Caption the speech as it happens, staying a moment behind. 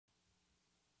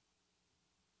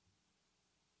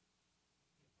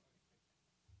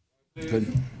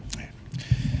Good.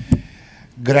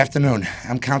 Good afternoon.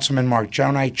 I'm Councilman Mark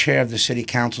Jonai, Chair of the City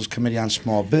Council's Committee on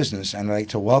Small Business, and I'd like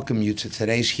to welcome you to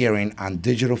today's hearing on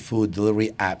digital food delivery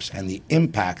apps and the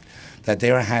impact that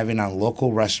they are having on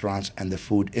local restaurants and the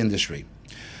food industry.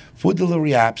 Food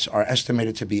delivery apps are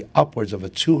estimated to be upwards of a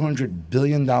 $200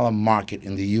 billion market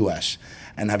in the U.S.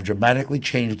 and have dramatically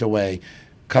changed the way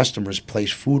customers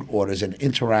place food orders and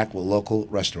interact with local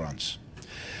restaurants.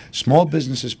 Small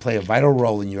businesses play a vital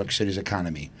role in New York City's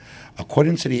economy.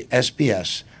 According to the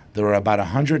SBS, there are about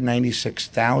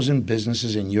 196,000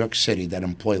 businesses in New York City that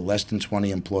employ less than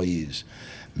 20 employees,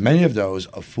 many of those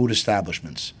are food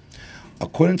establishments.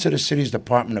 According to the city's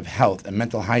Department of Health and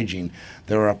Mental Hygiene,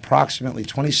 there are approximately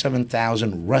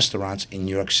 27,000 restaurants in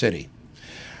New York City.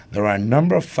 There are a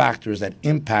number of factors that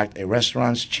impact a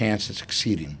restaurant's chance of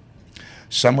succeeding,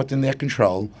 some within their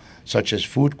control, such as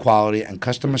food quality and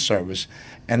customer service,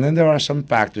 and then there are some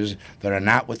factors that are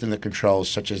not within the control,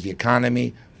 such as the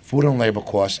economy, food and labor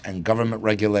costs, and government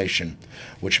regulation,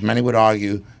 which many would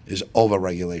argue is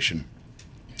overregulation.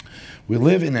 We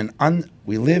live in an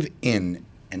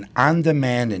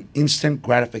on-demand and instant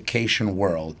gratification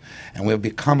world, and we have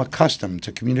become accustomed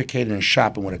to communicating and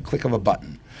shopping with a click of a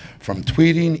button. From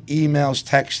tweeting, emails,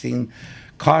 texting,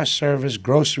 car service,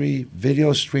 grocery,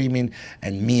 video streaming,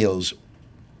 and meals,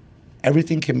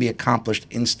 everything can be accomplished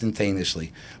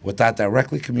instantaneously without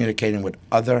directly communicating with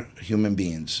other human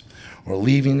beings or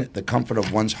leaving the comfort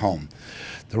of one's home.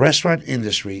 The restaurant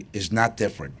industry is not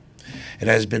different. It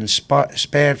has been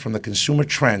spared from the consumer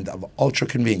trend of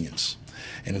ultra-convenience.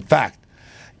 In fact,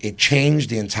 it changed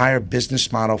the entire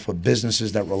business model for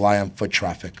businesses that rely on foot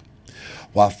traffic.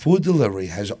 While food delivery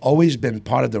has always been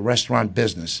part of the restaurant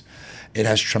business, it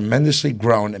has tremendously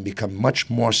grown and become much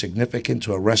more significant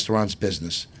to a restaurant's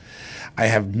business. I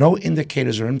have no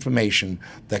indicators or information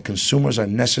that consumers are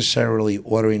necessarily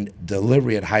ordering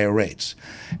delivery at higher rates.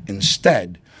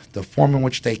 Instead, the form in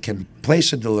which they can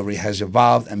place a delivery has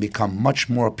evolved and become much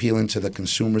more appealing to the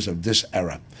consumers of this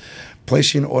era.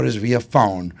 Placing orders via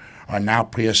phone are now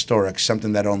prehistoric,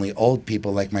 something that only old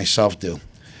people like myself do.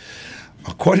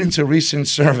 According to a recent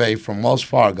survey from Wells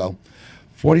Fargo,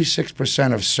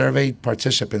 46% of surveyed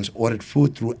participants ordered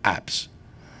food through apps.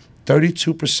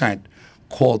 32%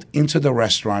 called into the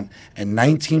restaurant, and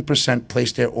 19%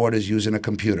 placed their orders using a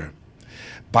computer.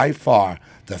 By far,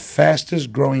 the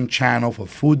fastest growing channel for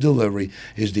food delivery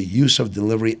is the use of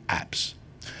delivery apps.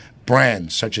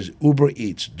 Brands such as Uber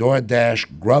Eats,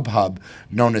 DoorDash, Grubhub,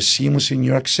 known as Seamless in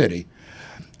New York City,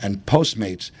 and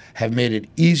Postmates have made it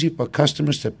easy for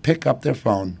customers to pick up their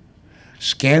phone,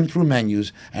 scan through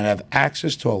menus, and have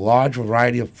access to a large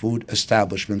variety of food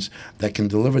establishments that can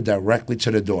deliver directly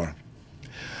to the door.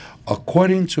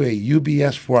 According to a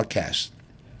UBS forecast,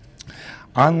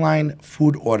 online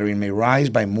food ordering may rise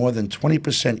by more than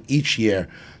 20% each year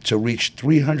to reach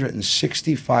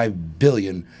 $365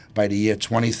 billion by the year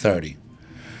 2030.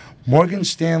 Morgan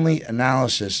Stanley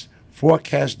analysis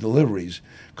forecasts deliveries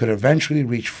could eventually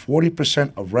reach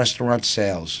 40% of restaurant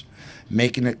sales,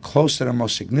 making it close to the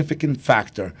most significant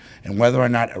factor in whether or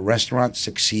not a restaurant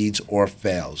succeeds or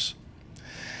fails.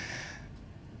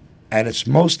 At its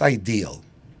most ideal,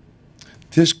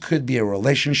 this could be a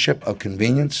relationship of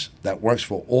convenience that works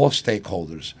for all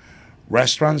stakeholders.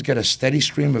 Restaurants get a steady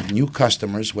stream of new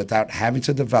customers without having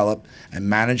to develop and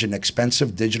manage an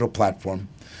expensive digital platform.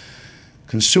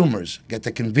 Consumers get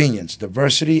the convenience,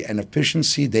 diversity, and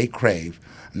efficiency they crave,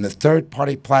 and the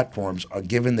third-party platforms are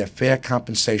given their fair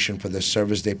compensation for the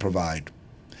service they provide.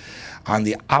 On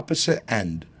the opposite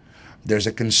end, there's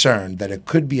a concern that it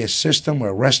could be a system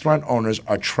where restaurant owners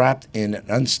are trapped in an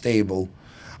unsustainable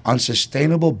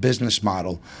business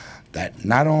model that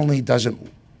not only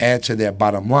doesn't add to their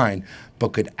bottom line,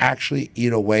 but could actually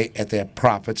eat away at their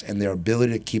profits and their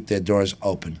ability to keep their doors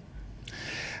open.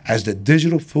 As the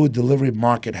digital food delivery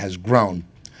market has grown,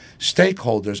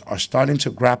 stakeholders are starting to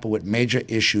grapple with major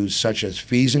issues such as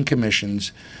fees and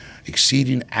commissions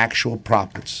exceeding actual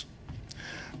profits,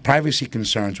 privacy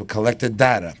concerns with collected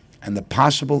data, and the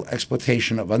possible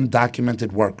exploitation of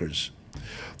undocumented workers.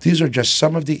 These are just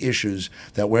some of the issues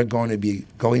that we're going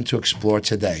to explore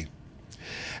today.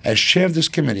 As chair of this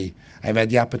committee, I've had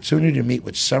the opportunity to meet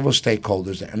with several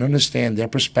stakeholders and understand their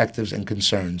perspectives and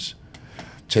concerns.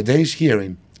 Today's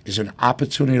hearing is an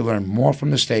opportunity to learn more from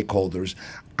the stakeholders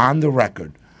on the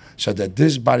record so that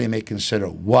this body may consider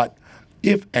what,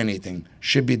 if anything,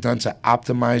 should be done to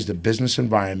optimize the business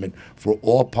environment for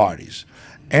all parties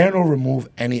and or remove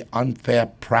any unfair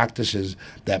practices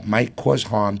that might cause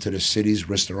harm to the city's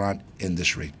restaurant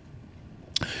industry.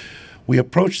 We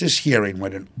approach this hearing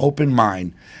with an open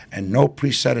mind and no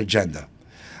preset agenda.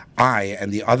 I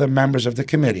and the other members of the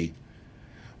committee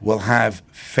will have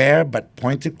fair but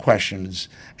pointed questions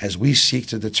as we seek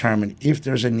to determine if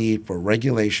there's a need for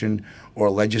regulation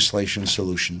or legislation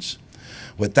solutions.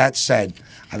 With that said,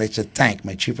 I'd like to thank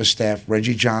my Chief of Staff,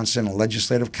 Reggie Johnson, and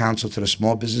Legislative Counsel to the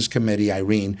Small Business Committee,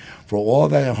 Irene, for all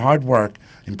their hard work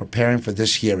in preparing for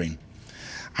this hearing.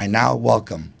 I now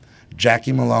welcome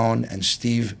Jackie Malone and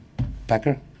Steve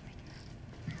Pecker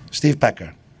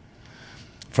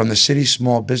from the City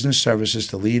Small Business Services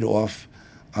to lead off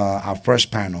our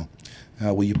first panel.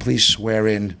 Will you please swear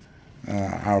in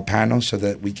our panel so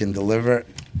that we can deliver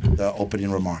the opening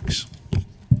remarks?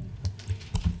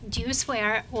 Do you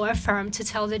swear or affirm to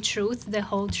tell the truth, the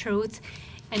whole truth,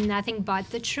 and nothing but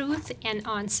the truth, and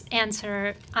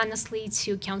answer honestly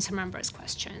to council members'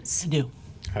 questions? I do.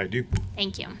 I do.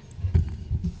 Thank you.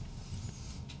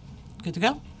 Good to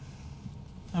go?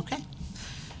 Okay.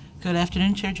 Good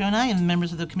afternoon, Chair Jonai and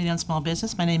members of the Committee on Small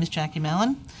Business. My name is Jackie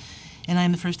Mallon, and I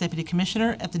am the First Deputy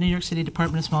Commissioner at the New York City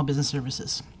Department of Small Business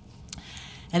Services.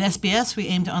 At SBS, we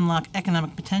aim to unlock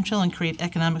economic potential and create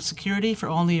economic security for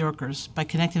all New Yorkers by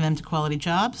connecting them to quality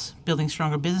jobs, building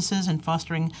stronger businesses, and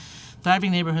fostering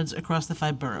thriving neighborhoods across the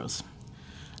 5 boroughs.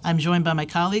 I'm joined by my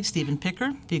colleague, Stephen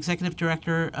Picker, the Executive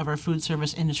Director of our Food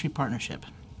Service Industry Partnership.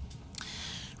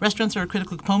 Restaurants are a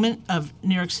critical component of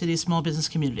New York City's small business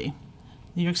community.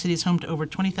 New York City is home to over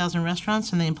 20,000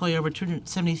 restaurants, and they employ over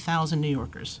 270,000 New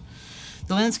Yorkers.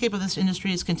 The landscape of this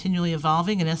industry is continually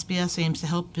evolving, and SBS aims to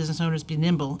help business owners be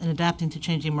nimble in adapting to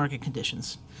changing market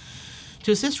conditions.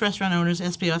 To assist restaurant owners,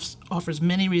 SBS offers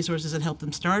many resources that help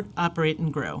them start, operate,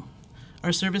 and grow.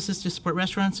 Our services to support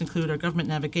restaurants include our government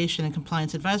navigation and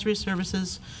compliance advisory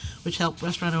services, which help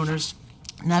restaurant owners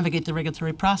navigate the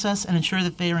regulatory process and ensure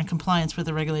that they are in compliance with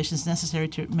the regulations necessary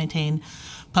to maintain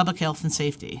public health and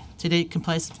safety. To date,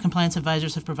 compliance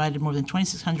advisors have provided more than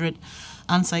 2,600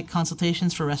 on-site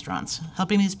consultations for restaurants,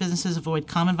 helping these businesses avoid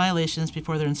common violations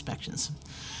before their inspections.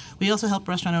 We also help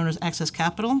restaurant owners access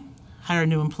capital, hire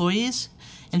new employees,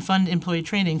 and fund employee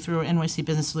training through our NYC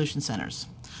Business Solution Centers.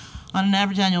 On an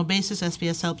average annual basis,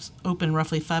 SBS helps open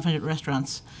roughly 500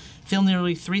 restaurants, fill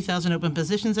nearly 3,000 open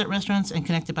positions at restaurants, and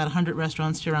connect about 100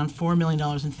 restaurants to around $4 million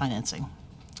in financing.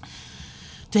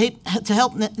 To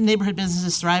help neighborhood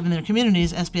businesses thrive in their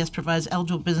communities, SBS provides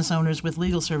eligible business owners with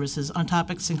legal services on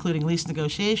topics including lease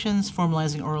negotiations,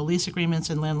 formalizing oral lease agreements,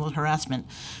 and landlord harassment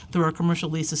through our Commercial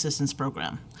Lease Assistance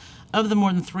Program. Of the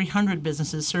more than 300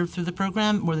 businesses served through the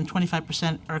program, more than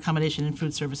 25% are accommodation and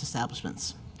food service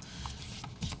establishments.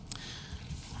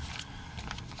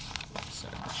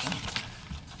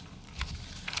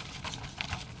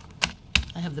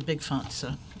 I have the big font, so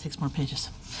it takes more pages.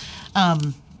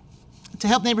 To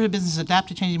help neighborhood businesses adapt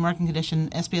to changing market conditions,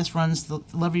 SBS runs the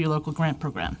Love Your Local grant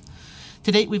program.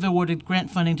 To date, we've awarded grant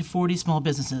funding to 40 small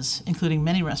businesses, including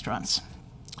many restaurants.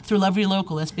 Through Love Your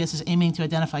Local, SBS is aiming to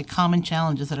identify common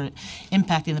challenges that are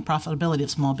impacting the profitability of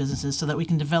small businesses so that we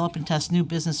can develop and test new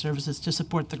business services to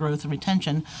support the growth and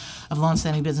retention of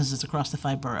longstanding businesses across the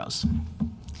 5 boroughs.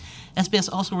 SBS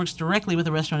also works directly with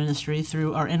the restaurant industry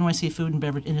through our NYC Food and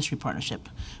Beverage Industry Partnership,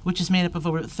 which is made up of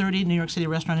over 30 New York City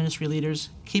restaurant industry leaders,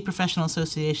 key professional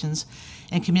associations,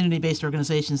 and community-based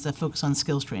organizations that focus on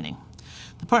skills training.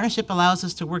 The partnership allows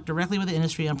us to work directly with the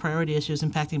industry on priority issues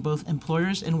impacting both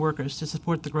employers and workers to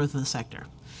support the growth of the sector.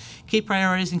 Key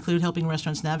priorities include helping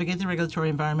restaurants navigate the regulatory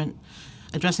environment,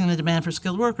 addressing the demand for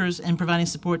skilled workers, and providing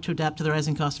support to adapt to the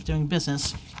rising cost of doing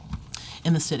business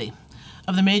in the city.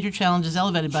 Of the major challenges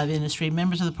elevated by the industry,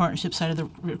 members of the partnership cited the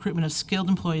recruitment of skilled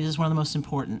employees as one of the most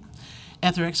important.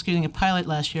 After executing a pilot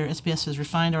last year, SBS has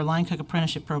refined our line cook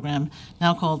apprenticeship program,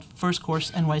 now called First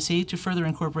Course NYC, to further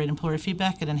incorporate employer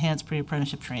feedback and enhance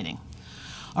pre-apprenticeship training.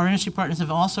 Our industry partners have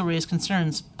also raised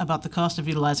concerns about the cost of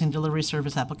utilizing delivery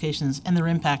service applications and their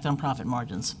impact on profit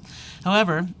margins.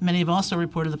 However, many have also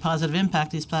reported the positive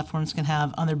impact these platforms can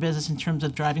have on their business in terms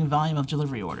of driving volume of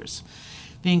delivery orders.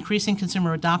 The increasing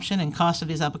consumer adoption and cost of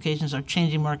these applications are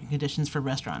changing market conditions for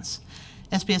restaurants.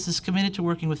 SBS is committed to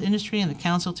working with industry and the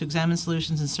council to examine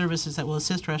solutions and services that will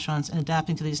assist restaurants in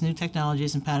adapting to these new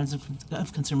technologies and patterns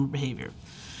of consumer behavior.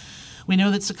 We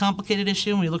know that it's a complicated issue,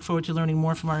 and we look forward to learning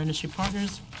more from our industry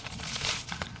partners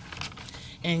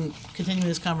and continuing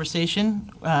this conversation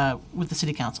with the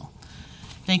City Council.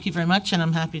 Thank you very much, and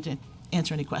I'm happy to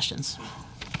answer any questions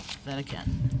that I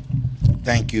can.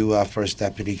 Thank you, First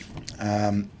Deputy.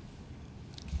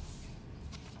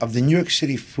 Of the New York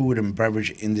City Food and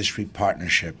Beverage Industry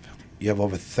Partnership, you have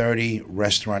over 30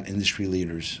 restaurant industry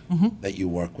leaders that you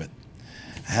work with.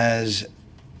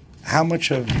 How much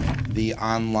of the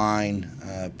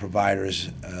online providers'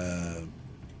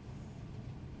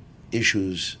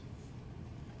 issues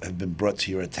have been brought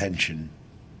to your attention?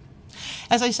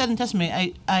 As I said in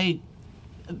testimony,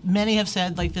 many have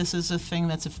said, like, this is a thing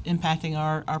that's impacting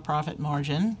our profit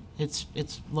margin. It's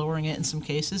lowering it in some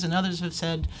cases, and others have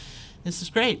said, this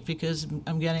is great because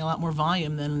I'm getting a lot more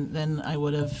volume than I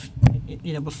would have,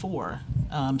 before.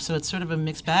 So it's sort of a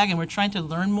mixed bag, and we're trying to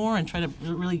learn more and try to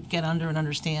really get under and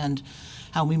understand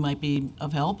how we might be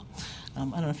of help. I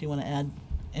don't know if you want to add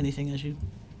anything as you.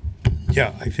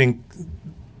 Yeah, I think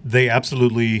they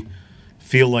absolutely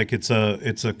feel like it's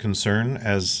a concern,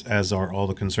 as are all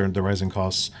the rising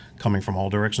costs coming from all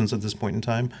directions at this point in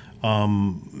time.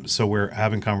 So we're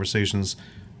having conversations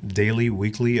daily,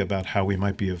 weekly, about how we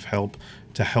might be of help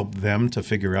to help them to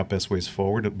figure out best ways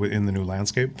forward in the new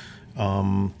landscape.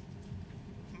 So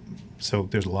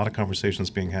there's a lot of conversations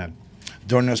being had.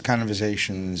 During those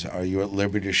conversations, are you at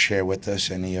liberty to share with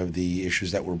us any of the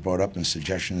issues that were brought up and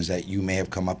suggestions that you may have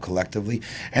come up collectively?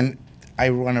 And I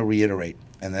want to reiterate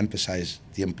and emphasize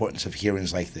the importance of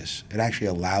hearings like this. It actually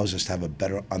allows us to have a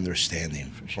better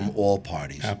understanding from all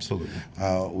parties. Absolutely.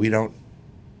 We don't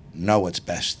know what's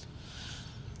best.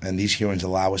 And these hearings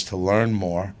allow us to learn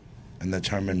more and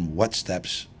determine what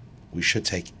steps we should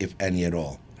take, if any at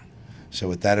all. So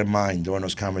with that in mind, during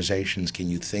those conversations, can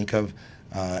you think of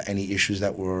any issues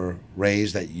that were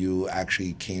raised that you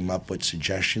actually came up with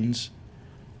suggestions?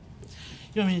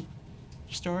 You want me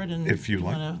to start and if you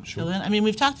like, want to sure. fill in? I mean,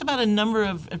 we've talked about a number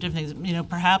of different things.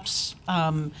 Perhaps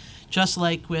just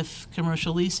like with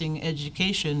commercial leasing,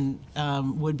 education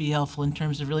would be helpful in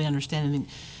terms of really understanding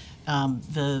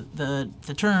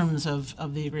the terms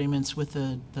of the agreements with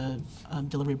the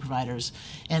delivery providers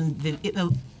and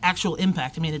the actual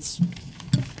impact. I mean, it's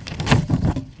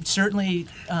certainly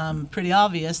pretty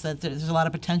obvious that there's a lot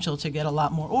of potential to get a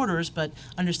lot more orders, but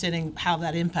understanding how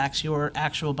that impacts your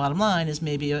actual bottom line is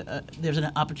maybe there's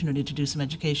an opportunity to do some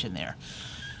education there.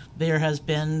 There has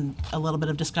been a little bit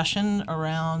of discussion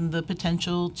around the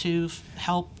potential to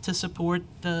help to support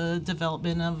the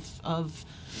development of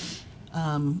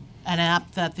an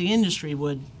app that the industry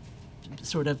would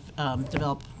sort of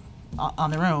develop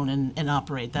on their own and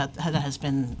operate. That has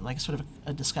been like sort of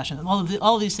a discussion. And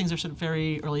all of these things are sort of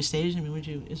very early stage. I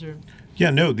mean, is there? Yeah,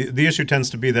 no, the issue tends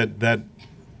to be that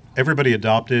everybody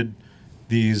adopted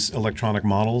these electronic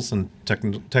models and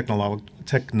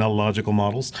technological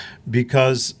models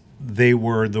because they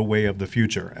were the way of the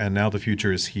future, and now the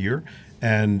future is here.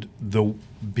 And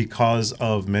because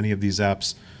of many of these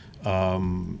apps'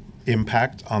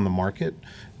 impact on the market,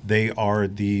 they are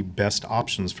the best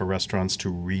options for restaurants to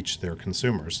reach their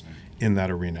consumers in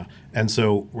that arena. And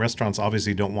so restaurants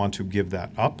obviously don't want to give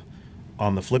that up.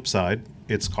 On the flip side,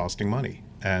 it's costing money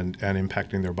and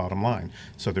impacting their bottom line.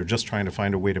 So they're just trying to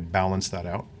find a way to balance that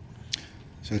out.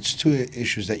 So it's two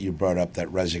issues that you brought up that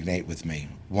resonate with me.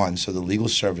 One, so the legal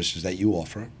services that you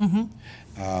offer,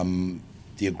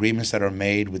 the agreements that are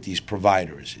made with these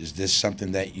providers, is this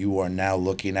something that you are now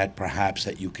looking at perhaps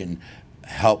that you can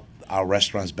help our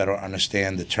restaurants better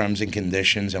understand the terms and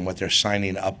conditions and what they're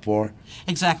signing up for?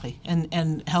 Exactly,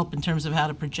 and help in terms of how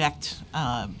to project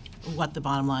what the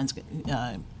bottom line's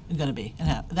going to be.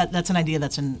 And that's an idea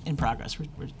that's in progress. We're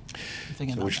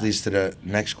thinking about Which that. leads to the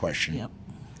next question. Yep.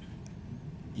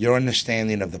 Your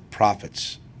understanding of the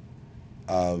profits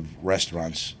of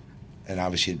restaurants, and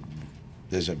obviously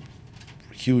there's a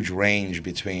huge range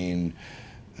between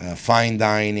fine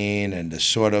dining and the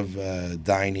sort of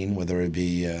dining, whether it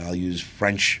be, I'll use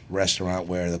French restaurant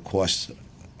where the costs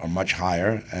are much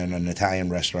higher, and an Italian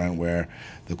restaurant where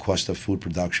the cost of food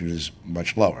production is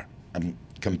much lower.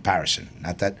 Comparison.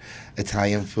 Not that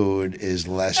Italian food is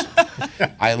less.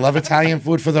 I love Italian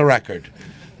food, for the record,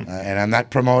 and I'm not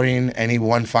promoting any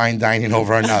one fine dining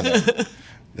over another.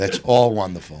 That's all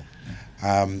wonderful.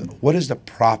 What is the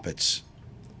profits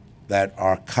that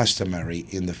are customary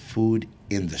in the food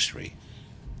industry?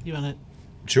 You want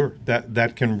to? Sure.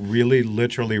 That can really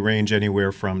literally range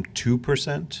anywhere from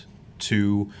 2%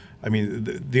 to, I mean,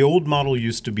 the old model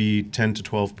used to be 10 to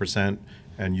 12%,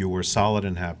 and you were solid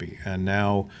and happy. And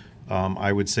now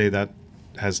I would say that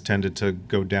has tended to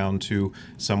go down to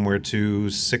somewhere to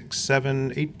 6,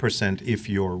 7, 8% if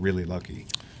you're really lucky.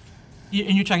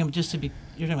 And you're talking you're talking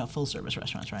about full service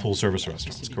restaurants, right? Full service Yeah,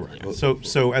 restaurants, just to be correct. clear.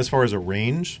 So as far as a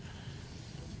range,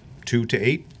 2 to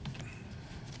 8.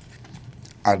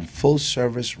 On full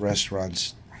service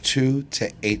restaurants, 2 to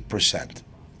 8%.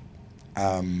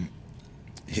 And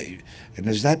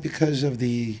is that because of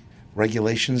the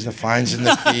regulations, the fines and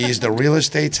the fees, the real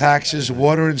estate taxes,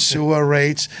 water and sewer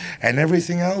rates, and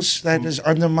everything else that has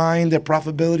undermined the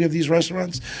profitability of these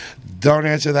restaurants? Don't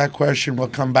answer that question. We'll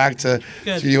come back to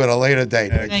you at a later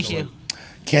date. Thank you.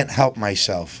 Can't help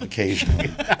myself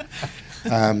occasionally.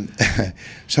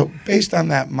 So based on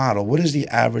that model, what is the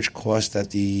average cost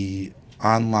that the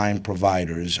online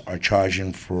providers are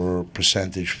charging for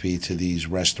percentage fee to these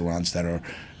restaurants that are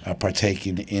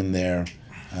partaking in their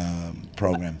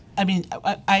program? I mean,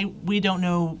 we don't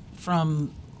know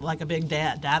from like a big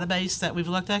database that we've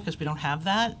looked at because we don't have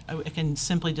that. I can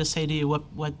simply just say to you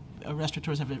what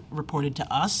restaurateurs have reported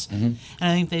to us, and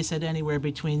I think they said anywhere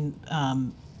between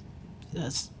 10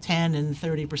 and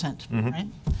 30%, right,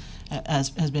 has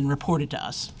been reported to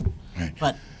us, Right.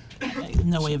 but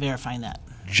no way of verifying that.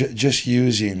 Just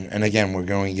using, and again, we're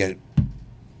going to get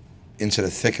into the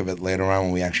thick of it later on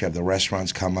when we actually have the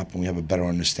restaurants come up and we have a better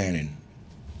understanding.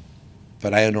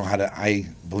 But I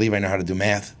believe I know how to do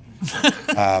math.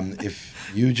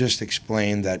 If you just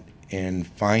explained that in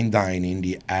fine dining,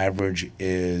 the average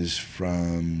is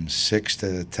from 6 to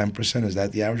 10%, is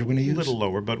that the average we're going to use? A little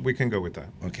lower, but we can go with that.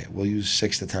 Okay, we'll use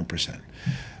 6 to 10%.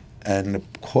 And the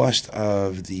cost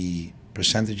of the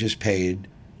percentages paid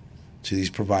to these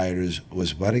providers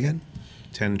was what again?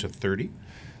 10 to 30.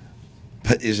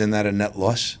 But isn't that a net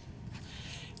loss?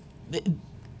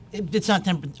 It's not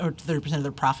 10 or 30% of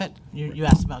their profit. You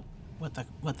asked about what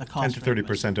the cost. 10 to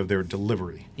 30% of their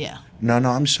delivery. Yeah. No,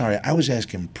 I'm sorry. I was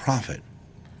asking profit.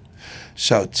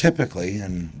 So typically,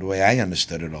 and the way I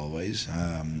understood it always,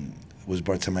 was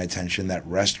brought to my attention that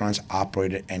restaurants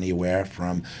operated anywhere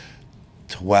from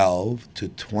 12 to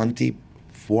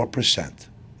 24%,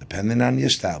 depending on the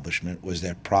establishment, was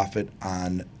their profit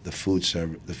on the food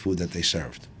that they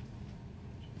served.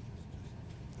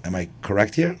 Am I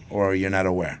correct here, or you're not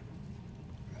aware?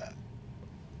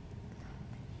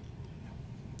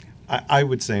 I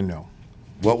would say no.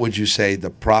 What would you say the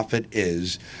profit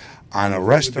is on a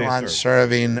restaurant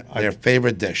serving their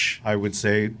favorite dish? I would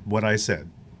say what I said.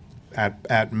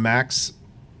 At max,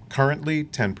 currently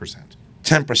 10%.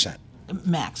 10%.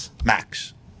 Max.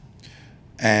 Max.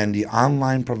 And the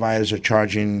online providers are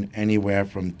charging anywhere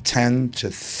from 10 to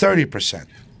 30%.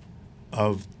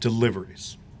 Of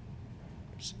deliveries.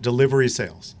 Delivery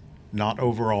sales, not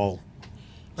overall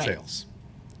Right. sales.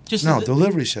 Just No,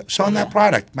 delivery sales. So on that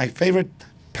product, my favorite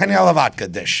penne alla vodka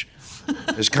dish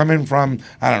is coming from,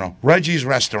 I don't know, Reggie's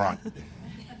restaurant.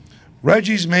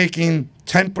 Reggie's making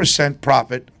 10%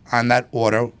 profit on that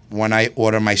order when I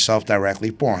order myself directly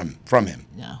from him.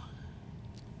 No.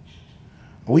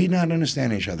 Are we not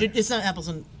understanding each other? It's not apples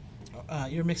and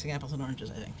you're mixing apples and oranges,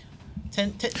 I think.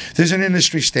 There's an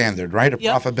industry standard, right, of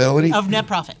Yep. profitability? Of net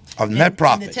profit. Of net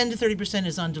profit. And the 10 to 30%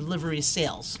 is on delivery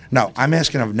sales. No, I'm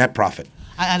asking of net profit.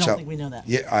 I don't So, think we know that.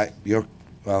 Yeah, we'll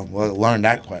learn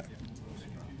that quick.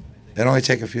 It only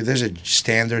take a few. There's a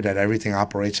standard that everything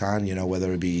operates on.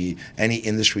 Whether it be any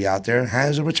industry out there,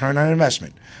 has a return on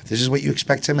investment. This is what you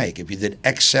expect to make. If you did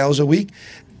X sales a week,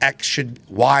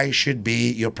 Y should be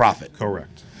your profit.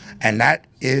 Correct. And that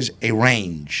is a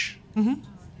range.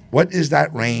 What is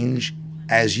that range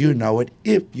as you know it,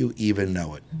 if you even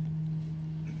know it?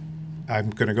 I'm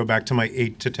going to go back to my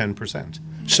 8 to 10%.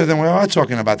 So then we are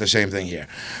talking about the same thing here.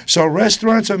 So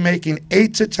restaurants are making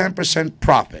 8 to 10%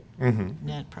 profit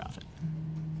Net profit.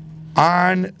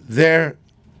 on their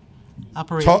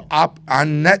Operation.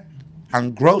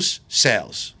 on gross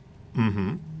sales.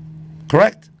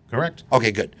 Correct? Correct.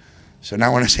 Okay, good. So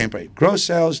now we're on the same page. Gross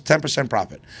sales, 10%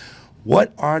 profit.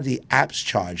 What are the apps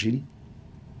charging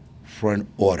for an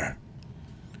order?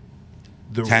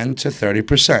 10 to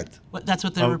 30%. That's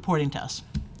what they're reporting to us.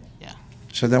 Yeah.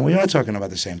 So then we are talking about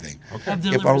the same thing. Okay. Of If a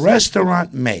delivery sales.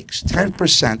 restaurant makes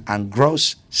 10% on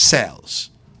gross sales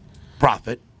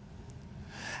profit,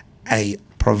 a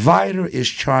provider is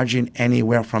charging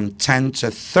anywhere from 10 to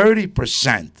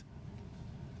 30%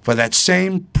 for that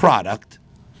same product,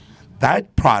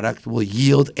 that product will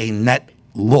yield a net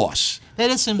loss. That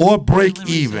assumes Or break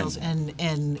delivery even. sales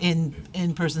and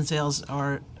in-person sales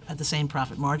are at the same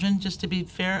profit margin, just to be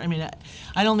fair. I mean,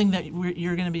 I don't think that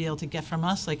you're going to be able to get from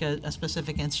us like a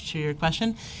specific answer to your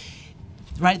question.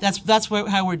 Right, that's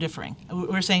how we're differing.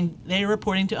 We're saying they're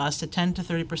reporting to us that 10 to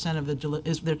 30%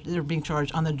 of they're being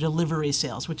charged on the delivery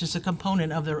sales, which is a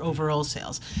component of their overall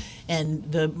sales,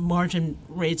 and the margin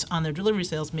rates on their delivery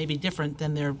sales may be different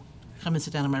than their come and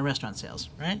sit down in my restaurant sales.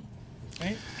 Right.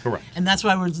 Correct. And that's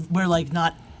why we're like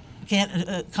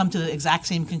can't come to the exact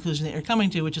same conclusion that you're coming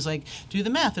to, which is like do the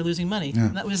math. They're losing money.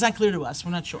 That was not clear to us.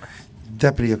 We're not sure.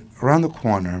 Deputy, around the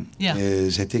corner Yeah.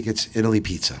 is, I think it's Italy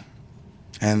Pizza.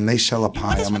 and they sell a What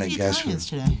pie. is I'm with going the to guess. Italians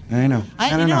today? I know. I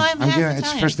don't know. I'm half it's the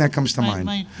Italian. first thing that comes to mind.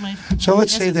 My So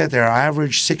let's say yes. that their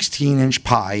average 16-inch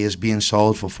pie is being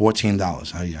sold for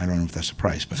 $14. I don't know if that's a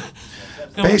price, but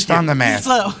Go based on the math,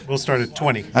 Slow. We'll start at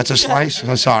 20. that's a slice?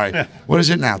 I'm sorry. What is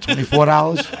it now,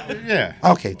 $24? Yeah.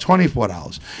 Okay,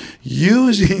 $24.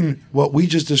 Using what we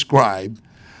just described,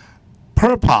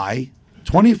 per pie,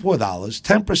 $24,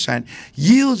 10%,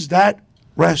 yields that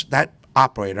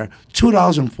operator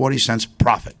 $2.40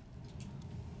 profit.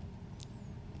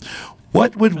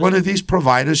 What would one of these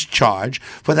providers charge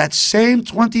for that same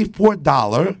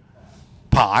 $24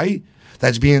 pie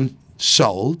that's being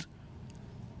sold?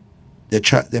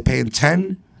 They're paying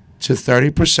 10 to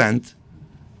 30%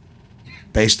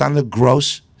 based on the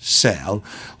gross sale.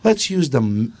 Let's use the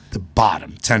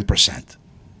bottom 10%.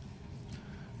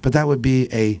 But that would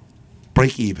be a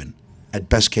break even at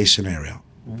best case scenario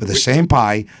for the same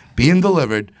pie being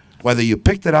delivered, whether you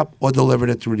picked it up or delivered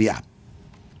it through the app.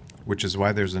 Which is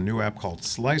why there's a new app called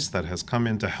Slice that has come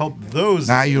in to help those.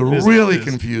 Now you're businesses. really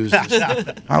confused.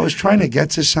 I was trying to get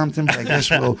to something, but I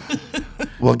guess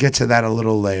we'll get to that a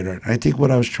little later. I think what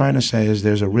I was trying to say is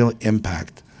there's a real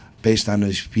impact based on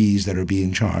those fees that are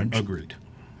being charged. Agreed.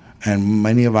 And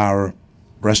many of our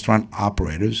restaurant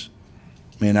operators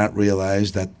may not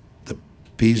realize that the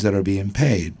fees that are being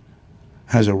paid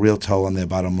has a real toll on their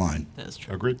bottom line That's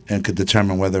true. Agreed. and could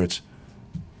determine whether it's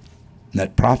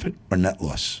net profit or net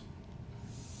loss.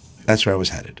 That's where I was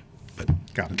headed. But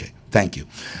Got it. okay, thank you.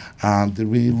 Did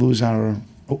we lose our?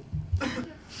 Oh,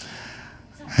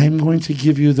 I'm going to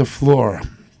give you the floor.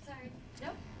 Sorry.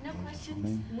 Nope, no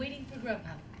questions. Waiting for Grub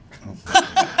Hub.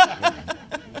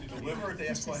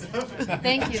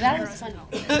 Thank you, that was fun.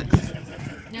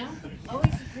 No?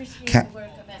 Always appreciate Ca- the work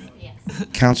of SBS.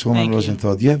 Councilwoman Thank you.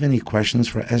 Rosenthal, do you have any questions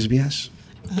for SBS?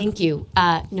 Thank you.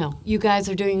 No, you guys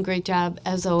are doing a great job,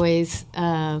 as always.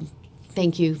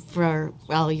 Thank you for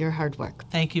all your hard work.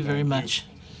 Thank you very much.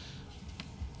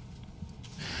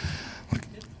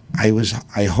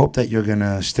 I hope that you're going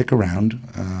to stick around,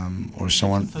 or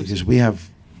someone, because we have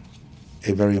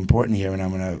a very important here,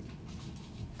 and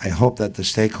I hope that the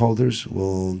stakeholders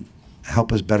will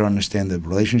help us better understand the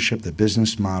relationship, the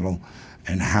business model,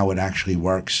 and how it actually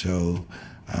works. So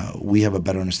we have a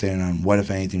better understanding on what, if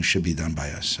anything, should be done by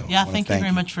us. So Yeah, I wanna thank you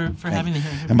very much for Thank having the you.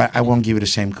 hearing. And I won't give you the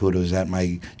same kudos that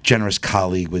my generous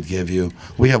colleague would give you.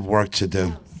 We have work to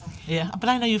do. Yeah, but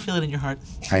I know you feel it in your heart.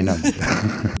 I know.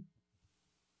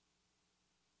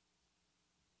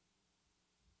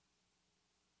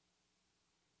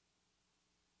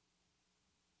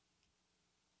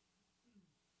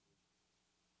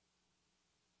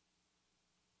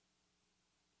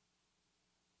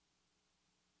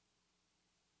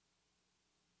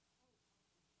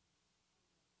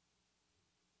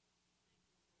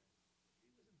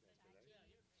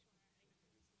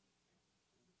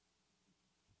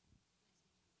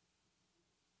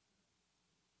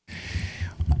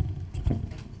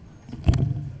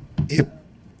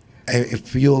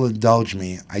 If you'll indulge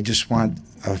me, I just want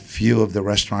a few of the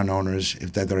restaurant owners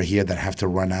that are here that have to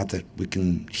run out, that we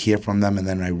can hear from them, and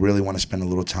then I really want to spend a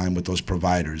little time with those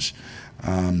providers.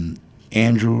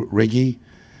 Andrew Riggy,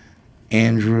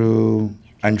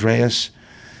 Andreas,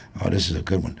 oh, this is a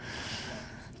good one.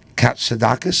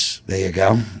 Katsadakis, there you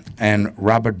go, and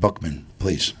Robert Bookman,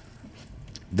 please.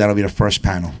 That'll be the first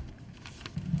panel.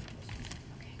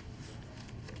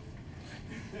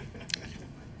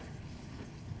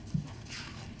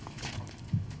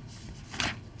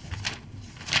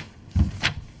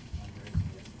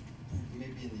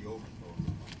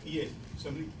 Yeah,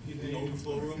 somebody in the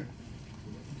overflow room?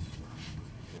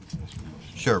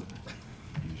 Sure.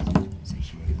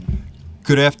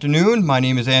 Good afternoon. My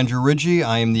name is Andrew Ridgey.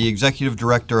 I am the Executive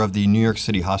Director of the New York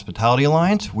City Hospitality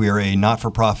Alliance. We are a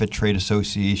not-for-profit trade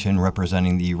association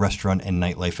representing the restaurant and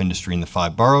nightlife industry in the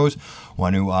 5 boroughs. I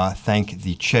want to thank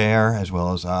the chair as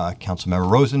well as Councilmember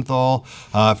Rosenthal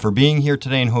for being here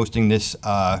today and hosting this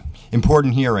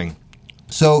important hearing.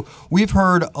 So we've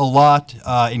heard a lot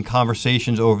in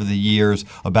conversations over the years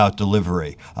about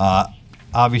delivery.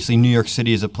 Obviously, New York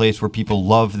City is a place where people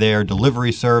love their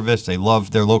delivery service. They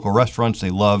love their local restaurants. They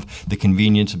love the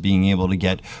convenience of being able to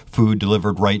get food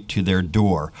delivered right to their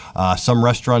door. Some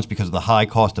restaurants, because of the high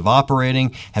cost of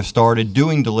operating, have started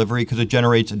doing delivery because it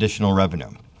generates additional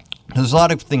revenue. There's a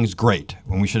lot of things great,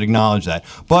 and we should acknowledge that.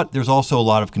 But there's also a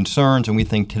lot of concerns, and we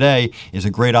think today is a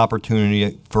great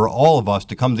opportunity for all of us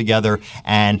to come together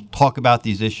and talk about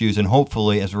these issues and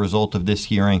hopefully, as a result of this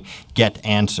hearing, get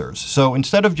answers. So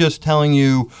instead of just telling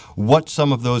you what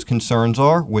some of those concerns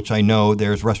are, which I know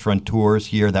there's restaurateurs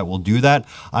here that will do that,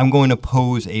 I'm going to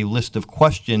pose a list of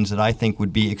questions that I think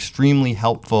would be extremely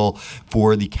helpful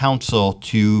for the council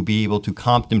to be able to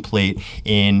contemplate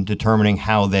in determining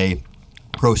how they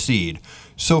proceed.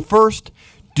 So first,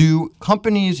 do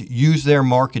companies use their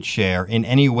market share in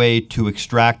any way to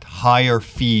extract higher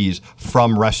fees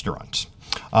from restaurants?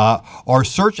 Are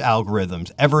search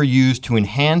algorithms ever used to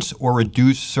enhance or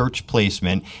reduce search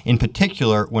placement, in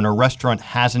particular when a restaurant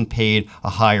hasn't paid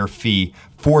a higher fee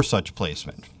for such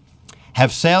placement?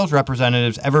 Have sales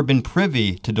representatives ever been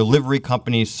privy to delivery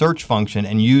companies' search function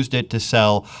and used it to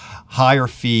sell higher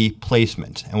fee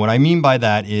placements? And what I mean by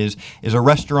that is a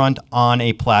restaurant on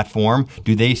a platform,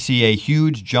 do they see a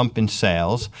huge jump in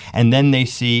sales and then they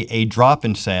see a drop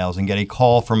in sales and get a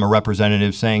call from a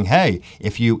representative saying, hey,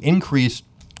 if you increase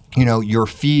your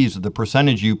fees, the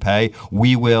percentage you pay,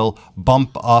 we will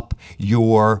bump up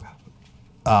your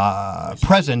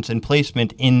presence and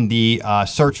placement in the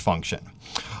search function?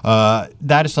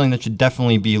 That is something that should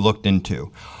definitely be looked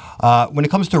into. When it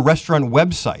comes to restaurant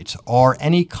websites, are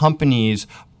any companies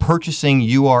purchasing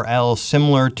URLs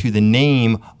similar to the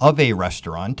name of a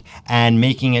restaurant and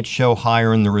making it show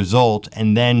higher in the result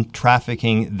and then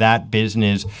trafficking that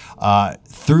business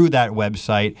through that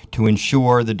website to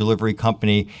ensure the delivery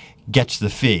company gets the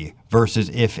fee, versus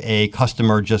if a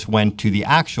customer just went to the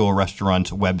actual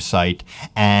restaurant's website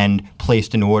and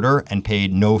placed an order and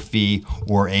paid no fee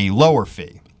or a lower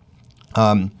fee?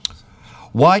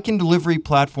 Why can delivery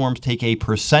platforms take a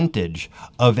percentage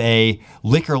of a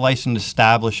liquor license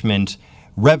establishment's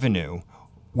revenue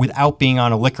without being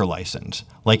on a liquor license,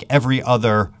 like every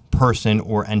other person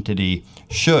or entity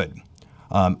should?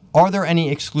 Are there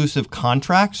any exclusive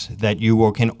contracts that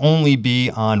you can only be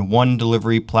on one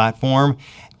delivery platform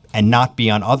and not be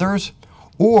on others?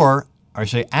 Or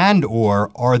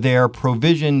are there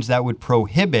provisions that would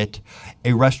prohibit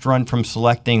a restaurant from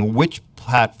selecting which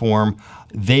platform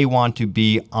they want to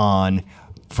be on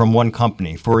from one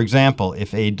company? For example,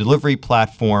 if a delivery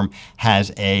platform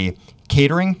has a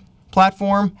catering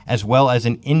platform as well as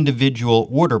an individual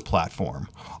order platform,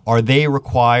 are they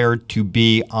required to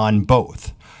be on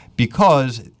both?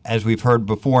 Because, as we've heard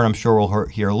before, and I'm sure we'll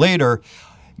hear later,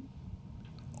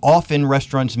 often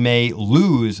restaurants may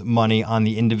lose money on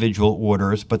the individual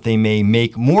orders, but they may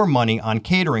make more money on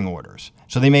catering orders.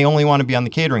 So they may only want to be on the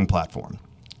catering platform.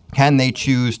 Can they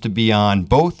choose to be on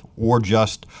both or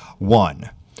just one?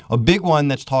 A big one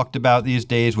that's talked about these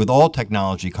days with all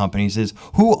technology companies is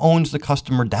who owns the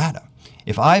customer data?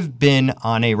 If I've been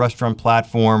on a restaurant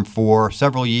platform for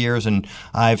several years and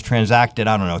I've transacted,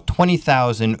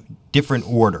 20,000 different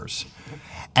orders,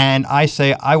 and I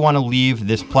say I want to leave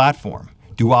this platform,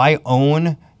 do I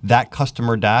own that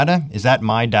customer data? Is that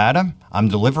my data? I'm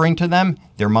delivering to them.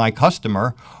 They're my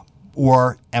customer.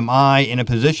 Or am I in a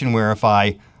position where if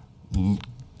I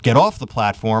get off the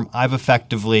platform, I've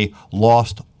effectively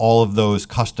lost all of those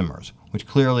customers, which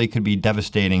clearly could be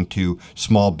devastating to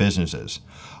small businesses.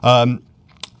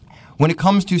 When it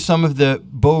comes to some of the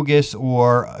bogus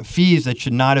or fees that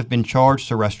should not have been charged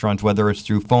to restaurants, whether it's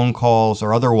through phone calls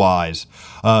or otherwise,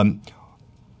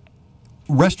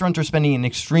 restaurants are spending an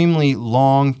extremely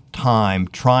long time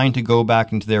trying to go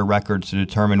back into their records to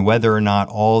determine whether or not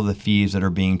all of the fees that are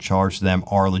being charged to them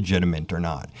are legitimate or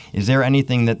not. Is there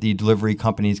anything that the delivery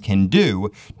companies can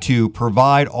do to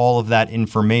provide all of that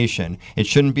information? It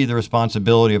shouldn't be the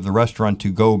responsibility of the restaurant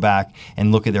to go back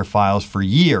and look at their files for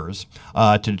years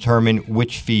to determine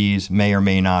which fees may or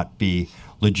may not be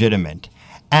legitimate.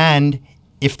 And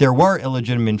if there were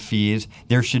illegitimate fees,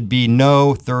 there should be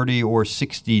no 30 or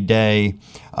 60-day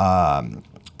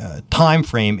time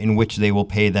frame in which they will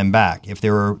pay them back. If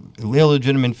there are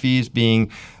illegitimate fees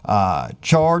being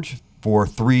charged for a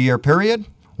 3-year period,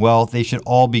 well, they should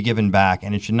all be given back,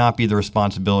 and it should not be the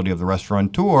responsibility of the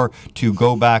restaurateur to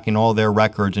go back in all their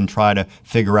records and try to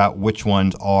figure out which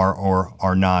ones are or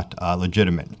are not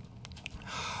legitimate.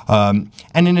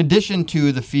 And in addition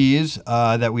to the fees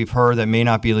that we've heard that may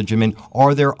not be legitimate,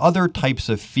 are there other types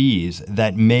of fees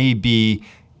that may be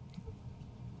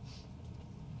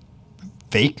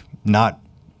fake, not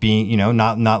being,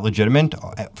 not legitimate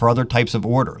for other types of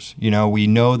orders. We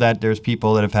know that there's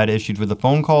people that have had issues with the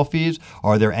phone call fees.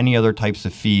 Are there any other types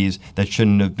of fees that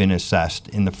shouldn't have been assessed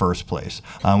in the first place?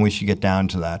 We should get down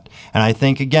to that. And I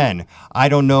think, again, I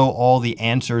don't know all the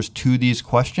answers to these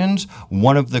questions.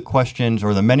 One of the questions,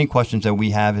 or the many questions that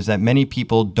we have, is that many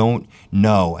people don't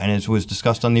know. And as was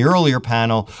discussed on the earlier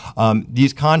panel,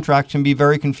 these contracts can be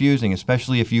very confusing,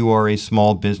 especially if you are a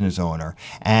small business owner.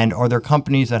 And are there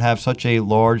companies that have such a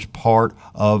large part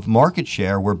of market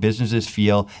share where businesses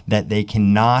feel that they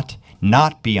cannot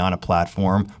not be on a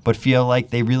platform, but feel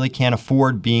like they really can't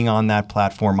afford being on that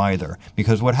platform either?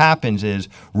 Because what happens is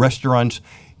restaurants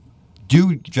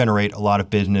do generate a lot of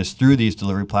business through these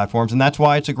delivery platforms, and that's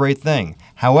why it's a great thing.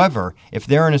 However, if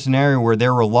they're in a scenario where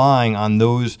they're relying on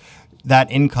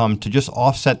that income to just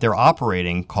offset their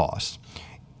operating costs,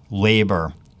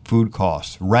 labor, food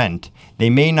costs, rent, they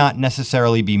may not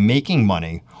necessarily be making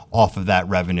money off of that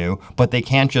revenue, but they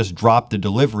can't just drop the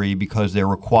delivery because they're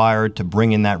required to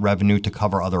bring in that revenue to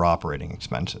cover other operating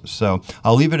expenses. So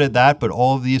I'll leave it at that, but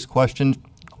all of these questions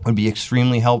would be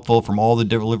extremely helpful from all the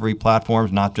delivery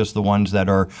platforms, not just the ones that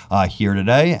are here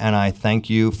today, and I thank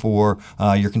you for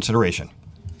your consideration.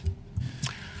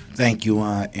 Thank you,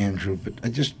 Andrew. But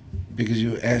because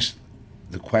you asked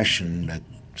the question that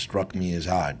struck me as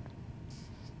odd.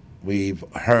 We've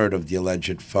heard of the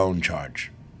alleged phone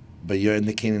charge, but you're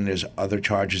indicating there's other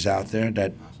charges out there,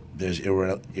 that there's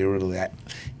illegal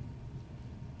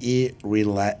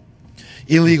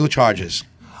charges.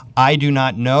 I do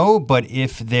not know, but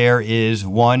if there is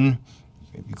one,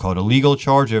 you call it a legal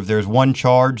charge, or if there's one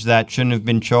charge that shouldn't have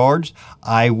been charged,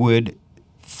 I would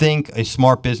think a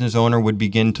smart business owner would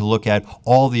begin to look at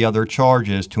all the other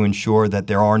charges to ensure that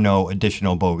there are no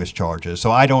additional bogus charges.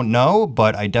 So I don't know,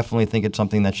 but I definitely think it's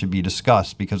something that should be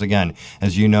discussed because, again,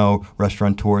 as you know,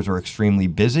 restaurateurs are extremely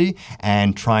busy,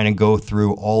 and trying to go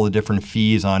through all the different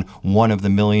fees on one of the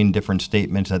million different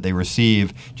statements that they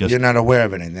receive. You're not aware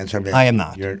of anything. That's what I mean. I am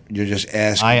not. You're just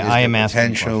asking. I am asking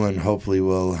potential, and hopefully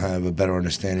we'll have a better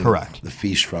understanding. Correct. Of the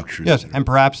fee structure. Yes, and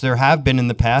perhaps there have been in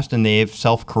the past, and they've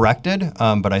self-corrected.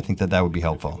 But I think that would be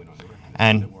helpful.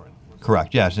 And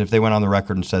correct, yes. If they went on the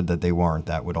record and said that they weren't,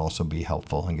 that would also be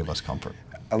helpful and give us comfort.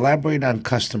 Elaborate on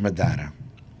customer data.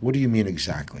 What do you mean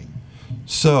exactly?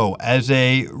 So, as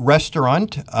a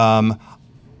restaurant, I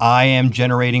am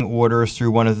generating orders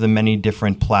through one of the many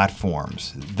different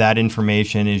platforms. That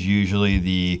information is usually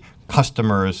the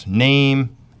customer's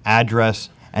name, address,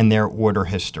 and their order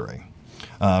history.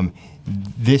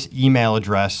 This email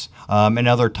address and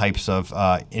other types of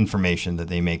information that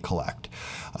they may collect.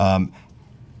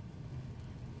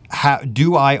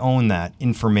 Do I own that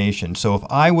information? So if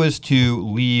I was to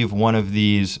leave one of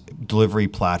these delivery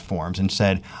platforms and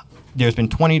said, there's been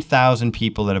 20,000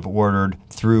 people that have ordered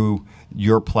through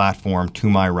your platform to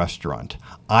my restaurant.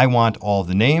 I want all of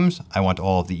the names, I want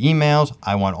all of the emails,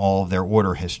 I want all of their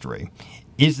order history.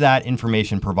 Is that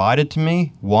information provided to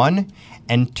me? One.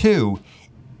 And two,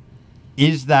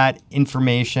 is that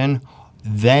information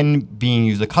then being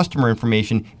used, the customer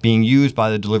information being used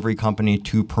by the delivery company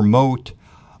to promote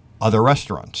other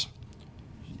restaurants?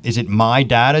 Is it my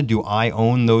data? Do I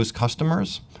own those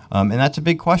customers? And that's a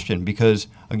big question because,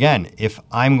 again, if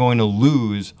I'm going to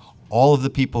lose all of the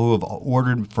people who have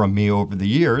ordered from me over the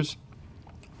years,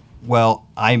 well,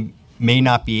 I may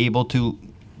not be able to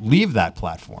leave that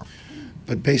platform.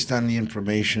 But based on the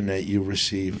information that you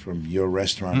receive from your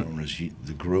restaurant owners,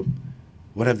 the group,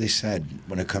 what have they said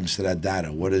when it comes to that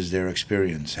data? What is their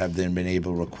experience? Have they been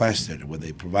able to request it? Were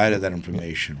they provided that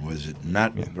information? Was it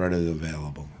not readily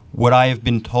available? What I have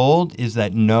been told is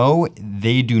that no,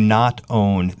 they do not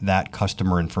own that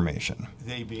customer information.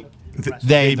 They being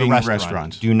The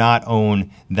restaurants, do not own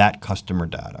that customer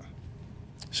data.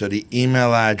 So the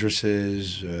email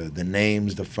addresses, the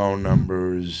names, the phone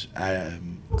numbers.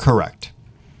 Correct.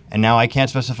 And now I can't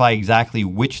specify exactly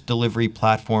which delivery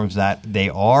platforms that they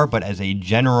are, but as a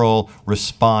general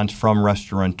response from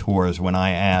restaurateurs when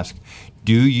I ask,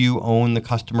 do you own the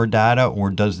customer data or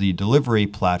does the delivery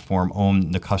platform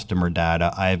own the customer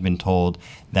data? I have been told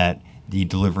that the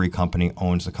delivery company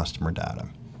owns the customer data.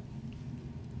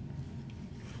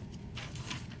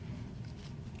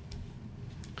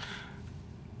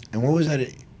 And what was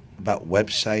that about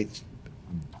websites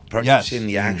purchasing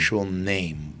the actual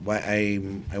name? I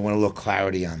want a little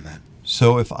clarity on that.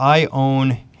 So if I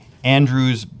own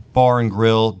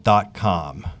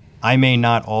andrewsbarandgrill.com, I may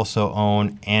not also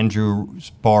own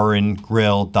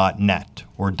andrewsbarandgrill.net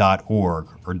or .org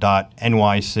or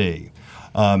 .nyc.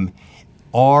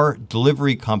 Are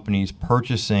delivery companies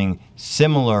purchasing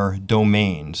similar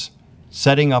domains,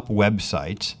 setting up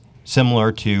websites,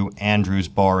 similar to Andrew's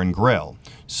Bar and Grill.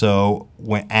 So,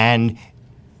 and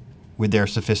with their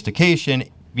sophistication,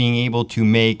 being able to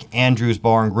make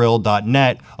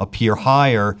andrewsbarandgrill.net appear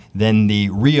higher than the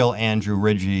real Andrew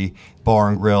Ridgey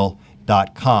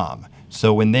barandgrill.com.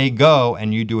 So when they go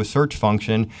and you do a search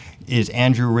function, is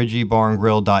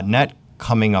andrewridgeybarandgrill.net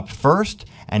coming up first?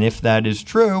 And if that is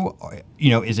true,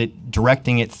 is it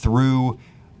directing it through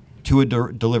to a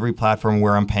delivery platform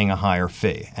where I'm paying a higher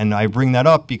fee? And I bring that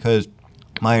up because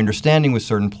my understanding with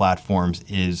certain platforms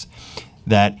is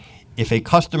that if a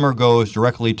customer goes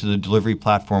directly to the delivery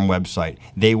platform website,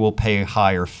 they will pay a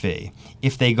higher fee.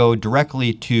 If they go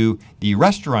directly to the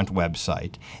restaurant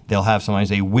website, they'll have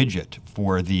sometimes a widget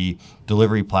for the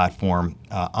delivery platform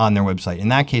on their website. In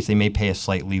that case, they may pay a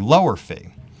slightly lower fee.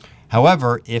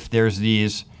 However, if there's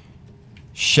these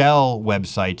shell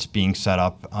websites being set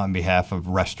up on behalf of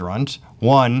restaurants,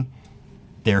 one,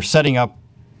 they're setting up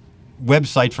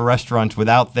websites for restaurants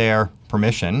without their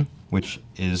permission, which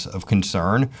is of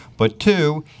concern. But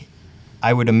two,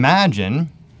 I would imagine,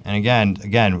 and again,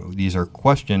 these are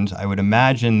questions, I would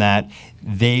imagine that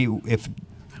if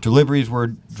deliveries were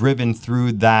driven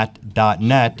through that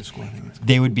 .net,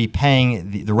 they would be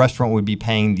paying, the restaurant would be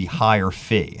paying the higher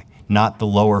fee, not the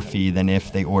lower fee than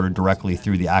if they ordered directly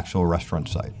through the actual restaurant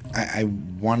site. I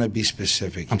want to be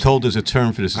specific. I'm told there's a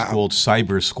term for this. It's called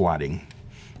cyber squatting.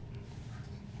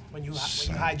 When you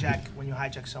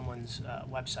hijack someone's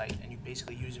website and you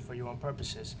basically use it for your own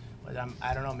purposes, but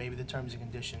I don't know, maybe the terms and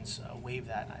conditions waive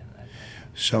that.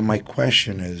 So my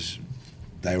question is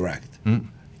direct.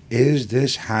 Is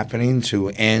this happening to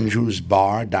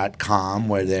andrewsbar.com,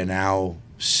 where they're now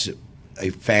a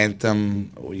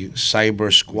phantom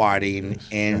cyber squatting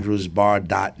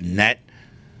andrewsbar.net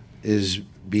is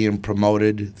being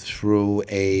promoted through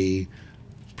a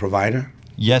provider?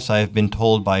 Yes, I have been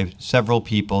told by several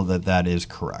people that that is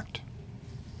correct.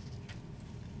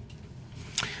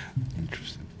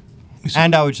 Interesting.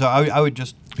 And I would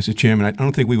just... Mr. Chairman, I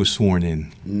don't think we were sworn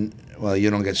in. Well,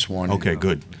 you don't get sworn in. Okay,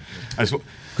 good.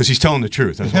 Because he's telling the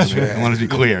truth. I want to be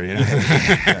clear.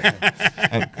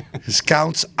 This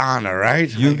counts honor,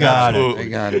 right? You got it. I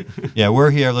got it. Yeah,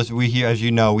 we're here. Listen, we hear, as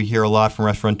you know, we hear a lot from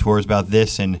restaurateurs about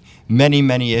this and many,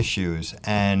 many issues.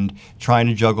 And trying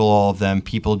to juggle all of them,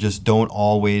 people just don't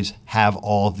always have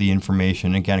all of the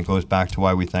information. Again, it goes back to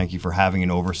why we thank you for having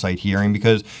an oversight hearing,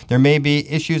 because there may be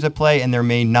issues at play and there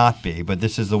may not be. But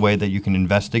this is the way that you can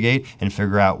investigate and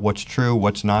figure out what's true,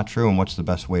 what's not true, and what's the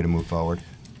best way to move forward.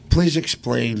 Please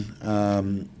explain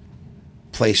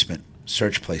placement,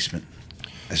 search placement,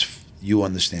 as you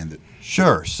understand it.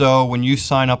 Sure. So when you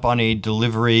sign up on a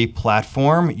delivery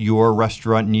platform, your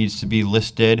restaurant needs to be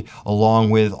listed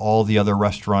along with all the other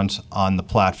restaurants on the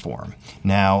platform.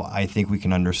 Now, I think we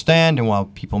can understand, and while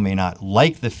people may not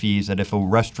like the fees, that if a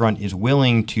restaurant is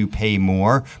willing to pay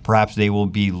more, perhaps they will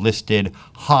be listed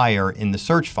higher in the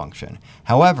search function.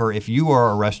 However, if you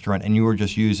are a restaurant and you are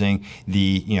just using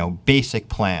the basic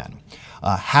plan,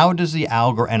 how does the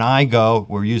algorithm, and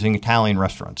we're using Italian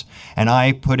restaurants, and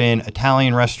I put in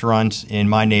Italian restaurants in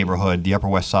my neighborhood, the Upper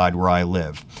West Side where I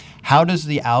live. How does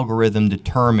the algorithm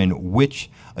determine which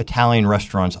Italian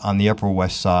restaurants on the Upper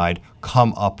West Side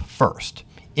come up first?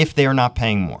 If they are not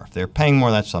paying more. If they're paying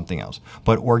more, that's something else.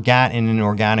 But in an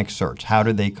organic search, how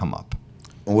do they come up?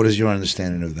 What is your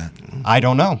understanding of that? I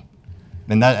don't know.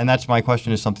 And that's my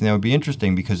question, is something that would be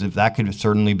interesting, because if that could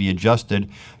certainly be adjusted,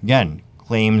 again,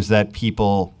 claims that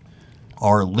people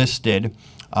are listed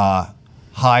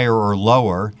higher or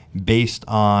lower based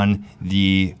on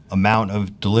the amount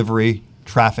of delivery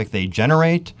traffic they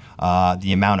generate,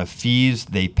 the amount of fees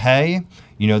they pay.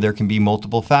 There can be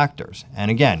multiple factors.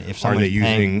 And again, if someone's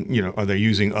are they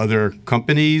using other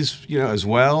companies, as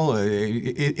well?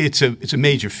 It's a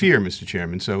major fear, Mr.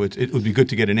 Chairman. So it would be good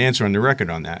to get an answer on the record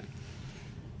on that.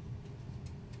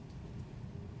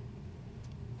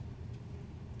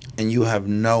 And you have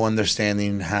no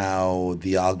understanding how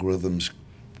the algorithms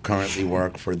currently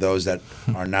work for those that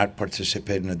are not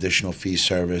participating in additional fee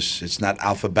service. It's not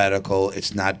alphabetical.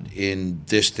 It's not in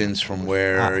distance from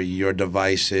where your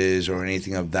device is or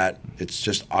anything of that. It's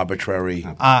just arbitrary.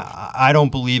 I don't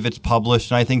believe it's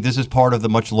published, and I think this is part of the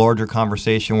much larger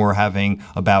conversation we're having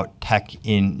about tech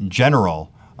in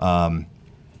general.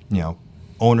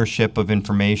 Ownership of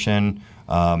information,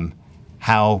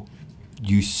 how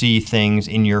you see things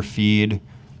in your feed,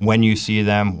 when you see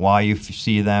them, why you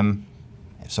see them.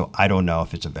 So I don't know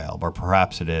if it's available, or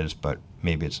perhaps it is, but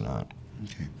maybe it's not.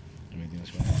 Okay. Anything else?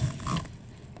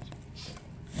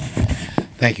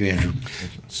 Thank you, Andrew.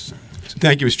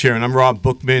 Thank you, Mr. Chairman. I'm Rob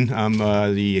Bookman. I'm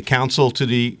the counsel to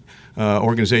the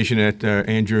organization that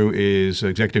Andrew is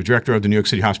executive director of, the New York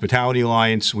City Hospitality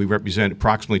Alliance. We represent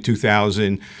approximately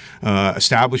 2,000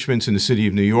 establishments in the city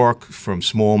of New York, from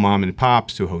small mom and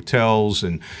pops to hotels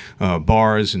and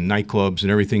bars and nightclubs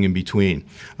and everything in between.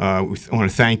 I want to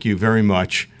thank you very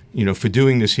much, for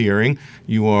doing this hearing.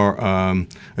 You are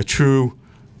a true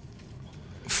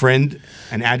friend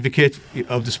and advocate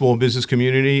of the small business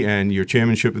community, and your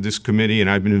chairmanship of this committee, and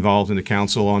I've been involved in the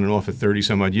council on and off for 30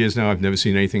 some odd years now. I've never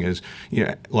seen anything as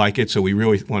like it, so we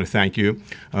really want to thank you.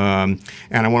 And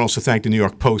I want to also thank the New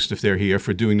York Post, if they're here,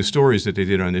 for doing the stories that they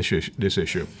did on this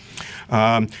issue.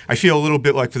 I feel a little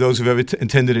bit like, for those who've ever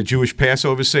attended a Jewish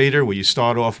Passover Seder, where you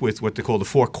start off with what they call the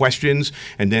 4 questions,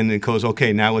 and then it goes,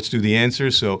 okay, now let's do the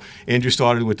answers. So Andrew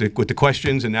started with the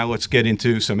questions, and now let's get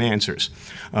into some answers,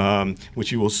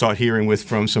 which you will start hearing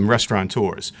from some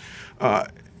restaurateurs.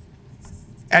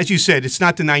 As you said, it's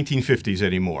not the 1950s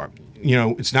anymore.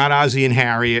 It's not Ozzie and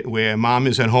Harriet, where mom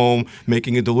is at home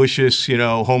making a delicious,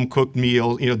 home-cooked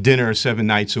meal, dinner 7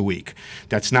 nights a week.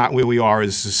 That's not where we are as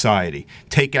a society.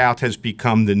 Takeout has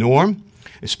become the norm,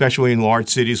 especially in large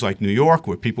cities like New York,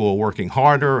 where people are working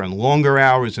harder and longer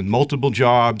hours and multiple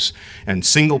jobs and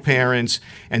single parents,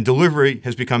 and delivery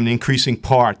has become an increasing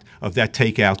part of that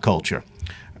takeout culture.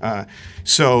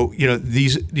 So,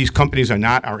 these companies are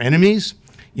not our enemies.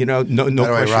 No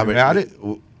question Robert, about it.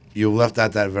 You left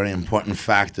out that very important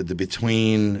fact that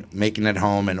between making it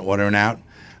home and ordering out.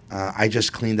 I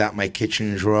just cleaned out my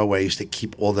kitchen drawer where I used to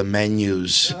keep all the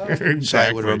menus, Exactly. so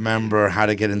I would remember how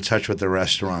to get in touch with the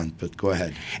restaurant. But go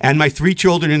ahead. And my 3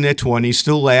 children in their 20s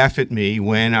still laugh at me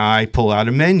when I pull out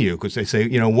a menu, because they say,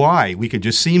 why? We could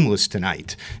just Seamless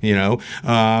tonight,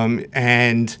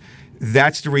 and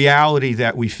that's the reality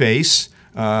that we face.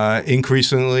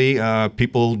 Increasingly,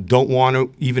 people don't want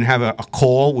to even have a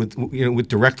call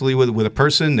directly with a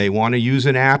person. They want to use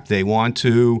an app. They want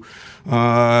to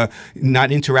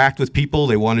not interact with people.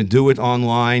 They want to do it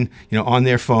online, on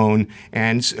their phone.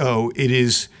 And so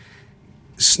it's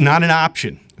not an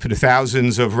option for the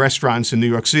thousands of restaurants in New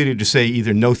York City to say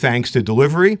either no thanks to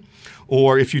delivery,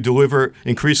 or if you deliver,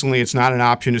 increasingly it's not an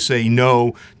option to say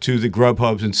no to the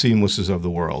Grubhubs and Seamlesses of the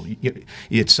world.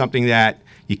 It's something that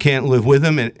you can't live with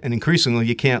them, and increasingly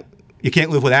you can't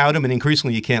live without them, and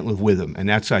increasingly you can't live with them. And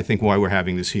that's, I think, why we're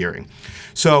having this hearing.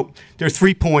 So there are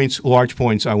 3 large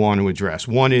points I want to address.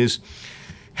 One is,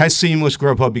 has Seamless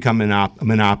Grubhub become a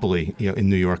monopoly in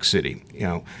New York City?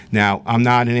 Now, I'm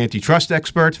not an antitrust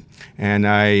expert, and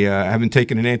I haven't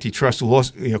taken an antitrust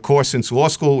course since law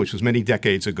school, which was many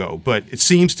decades ago. But it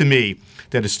seems to me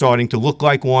that it's starting to look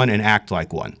like one and act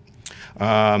like one.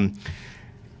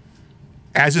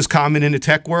 As is common in the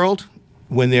tech world,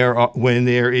 when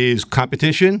there is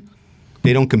competition,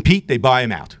 they don't compete, they buy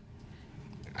them out.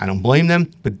 I don't blame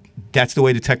them, but that's the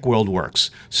way the tech world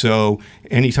works. So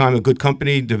anytime a good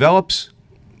company develops,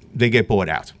 they get bought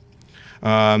out.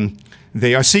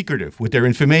 They are secretive with their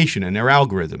information and their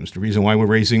algorithms. The reason why we're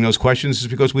raising those questions is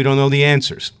because we don't know the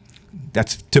answers.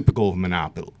 That's typical of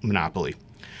monopoly.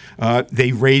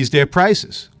 They raise their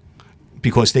prices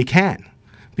because they can,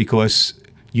 because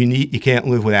you can't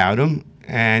live without them,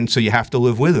 and so you have to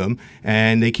live with them,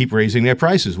 and they keep raising their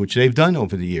prices, which they've done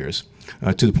over the years,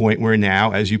 to the point where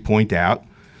now, as you point out,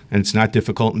 and it's not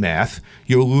difficult math,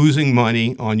 you're losing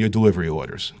money on your delivery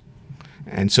orders.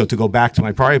 And so to go back to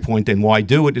my prior point, then why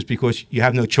do it, is because you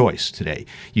have no choice today.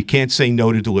 You can't say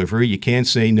no to delivery. You can't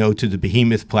say no to the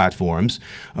behemoth platforms.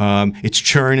 It's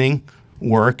churning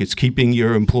work. It's keeping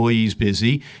your employees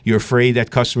busy. You're afraid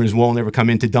that customers won't ever come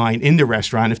in to dine in the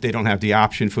restaurant if they don't have the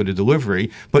option for the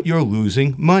delivery, but you're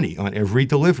losing money on every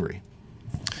delivery.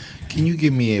 Can you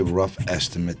give me a rough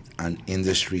estimate on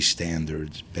industry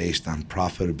standards based on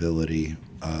profitability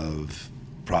of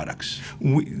products?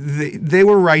 They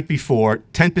were right before.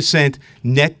 10%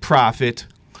 net profit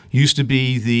used to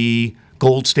be the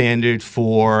gold standard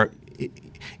for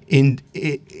in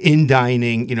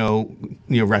dining,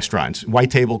 restaurants,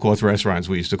 white tablecloth restaurants,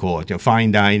 we used to call it,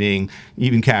 fine dining,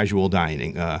 even casual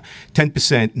dining.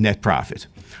 10% net profit.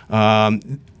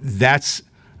 That's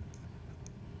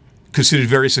considered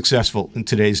very successful in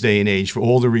today's day and age for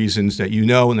all the reasons that you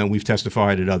know, and that we've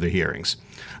testified at other hearings.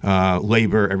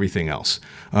 Labor, everything else.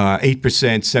 8%,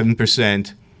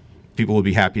 7%, people will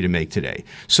be happy to make today.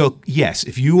 So yes,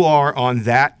 if you are on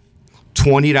that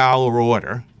 $20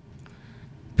 order,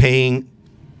 paying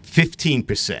 15%,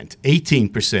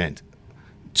 18%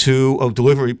 to a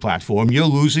delivery platform, you're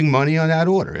losing money on that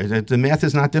order. The math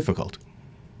is not difficult.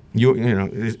 You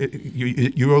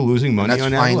are losing money on that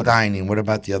order. That's fine dining. What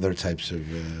about the other types of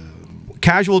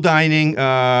casual dining?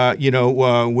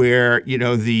 Where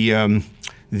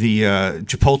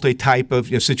Chipotle type of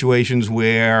situations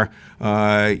where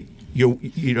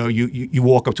you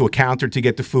walk up to a counter to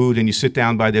get the food and you sit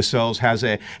down by themselves has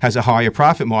a higher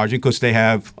profit margin because they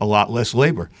have a lot less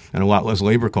labor and a lot less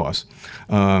labor costs.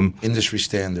 Industry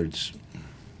standards.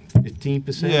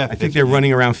 15%? Yeah, I think they're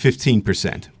running around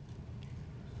 15%.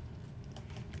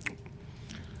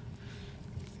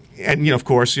 And of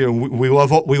course, we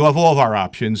love all of our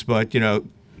options, but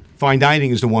fine dining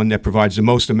is the one that provides the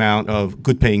most amount of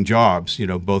good-paying jobs,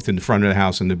 both in the front of the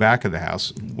house and the back of the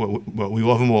house. Well, we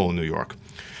love them all in New York.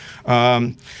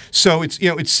 So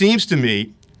it seems to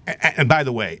me, and by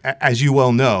the way, as you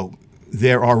well know,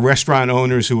 there are restaurant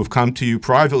owners who have come to you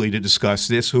privately to discuss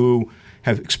this, who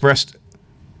have expressed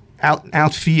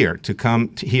out fear to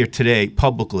come here today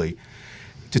publicly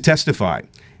to testify.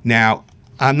 Now,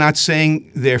 I'm not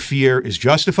saying their fear is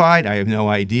justified. I have no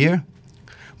idea.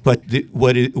 But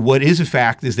what is a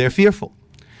fact is they're fearful.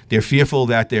 They're fearful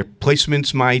that their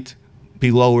placements might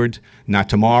be lowered, not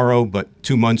tomorrow, but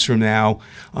 2 months from now.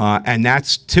 And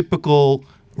that's typical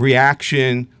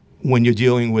reaction when you're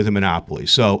dealing with a monopoly.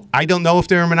 So I don't know if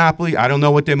they're a monopoly. I don't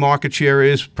know what their market share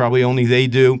is. Probably only they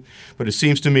do. But it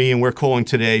seems to me, and we're calling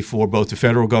today for both the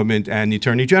federal government and the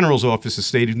Attorney General's office, the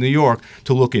state of New York,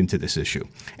 to look into this issue.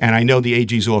 And I know the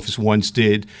AG's office once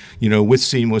did, with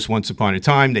Seamless once upon a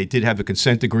time. They did have a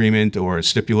consent agreement or a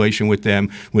stipulation with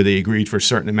them where they agreed for a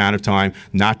certain amount of time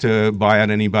not to buy out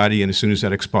anybody. And as soon as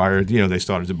that expired, they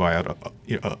started to buy out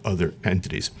other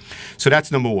entities. So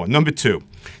that's number one. Number two,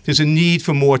 there's a need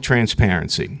for more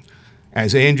transparency.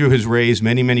 As Andrew has raised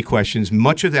many, many questions,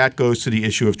 much of that goes to the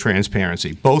issue of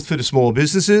transparency, both for the small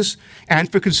businesses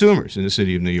and for consumers in the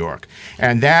city of New York.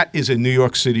 And that is a New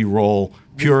York City role,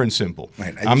 pure and simple.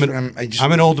 Right. I'm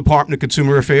an old Department of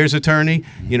Consumer Affairs attorney,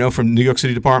 from New York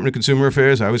City Department of Consumer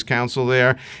Affairs. I was counsel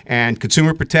there. And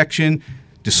consumer protection,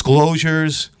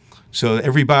 disclosures, so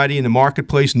everybody in the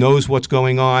marketplace knows what's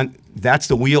going on. That's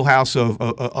the wheelhouse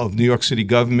of New York City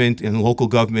government and local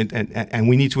government, and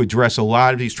we need to address a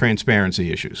lot of these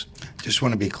transparency issues. Just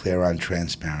want to be clear on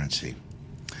transparency.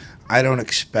 I don't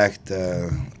expect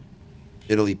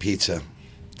Italy Pizza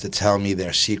to tell me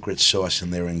their secret sauce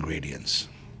and their ingredients.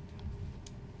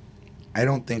 I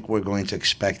don't think we're going to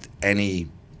expect any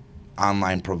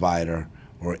online provider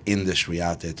or industry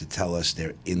out there to tell us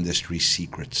their industry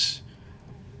secrets.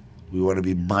 We want to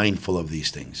be mindful of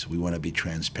these things. We want to be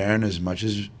transparent as much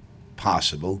as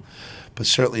possible, but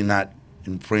certainly not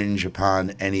infringe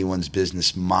upon anyone's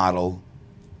business model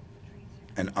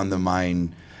and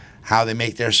undermine how they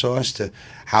make their sauce, to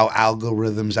how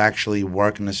algorithms actually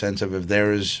work, in the sense of if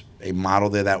there is a model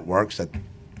there that works, and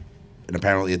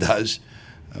apparently it does,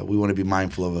 we want to be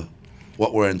mindful of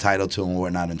what we're entitled to and what we're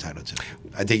not entitled to.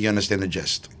 I think you understand the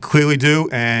gist. Clearly do,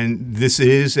 and this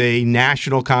is a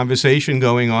national conversation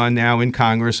going on now in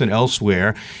Congress and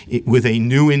elsewhere with a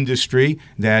new industry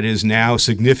that is now a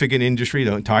significant industry,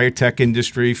 the entire tech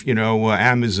industry,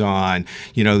 Amazon,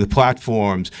 the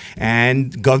platforms,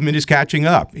 and government is catching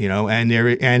up, and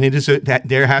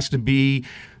there has to be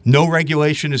no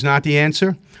regulation is not the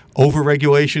answer.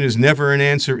 Over-regulation is never an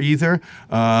answer either.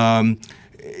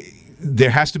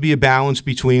 There has to be a balance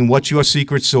between what's your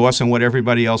secret sauce and what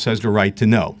everybody else has the right to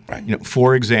know. Right.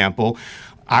 For example,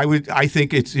 I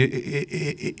think it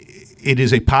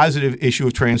is a positive issue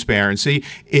of transparency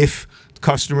if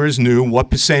customers knew what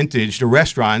percentage the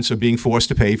restaurants are being forced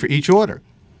to pay for each order.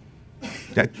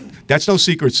 That's no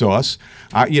secret sauce.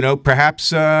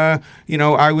 Perhaps I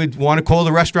would want to call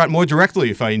the restaurant more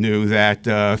directly if I knew that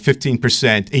 15%,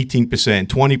 18%,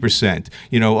 20%,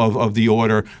 of the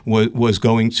order was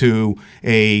going to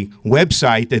a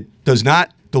website that does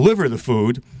not deliver the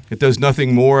food. It does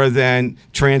nothing more than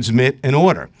transmit an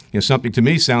order. Something to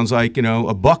me sounds like,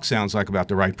 $1 sounds like about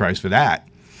the right price for that.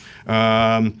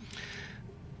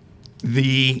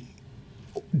 The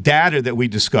data that we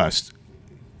discussed,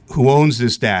 who owns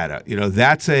this data?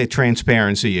 That's a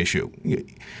transparency issue.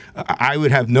 I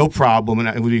would have no problem, and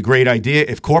it would be a great idea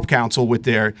if Corp Counsel with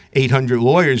their 800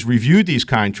 lawyers reviewed these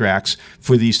contracts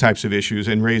for these types of issues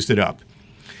and raised it up.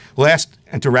 Last,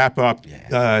 and to wrap up,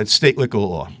 state liquor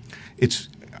law.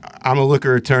 I'm a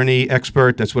liquor attorney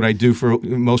expert. That's what I do for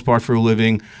the most part for a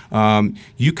living.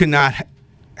 You cannot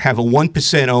have a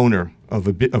 1% owner of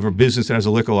a business that has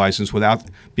a liquor license without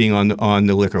being on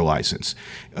the liquor license.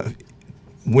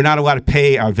 we're not allowed to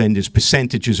pay our vendors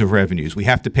percentages of revenues. We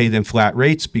have to pay them flat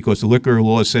rates because the liquor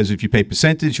law says if you pay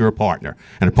percentage, you're a partner,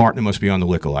 and a partner must be on the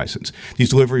liquor license. These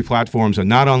delivery platforms are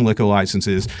not on liquor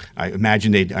licenses. I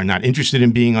imagine they are not interested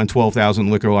in being on 12,000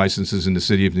 liquor licenses in the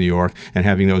city of New York and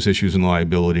having those issues and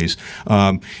liabilities.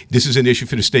 This is an issue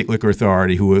for the State Liquor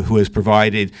Authority, who has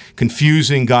provided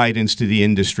confusing guidance to the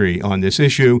industry on this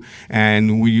issue,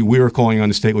 and we are calling on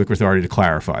the State Liquor Authority to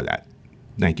clarify that.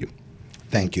 Thank you.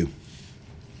 Thank you.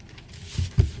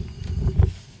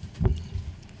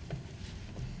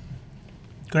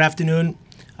 Good afternoon.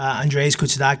 Andreas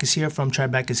Kutsidakis here from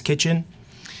Tribeca's Kitchen.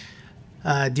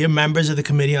 Dear members of the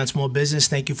Committee on Small Business,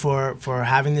 thank you for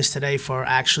having this today, for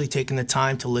actually taking the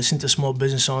time to listen to small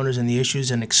business owners and the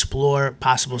issues and explore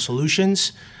possible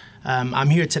solutions. I'm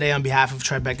here today on behalf of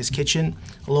Tribeca's Kitchen,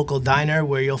 a local diner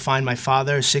where you'll find my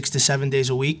father 6 to 7 days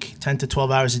a week, 10 to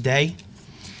 12 hours a day.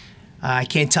 I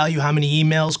can't tell you how many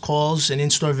emails, calls, and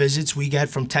in-store visits we get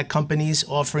from tech companies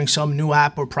offering some new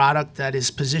app or product that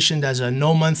is positioned as a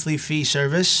no monthly fee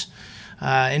service.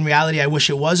 In reality, I wish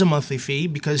it was a monthly fee,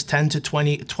 because 20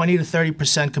 to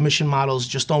 30% commission models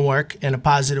just don't work in a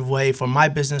positive way for my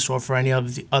business or for any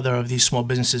of the other of these small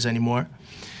businesses anymore.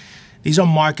 These are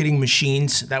marketing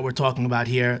machines that we're talking about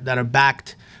here that are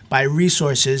backed by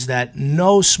resources that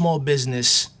no small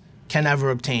business can ever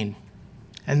obtain.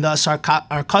 And thus our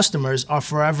customers are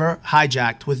forever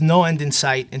hijacked with no end in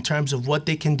sight in terms of what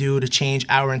they can do to change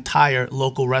our entire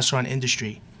local restaurant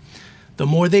industry. The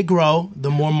more they grow,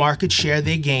 the more market share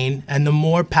they gain, and the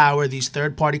more power these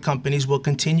third-party companies will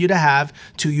continue to have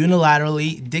to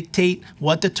unilaterally dictate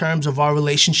what the terms of our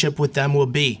relationship with them will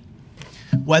be,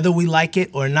 whether we like it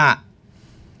or not.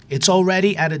 It's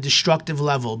already at a destructive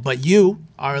level, but you,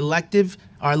 our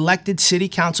elected city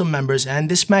council members and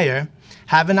this mayor,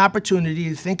 have an opportunity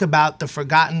to think about the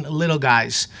forgotten little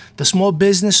guys, the small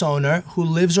business owner who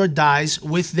lives or dies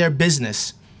with their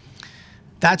business.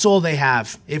 That's all they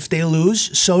have. If they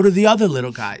lose, so do the other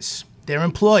little guys, their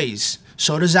employees.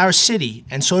 So does our city,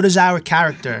 and so does our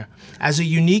character as a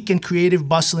unique and creative,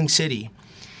 bustling city.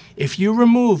 If you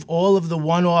remove all of the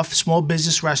one-off small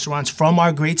business restaurants from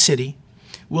our great city,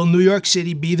 will New York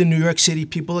City be the New York City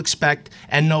people expect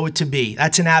and know it to be?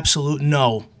 That's an absolute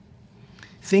no.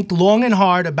 Think long and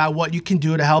hard about what you can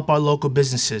do to help our local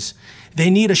businesses.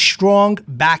 They need a strong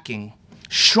backing,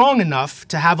 strong enough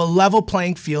to have a level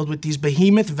playing field with these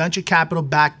behemoth venture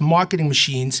capital-backed marketing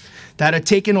machines that are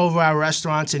taking over our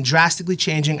restaurants and drastically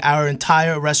changing our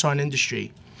entire restaurant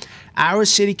industry. Our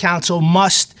city council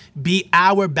must be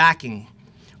our backing.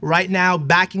 Right now,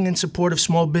 backing and support of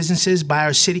small businesses by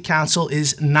our city council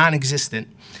is non-existent,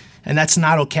 and that's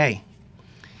not okay.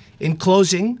 In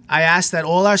closing, I ask that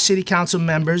all our city council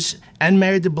members and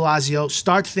Mayor de Blasio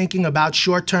start thinking about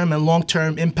short-term and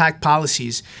long-term impact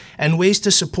policies and ways to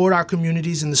support our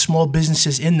communities and the small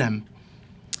businesses in them.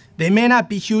 They may not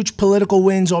be huge political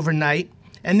wins overnight,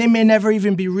 and they may never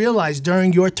even be realized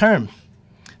during your term.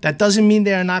 That doesn't mean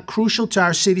they are not crucial to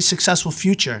our city's successful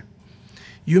future.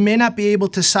 You may not be able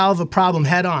to solve a problem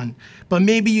head-on, but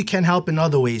maybe you can help in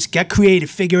other ways. Get creative,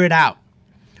 figure it out.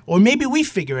 Or maybe we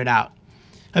figure it out.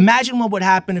 Imagine what would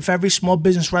happen if every small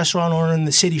business restaurant owner in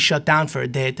the city shut down for a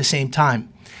day at the same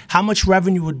time. How much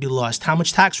revenue would be lost? How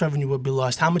much tax revenue would be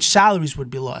lost? How much salaries would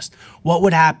be lost? What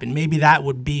would happen? Maybe that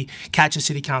would catch the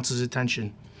city council's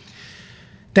attention.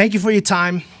 Thank you for your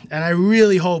time, and I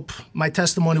really hope my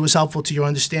testimony was helpful to your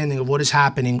understanding of what is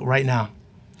happening right now.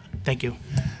 Thank you.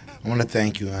 I want to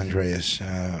thank you, Andreas,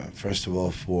 first of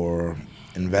all, for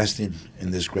investing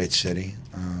in this great city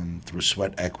through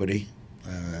sweat equity.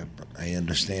 I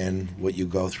understand what you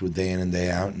go through day in and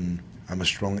day out, and I'm a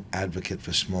strong advocate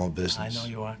for small business. I know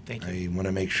you are. Thank you. I want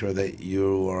to make sure that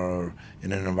you are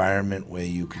in an environment where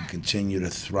you can continue to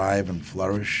thrive and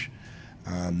flourish,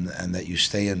 and that you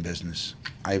stay in business.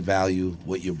 I value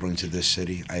what you bring to this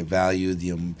city. I value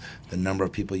the number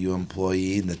of people you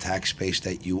employ, and the tax base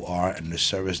that you are, and the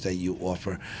service that you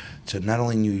offer to not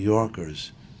only New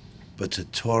Yorkers, but to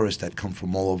tourists that come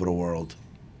from all over the world.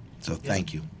 So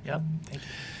thank you. Yep, thank you.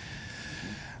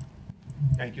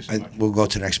 Thank you so much. We'll go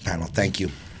to the next panel. Thank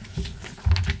you.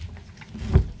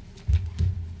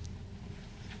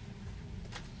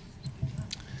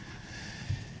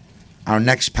 Our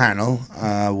next panel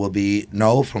will be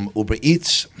Noel from Uber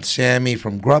Eats, Sammy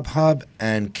from Grubhub,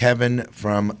 and Kevin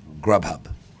from Grubhub.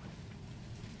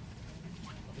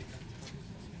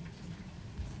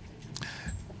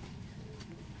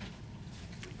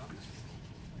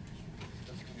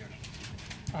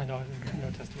 I know,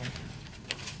 no testimony.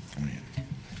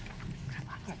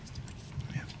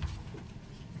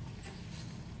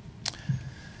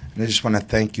 And I just want to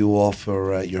thank you all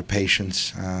for your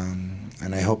patience,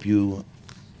 and I hope you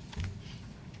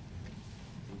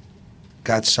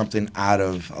got something out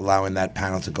of allowing that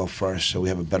panel to go first so we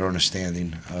have a better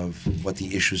understanding of what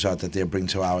the issues are that they bring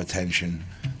to our attention.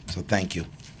 So thank you.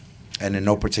 And in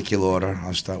no particular order,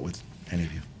 I'll start with any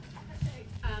of you.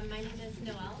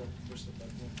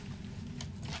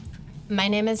 My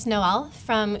name is Noelle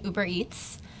from Uber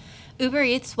Eats. Uber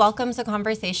Eats welcomes a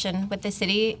conversation with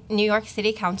the New York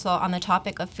City Council on the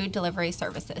topic of food delivery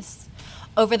services.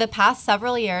 Over the past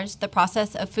several years, the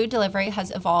process of food delivery has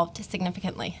evolved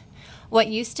significantly. What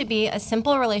used to be a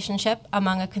simple relationship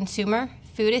among a consumer,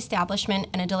 food establishment,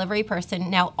 and a delivery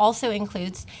person now also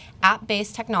includes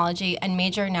app-based technology and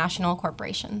major national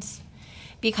corporations.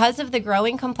 Because of the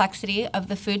growing complexity of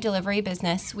the food delivery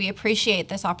business, we appreciate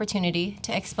this opportunity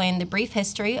to explain the brief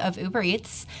history of Uber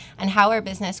Eats and how our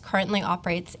business currently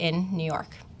operates in New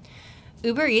York.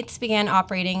 Uber Eats began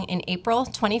operating in April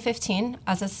 2015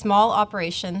 as a small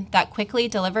operation that quickly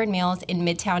delivered meals in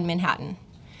Midtown Manhattan.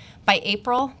 By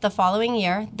April the following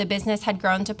year, the business had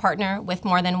grown to partner with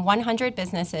more than 100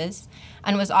 businesses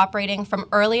and was operating from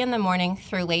early in the morning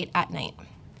through late at night.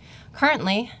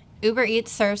 Currently, Uber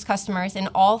Eats serves customers in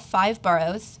all 5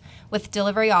 boroughs with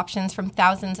delivery options from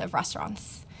thousands of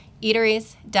restaurants,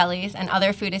 eateries, delis, and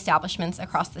other food establishments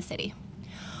across the city.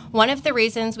 One of the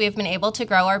reasons we have been able to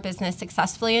grow our business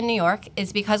successfully in New York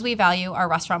is because we value our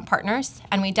restaurant partners,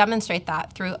 and we demonstrate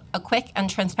that through a quick and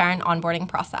transparent onboarding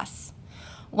process.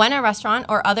 When a restaurant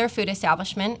or other food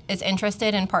establishment is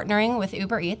interested in partnering with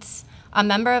Uber Eats, a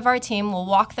member of our team will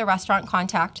walk the restaurant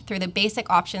contact through the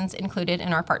basic options included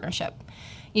in our partnership,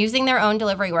 using their own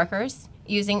delivery workers,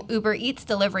 using Uber Eats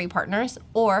delivery partners,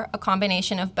 or a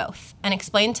combination of both, and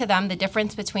explain to them the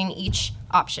difference between each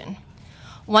option.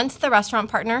 Once the restaurant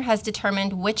partner has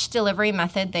determined which delivery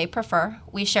method they prefer,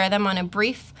 we share them on a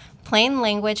brief, plain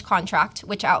language contract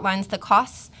which outlines the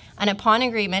costs, and upon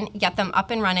agreement, get them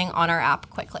up and running on our app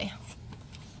quickly.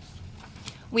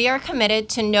 We are committed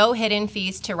to no hidden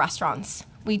fees to restaurants.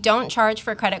 We don't charge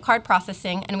for credit card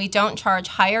processing, and we don't charge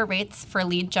higher rates for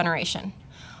lead generation.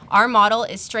 Our model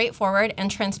is straightforward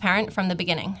and transparent from the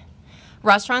beginning.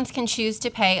 Restaurants can choose to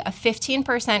pay a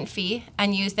 15% fee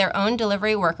and use their own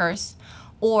delivery workers,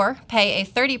 or pay a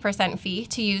 30% fee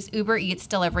to use Uber Eats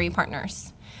delivery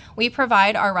partners. We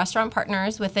provide our restaurant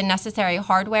partners with the necessary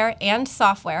hardware and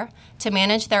software to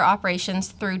manage their operations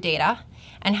through data,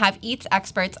 and have Eats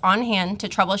experts on hand to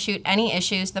troubleshoot any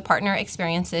issues the partner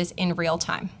experiences in real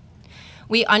time.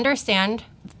 We understand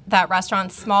that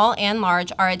restaurants, small and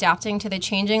large, are adapting to the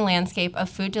changing landscape of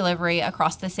food delivery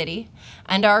across the city,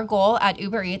 and our goal at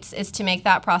Uber Eats is to make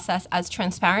that process as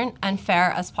transparent and fair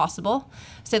as possible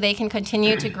so they can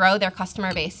continue to grow their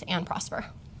customer base and prosper.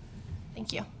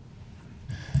 Thank you.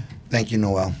 Thank you,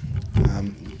 Noelle.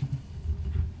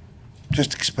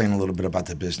 Just explain a little bit about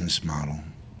the business model.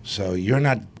 So you're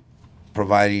not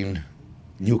providing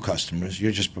new customers,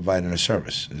 you're just providing a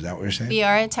service. Is that what you're saying? We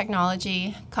are a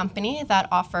technology company that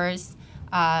offers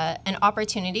an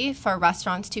opportunity for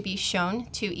restaurants to be shown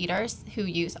to eaters who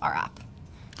use our app.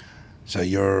 So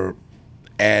your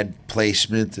ad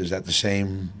placement, is that the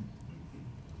same?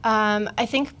 I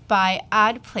think by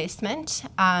ad placement,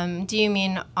 do you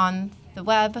mean on the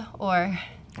web or?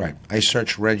 Right. I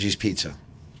search Reggie's Pizza.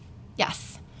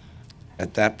 Yes.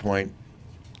 At that point,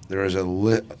 there is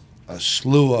a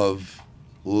slew of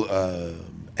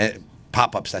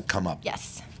pop-ups that come up.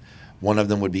 Yes. One of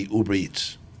them would be Uber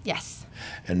Eats. Yes.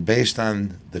 And based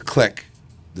on the click,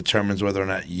 determines whether or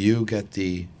not you get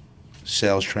the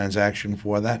sales transaction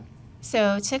for that?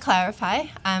 So to clarify,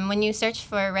 when you search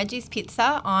for Reggie's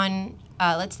Pizza on,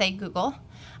 let's say, Google,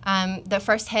 the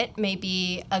first hit may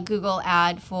be a Google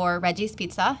ad for Reggie's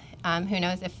Pizza. Who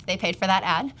knows if they paid for that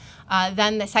ad.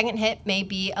 Then the second hit may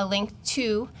be a link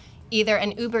to either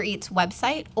an Uber Eats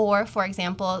website or, for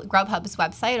example, Grubhub's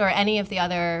website or any of the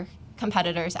other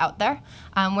competitors out there,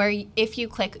 where if you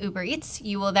click Uber Eats,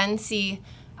 you will then see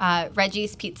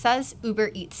Reggie's Pizza's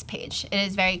Uber Eats page. It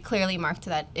is very clearly marked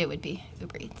that it would be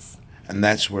Uber Eats. And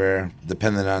that's where,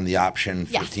 depending on the option,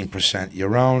 15%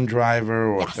 your own driver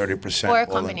or 30%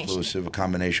 all-inclusive, a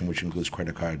combination which includes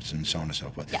credit cards and so on and so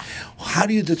forth. Yes. How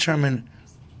do you determine,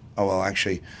 oh, well,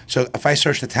 actually, so if I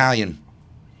searched Italian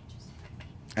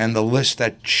and the list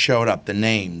that showed up, the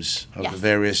names of the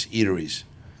various eateries,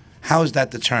 how is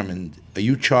that determined? Are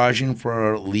you charging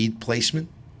for lead placement?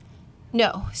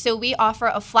 No. So we offer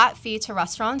a flat fee to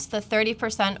restaurants, the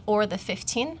 30% or the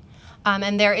 15%,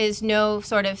 and there is no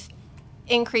sort of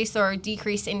increase or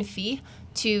decrease in fee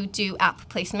to do app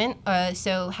placement,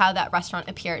 so how that restaurant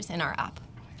appears in our app.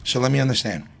 So let me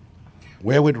understand.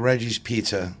 Where would Reggie's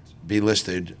Pizza be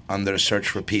listed under search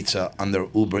for pizza under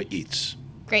Uber Eats?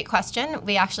 Great question.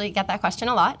 We actually get that question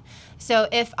a lot. So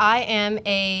if I am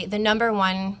the number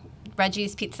one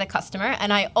Reggie's Pizza customer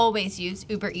and I always use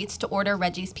Uber Eats to order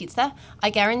Reggie's Pizza, I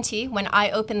guarantee when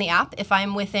I open the app, if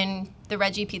I'm within the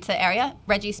Reggie Pizza area,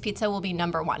 Reggie's Pizza will be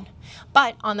number one.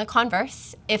 But on the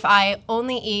converse, if I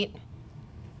only eat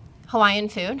Hawaiian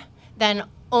food, then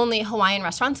only Hawaiian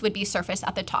restaurants would be surfaced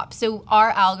at the top. So our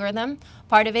algorithm,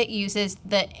 part of it uses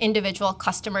the individual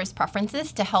customer's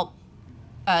preferences to help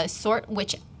sort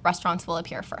which restaurants will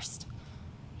appear first.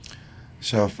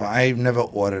 So if I've never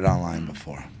ordered online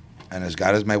before, and as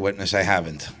God is my witness, I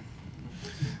haven't.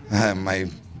 My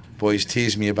boys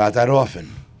tease me about that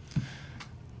often.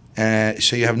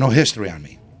 So you have no history on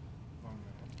me.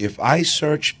 If I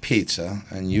search pizza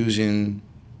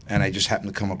and I just happen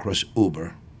to come across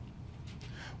Uber,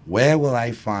 where will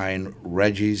I find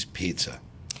Reggie's Pizza?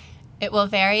 It will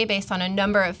vary based on a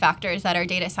number of factors that our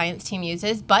data science team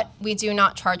uses, but we do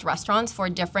not charge restaurants for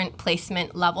different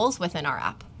placement levels within our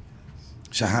app.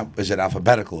 So how is it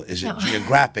alphabetical? Is it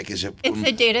geographic? Is it? It's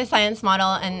a data science model,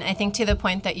 and I think to the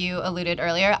point that you alluded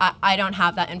earlier, I don't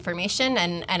have that information,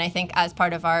 and I think as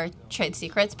part of our trade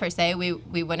secrets per se,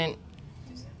 we wouldn't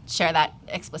share that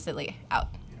explicitly out,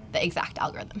 the exact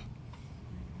algorithm.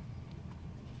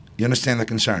 You understand the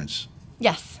concerns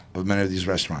Yes. of many of these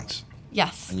restaurants?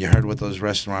 Yes. And you heard what those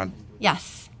restaurants...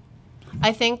 Yes.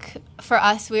 I think for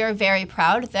us, we are very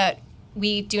proud that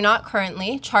we do not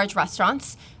currently charge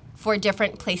restaurants for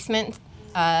different placement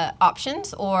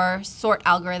options or sort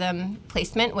algorithm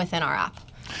placement within our app.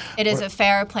 It is a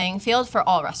fair playing field for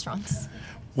all restaurants.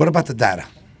 What about the data?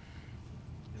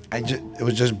 It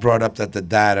was just brought up that the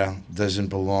data doesn't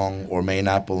belong or may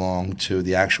not belong to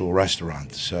the actual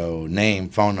restaurant. So name,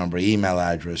 phone number, email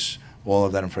address, all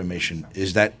of that information.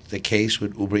 Is that the case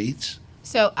with Uber Eats?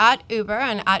 So at Uber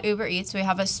and at Uber Eats, we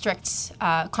have a strict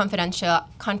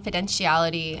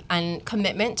confidentiality and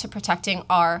commitment to protecting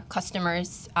our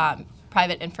customers'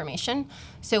 private information.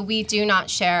 So we do not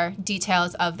share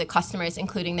details of the customers,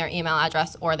 including their email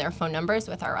address or their phone numbers,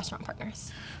 with our restaurant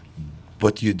partners.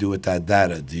 What do you do with that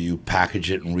data? Do you package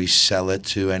it and resell it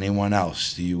to anyone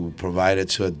else? Do you provide it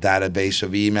to a database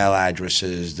of email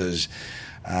addresses? Does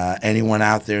anyone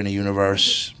out there in the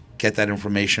universe get that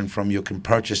information from you, can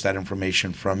purchase that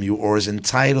information from you, or is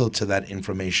entitled to that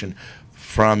information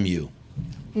from you?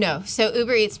 No. So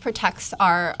Uber Eats protects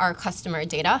our customer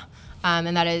data,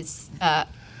 and that is a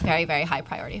very, very high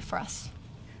priority for us.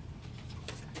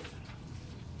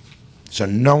 So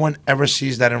no one ever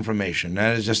sees that information.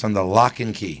 That is just under lock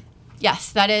and key.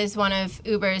 Yes, that is one of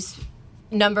Uber's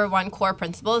number one core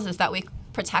principles, is that we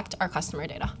protect our customer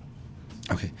data.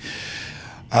 Okay.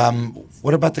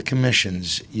 What about the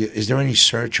commissions? Is there any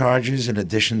surcharges in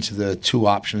addition to the two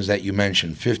options that you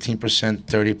mentioned, 15%,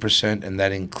 30%, and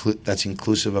that's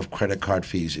inclusive of credit card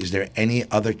fees? Is there any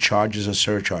other charges or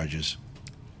surcharges?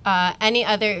 Any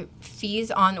other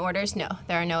fees on orders? No,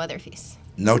 there are no other fees.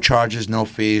 No charges, no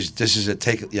fees. This is a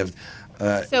take. You have.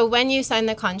 So when you sign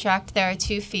the contract, there are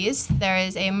two fees. There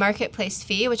is a marketplace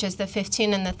fee, which is the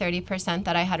 15 and the 30%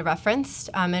 that I had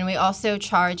referenced. And we also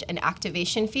charge an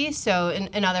activation fee. So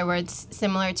in other words,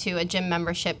 similar to a gym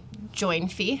membership join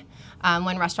fee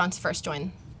when restaurants first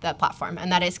join the platform.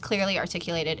 And that is clearly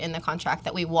articulated in the contract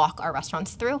that we walk our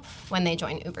restaurants through when they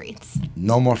join Uber Eats.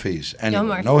 No more fees. Anyway. No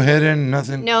more No fees. hidden,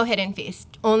 nothing? No hidden fees.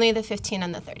 Only the 15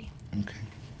 and the 30. Okay.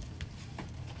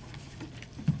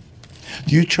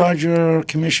 Do you charge your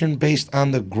commission based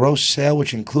on the gross sale,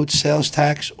 which includes sales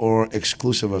tax, or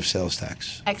exclusive of sales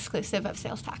tax? Exclusive of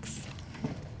sales tax.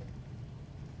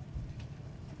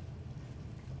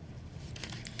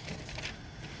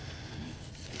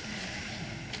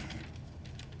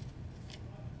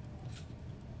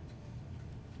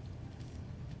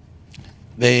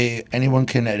 Anyone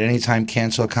can at any time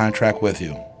cancel a contract with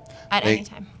you. At any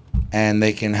time. And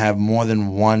they can have more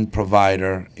than one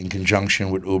provider in conjunction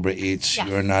with Uber Eats. Yes.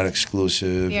 You're not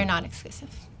exclusive. We are not exclusive.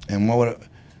 And what would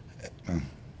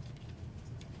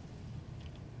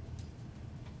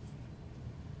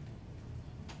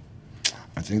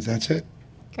I think that's it.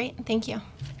 Great, thank you.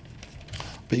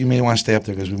 But you may want to stay up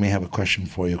there because we may have a question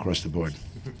for you across the board.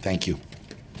 Thank you.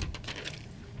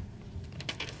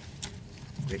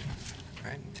 Great. All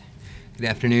right. Good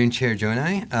afternoon, Chair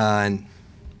Jonai, and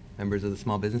members of the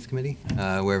Small Business Committee,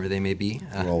 wherever they may be.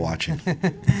 We're all watching.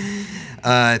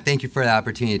 Thank you for the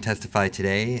opportunity to testify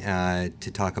today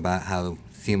to talk about how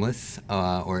Seamless,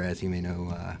 or as you may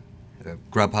know,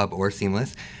 Grubhub or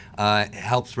Seamless,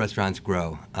 helps restaurants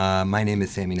grow. My name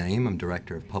is Sami Naeem. I'm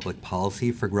Director of Public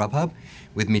Policy for Grubhub.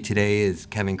 With me today is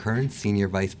Kevin Kern, Senior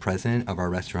Vice President of our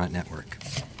restaurant network.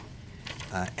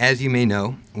 As you may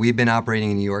know, we've been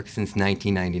operating in New York since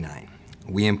 1999.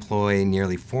 We employ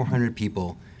nearly 400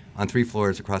 people on 3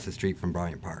 floors across the street from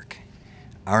Bryant Park.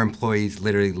 Our employees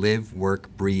literally live,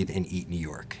 work, breathe, and eat New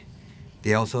York.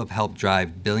 They also have helped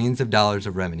drive billions of dollars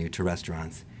of revenue to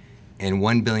restaurants and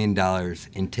 $1 billion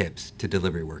in tips to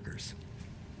delivery workers.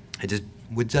 I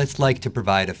would just like to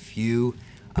provide a few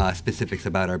specifics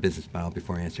about our business model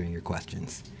before answering your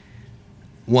questions.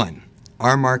 1,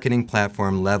 our marketing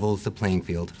platform levels the playing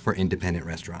field for independent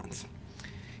restaurants.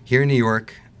 Here in New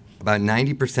York, about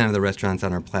 90% of the restaurants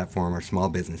on our platform are small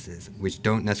businesses, which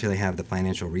don't necessarily have the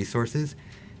financial resources,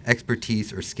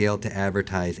 expertise, or scale to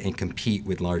advertise and compete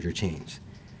with larger chains.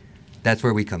 That's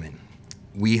where we come in.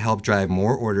 We help drive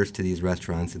more orders to these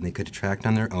restaurants than they could attract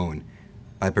on their own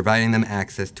by providing them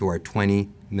access to our 20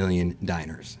 million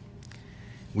diners.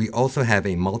 We also have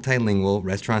a multilingual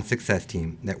restaurant success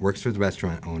team that works with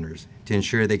restaurant owners to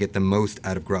ensure they get the most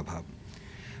out of Grubhub.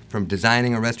 From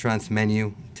designing a restaurant's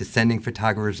menu, to sending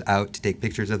photographers out to take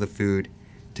pictures of the food,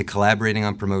 to collaborating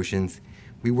on promotions,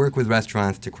 we work with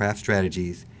restaurants to craft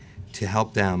strategies to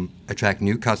help them attract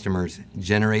new customers,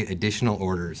 generate additional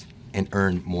orders, and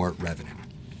earn more revenue.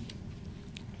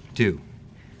 2,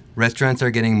 restaurants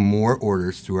are getting more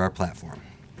orders through our platform.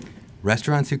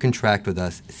 Restaurants who contract with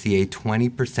us see a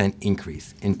 20%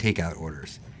 increase in takeout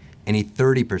orders and a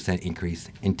 30% increase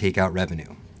in takeout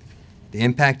revenue. The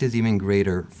impact is even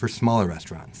greater for smaller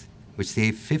restaurants, which see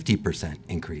a 50%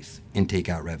 increase in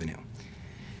takeout revenue.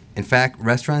 In fact,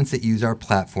 restaurants that use our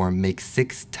platform make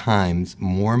 6 times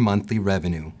more monthly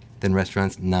revenue than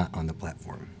restaurants not on the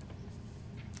platform.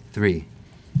 3,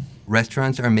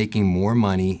 restaurants are making more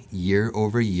money year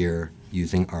over year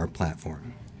using our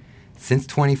platform. Since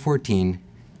 2014,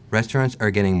 restaurants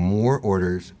are getting more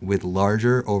orders with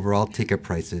larger overall ticket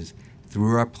prices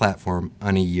through our platform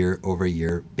on a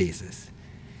year-over-year basis.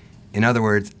 In other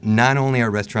words, not only are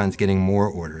restaurants getting more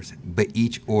orders, but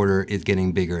each order is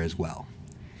getting bigger as well.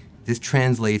 This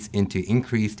translates into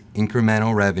increased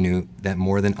incremental revenue that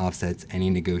more than offsets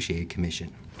any negotiated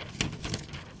commission.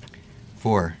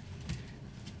 4,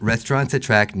 restaurants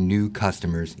attract new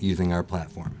customers using our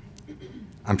platform.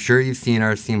 I'm sure you've seen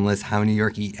our seamless How New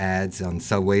York Eat ads on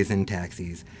subways and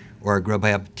taxis, or our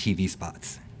Grubhub TV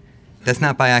spots. That's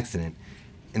not by accident.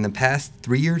 In the past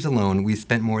 3 years alone, we've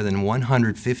spent more than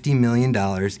 $150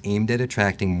 million aimed at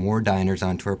attracting more diners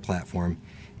onto our platform,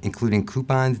 including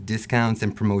coupons, discounts,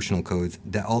 and promotional codes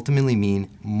that ultimately mean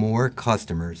more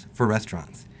customers for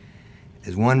restaurants.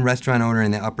 As one restaurant owner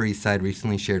in the Upper East Side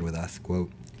recently shared with us,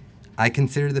 quote, "I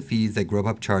consider the fees that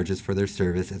Grubhub charges for their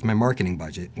service as my marketing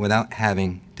budget without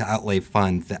having to outlay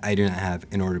funds that I do not have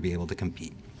in order to be able to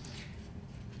compete."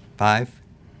 5,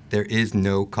 there is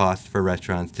no cost for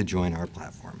restaurants to join our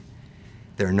platform.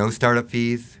 There are no startup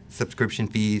fees, subscription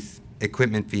fees,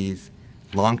 equipment fees,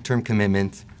 long-term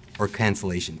commitments, or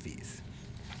cancellation fees.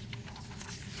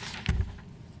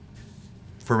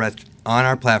 On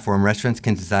our platform, restaurants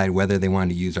can decide whether they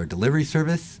want to use our delivery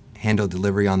service, handle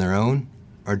delivery on their own,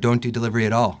 or don't do delivery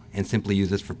at all and simply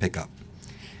use us for pickup.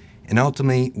 And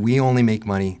ultimately, we only make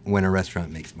money when a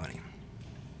restaurant makes money.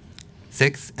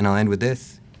 6, and I'll end with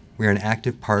this, we are an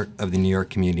active part of the New York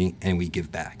community and we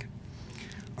give back.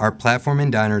 Our platform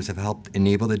and diners have helped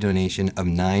enable the donation of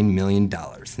 $9 million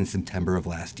since September of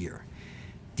last year.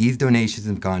 These donations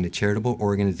have gone to charitable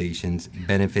organizations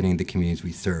benefiting the communities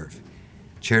we serve.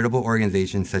 Charitable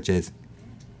organizations such as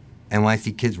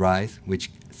NYCC Kids Rise,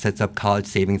 which sets up college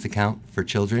savings account for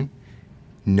children,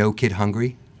 No Kid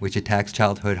Hungry, which attacks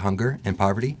childhood hunger and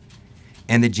poverty,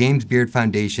 and the James Beard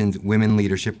Foundation's Women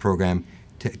Leadership Program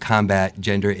to combat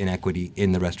gender inequity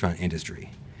in the restaurant industry.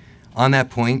 On that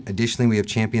point, additionally, we have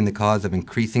championed the cause of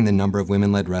increasing the number of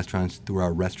women-led restaurants through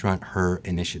our Restaurant Her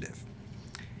initiative.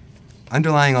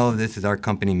 Underlying all of this is our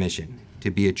company mission, to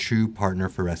be a true partner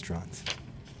for restaurants.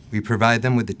 We provide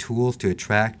them with the tools to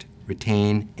attract,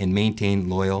 retain, and maintain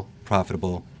loyal,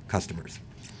 profitable customers.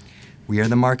 We are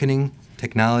the marketing,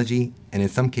 technology, and in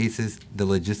some cases, the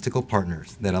logistical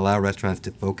partners that allow restaurants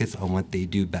to focus on what they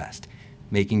do best,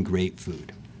 making great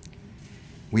food.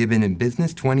 We have been in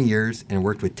business 20 years and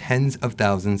worked with tens of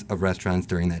thousands of restaurants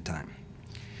during that time.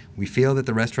 We feel that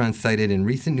the restaurants cited in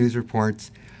recent news reports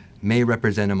may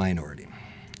represent a minority.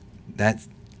 That's,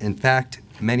 in fact,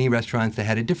 many restaurants that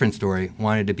had a different story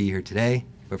wanted to be here today,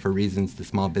 but for reasons the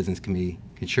Small Business Committee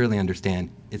can surely understand,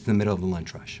 it's the middle of the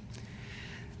lunch rush.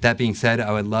 That being said,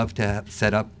 I would love to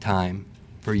set up time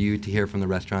for you to hear from the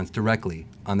restaurants directly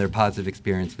on their positive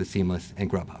experience with Seamless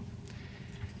and Grubhub.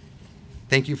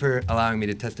 Thank you for allowing me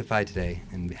to testify today,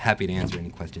 and happy to answer any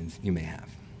questions you may have.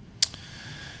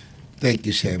 Thank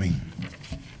you, Sammy.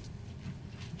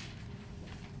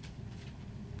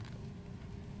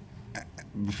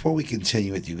 Before we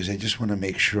continue with you, because I just want to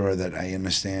make sure that I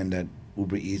understand that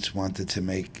Uber Eats wanted to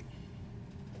make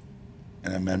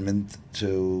an amendment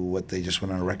to what they just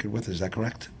went on a record with. Is that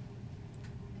correct?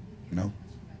 No?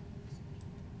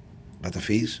 About the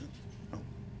fees? No.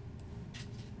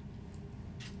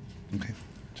 Okay.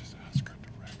 Just ask her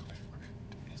directly.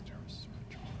 Is there a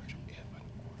surcharge if an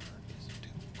order is too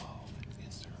low?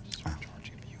 Is there a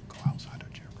surcharge if you go outside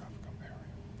a geographical area?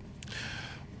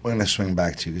 We're going to swing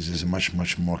back to you because there's a much,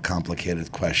 much more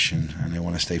complicated question, and I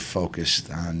want to stay focused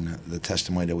on the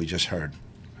testimony that we just heard.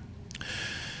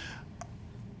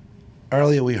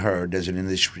 Earlier we heard there's an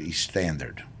industry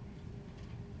standard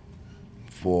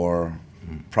for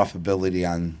profitability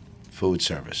on food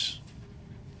service.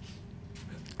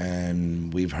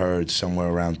 And we've heard somewhere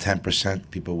around 10%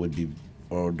 people would be,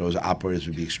 or those operators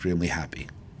would be extremely happy.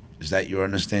 Is that your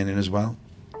understanding as well?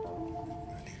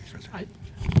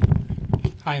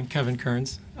 Hi, I'm Kevin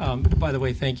Kearns. By the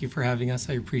way, thank you for having us.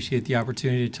 I appreciate the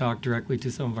opportunity to talk directly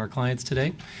to some of our clients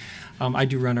today. I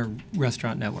do run a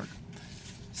restaurant network.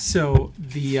 So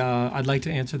I'd like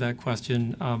to answer that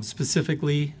question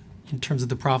specifically in terms of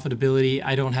the profitability.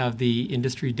 I don't have the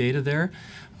industry data there.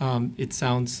 It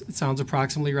sounds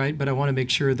approximately right, but I want to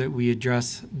make sure that we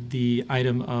address the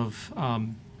item of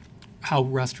how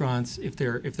restaurants, if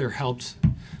they're helped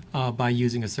by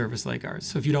using a service like ours.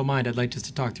 So if you don't mind, I'd like just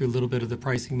to talk through a little bit of the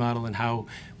pricing model and how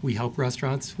we help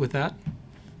restaurants with that,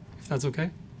 if that's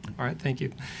okay. All right, thank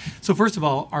you. So first of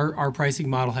all, our pricing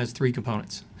model has three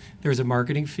components. There's a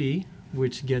marketing fee,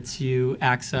 which gets you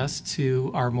access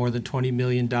to our more than $20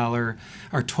 million, our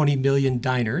 20 million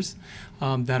diners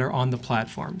that are on the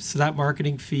platform. So that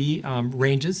marketing fee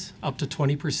ranges up to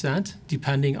 20%,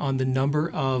 depending on the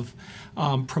number of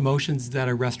promotions that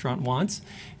a restaurant wants.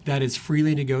 That is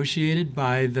freely negotiated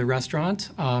by the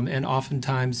restaurant, and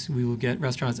oftentimes we will get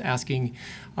restaurants asking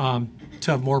to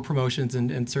have more promotions,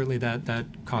 and certainly that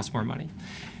costs more money.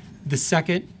 The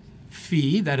second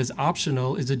fee that is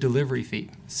optional is a delivery fee.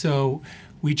 So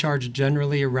we charge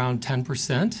generally around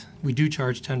 10%. We do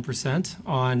charge 10%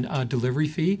 on a delivery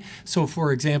fee. So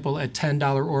for example, a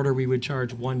 $10 order, we would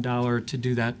charge $1 to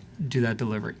do that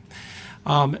delivery.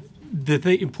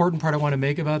 The important part I want to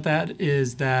make about that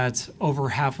is that over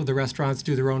half of the restaurants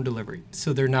do their own delivery.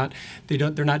 So they're not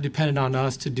dependent on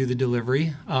us to do the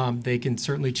delivery. They can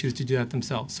certainly choose to do that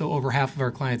themselves. So over half of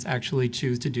our clients actually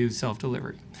choose to do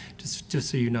self-delivery, just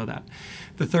so you know that.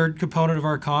 The third component of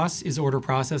our costs is order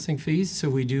processing fees. So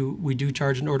we do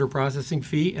charge an order processing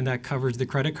fee, and that covers the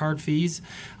credit card fees,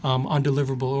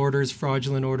 undeliverable orders,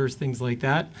 fraudulent orders, things like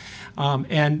that.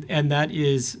 And that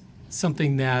is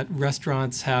something that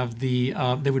restaurants have they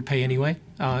would pay anyway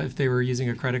if they were using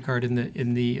a credit card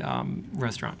in the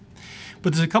restaurant.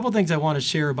 But there's a couple things I want to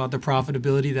share about the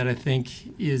profitability that I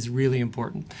think is really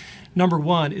important. Number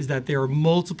one is that there are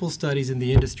multiple studies in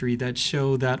the industry that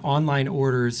show that online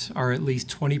orders are at least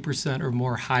 20% or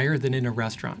more higher than in a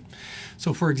restaurant.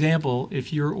 So for example,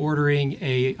 if you're ordering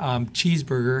a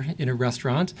cheeseburger in a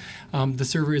restaurant, the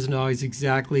server isn't always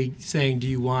exactly saying, do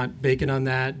you want bacon on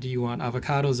that? Do you want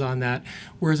avocados on that?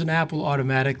 Whereas an app will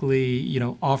automatically,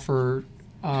 offer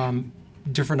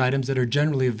different items that are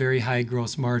generally a very high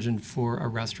gross margin for a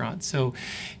restaurant. So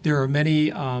there are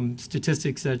many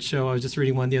statistics that show, I was just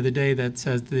reading one the other day that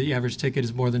says the average ticket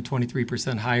is more than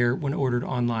 23% higher when ordered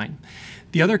online.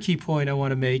 The other key point I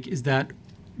want to make is that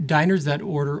diners that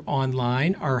order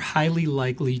online are highly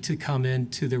likely to come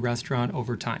into the restaurant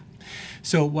over time.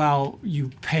 So while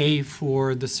you pay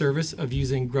for the service of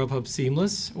using Grubhub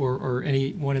Seamless or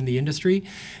anyone in the industry,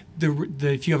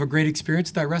 if you have a great experience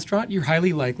at that restaurant, you're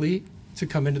highly likely to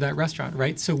come into that restaurant,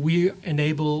 right? So we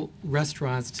enable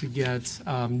restaurants to get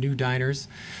new diners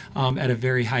at a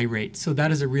very high rate. So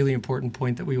that is a really important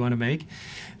point that we want to make.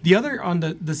 The other on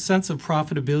the sense of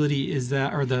profitability is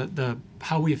that, or the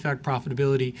how we affect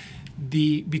profitability,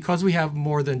 because we have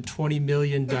more than 20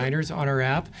 million diners on our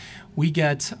app, we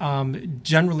get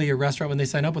generally a restaurant, when they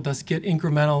sign up with us, get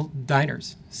incremental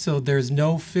diners. So there's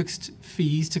no fixed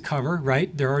fees to cover,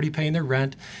 right? They're already paying their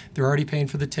rent, they're already paying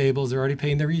for the tables, they're already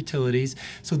paying their utilities.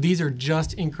 So these are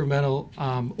just incremental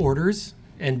orders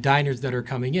and diners that are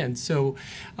coming in. So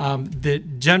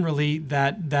generally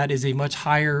that is a much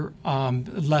higher,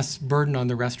 less burden on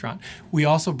the restaurant. We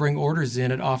also bring orders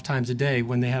in at off times a day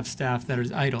when they have staff that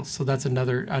is idle. So that's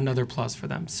another plus for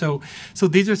them. So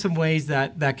these are some ways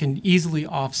that can easily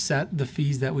offset the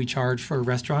fees that we charge for a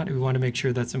restaurant. We want to make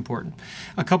sure that's important.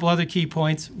 A couple other key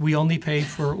points: we only pay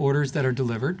for orders that are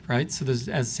delivered, right? So there's,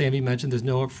 as Sammy mentioned, there's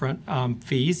no upfront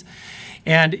fees.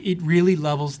 And it really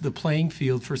levels the playing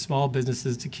field for small businesses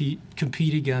services to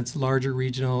compete against larger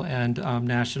regional and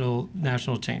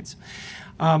national chains.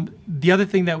 The other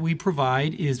thing that we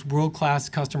provide is world-class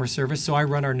customer service. So I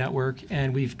run our network,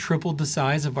 and we've tripled the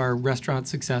size of our restaurant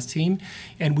success team,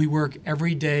 and we work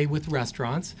every day with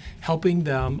restaurants, helping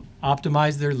them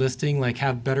optimize their listing, like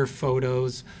have better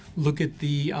photos, look at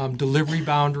the delivery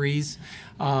boundaries,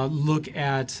 look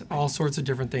at all sorts of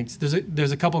different things.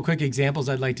 There's a couple quick examples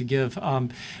I'd like to give.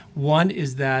 One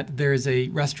is that there's a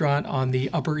restaurant on the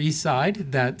Upper East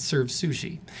Side that serves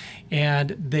sushi,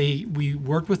 and we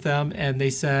worked with them, and we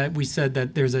said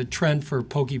that there's a trend for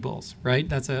poke bowls, right?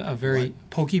 That's a very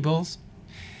poke bowls.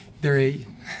 They're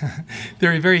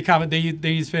a very common. They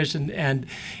use fish, and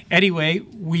anyway,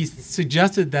 we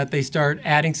suggested that they start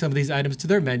adding some of these items to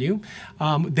their menu.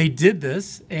 They did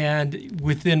this, and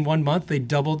within 1 month, they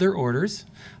doubled their orders,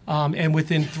 and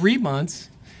within 3 months,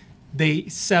 they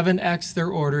 7x their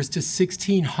orders to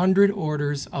 1,600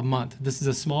 orders a month. This is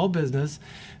a small business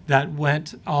that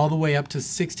went all the way up to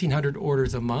 1,600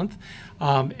 orders a month.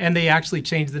 And they actually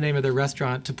changed the name of their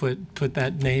restaurant to put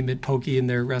that name at Poke in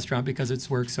their restaurant because it's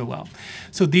worked so well.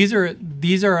 So these are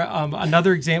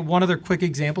another example. One other quick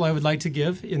example I would like to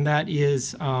give, and that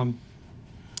is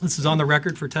this is on the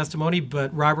record for testimony,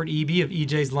 but Robert Eby of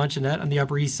EJ's Luncheonette on the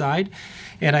Upper East Side,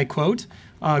 and I quote,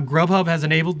 "Grubhub has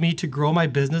enabled me to grow my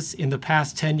business in the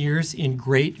past 10 years in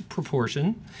great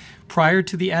proportion. Prior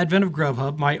to the advent of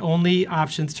Grubhub, my only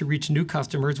options to reach new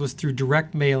customers was through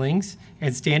direct mailings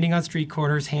and standing on street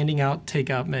corners handing out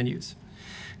takeout menus.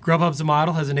 Grubhub's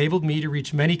model has enabled me to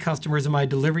reach many customers in my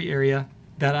delivery area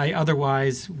that I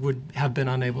otherwise would have been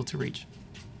unable to reach."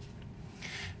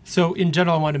 So in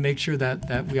general, I want to make sure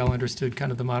that we all understood kind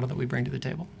of the model that we bring to the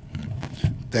table.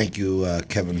 Thank you,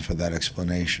 Kevin, for that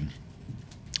explanation.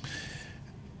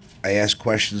 I ask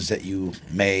questions that you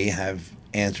may have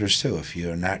answers to. If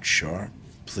you're not sure,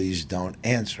 please don't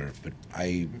answer. But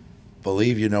I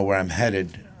believe you know where I'm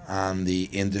headed on the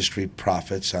industry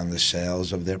profits on the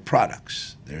sales of their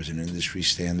products. There's an industry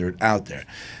standard out there.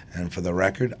 And for the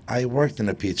record, I worked in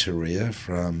a pizzeria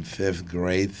from 5th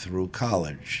grade through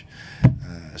college.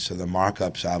 So the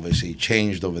markups obviously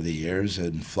changed over the years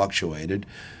and fluctuated,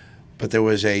 but there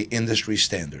was a industry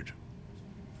standard.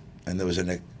 And there was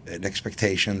an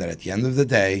expectation that at the end of the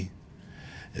day,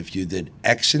 if you did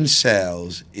X in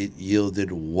sales, it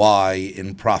yielded Y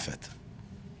in profit.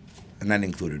 And that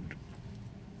included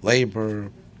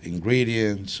labor,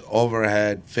 ingredients,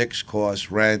 overhead, fixed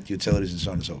costs, rent, utilities, and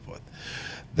so on and so forth.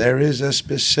 There is a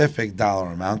specific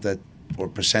dollar amount or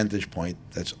percentage point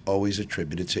that's always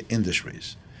attributed to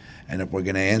industries. And if we're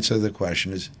going to answer the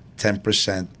question, is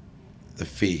 10% the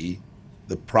fee,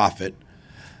 the profit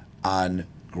on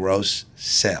gross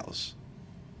sales,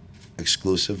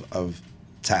 exclusive of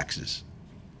taxes,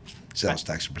 sales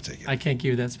tax in particular. I can't give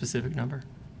you that specific number.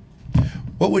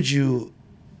 What would you,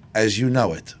 as you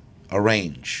know it,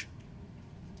 arrange?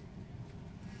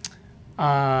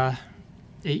 The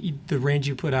range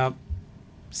you put out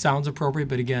sounds appropriate,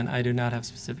 but again, I do not have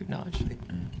specific knowledge.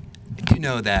 I do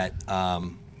know that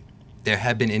there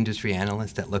have been industry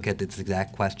analysts that look at this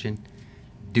exact question.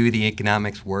 Do the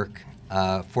economics work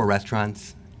for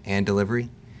restaurants and delivery?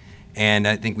 And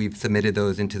I think we've submitted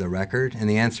those into the record, and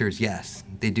the answer is yes,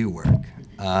 they do work.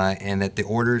 And that the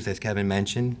orders, as Kevin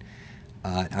mentioned,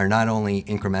 are not only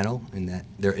incremental in that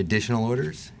they're additional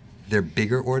orders, they're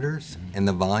bigger orders, and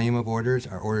the volume of orders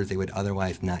are orders they would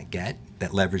otherwise not get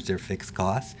that leverage their fixed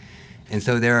costs. And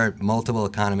so there are multiple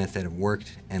economists that have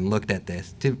worked and looked at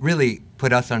this to really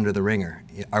put us under the ringer.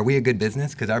 Are we a good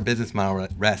business? Because our business model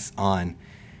rests on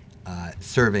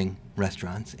serving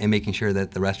restaurants and making sure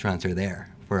that the restaurants are there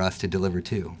for us to deliver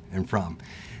to and from.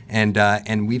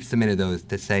 And we've submitted those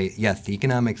to say, yes, the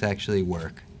economics actually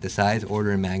work. The size,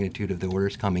 order, and magnitude of the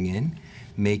orders coming in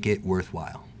make it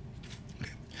worthwhile.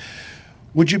 Okay.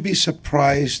 Would you be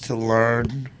surprised to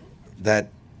learn that,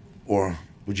 or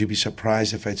would you be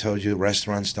surprised if I told you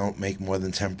restaurants don't make more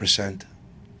than 10%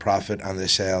 profit on the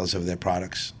sales of their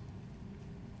products?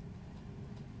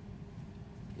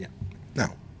 Yeah. No,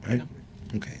 right? No.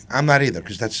 Okay. I'm not either,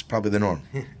 because that's probably the norm.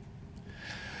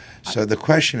 So the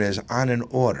question is, on an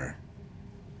order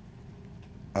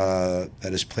that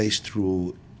is placed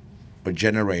through or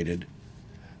generated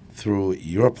through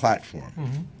your platform,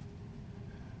 Mm-hmm.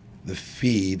 the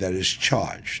fee that is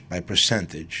charged by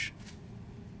percentage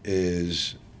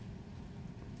is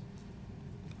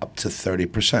up to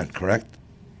 30%, correct?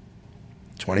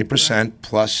 20%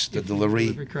 plus the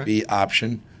delivery correct. fee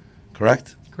option,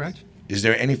 correct? Correct. Is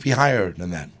there any fee higher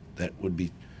than that? That would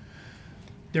be.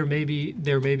 There may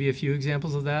be a few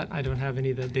examples of that. I don't have any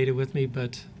of that data with me,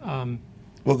 but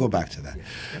We'll go back to that.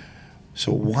 Yep.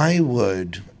 So why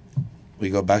would we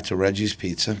go back to Reggie's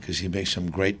Pizza, because he makes some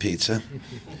great pizza.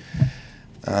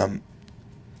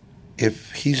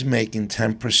 If he's making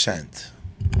 10%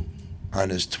 on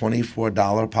his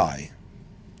 $24 pie,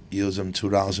 yields him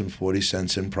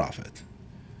 $2.40 in profit.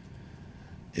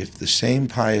 If the same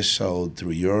pie is sold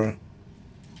through your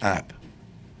app,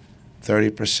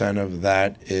 30% of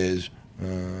that is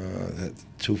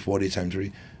 240 times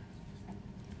 3.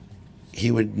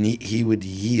 He would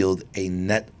yield a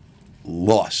net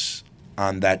loss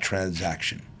on that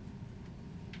transaction.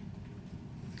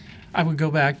 I would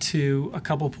go back to a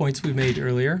couple points we made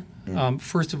earlier.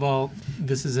 First of all,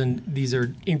 these are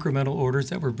incremental orders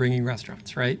that we're bringing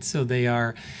restaurants, right? So they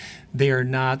are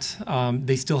not.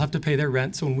 They still have to pay their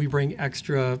rent. So when we bring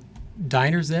extra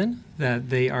diners in, that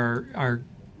they are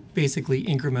basically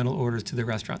incremental orders to the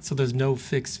restaurant. So there's no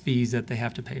fixed fees that they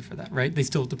have to pay for that, right? They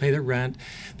still have to pay their rent.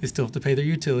 They still have to pay their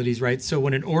utilities, right? So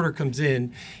when an order comes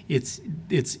in, it's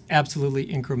absolutely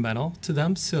incremental to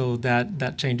them. So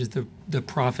that changes the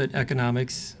profit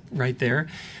economics right there.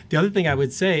 The other thing I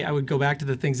would say, I would go back to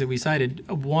the things that we cited.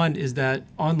 One is that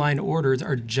online orders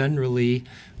are generally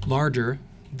larger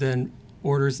than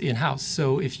orders in-house.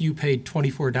 So if you paid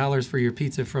 $24 for your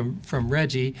pizza from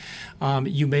Reggie,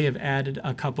 you may have added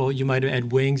a couple. You might have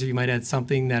added wings, or you might add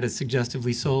something that is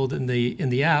suggestively sold in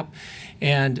the app,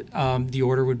 and the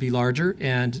order would be larger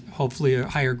and hopefully a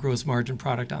higher gross margin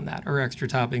product on that, or extra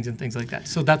toppings and things like that.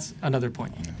 So that's another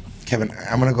point. Kevin,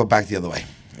 I'm going to go back the other way.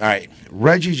 All right,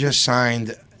 Reggie just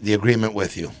signed the agreement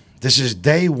with you. This is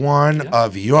day one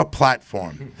of your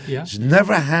platform. Yeah. He's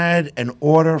never had an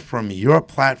order from your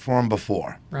platform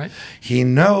before. Right. He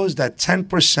knows that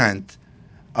 10%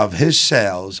 of his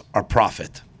sales are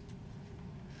profit.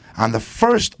 On the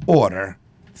first order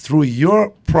through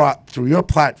your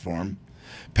platform,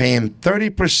 paying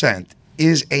 30%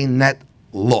 is a net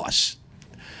loss.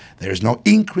 There's no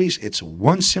increase. It's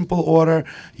one simple order.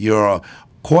 Your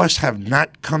costs have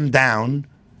not come down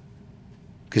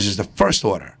because it's the first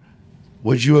order.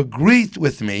 Would you agree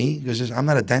with me, because I'm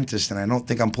not a dentist and I don't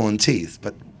think I'm pulling teeth,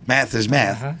 but math is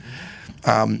math,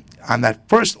 on that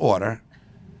first order,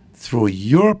 through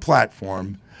your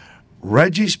platform,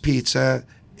 Reggie's Pizza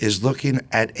is looking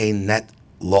at a net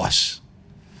loss?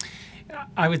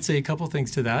 I would say a couple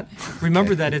things to that.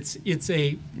 Remember that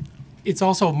it's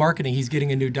also marketing. He's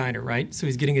getting a new diner, right? So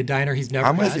he's getting a diner he's never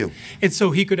had. I'm with you. And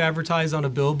so he could advertise on a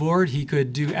billboard. He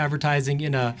could do advertising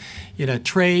in a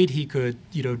trade. He could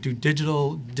do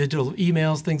digital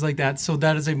emails, things like that. So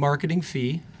that is a marketing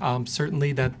fee.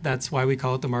 Certainly that's why we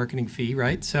call it the marketing fee,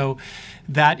 right? So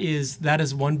that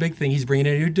is one big thing. He's bringing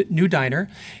in a new diner,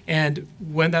 and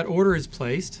when that order is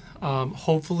placed,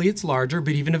 hopefully it's larger.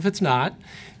 But even if it's not,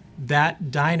 that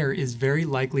diner is very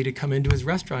likely to come into his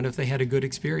restaurant if they had a good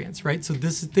experience, right? So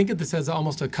think of this as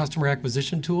almost a customer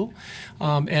acquisition tool,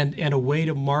 and a way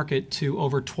to market to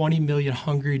over 20 million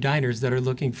hungry diners that are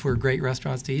looking for great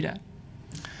restaurants to eat at.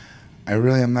 I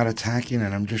really am not attacking,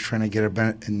 and I'm just trying to get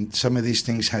and some of these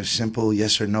things have simple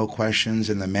yes or no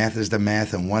questions, and the math is the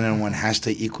math, and 1 and 1 has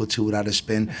to equal 2 without a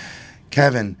spin.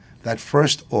 Kevin, that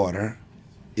first order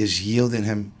is yielding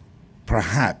him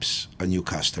perhaps a new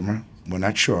customer. We're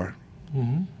not sure.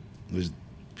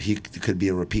 He could be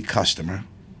a repeat customer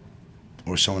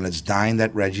or someone that's dined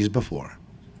at Reggie's before.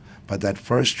 But that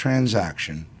first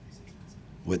transaction,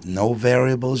 with no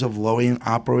variables of lowering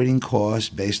operating costs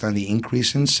based on the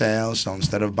increase in sales, so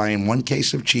instead of buying 1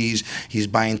 case of cheese, he's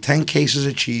buying 10 cases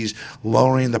of cheese,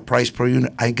 lowering the price per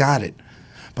unit. I got it.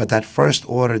 But that first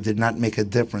order did not make a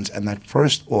difference, and that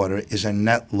first order is a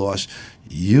net loss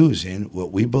using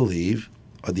what we believe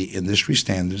are the industry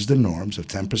standards, the norms of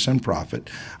 10% profit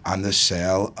on the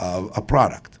sale of a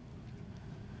product.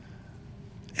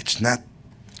 It's not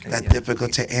that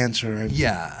difficult to answer.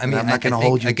 Yeah, I mean, I'm not going to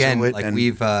hold you again, to it. Like and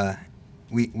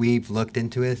we've looked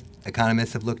into it.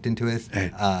 Economists have looked into it,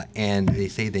 and they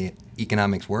say the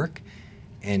economics work.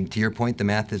 And to your point, the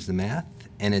math is the math,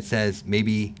 and it says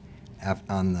maybe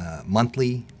on the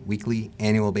monthly, weekly,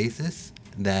 annual basis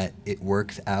that it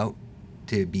works out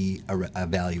to be a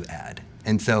value add.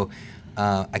 And so,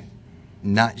 I'm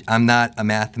not a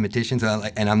mathematician,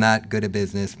 and I'm not good at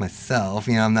business myself.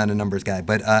 I'm not a numbers guy,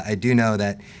 but I do know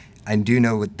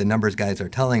what the numbers guys are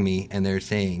telling me, and they're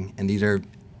saying, and these are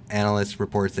analyst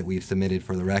reports that we've submitted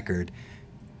for the record,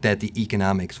 that the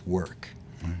economics work.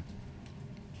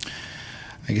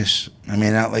 I guess I may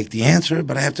not like the answer,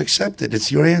 but I have to accept it.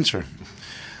 It's your answer.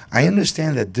 I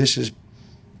understand that this is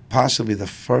possibly the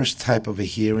first type of a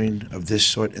hearing of this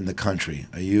sort in the country.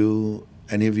 Are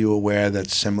any of you aware that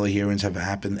similar hearings have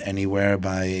happened anywhere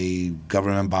by a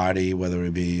government body, whether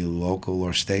it be local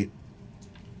or state?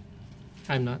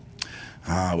 I'm not.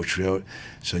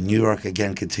 So New York,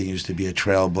 again, continues to be a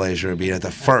trailblazer, being at the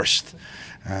first.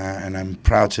 And I'm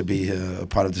proud to be a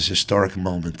part of this historic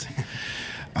moment.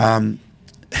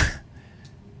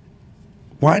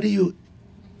 Why do you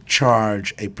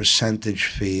charge a percentage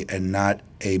fee and not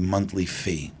a monthly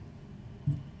fee?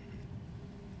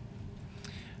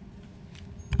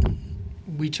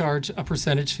 We charge a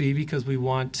percentage fee because we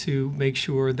want to make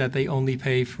sure that they only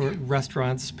pay for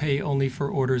restaurants, pay only for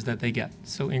orders that they get,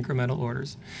 so incremental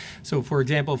orders. So for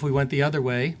example, if we went the other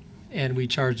way and we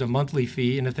charged a monthly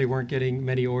fee, and if they weren't getting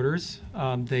many orders,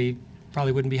 they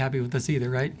probably wouldn't be happy with us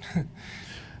either, right?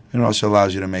 It also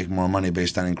allows you to make more money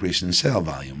based on increase in sale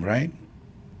volume, right?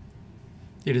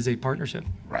 It is a partnership.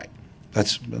 Right.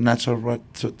 That's what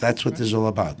this is all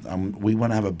about. We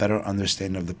want to have a better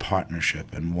understanding of the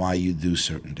partnership and why you do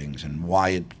certain things and why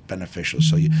it's beneficial.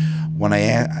 So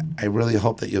I really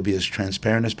hope that you'll be as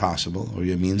transparent as possible, or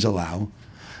your means allow,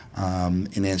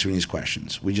 in answering these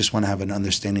questions. We just want to have an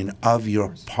understanding of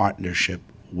your partnership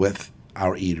with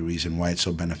our eateries and why it's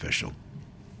so beneficial.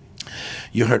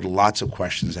 You heard lots of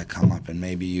questions that come up, and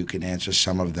maybe you can answer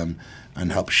some of them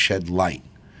and help shed light.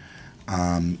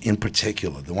 In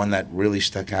particular, the one that really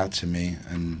stuck out to me,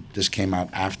 and this came out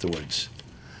afterwards.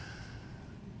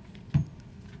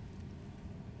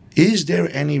 Is there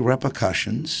any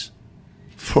repercussions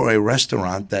for a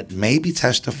restaurant that may be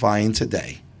testifying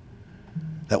today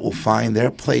that will find their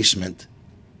placement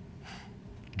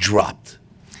dropped?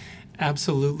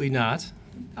 Absolutely not.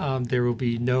 There will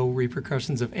be no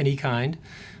repercussions of any kind.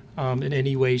 In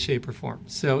any way, shape, or form.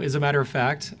 So as a matter of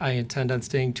fact, I intend on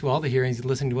staying to all the hearings and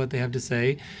listening to what they have to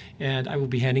say, and I will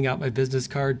be handing out my business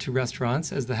card to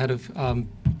restaurants as the head of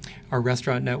our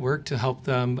restaurant network to help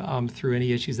them through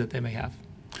any issues that they may have.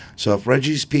 So if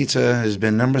Reggie's Pizza has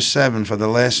been number 7 for the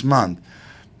last month,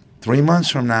 3 months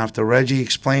from now, after Reggie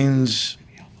explains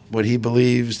what he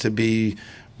believes to be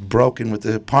broken with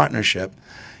the partnership,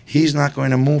 he's not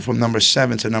going to move from number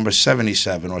 7 to number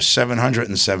 77 or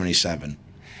 777.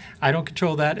 I don't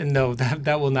control that, and no,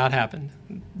 that will not happen.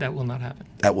 That will not happen.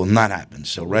 That will not happen.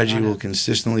 So Reggie will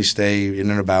consistently stay in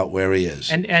and about where he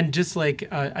is. And just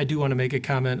like I do want to make a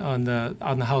comment on the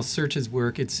how searches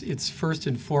work. It's first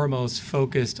and foremost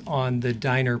focused on the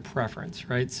diner preference,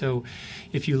 right? So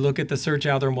if you look at the search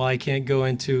algorithm, while I can't go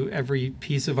into every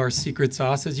piece of our secret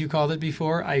sauce, as you called it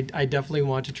before, I definitely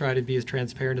want to try to be as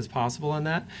transparent as possible on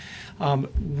that.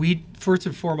 We first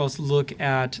and foremost look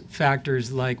at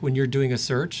factors like when you're doing a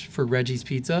search for Reggie's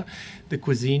Pizza, the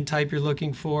cuisine type you're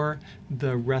looking for,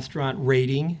 the restaurant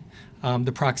rating,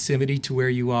 the proximity to where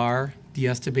you are, the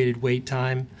estimated wait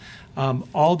time.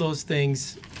 All those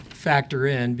things factor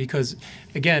in because,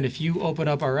 again, if you open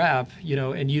up our app,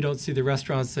 and you don't see the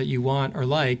restaurants that you want or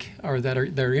like or that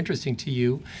are interesting to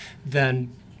you,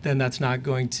 then that's not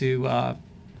going to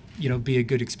be a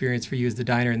good experience for you as the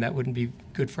diner, and that wouldn't be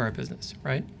good for our business,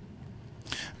 right?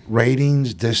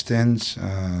 Ratings, distance.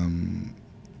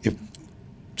 If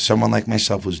someone like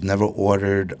myself who's never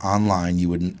ordered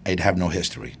online, I'd have no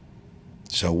history.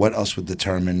 So what else would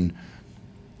determine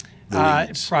the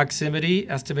ratings? Proximity,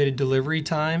 estimated delivery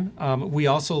time. We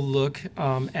also look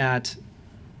at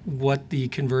what the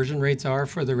conversion rates are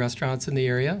for the restaurants in the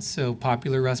area, so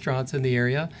popular restaurants in the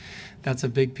area. That's a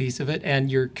big piece of it.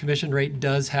 And your commission rate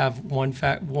does have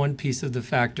one piece of the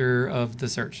factor of the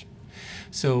search.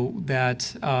 So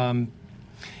that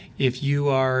if you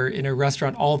are in a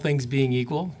restaurant, all things being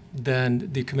equal, then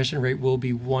the commission rate will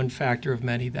be one factor of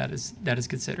many that is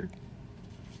considered.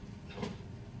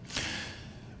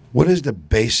 What is the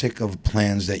basic of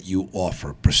plans that you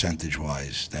offer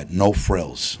percentage-wise, that no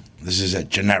frills? This is a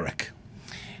generic.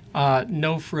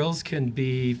 No frills can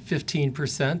be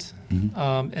 15%,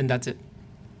 and that's it.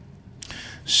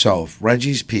 So if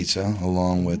Reggie's Pizza,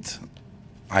 along with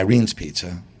Irene's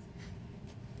Pizza,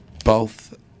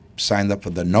 both signed up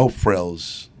for the no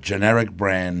frills generic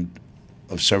brand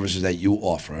of services that you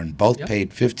offer, and both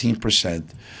paid 15%,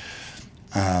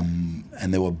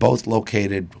 and they were both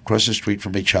located across the street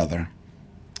from each other,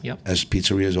 as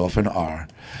pizzerias often are,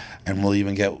 and we'll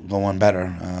even go one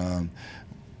better.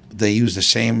 They use the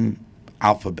same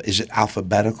alphabet. Is it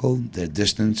alphabetical? Their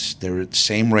distance, their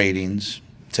same ratings.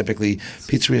 Typically,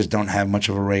 pizzerias don't have much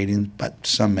of a rating, but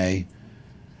some may.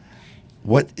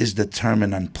 What is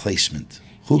determined on placement?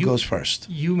 Who goes first?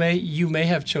 You may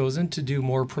have chosen to do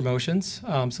more promotions.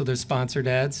 So there's sponsored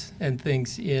ads and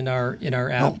things in our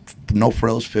app. No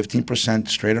frills, 15%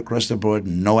 straight across the board,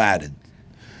 no added.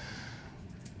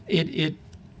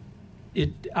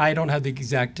 I don't have the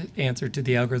exact answer to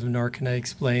the algorithm, nor can I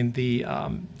explain the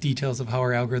details of how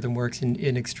our algorithm works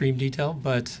in extreme detail.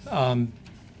 But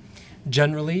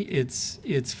Generally,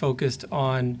 it's focused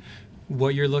on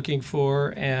what you're looking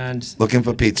for and Looking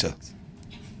for pizza.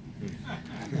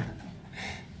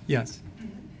 yes.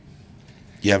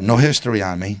 You have no history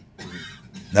on me.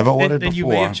 Never ordered Then you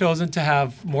before. may have chosen to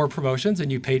have more promotions,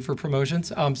 and you paid for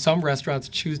promotions. Some restaurants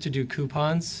choose to do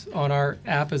coupons on our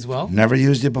app as well. Never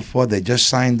used it before. They just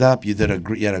signed up. You had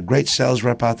a great sales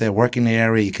rep out there working the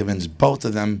area. You convinced both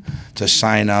of them to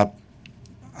sign up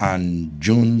on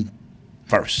June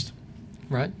 1st.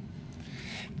 Right.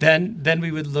 Then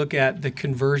we would look at the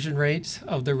conversion rate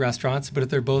of the restaurants. But if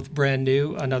they're both brand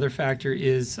new, another factor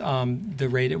is the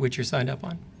rate at which you're signed up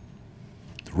on.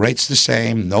 The rate's the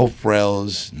same. No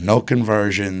frills. No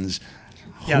conversions.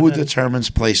 Yeah, Who then- determines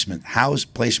placement? How is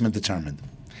placement determined?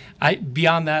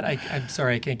 Beyond that, I'm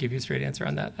sorry, I can't give you a straight answer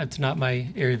on that. It's not my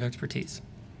area of expertise.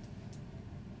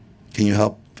 Can you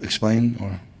help explain?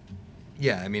 Or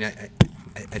Yeah, I mean,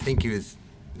 I think it was,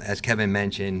 as Kevin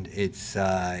mentioned, it's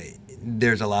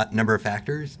there's a number of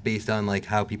factors based on like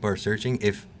how people are searching.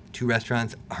 If two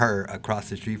restaurants are across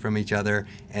the street from each other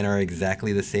and are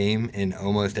exactly the same in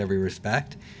almost every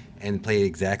respect and pay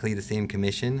exactly the same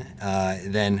commission,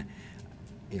 then,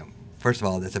 you know, first of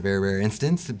all, that's a very rare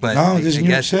instance. But no, this is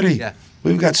New York City. Yeah.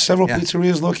 We've got several Yeah.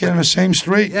 pizzerias located on the same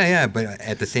street. Yeah, but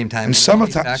at the same time, And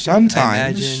sometimes,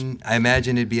 I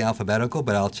imagine it'd be alphabetical,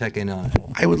 but I'll check in on it.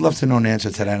 I would love to know an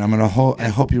answer to that. And I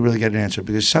hope you really get an answer,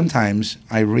 because sometimes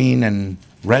Irene and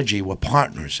Reggie were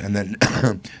partners, and then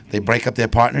they break up their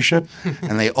partnership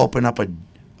and they open up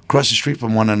across the street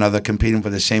from one another, competing for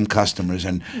the same customers.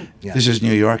 And Yeah. this is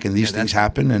New York, and these Yeah, things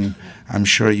happen, and I'm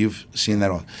sure you've seen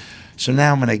that all. So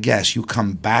now I'm going to guess you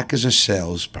come back as a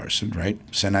salesperson, right?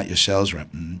 Send out your sales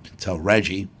rep and tell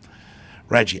Reggie,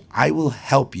 I will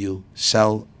help you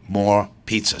sell more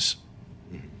pizzas,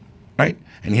 right?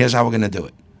 And here's how we're going to do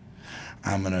it.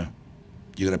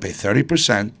 You're going to pay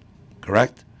 30%,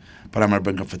 correct? But I'm going to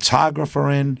bring a photographer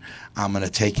in. I'm going to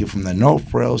take you from the no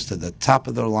frills to the top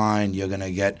of the line. You're going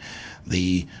to get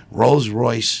the Rolls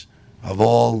Royce of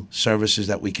all services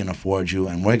that we can afford you,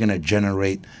 and we're going to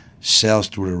generate sales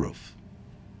through the roof.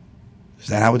 Is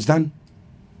that how it's done?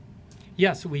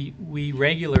 Yes, we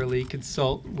regularly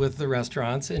consult with the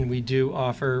restaurants, and we do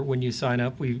offer, when you sign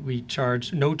up, we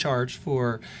charge no charge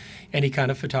for any kind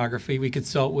of photography. We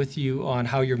consult with you on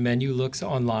how your menu looks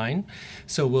online.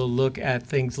 So we'll look at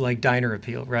things like diner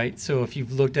appeal, right? So if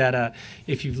you've looked at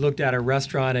a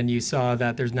restaurant and you saw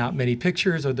that there's not many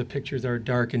pictures, or the pictures are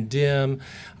dark and dim,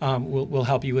 we'll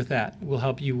help you with that. We'll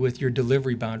help you with your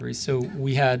delivery boundaries. So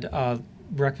we had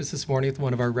breakfast this morning with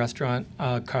one of our restaurant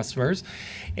customers,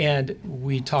 and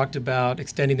we talked about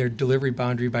extending their delivery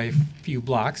boundary by a few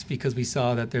blocks because we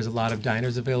saw that there's a lot of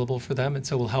diners available for them, and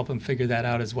so we'll help them figure that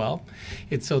out as well.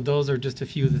 And so those are just a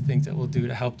few of the things that we'll do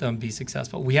to help them be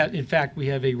successful. In fact, we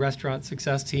have a restaurant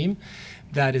success team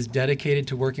that is dedicated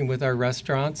to working with our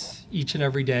restaurants each and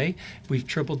every day. We've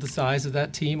tripled the size of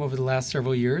that team over the last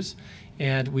several years,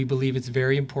 and we believe it's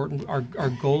very important. Our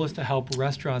goal is to help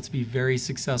restaurants be very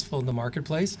successful in the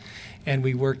marketplace, and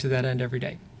we work to that end every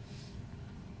day.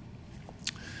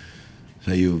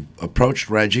 So you approached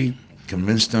Reggie,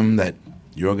 convinced him that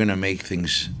you're going to make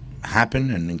things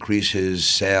happen and increase his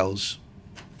sales.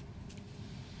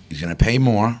 He's going to pay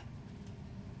more,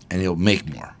 and he'll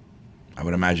make more. I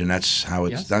would imagine that's how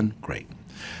it's Yes. done. Great.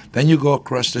 Then you go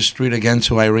across the street again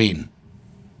to Irene.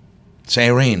 Say,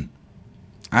 Irene,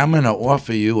 I'm going to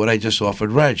offer you what I just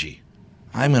offered Reggie.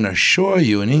 I'm going to assure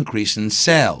you an increase in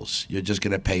sales. You're just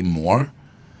going to pay more,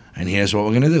 and here's what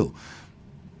we're going to do.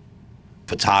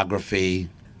 Photography,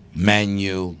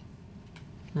 menu.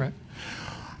 Right.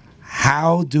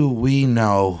 How do we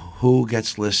know who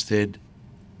gets listed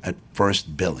at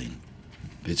first billing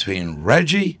between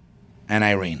Reggie and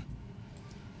Irene?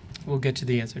 We'll get to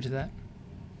the answer to that.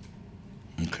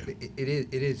 Okay. It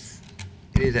is,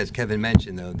 as Kevin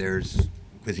mentioned, though, there's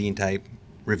cuisine type,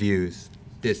 reviews,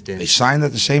 distance. They signed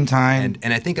at the same time.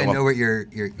 And I think I know what you're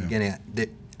getting at.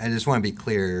 I just want to be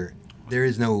clear. There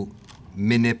is no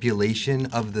manipulation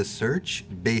of the search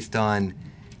based on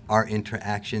our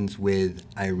interactions with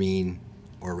Irene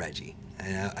or Reggie.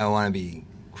 And I want to be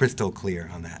crystal clear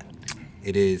on that.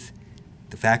 It is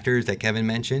the factors that Kevin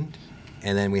mentioned,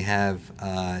 and then we have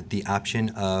the option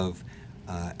of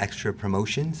extra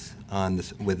promotions on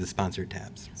with the sponsored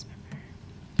tabs.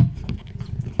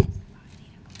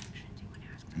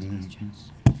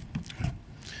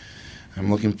 I'm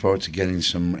looking forward to getting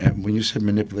some. When you said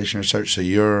manipulation of search, so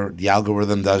the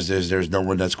algorithm does this. There's no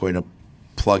one that's going to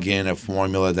plug in a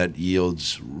formula that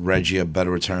yields Reggie a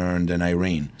better return than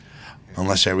Irene,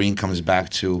 unless Irene comes back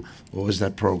to what was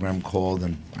that program called?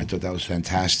 And I thought that was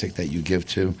fantastic that you give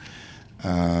to.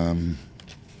 Restaurant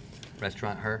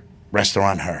Her.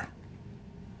 Restaurant Her.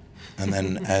 And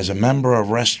then as a member of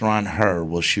Restaurant Her,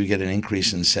 will she get an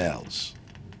increase in sales?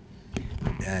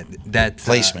 That's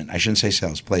Placement. I shouldn't say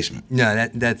sales. Placement. No,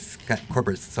 that's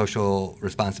corporate social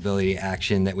responsibility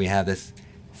action that we have. That's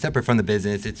separate from the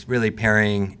business. It's really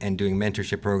pairing and doing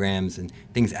mentorship programs and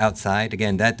things outside.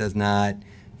 Again, that does not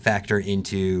factor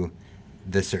into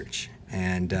the search.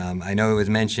 And I know it was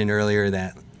mentioned earlier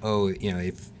that,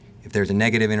 if there's a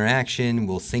negative interaction,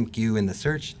 we'll sync you in the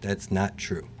search. That's not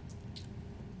true.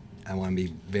 I want to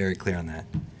be very clear on that.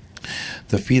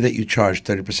 The fee that you charge,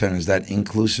 30%, is that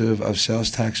inclusive of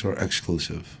sales tax or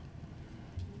exclusive?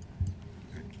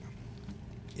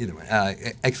 Either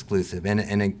way, exclusive. And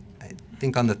I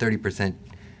think on the 30%,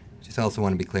 just also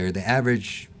want to be clear, the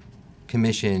average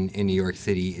commission in New York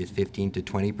City is 15 to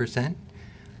 20%.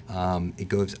 It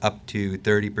goes up to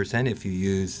 30% if you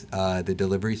use the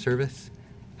delivery service.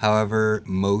 However,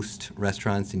 most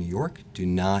restaurants in New York do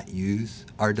not use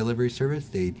our delivery service.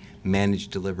 They manage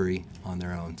delivery on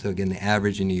their own. So again, the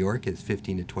average in New York is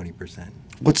 15 to 20%.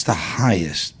 What's the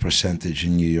highest percentage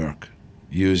in New York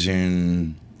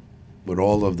using with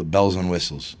all of the bells and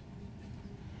whistles?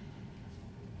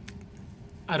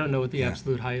 I don't know what the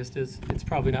absolute highest is. It's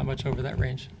probably not much over that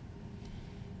range.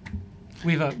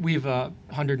 We've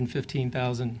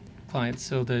 115,000 clients,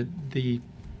 so it's a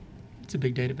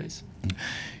big database.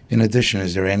 In addition,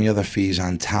 is there any other fees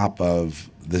on top of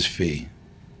this fee?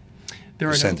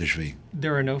 Percentage fee?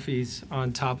 There are no fees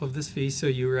on top of this fee. So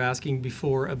you were asking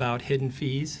before about hidden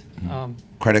fees.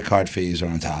 Credit card fees are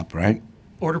on top, right?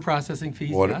 Order processing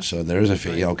fees. Yes. So there is a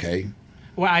fee, okay.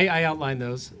 Well, I outlined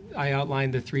those. I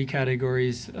outlined the 3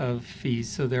 categories of fees.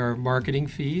 So there are marketing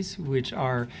fees, which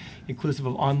are inclusive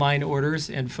of online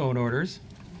orders and phone orders.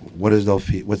 What's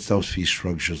those fee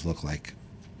structures look like?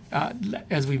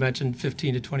 As we mentioned,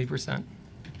 15 to 20%.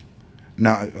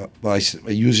 Now,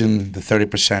 using the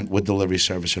 30% with delivery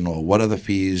service and all, what other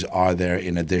fees are there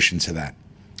in addition to that?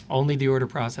 Only the order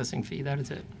processing fee. That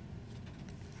is it.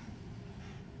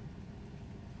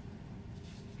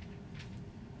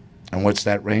 And what's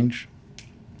that range?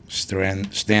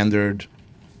 Standard?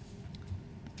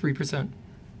 3%.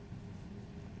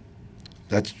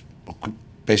 That's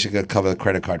basically cover the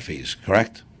credit card fees,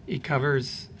 correct? It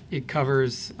covers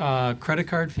credit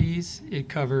card fees. It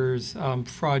covers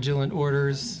fraudulent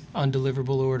orders,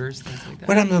 undeliverable orders, things like that.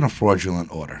 What happens on a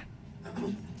fraudulent order?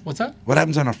 What's that? What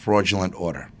happens on a fraudulent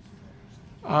order?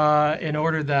 An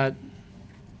order that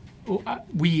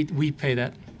we pay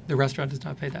that. The restaurant does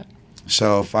not pay that.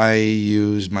 So if I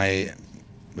use a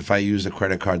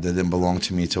credit card that didn't belong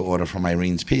to me to order from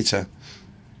Irene's Pizza,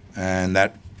 and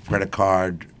that credit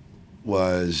card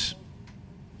was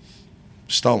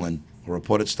stolen or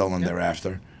reported stolen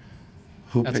thereafter,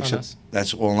 who That's picks on it? us.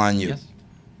 That's all on you. Yes.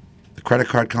 The credit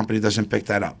card company doesn't pick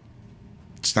that up.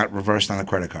 It's not reversed on the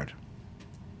credit card.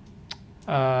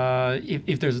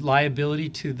 If there's liability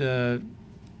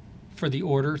for the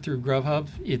order through Grubhub,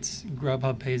 it's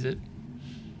Grubhub pays it.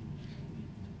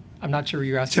 I'm not sure what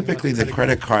you're asking. Typically, the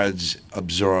credit cards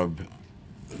absorb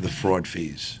the fraud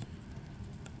fees,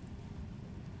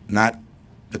 not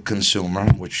the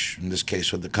consumer, which in this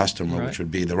case would the customer, Right. which would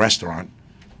be the restaurant,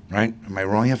 right? Am I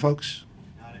wrong here, folks?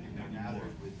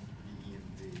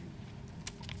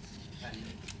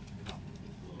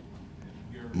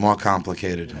 More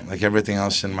complicated, like everything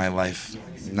else in my life,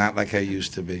 not like I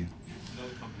used to be.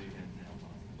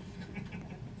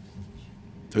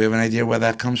 Do we have an idea where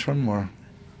that comes from, or?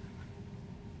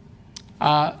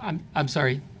 I'm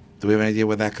sorry. Do we have an idea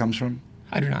where that comes from?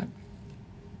 I do not.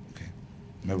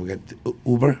 Maybe we got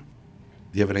Uber. Do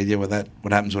you have an idea what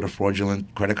happens with a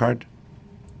fraudulent credit card?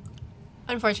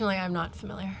 Unfortunately, I'm not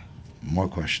familiar. More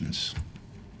questions.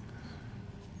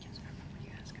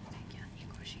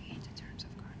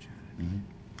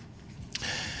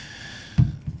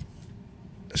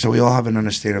 So we all have an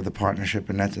understanding of the partnership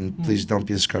and that, and please don't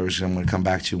be discouraged. I'm going to come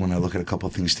back to you when I look at a couple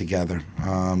of things together.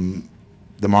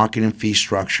 The marketing fee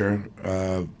structure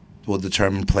will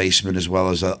determine placement as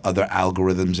well as other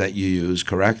algorithms that you use,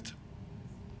 correct?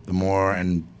 The more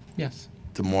Yes.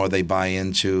 the more they buy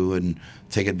into and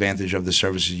take advantage of the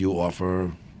services you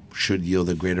offer should yield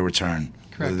a greater return.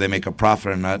 Correct. Whether they make a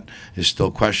profit or not is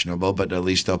still questionable, but at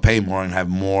least they'll pay more and have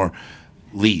more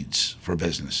leads for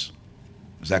business.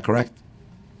 Is that correct?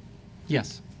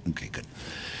 Yes. Okay, good.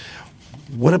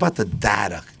 What about the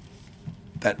data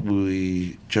that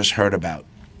we just heard about?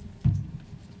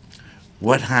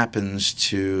 What happens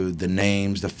to the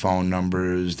names, the phone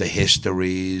numbers, the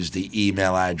histories, the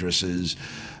email addresses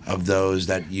of those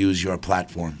that use your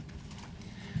platform?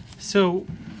 So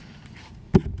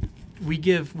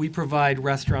we provide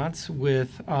restaurants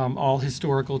with all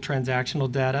historical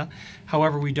transactional data.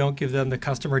 However, we don't give them the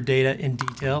customer data in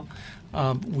detail.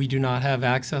 We do not have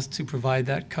access to provide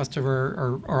that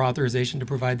customer or authorization to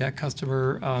provide that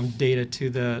customer data to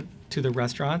the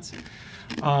restaurants.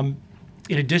 In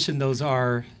addition,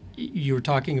 you were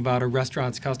talking about our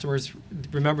restaurants customers.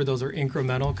 Remember, those are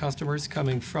incremental customers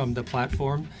coming from the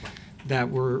platform that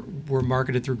were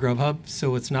marketed through Grubhub.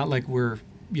 So it's not like we're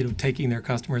taking their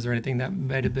customers or anything that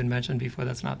might have been mentioned before.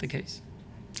 That's not the case.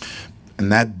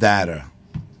 And that data,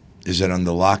 is it on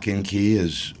the lock-in key,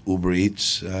 as Uber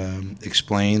Eats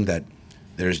explained, that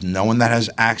there's no one that has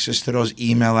access to those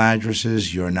email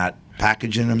addresses? You're not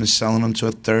packaging them and selling them to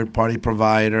a third-party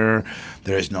provider.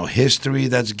 There's no history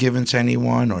that's given to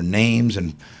anyone, or names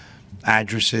and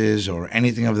addresses or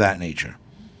anything of that nature.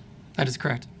 That is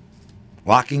correct.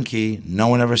 Lock and key, no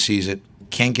one ever sees it,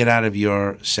 can't get out of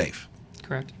your safe.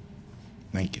 Correct.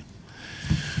 Thank you.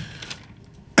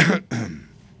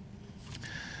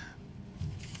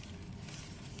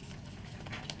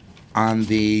 On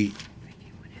the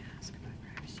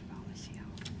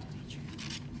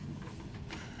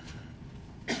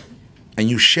and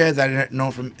you share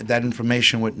that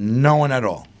information with no one at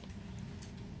all.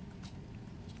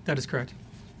 That is correct.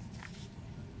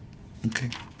 Okay.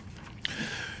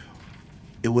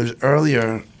 It was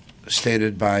earlier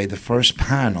stated by the first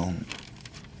panel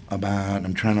about,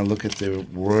 I'm trying to look at the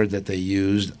word that they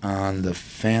used on the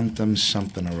phantom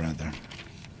something or other.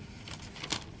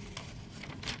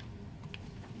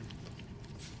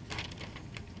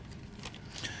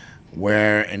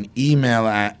 Where an email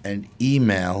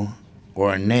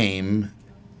or a name,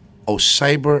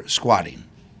 cyber squatting.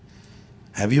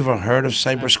 Have you ever heard of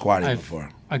cyber squatting before?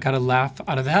 I got a laugh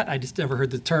out of that. I just never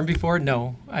heard the term before.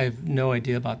 No, I have no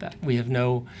idea about that.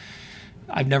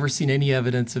 I've never seen any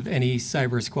evidence of any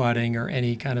cyber squatting or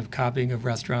any kind of copying of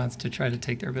restaurants to try to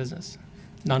take their business.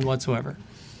 None whatsoever.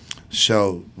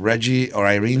 So Reggie or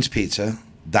Irene's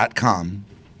Pizza.com,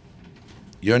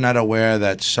 you're not aware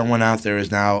that someone out there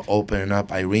is now opening up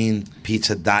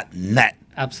irenepizza.net.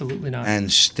 Absolutely not.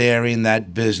 And steering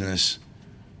that business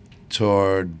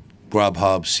toward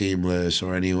Grubhub, Seamless,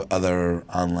 or any other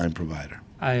online provider?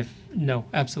 No,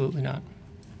 absolutely not.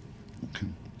 Okay.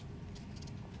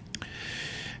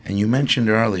 And you mentioned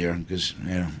earlier, because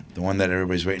the one that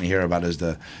everybody's waiting to hear about is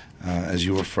the, as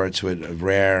you referred to it, a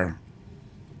rare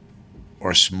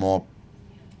or small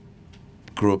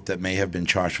group that may have been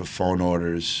charged for phone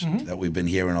orders that we've been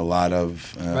hearing a lot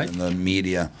of in the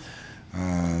media,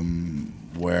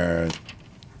 where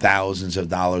thousands of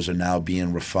dollars are now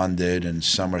being refunded, and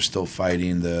some are still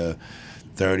fighting the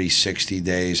 30, 60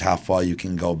 days, how far you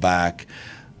can go back.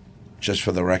 Just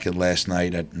for the record, last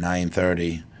night at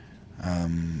 9:30,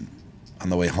 on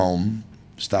the way home,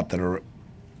 stopped at a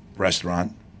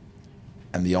restaurant,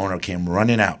 and the owner came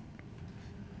running out.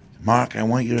 Mark, I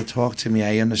want you to talk to me.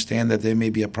 I understand that there may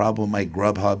be a problem with my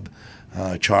Grubhub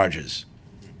charges.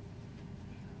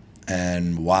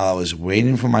 And while I was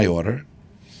waiting for my order,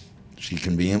 she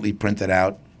conveniently printed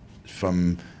out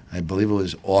from, I believe it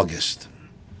was August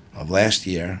of last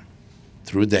year,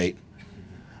 through date,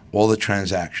 all the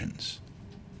transactions.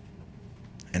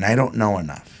 And I don't know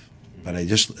enough, but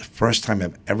first time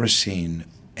I've ever seen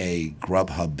a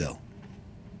Grubhub bill.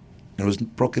 It was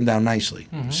broken down nicely,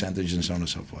 percentage and so on and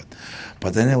so forth.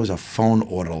 But then there was a phone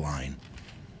order line.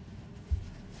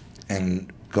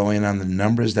 And going on the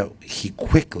numbers that she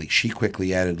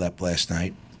quickly added up last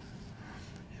night,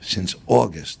 since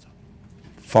August,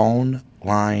 phone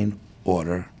line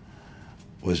order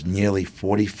was nearly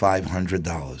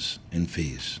 $4,500 in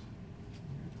fees.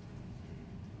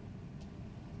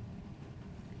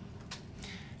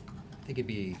 I think it'd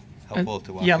be helpful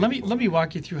to walk. Yeah, let me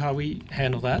walk you through how we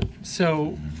handle that.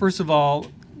 So first of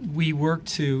all, we work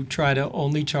to try to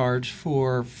only charge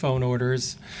for phone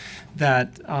orders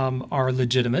that are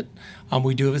legitimate.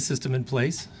 We do have a system in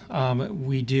place. I've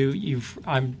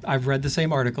read the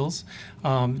same articles.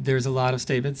 There's a lot of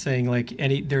statements saying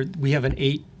we have an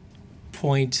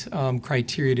 8-point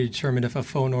criteria to determine if a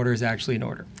phone order is actually an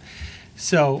order.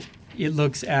 So it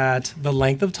looks at the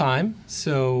length of time.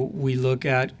 So we look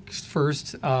at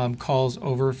first calls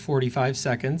over 45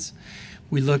 seconds.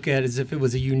 We look at as if it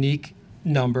was a unique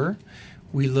number.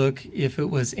 We look if it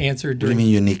was answered during. What do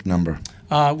you mean unique number?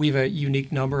 We have a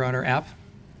unique number on our app.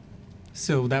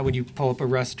 So that when you pull up a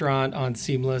restaurant on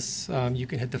Seamless, you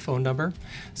can hit the phone number.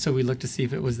 So we look to see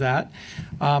if it was that.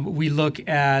 We look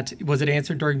at, was it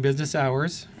answered during business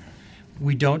hours?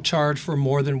 We don't charge for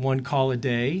more than one call a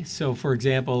day. So, for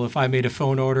example, if I made a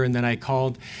phone order and then I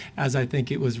called, as I think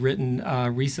it was written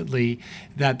recently,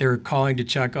 that they're calling to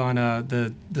check on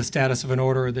the status of an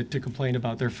order or to complain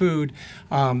about their food,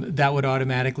 that would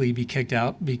automatically be kicked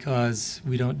out because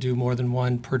we don't do more than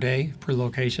one per day, per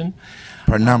location.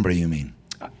 Per number, you mean?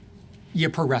 Yeah,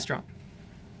 per restaurant.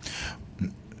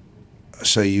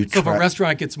 So if a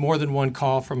restaurant gets more than one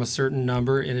call from a certain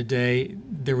number in a day,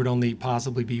 there would only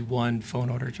possibly be one phone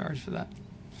order charge for that.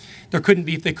 There couldn't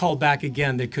be, if they called back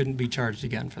again, they couldn't be charged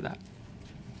again for that.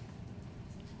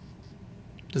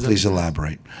 Please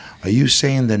elaborate. Are you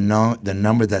saying the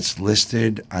number that's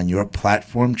listed on your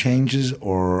platform changes,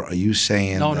 or are you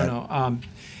saying No.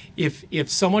 If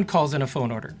someone calls in a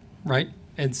phone order, right?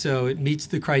 And so it meets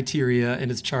the criteria and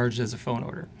is charged as a phone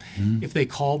order. Mm-hmm. If they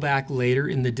call back later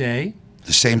in the day,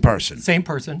 the same person,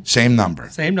 same number,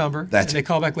 and they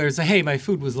call back later and say, hey, my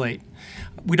food was late,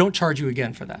 we don't charge you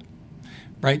again for that,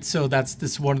 right? So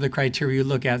that's one of the criteria you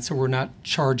look at. So we're not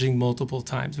charging multiple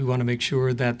times. We want to make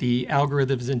sure that the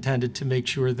algorithm is intended to make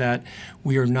sure that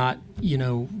we are not,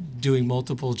 doing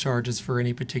multiple charges for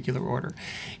any particular order.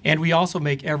 And we also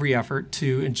make every effort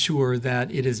to ensure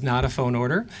that it is not a phone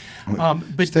order.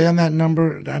 But stay on that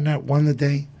number, on that one a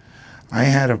day. I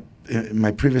had in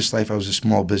my previous life, I was a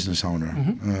small business owner.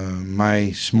 Mm-hmm.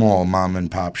 My small mom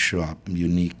and pop shop,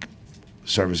 unique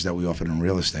service that we offered in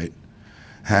real estate,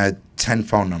 had 10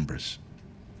 phone numbers.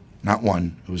 Not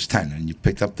one, it was 10. And you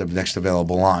picked up the next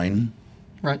available line.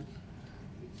 Right.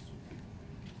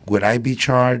 Would I be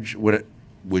charged, would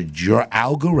your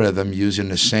algorithm using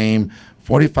the same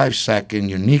 45-second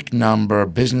unique number,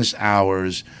 business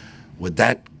hours, would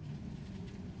that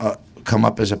come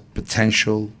up as a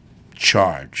potential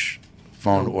charge,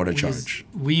 phone order charge?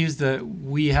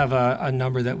 We have a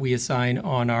number that we assign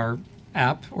on our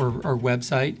app or our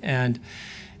website, and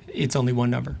it's only one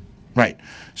number. Right.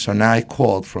 So now I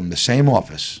called from the same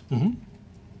office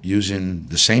using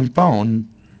the same phone,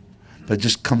 but it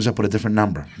just comes up with a different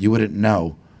number. You wouldn't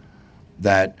know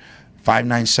that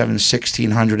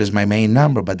 597-1600 is my main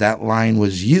number, but that line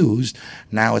was used.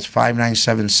 Now it's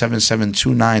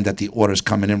 597-7729 that the order's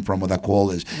coming in from, or that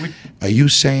call is. Are you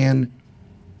saying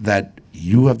that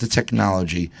you have the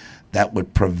technology that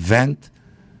would prevent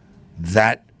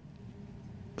that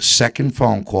second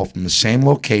phone call from the same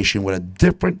location with a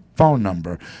different phone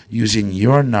number using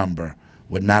your number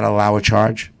would not allow a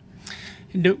charge?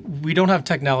 No, we don't have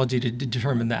technology to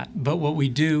determine that. But what we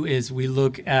do is we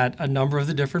look at a number of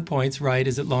the different points, right?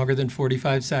 Is it longer than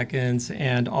 45 seconds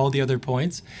and all the other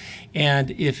points?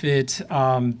 And if it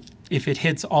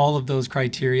hits all of those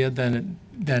criteria, then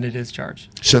it is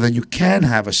charged. So then you can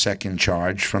have a second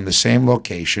charge from the same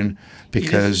location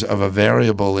because of a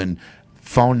variable in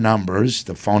phone numbers,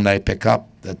 the phone that I pick up,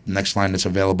 the next line that's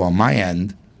available on my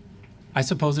end. I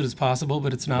suppose it is possible,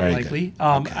 but it's not Very likely.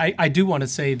 Okay. I do want to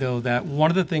say, though, that one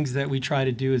of the things that we try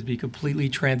to do is be completely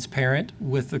transparent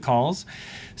with the calls.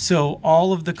 So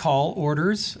all of the call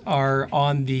orders are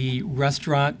on the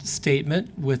restaurant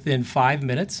statement within 5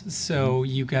 minutes, so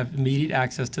you have immediate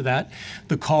access to that.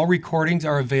 The call recordings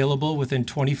are available within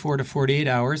 24 to 48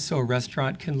 hours, so a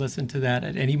restaurant can listen to that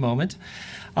at any moment.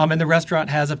 And the restaurant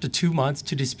has up to 2 months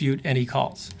to dispute any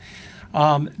calls.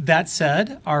 That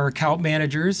said, our account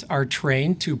managers are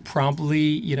trained to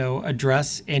promptly,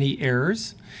 address any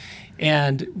errors.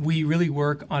 And we really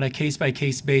work on a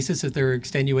case-by-case basis if there are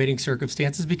extenuating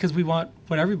circumstances, because we want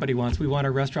what everybody wants. We want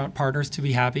our restaurant partners to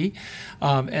be happy.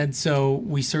 And so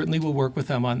we certainly will work with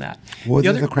them on that. What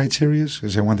are the criteria?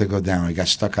 Because I wanted to go down. I got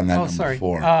stuck on that number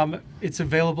 4. It's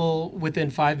available within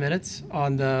 5 minutes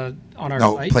on our site.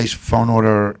 No, place phone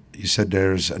order. You said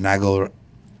there's an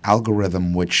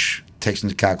algorithm which takes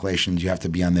into calculations. You have to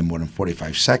be on there more than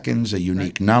 45 seconds, a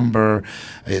unique number.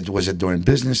 Was it during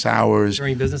business hours?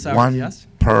 During business hours, yes.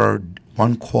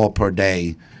 One call per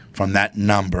day from that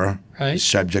number is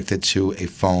subjected to a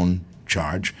phone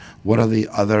charge. What are the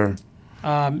other?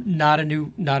 Not a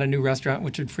new restaurant,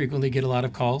 which would frequently get a lot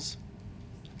of calls,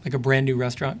 like a brand new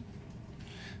restaurant.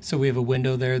 So we have a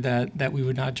window there that we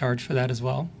would not charge for that as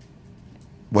well.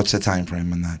 What's the time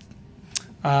frame on that?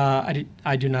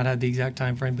 I do not have the exact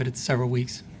time frame, but it's several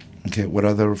weeks. Okay. What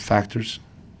other factors?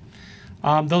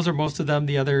 Those are most of them.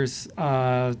 The others,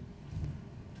 I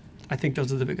think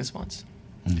those are the biggest ones.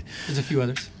 Okay. There's a few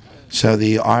others. So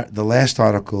the last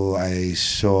article I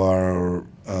saw,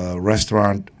 a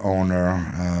restaurant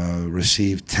owner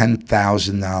received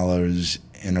 $10,000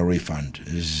 in a refund.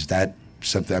 Is that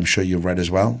something I'm sure you've read as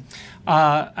well?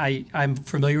 I'm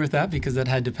familiar with that because that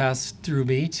had to pass through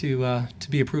me to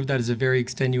be approved. That is a very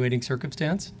extenuating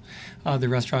circumstance. The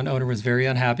restaurant owner was very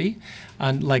unhappy.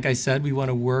 And like I said, we want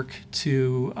to work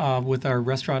with our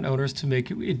restaurant owners to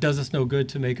make it does us no good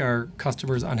to make our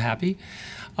customers unhappy.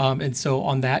 And so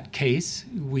on that case,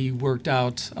 we worked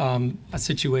out a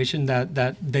situation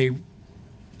that they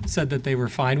said that they were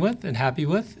fine with and happy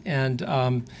with. And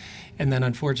then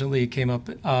unfortunately it came up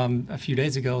a few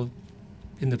days ago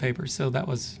in the paper. So that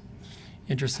was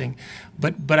interesting.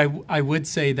 But I would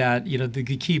say that,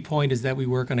 the key point is that we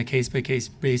work on a case-by-case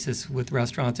basis with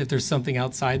restaurants if there's something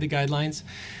outside the guidelines.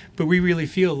 But we really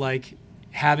feel like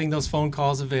having those phone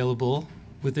calls available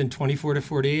within 24 to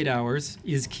 48 hours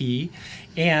is key.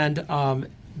 And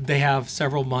they have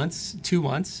several months, 2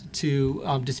 months,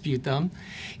 to dispute them.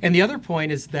 And the other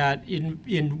point is that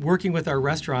in working with our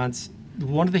restaurants,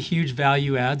 one of the huge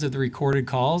value adds of the recorded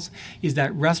calls is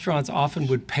that restaurants often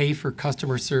would pay for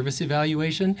customer service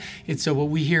evaluation. And so what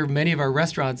we hear many of our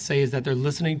restaurants say is that they're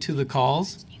listening to the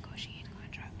calls.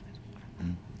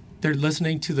 They're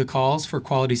listening to the calls for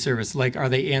quality service. Like, are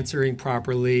they answering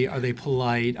properly? Are they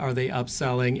polite? Are they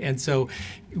upselling? And so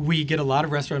we get a lot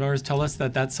of restaurant owners tell us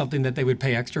that that's something that they would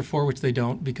pay extra for, which they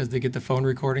don't because they get the phone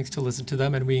recordings to listen to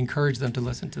them, and we encourage them to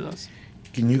listen to those.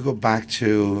 Can you go back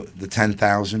to the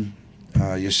 10,000?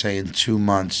 You're saying 2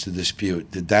 months to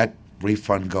dispute. Did that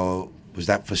refund go, was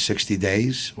that for 60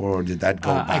 days or did that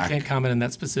go back? I can't comment on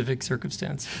that specific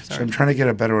circumstance. Sorry. So I'm trying to get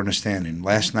a better understanding.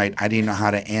 Last night, I didn't know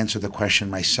how to answer the question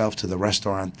myself to the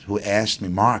restaurant who asked me,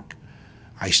 Mark,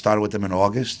 I started with them in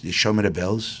August. You show me the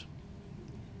bills.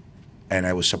 And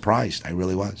I was surprised. I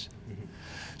really was.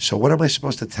 So what am I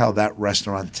supposed to tell that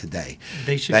restaurant today?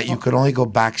 They should that you could only go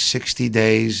back 60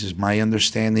 days is my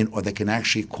understanding, or they can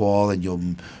actually call and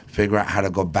you'll figure out how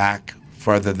to go back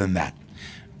further than that?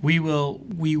 We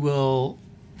will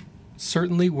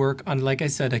certainly work on, like I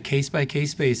said, a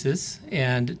case-by-case basis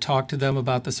and talk to them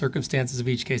about the circumstances of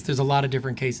each case. There's a lot of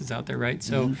different cases out there, right?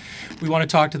 So we want to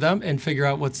talk to them and figure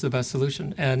out what's the best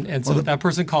solution. And so if that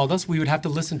person called us, we would have to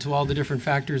listen to all the different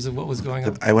factors of what was going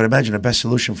on. I would imagine the best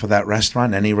solution for that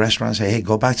restaurant, any restaurant, say, hey,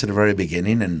 go back to the very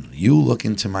beginning and you look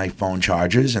into my phone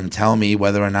charges and tell me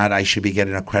whether or not I should be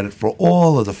getting a credit for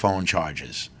all of the phone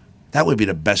charges. That would be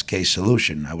the best case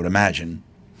solution, I would imagine.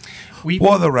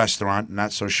 For the restaurant,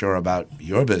 not so sure about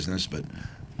your business, but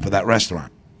for that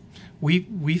restaurant. We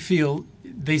feel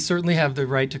they certainly have the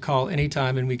right to call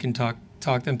anytime, and we can talk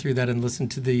them through that and listen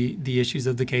to the issues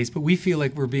of the case. But we feel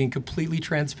like we're being completely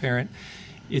transparent.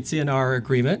 It's in our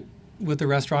agreement with the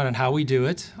restaurant and how we do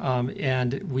it,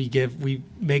 and we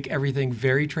make everything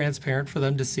very transparent for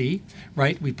them to see.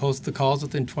 Right? We post the calls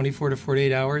within 24 to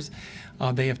 48 hours.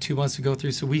 They have 2 months to go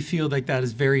through, so we feel like that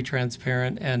is very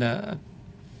transparent and a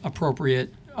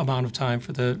appropriate amount of time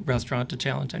for the restaurant to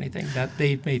challenge anything that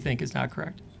they may think is not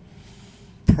correct.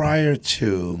 Prior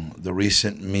to the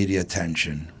recent media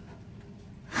attention,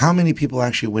 how many people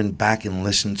actually went back and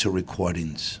listened to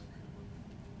recordings?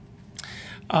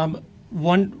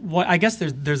 I guess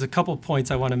there's a couple points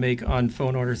I want to make on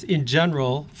phone orders. In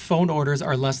general, phone orders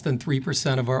are less than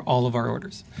 3% of all of our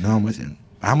orders. No, I'm with you.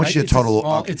 How much is your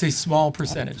total? It's a small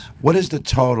percentage. What is the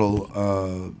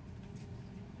total?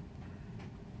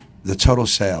 The total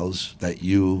sales that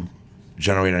you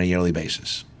generate on a yearly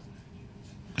basis?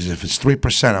 Because if it's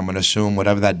 3%, I'm going to assume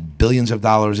whatever that billions of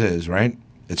dollars is, right?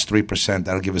 It's 3%.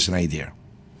 That'll give us an idea.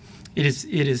 It is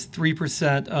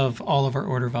 3% of all of our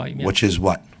order volume. Yes. Which is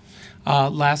what?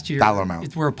 Last year, dollar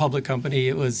amount. We're a public company.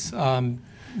 It was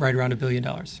right around $1 billion.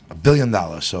 $1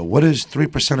 billion. So what is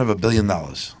 3% of $1 billion?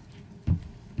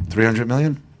 300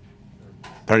 million?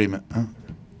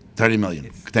 30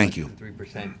 million. Thank you.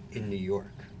 3% in New York.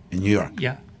 In New York?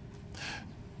 Yeah.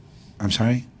 I'm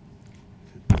sorry?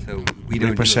 So we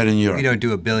don't 3% in New York. We don't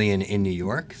do $1 billion in New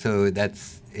York, so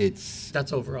that's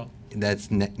overall.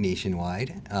 That's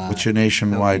nationwide. What's your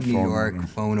nationwide so in phone New York order?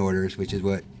 Phone orders, which is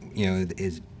what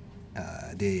is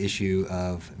the issue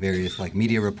of various like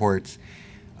media reports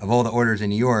of all the orders in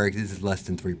New York. This is less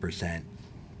than 3%.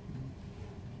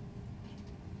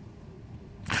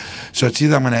 So it's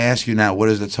either I'm going to ask you now, what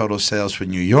is the total sales for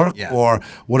New York, or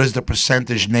what is the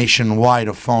percentage nationwide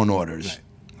of phone orders?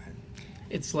 Right.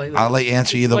 It's slightly. I'll let you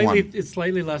answer either one. It's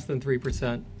slightly less than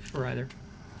 3% for either.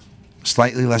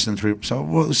 Slightly less than 3%. So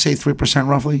we'll say 3%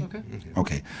 roughly?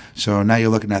 Okay. So now you're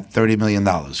looking at $30 million,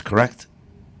 correct?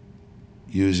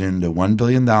 Using the $1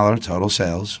 billion total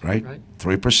sales, right? Right.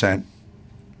 3%,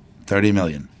 $30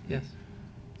 million. Yes.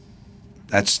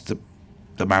 That's the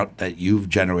amount that you've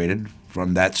generated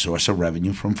from that source of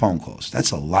revenue from phone calls.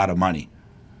 That's a lot of money.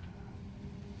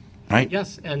 right?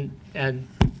 Yes, and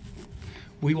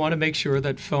we want to make sure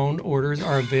that phone orders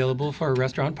are available for our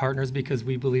restaurant partners because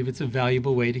we believe it's a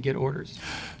valuable way to get orders.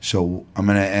 So I'm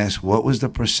going to ask, what was the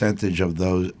percentage of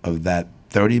that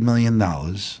 $30 million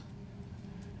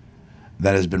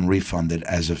that has been refunded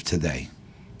as of today?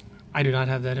 I do not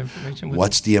have that information with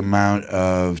What's the amount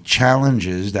of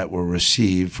challenges that were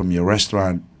received from your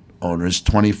restaurant owners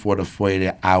 24 to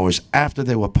 48 hours after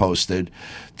they were posted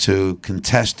to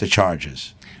contest the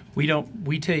charges? We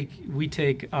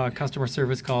take customer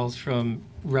service calls from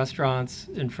restaurants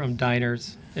and from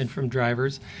diners and from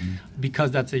drivers.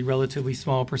 Because that's a relatively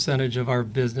small percentage of our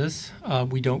business,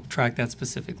 we don't track that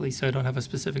specifically, so I don't have a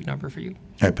specific number for you.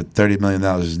 Right, but $30 million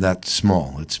is not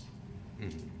small. It's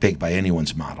big by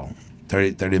anyone's model.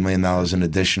 $30 million in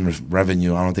addition of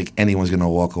revenue, I don't think anyone's going to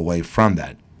walk away from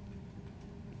that.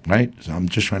 Right? So I'm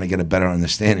just trying to get a better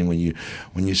understanding when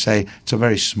you say it's a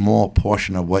very small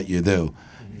portion of what you do.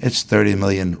 It's 30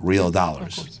 million real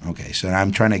dollars. Okay, so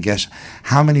I'm trying to guess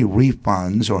how many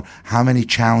refunds or how many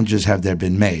challenges have there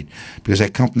been made? Because I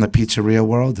come from the pizzeria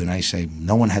world and I say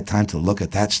no one had time to look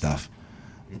at that stuff.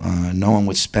 No one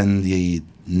would spend the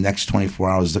next 24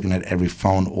 hours looking at every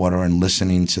phone order and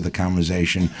listening to the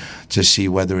conversation to see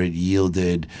whether it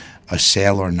yielded a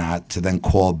sale or not, to then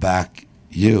call back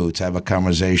you to have a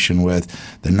conversation with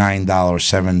the $9,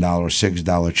 $7,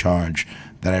 $6 charge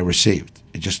that I received.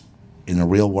 It just, in the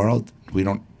real world,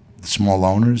 the small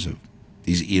owners of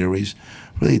these eateries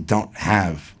really don't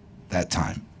have that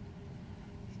time.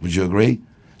 Would you agree?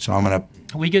 So I'm going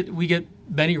to... We get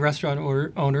many restaurant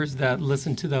owners that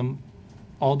listen to them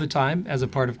all the time as a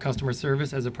part of customer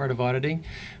service, as a part of auditing.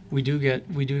 We do get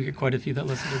quite a few that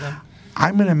listen to them.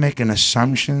 I'm going to make an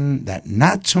assumption that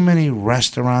not too many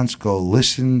restaurants go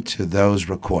listen to those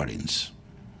recordings.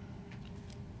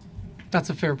 That's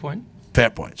a fair point. Fair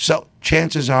point. So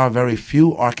chances are very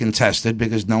few are contested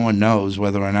because no one knows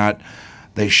whether or not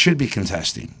they should be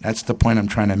contesting. That's the point I'm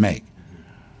trying to make.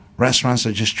 Restaurants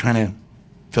are just trying to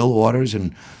fill orders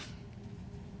and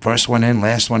first one in,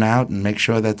 last one out, and make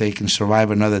sure that they can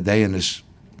survive another day in this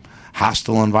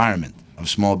hostile environment of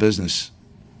small business.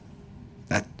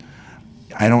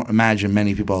 I don't imagine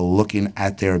many people are looking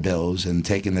at their bills and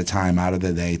taking the time out of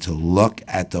the day to look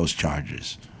at those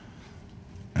charges.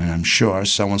 And I'm sure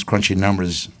someone's crunching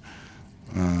numbers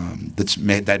that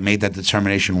made that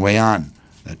determination way on.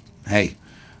 That, hey,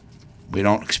 we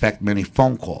don't expect many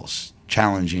phone calls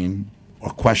challenging or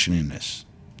questioning this.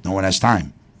 No one has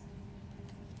time.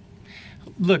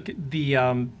 Look,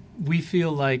 we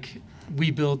feel like we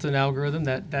built an algorithm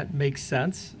that makes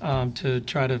sense to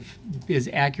try to as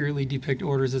accurately depict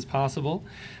orders as possible.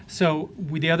 So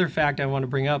the other fact I want to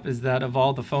bring up is that of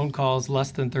all the phone calls,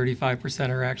 less than 35%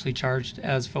 are actually charged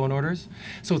as phone orders.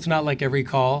 So it's not like every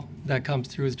call that comes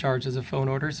through is charged as a phone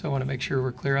order. So I want to make sure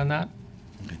we're clear on that.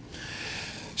 Okay.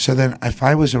 So then if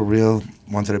I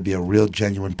wanted to be a real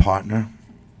genuine partner,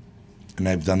 and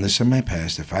I've done this in my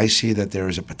past, if I see that there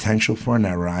is a potential for an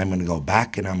error, I'm going to go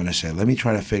back and I'm going to say, let me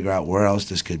try to figure out where else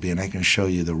this could be, and I can show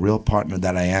you the real partner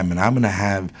that I am. And I'm going to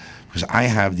have, because I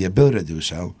have the ability to do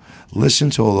so, listen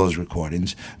to all those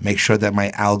recordings, make sure that my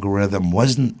algorithm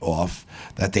wasn't off,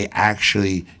 that they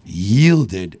actually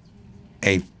yielded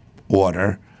a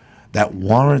order that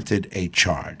warranted a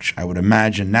charge. I would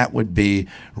imagine that would be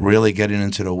really getting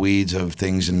into the weeds of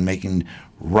things and making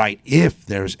right if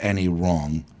there's any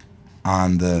wrong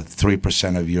on the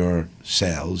 3% of your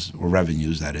sales or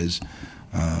revenues, that is.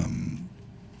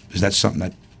 Is that something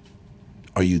that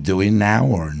are you doing now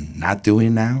or not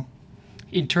doing now?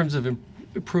 In terms of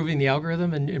improving the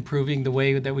algorithm and improving the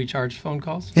way that we charge phone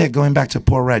calls? Yeah, going back to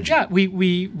poor Reggie. Yeah,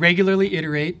 we regularly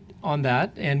iterate on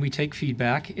that and we take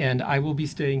feedback, and I will be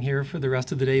staying here for the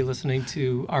rest of the day listening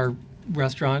to our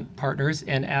restaurant partners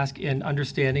and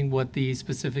understanding what the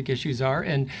specific issues are.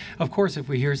 And of course, if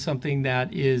we hear something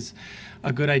that is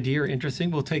a good idea or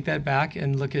interesting, we'll take that back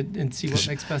and look at and see what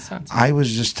makes best sense. I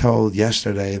was just told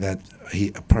yesterday that a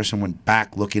person went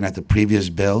back looking at the previous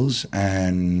bills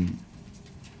and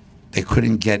they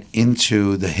couldn't get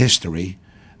into the history.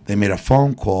 They made a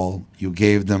phone call. You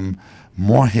gave them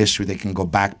more history. They can go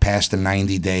back past the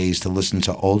 90 days to listen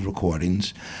to old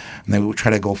recordings. And they would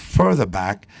try to go further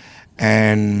back,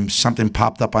 and something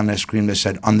popped up on their screen that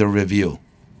said under review.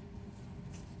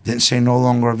 Didn't say no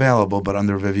longer available, but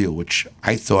under review, which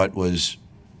I thought was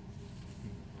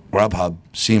Grubhub,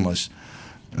 seamless,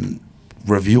 and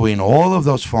reviewing all of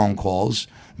those phone calls,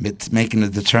 making a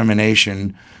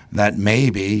determination that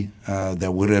maybe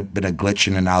there would have been a glitch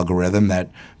in an algorithm, that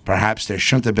perhaps there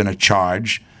shouldn't have been a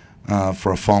charge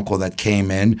for a phone call that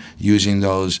came in using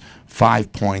those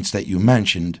 5 points that you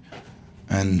mentioned.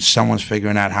 and someone's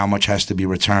figuring out how much has to be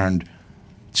returned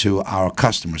to our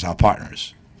customers, our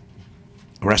partners,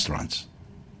 restaurants.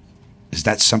 Is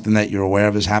that something that you're aware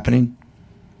of is happening?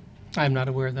 I'm not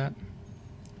aware of that.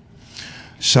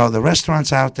 So the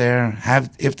restaurants out there have,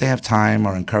 if they have time,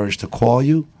 are encouraged to call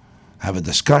you, have a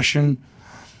discussion.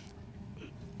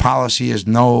 Policy is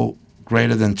no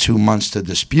greater than 2 months to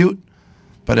dispute,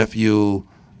 but if you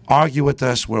argue with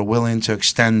us, we're willing to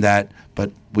extend that,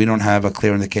 but we don't have a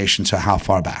clear indication to how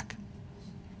far back.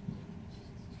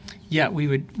 Yeah, we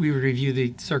would review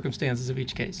the circumstances of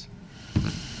each case.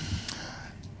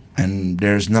 And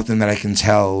there's nothing that I can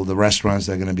tell the restaurants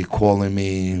that are going to be calling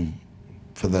me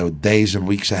for the days and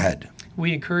weeks ahead.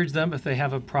 We encourage them, if they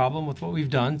have a problem with what we've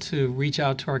done, to reach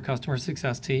out to our customer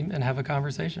success team and have a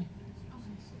conversation.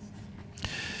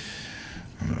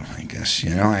 I guess,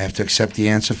 I have to accept the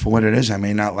answer for what it is. I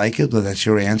may not like it, but that's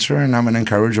your answer, and I'm going to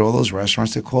encourage all those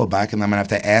restaurants to call back, and I'm going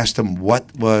to have to ask them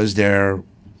what were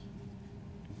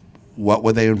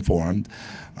they informed?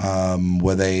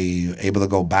 Were they able to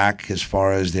go back as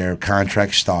far as their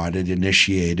contract started,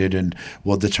 initiated, and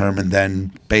we'll determine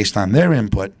then, based on their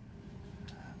input,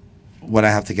 what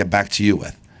I have to get back to you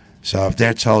with. So if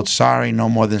they're told, sorry, no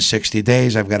more than 60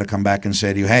 days, I've got to come back and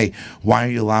say to you, hey, why are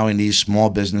you allowing these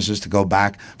small businesses to go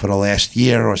back for the last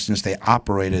year or since they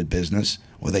operated business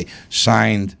or they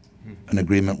signed an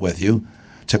agreement with you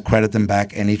to credit them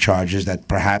back any charges that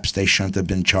perhaps they shouldn't have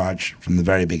been charged from the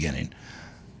very beginning.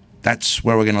 That's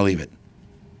where we're going to leave it.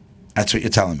 That's what you're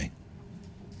telling me.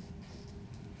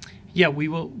 Yeah, we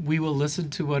will listen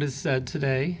to what is said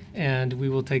today, and we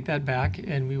will take that back,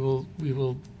 and we will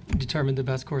determine the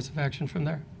best course of action from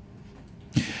there.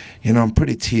 I'm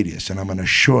pretty tedious, and I'm going to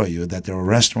assure you that there are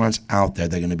restaurants out there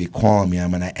that are going to be calling me.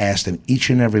 I'm going to ask them, each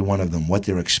and every one of them, what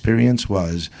their experience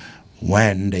was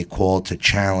when they called to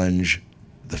challenge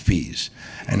the fees.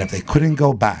 And if they couldn't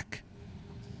go back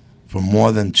for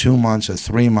more than 2 months or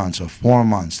 3 months or 4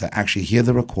 months to actually hear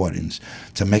the recordings,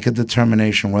 to make a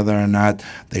determination whether or not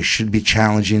they should be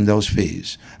challenging those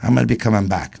fees, I'm going to be coming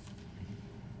back.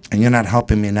 And you're not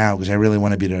helping me now because I really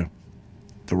want to be the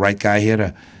right guy here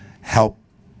to help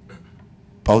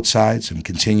both sides and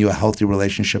continue a healthy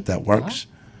relationship that works.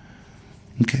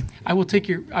 Okay. I will take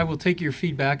your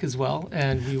feedback as well,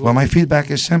 and we will. Well, my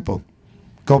feedback is simple.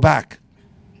 Go back.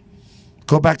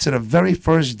 Go back to the very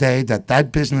first day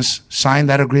that business signed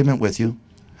that agreement with you.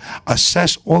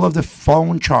 Assess all of the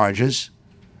phone charges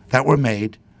that were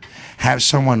made. Have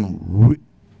someone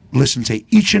listen to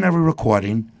each and every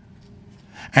recording.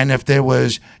 And if there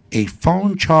was a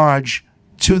phone charge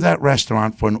to that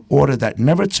restaurant for an order that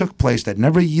never took place, that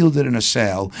never yielded in a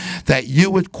sale, that you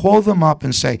would call them up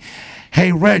and say,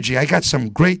 hey, Reggie, I got some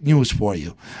great news for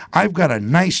you. I've got a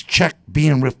nice check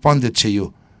being refunded to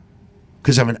you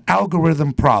because of an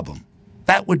algorithm problem.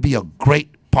 That would be a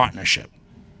great partnership.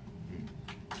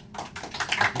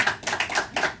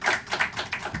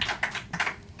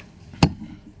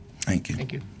 Thank you.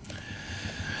 Thank you.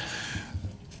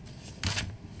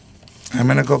 I'm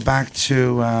going to go back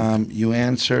to, you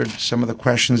answered some of the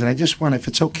questions, and I just want, if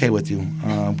it's okay with you,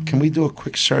 can we do a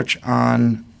quick search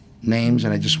on names?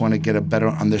 And I just want to get a better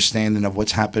understanding of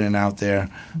what's happening out there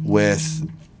with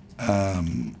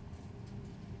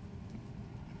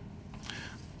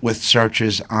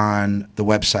searches on the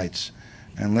websites.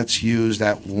 And let's use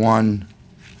that one,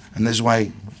 and this is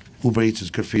why Uber Eats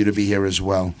is good for you to be here as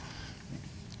well.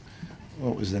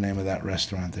 What was the name of that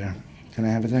restaurant there? Can I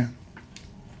have it there?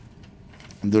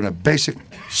 I'm doing a basic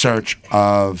search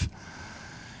of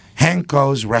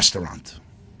Hanko's restaurant.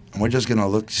 And we're just going to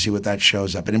look to see what that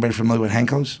shows up. Anybody familiar with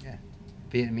Hanko's? Yeah.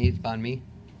 Vietnamese banh mi.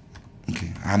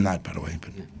 Okay. I'm not, by the way,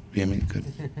 but Vietnamese, good.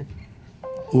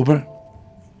 Uber?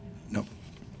 No.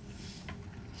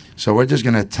 So we're just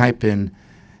going to type in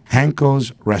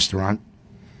Hanko's restaurant.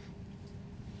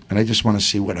 And I just want to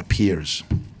see what appears.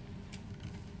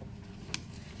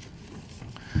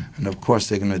 And of course,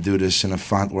 they're going to do this in a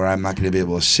font where I'm not going to be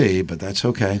able to see, but that's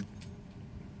okay.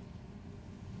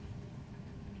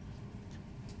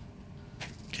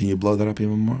 Can you blow that up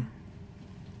even more?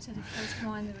 So the first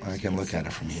one. I can look at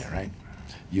it from here, right?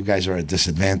 You guys are at a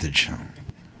disadvantage.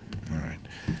 All right.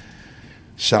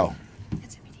 So,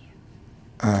 It's a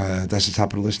PDF. that's the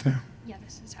top of the list there? Yeah,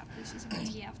 this is a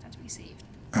PDF that we saved.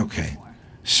 Okay. before.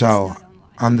 So, It's not online.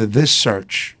 under this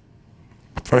search,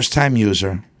 first-time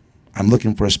user, I'm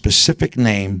looking for a specific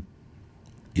name.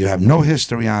 You have no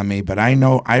history on me, but I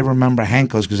remember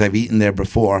Hanko's because I've eaten there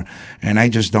before, and I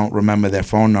just don't remember their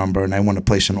phone number, and I want to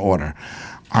place an order.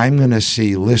 I'm going to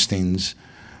see listings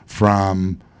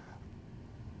from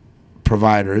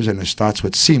providers, and it starts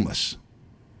with Seamless.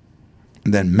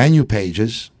 And then menu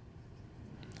pages,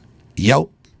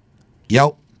 Yelp,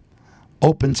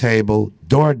 OpenTable,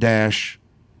 DoorDash,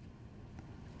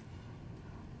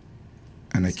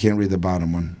 and I can't read the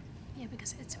bottom one. Yeah,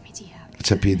 because it's a PDF.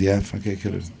 It's a PDF? Okay,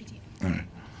 could have. All right.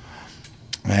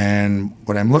 And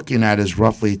what I'm looking at is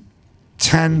roughly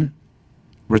 10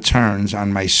 returns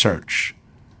on my search.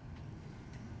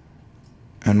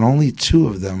 And only 2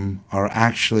 of them are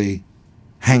actually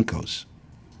Hanko's.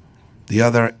 The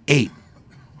other 8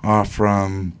 are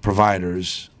from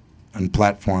providers and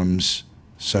platforms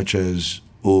such as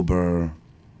Uber,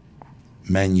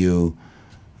 Menu,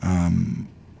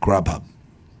 Grubhub.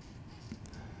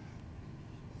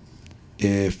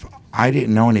 If I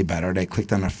didn't know any better, I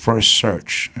clicked on the first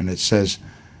search, and it says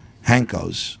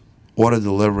Hanko's, order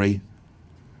delivery,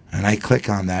 and I click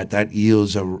on that. That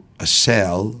yields a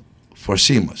sale for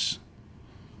Seamless.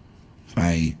 If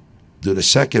I do the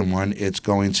second one, it's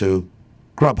going to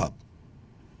Grubhub,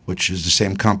 which is the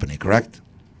same company, correct?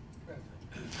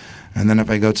 And then if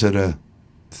I go to the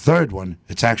third one,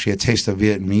 it's actually a Taste of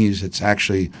Vietnamese. It's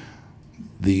actually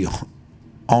the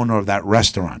owner of that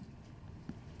restaurant.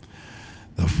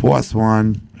 The fourth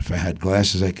one, if I had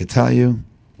glasses, I could tell you.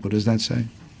 What does that say?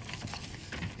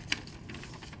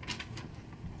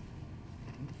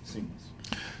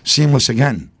 Seamless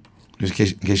again. Just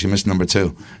in case you missed number 2.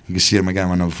 You can see them again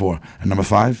on number 4. And number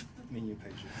 5? Menu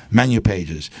pages. Menu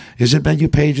pages. Is it Menu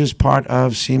pages part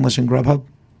of Seamless and Grubhub?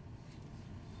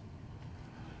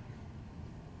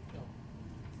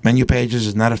 Menu pages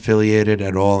is not affiliated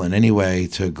at all in any way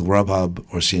to Grubhub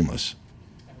or Seamless.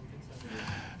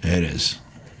 It is.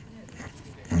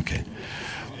 Okay.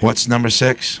 What's number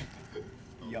 6?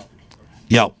 Yelp.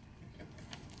 Yelp.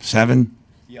 7?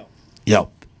 Yelp.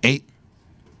 Yelp. 8?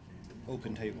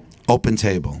 OpenTable.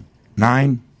 OpenTable.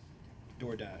 9?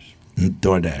 DoorDash.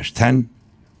 DoorDash. 10?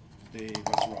 The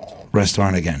restaurant.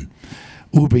 Restaurant again.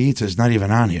 Uber Eats is not even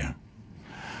on here.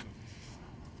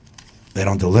 They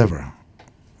don't deliver.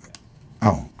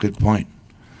 Oh, good point.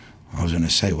 I was going to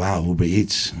say, wow, Uber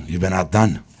Eats, you've been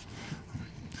outdone.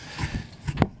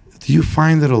 Do you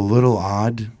find it a little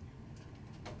odd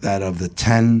that of the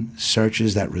 10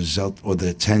 searches that result, or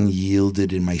the 10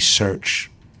 yielded in my search,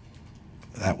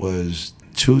 that was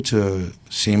 2 to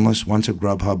Seamless, 1 to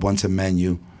Grubhub, 1 to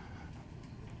Menu,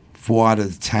 4 out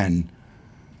of the 10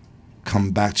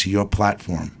 come back to your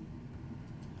platform,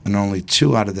 and only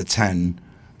 2 out of the 10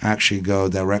 actually go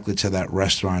directly to that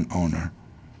restaurant owner.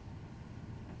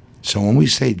 So when we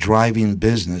say driving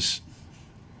business,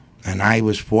 and I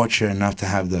was fortunate enough to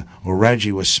have or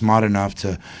Reggie was smart enough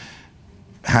to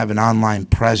have an online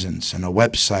presence and a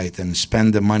website and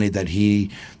spend the money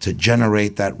to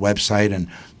generate that website and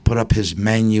put up his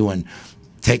menu and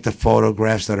take the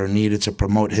photographs that are needed to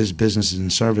promote his businesses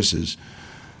and services.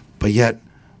 But yet,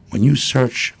 when you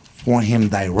search for him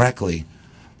directly,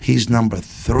 he's number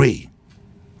 3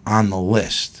 on the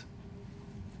list.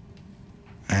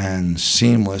 And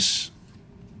Seamless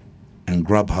and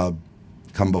Grubhub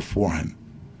come before him.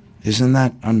 Isn't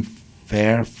that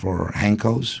unfair for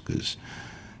Hanko's? Because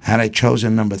had I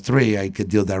chosen number 3, I could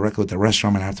deal directly with the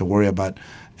restaurant and not have to worry about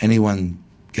anyone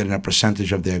getting a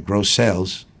percentage of their gross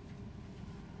sales.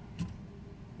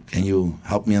 Can you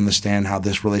help me understand how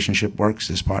this relationship works,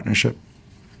 this partnership?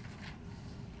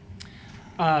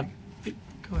 Go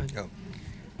ahead.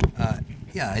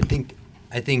 Yeah, I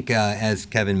think as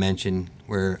Kevin mentioned,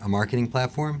 we're a marketing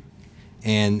platform,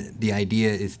 and the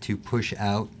idea is to push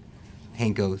out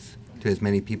Hanko's to as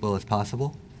many people as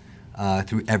possible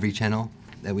through every channel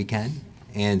that we can.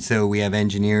 And so we have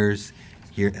engineers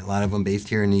here, a lot of them based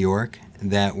here in New York,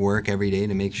 that work every day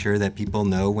to make sure that people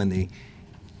know when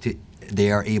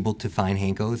they are able to find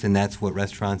Hanko's, and that's what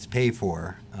restaurants pay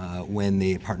for when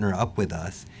they partner up with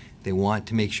us. They want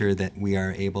to make sure that we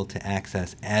are able to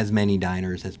access as many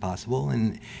diners as possible.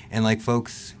 And like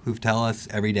folks who tell us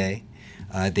every day,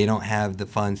 they don't have the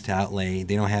funds to outlay,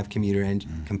 they don't have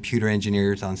computer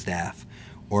engineers on staff,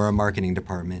 or a marketing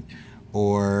department,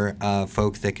 or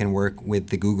folks that can work with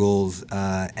the Google's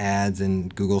ads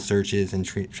and Google searches and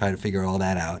try to figure all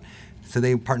that out. So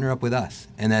they partner up with us,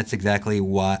 and that's exactly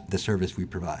what the service we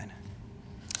provide.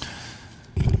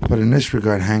 But in this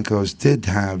regard, Hanko's did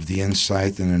have the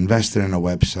insight and invested in a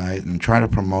website and try to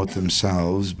promote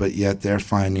themselves, but yet they're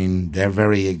finding their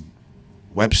very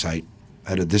website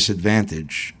at a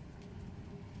disadvantage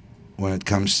when it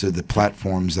comes to the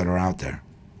platforms that are out there.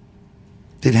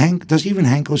 Does even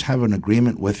Hanko's have an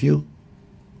agreement with you?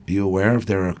 Are you aware if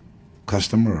they're a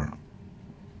customer?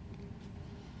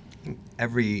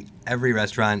 Every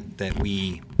restaurant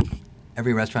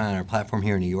on our platform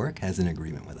here in New York has an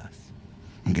agreement with us.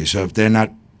 Okay, so if they're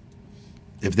not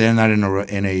if they're not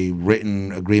in a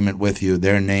written agreement with you,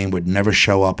 their name would never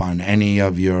show up on any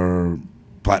of your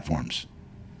platforms.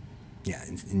 Yeah,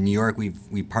 in New York,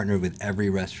 we partnered with every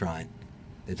restaurant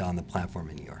that's on the platform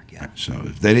in New York. Yeah. So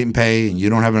if they didn't pay and you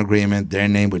don't have an agreement, their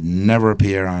name would never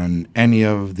appear on any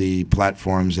of the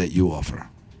platforms that you offer.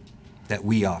 That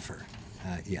we offer,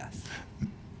 yes.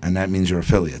 And that means your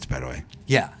affiliates, by the way.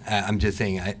 Yeah, I'm just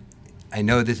saying, I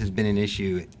know this has been an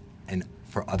issue and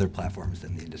for other platforms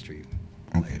in the industry.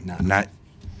 Okay, Not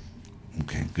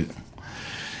okay, good.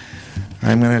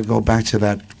 I'm going to go back to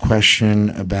that question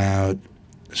about,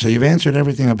 so you've answered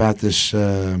everything about this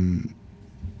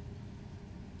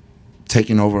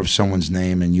taking over of someone's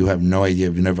name, and you have no idea,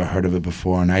 you've never heard of it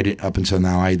before, and I didn't, up until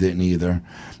now I didn't either.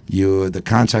 The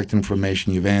contact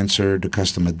information you've answered, the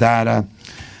customer data,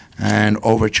 and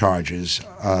overcharges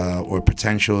or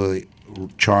potential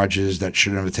charges that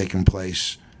should have taken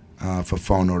place for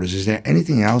phone orders. Is there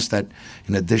anything else that,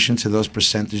 in addition to those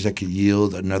percentages, that could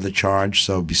yield another charge?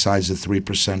 So besides the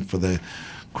 3% for the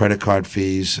credit card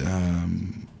fees,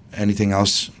 anything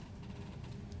else?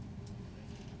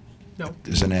 No.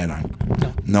 Is an add-on?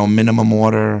 No. No minimum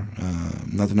order,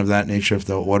 nothing of that nature if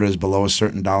the order is below a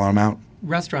certain dollar amount?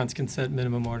 Restaurants can set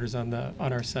minimum orders on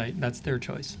our site. That's their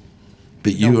choice.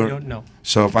 But No, we don't know.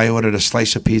 So if I ordered a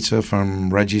slice of pizza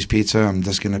from Reggie's Pizza, I'm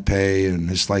just going to pay, and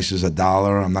his slice is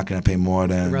 $1. I'm not going to pay more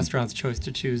The than. restaurant's choice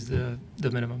to choose the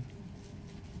minimum.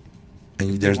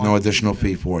 And there's no additional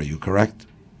fee for you, correct?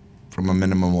 From a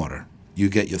minimum order, you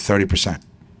get your 30%.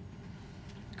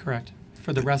 Correct.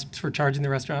 For charging the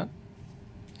restaurant,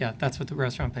 yeah, that's what the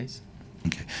restaurant pays.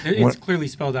 Okay. It's clearly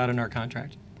spelled out in our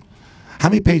contract. How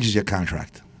many pages is your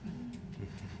contract?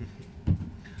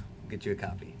 get you a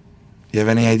copy. You have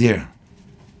any idea?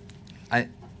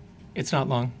 It's not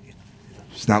long.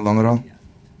 It's not long at all? Yeah,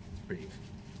 it's pretty.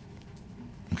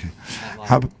 Okay. Not long.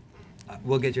 How,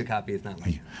 We'll get you a copy. It's not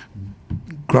long.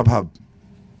 Grubhub.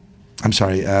 I'm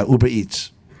sorry, Uber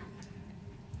Eats.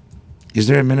 Is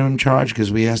there a minimum charge?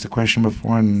 Because we asked the question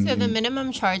before. And So the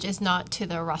minimum charge is not to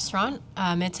the restaurant.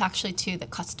 It's actually to the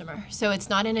customer. So it's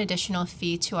not an additional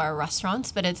fee to our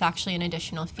restaurants, but it's actually an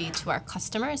additional fee to our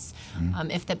customers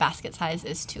if the basket size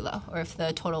is too low or if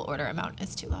the total order amount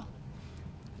is too low.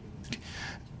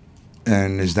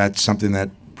 And is that something that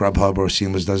Grubhub or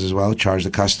Seamless does as well? Charge the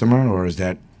customer, or is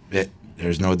that it?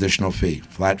 There's no additional fee,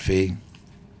 flat fee?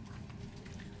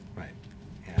 Right.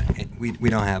 Yeah.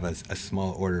 We don't have a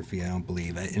small order fee, I don't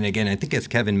believe. And again, I think as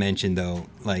Kevin mentioned, though,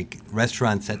 like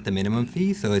restaurants set the minimum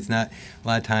fee, so it's not, a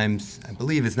lot of times, I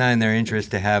believe it's not in their interest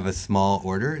to have a small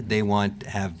order. They want to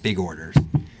have big orders.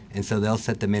 And so they'll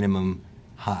set the minimum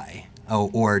high,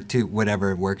 or to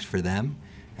whatever works for them.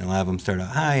 And a lot of them start out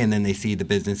high, and then they see the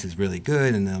business is really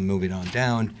good, and they'll move it on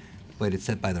down. But it's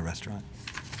set by the restaurant.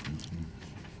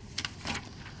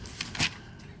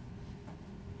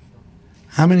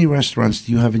 How many restaurants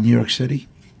do you have in New York City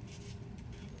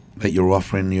that you're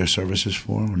offering your services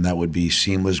for? And that would be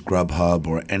Seamless, Grubhub,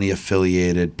 or any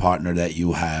affiliated partner that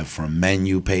you have, from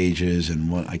menu pages and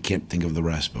what, I can't think of the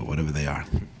rest, but whatever they are.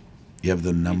 You have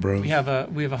the number of? We have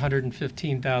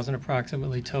 115,000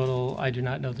 approximately total. I do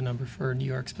not know the number for New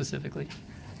York specifically.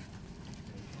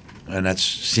 And that's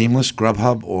Seamless,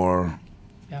 Grubhub, or?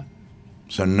 Yeah.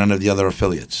 So none of the other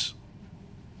affiliates?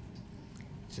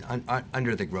 So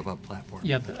under the Grubhub platform.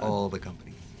 Yeah, all the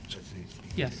companies.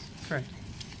 Yes, correct.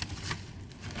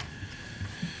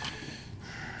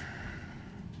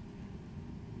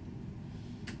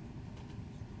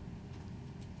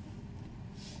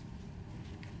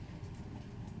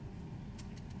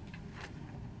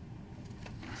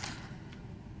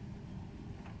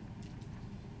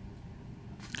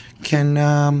 Can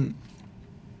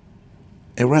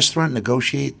a restaurant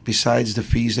negotiate, besides the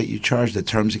fees that you charge, the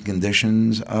terms and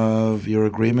conditions of your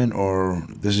agreement, or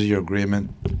this is your agreement?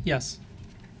 Yes,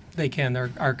 they can.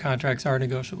 Our contracts are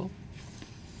negotiable.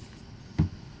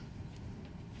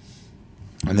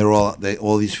 And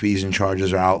all these fees and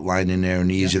charges are outlined in there in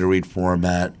easy to read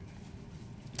format.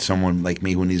 Someone like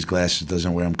me who needs glasses,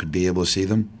 doesn't wear them, could be able to see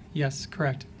them? Yes,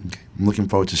 correct. Okay. I'm looking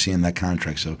forward to seeing that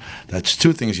contract. So that's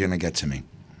two things you're going to get to me.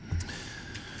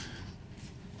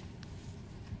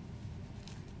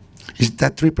 Is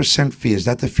that 3% fee, is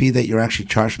that the fee that you're actually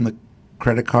charged from the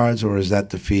credit cards, or is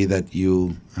that the fee that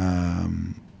you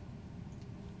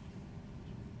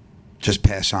just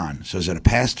pass on? So is it a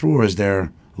pass-through, or is there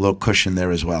a little cushion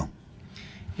there as well?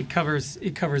 It covers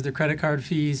the credit card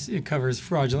fees. It covers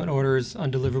fraudulent orders,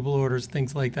 undeliverable orders,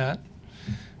 things like that.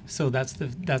 So that's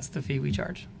the fee we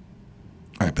charge.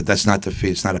 All right, but that's not the fee.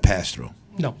 It's not a pass-through.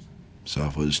 No. So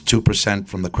if it was 2%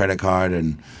 from the credit card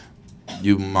and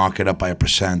you mark it up by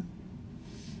 1%,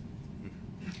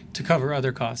 To cover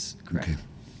other costs, correct. Okay.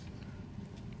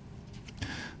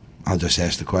 I'll just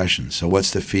ask the question. So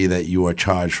what's the fee that you are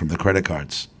charged from the credit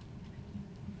cards?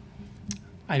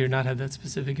 I do not have that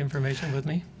specific information with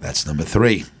me. That's number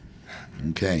 3.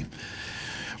 Okay.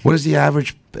 What is the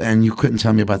average, and you couldn't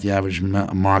tell me about the average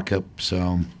markup,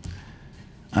 so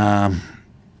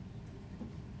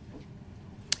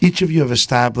each of you have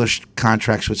established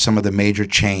contracts with some of the major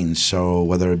chains, so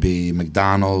whether it be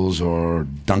McDonald's or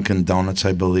Dunkin' Donuts,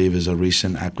 I believe, is a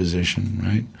recent acquisition,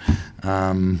 right?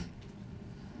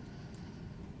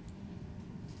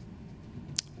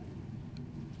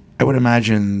 I would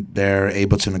imagine they're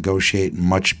able to negotiate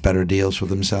much better deals for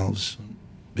themselves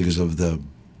because of the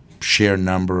sheer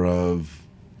number of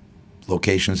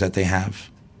locations that they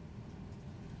have.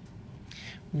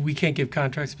 We can't give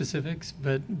contract specifics,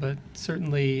 but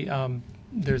certainly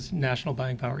there's national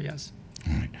buying power, yes.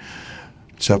 All right.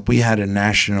 So if we had a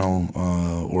national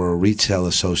or a retail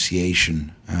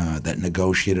association that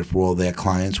negotiated for all their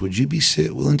clients, would you be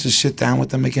willing to sit down with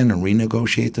them again and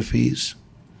renegotiate the fees?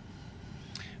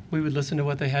 We would listen to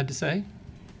what they had to say.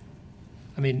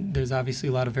 I mean, there's obviously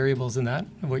a lot of variables in that,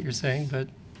 of what you're saying, but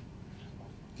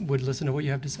would listen to what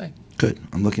you have to say. Good.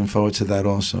 I'm looking forward to that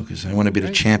also because I want to be the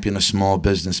champion of small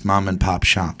business, mom and pop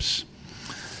shops.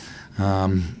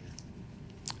 And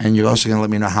you're also going to let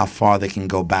me know how far they can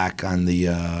go back on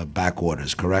the back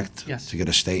orders, correct? Yes. To get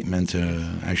a statement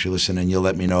to actually listen, and you'll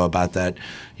let me know about that,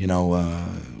 the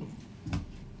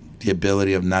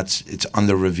ability of it's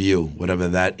under review, whatever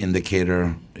that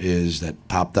indicator is that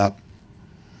popped up.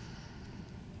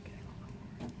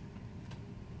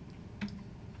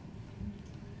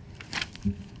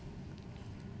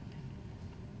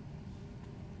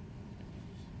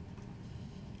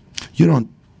 You don't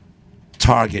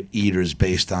target eaters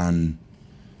based on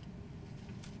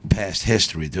past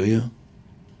history, do you?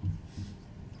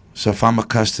 So if I'm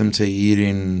accustomed to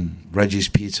eating Reggie's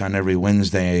Pizza on every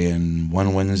Wednesday, and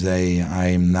one Wednesday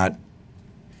I'm not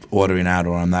ordering out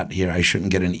or I'm not here, I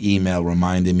shouldn't get an email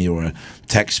reminding me or a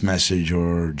text message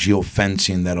or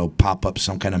geofencing that'll pop up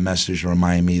some kind of message to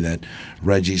remind me that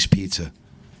Reggie's Pizza.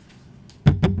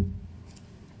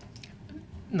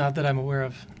 Not that I'm aware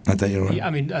of. Not that you're aware? Yeah, I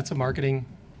mean, that's a marketing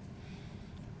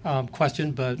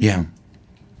question, but yeah,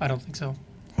 I don't think so.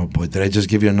 Oh boy, did I just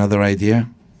give you another idea?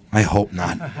 I hope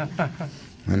not.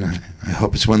 And I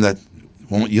hope it's one that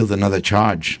won't yield another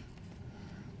charge.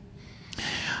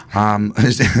 Are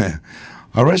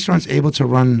restaurants able to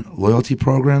run loyalty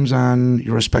programs on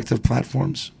your respective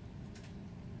platforms?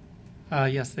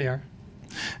 Yes, they are.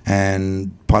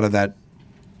 And part of that,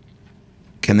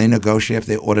 can they negotiate if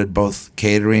they ordered both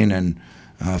catering and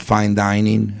fine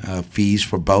dining fees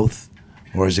for both?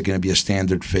 Or is it going to be a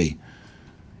standard fee?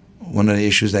 One of the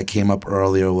issues that came up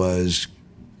earlier was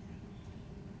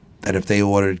that if they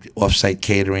ordered off-site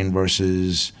catering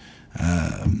versus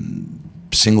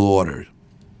single order,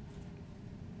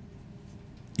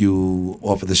 you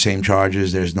offer the same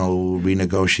charges. There's no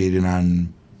renegotiating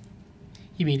on.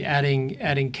 You mean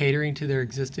adding catering to their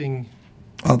existing?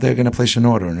 Well, they're going to place an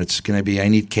order, and it's going to be, I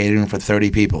need catering for 30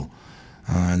 people.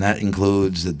 And that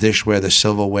includes the dishware, the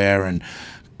silverware, and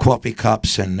coffee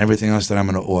cups, and everything else that I'm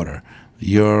going to order.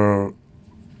 Your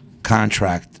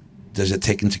contract, does it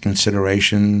take into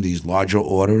consideration these larger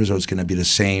orders, or it's going to be the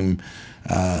same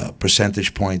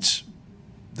percentage points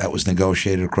that was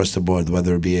negotiated across the board,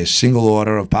 whether it be a single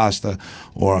order of pasta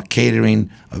or a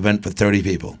catering event for 30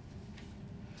 people?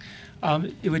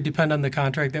 It would depend on the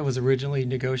contract that was originally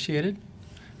negotiated.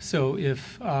 So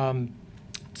if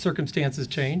circumstances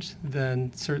change,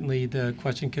 then certainly the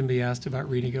question can be asked about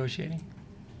renegotiating.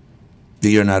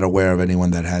 You're not aware of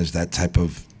anyone that has that type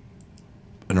of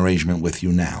an arrangement with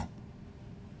you now?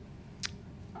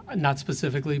 Not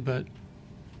specifically, but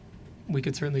we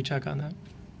could certainly check on that.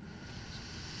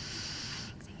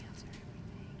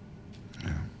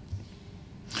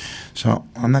 So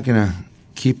I'm not going to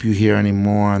keep you here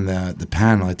anymore on the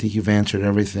panel. I think you've answered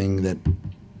everything that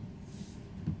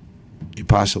you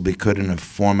possibly could in a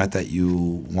format that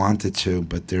you wanted to,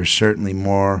 but there's certainly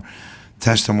more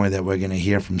testimony that we're going to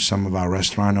hear from some of our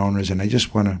restaurant owners. And I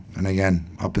just want to, and again,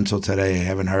 up until today, I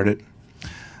haven't heard it.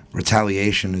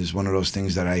 Retaliation is one of those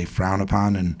things that I frown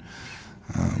upon, and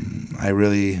I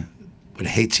really would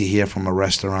hate to hear from a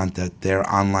restaurant that their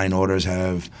online orders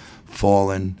have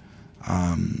fallen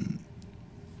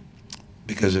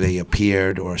because they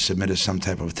appeared or submitted some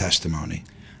type of testimony.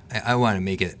 I want to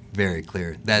make it very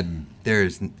clear that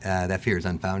that fear is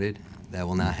unfounded. That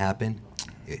will not happen.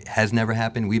 It has never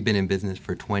happened. We've been in business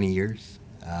for 20 years.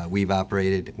 We've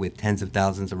operated with tens of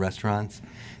thousands of restaurants.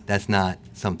 That's not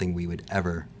something we would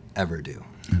ever ever do.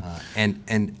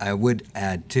 And I would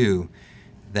add, too,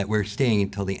 that we're staying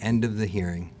until the end of the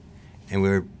hearing, and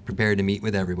we're prepared to meet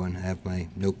with everyone. I have my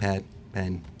notepad,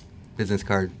 pen, business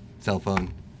card, cell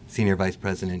phone, senior vice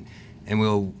president, and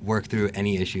we'll work through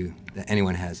any issue that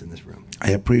anyone has in this room.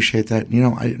 I appreciate that. You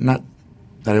know, not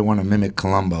that I want to mimic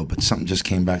Columbo, but something just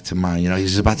came back to mind. You know,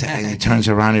 he's about to, and he turns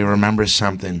around, he remembers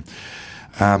something.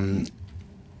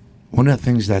 One of the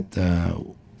things that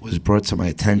was brought to my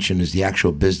attention is the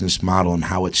actual business model and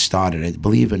how it started. I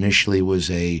believe initially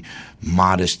was a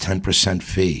modest 10%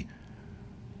 fee.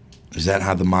 Is that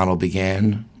how the model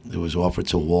began? It was offered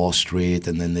to Wall Street,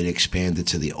 and then they expanded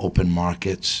to the open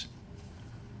markets.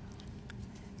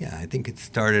 Yeah, I think it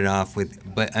started off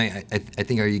with, but I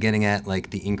think, are you getting at like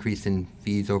the increase in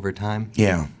fees over time?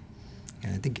 Yeah.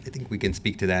 Yeah, I think we can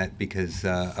speak to that because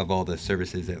of all the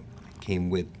services that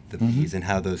came with the fees and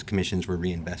how those commissions were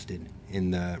reinvested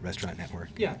in the restaurant network.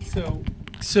 Yeah.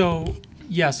 So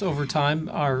yes, over time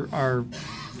our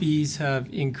fees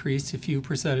have increased a few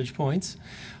percentage points.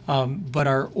 But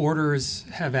our orders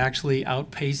have actually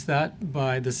outpaced that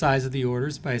by the size of the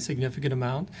orders by a significant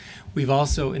amount. We've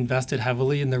also invested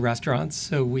heavily in the restaurants.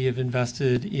 So we have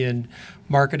invested in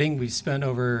marketing. We've spent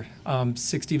over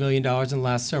 $60 million in the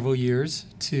last several years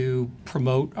to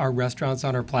promote our restaurants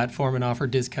on our platform and offer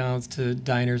discounts to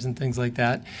diners and things like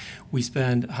that. We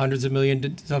spend hundreds of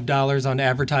millions of dollars on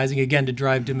advertising, again, to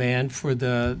drive demand for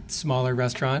the smaller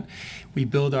restaurant. We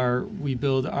build our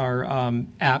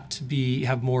app to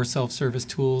have more self-service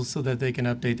tools so that they can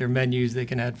update their menus, they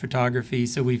can add photography.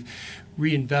 So we've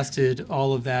reinvested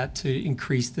all of that to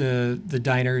increase the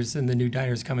diners and the new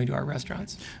diners coming to our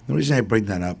restaurants. The reason I bring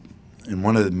that up, in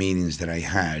one of the meetings that I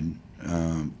had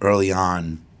early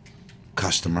on,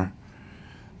 customer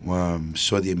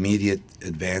saw the immediate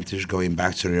advantage going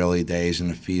back to the early days and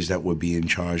the fees that were being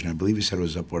charged. And I believe he said it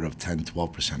was upward of 10,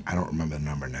 12%. I don't remember the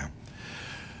number now.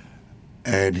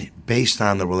 And based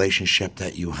on the relationship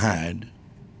that you had,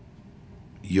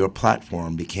 your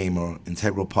platform became an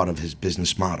integral part of his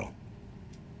business model.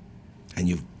 And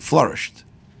you've flourished.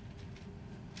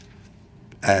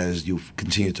 As you've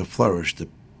continued to flourish, the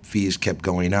fees kept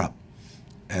going up.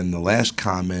 And the last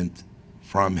comment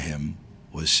from him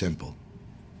was simple.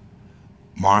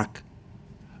 Mark,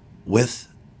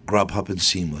 with Grubhub and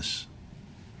Seamless,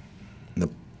 the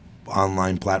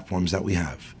online platforms that we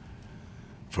have,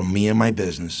 from me and my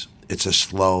business, it's a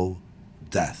slow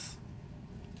death.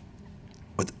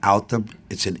 Without them,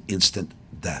 it's an instant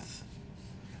death.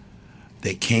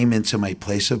 They came into my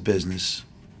place of business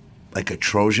like a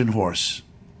Trojan horse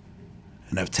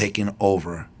and have taken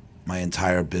over my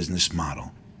entire business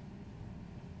model.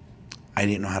 I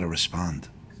didn't know how to respond.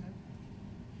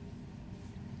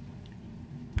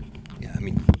 Yeah, I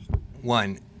mean,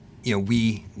 one,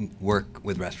 we work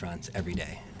with restaurants every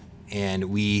day. And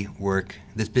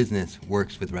this business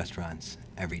works with restaurants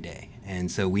every day.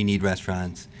 And so we need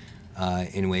restaurants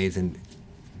in ways, and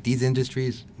these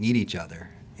industries need each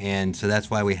other. And so that's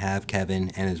why we have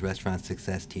Kevin and his restaurant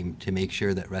success team to make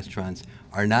sure that restaurants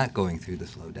are not going through the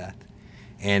slow death.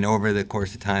 And over the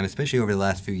course of time, especially over the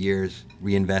last few years,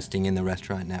 reinvesting in the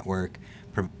restaurant network,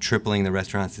 tripling the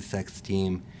restaurant success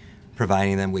team,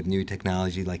 providing them with new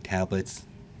technology like tablets,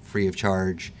 free of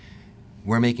charge.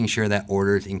 We're making sure that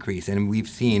orders increase. And we've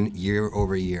seen year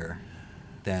over year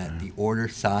that the order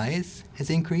size has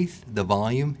increased, the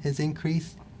volume has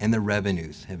increased, and the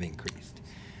revenues have increased.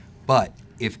 But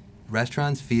if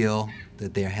restaurants feel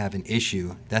that they have an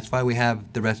issue, that's why we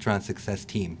have the restaurant success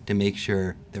team to make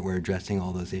sure that we're addressing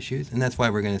all those issues. And that's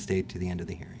why we're going to stay to the end of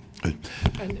the hearing.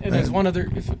 And there's one other,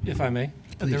 if I may.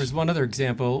 There was one other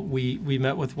example. We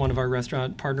met with one of our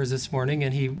restaurant partners this morning,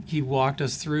 and he walked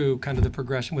us through kind of the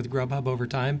progression with Grubhub over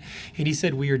time. And he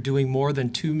said, we are doing more than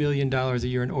 $2 million a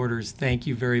year in orders. Thank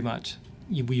you very much.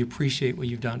 We appreciate what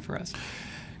you've done for us.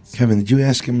 Kevin, did you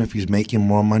ask him if he's making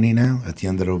more money now at the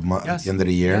end of the, Yes. at the, end of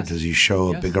the year? Yes. Does he show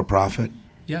a Yes. bigger profit?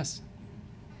 Yes.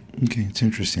 Okay, it's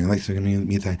interesting. I'd like to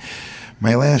meet that.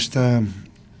 My last, I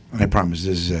promise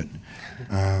this is it.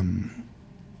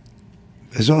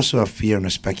 There's also a fear and a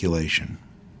speculation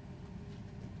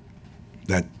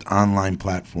that online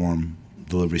platform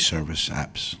delivery service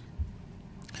apps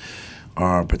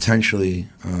are potentially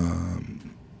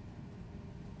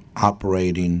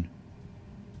operating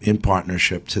in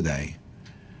partnership today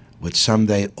with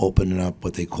someday opening up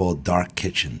what they call dark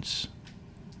kitchens.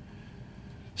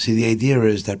 See, the idea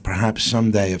is that perhaps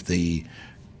someday if the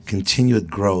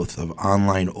continued growth of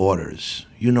online orders,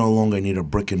 you no longer need a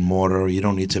brick and mortar. You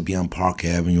don't need to be on Park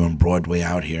Avenue and Broadway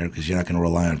out here because you're not going to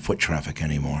rely on foot traffic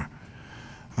anymore.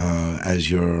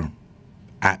 As your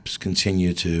apps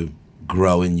continue to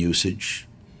grow in usage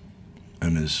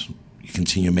and as you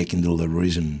continue making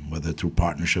deliveries, and whether through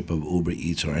partnership of Uber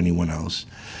Eats or anyone else,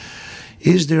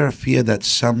 is there a fear that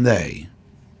someday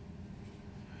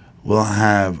we'll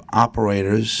have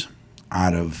operators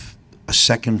out of a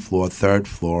second floor, third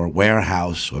floor,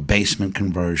 warehouse, or basement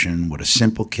conversion with a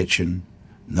simple kitchen,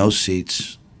 no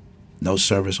seats, no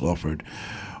service offered,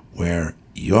 where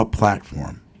your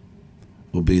platform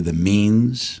will be the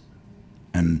means,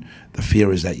 and the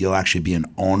fear is that you'll actually be an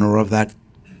owner of that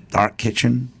dark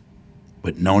kitchen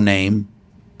with no name,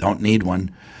 don't need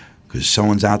one, because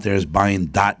someone's out there is buying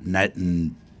 .net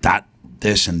and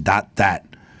 .this and .that,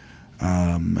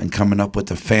 and coming up with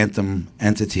the phantom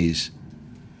entities,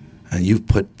 and you've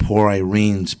put poor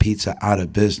Irene's Pizza out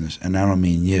of business. And I don't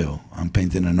mean you. I'm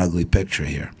painting an ugly picture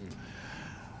here.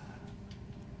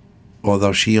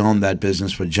 Although she owned that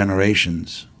business for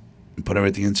generations and put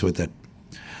everything into it, that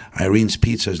Irene's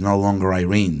Pizza is no longer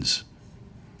Irene's.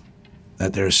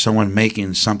 That there's someone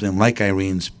making something like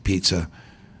Irene's Pizza,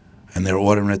 and they're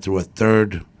ordering it through a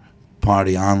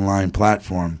third-party online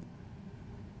platform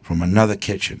from another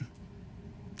kitchen.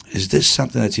 Is this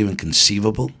something that's even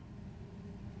conceivable?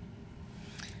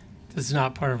 This is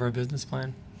not part of our business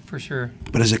plan, for sure.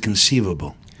 But is it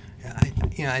conceivable?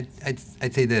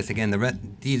 I'd say this again.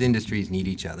 These industries need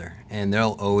each other, and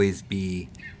there'll always be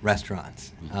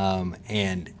restaurants,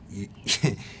 and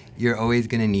you're always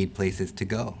going to need places to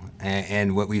go.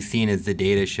 And what we've seen is the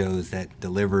data shows that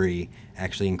delivery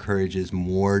actually encourages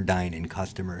more dine-in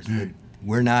customers.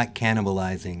 We're not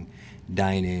cannibalizing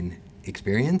dine-in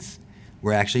experience.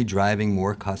 We're actually driving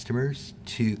more customers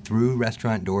through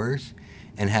restaurant doors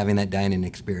and having that dine-in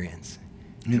experience.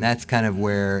 And that's kind of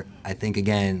where I think,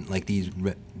 again, like these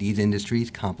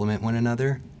industries complement one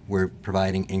another. We're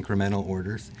providing incremental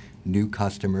orders, new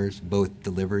customers, both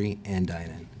delivery and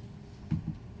dine-in.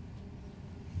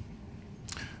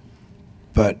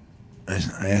 But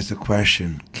I asked the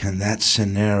question, can that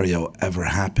scenario ever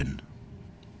happen?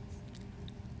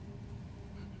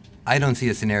 I don't see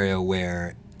a scenario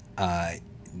where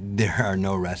there are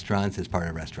no restaurants as part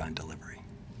of restaurant delivery.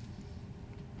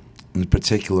 In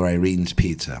particular, Irene's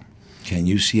Pizza. Can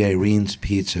you see Irene's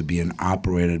Pizza being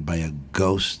operated by a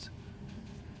ghost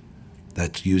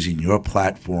that's using your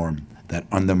platform that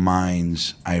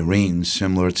undermines Irene's,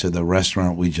 similar to the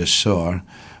restaurant we just saw,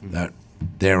 that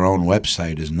their own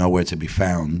website is nowhere to be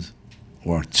found,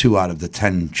 or 2 out of the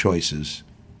 10 choices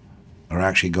are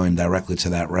actually going directly to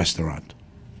that restaurant?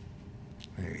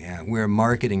 Yeah, we're a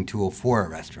marketing tool for a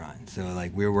restaurant. So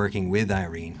like we're working with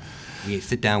Irene. We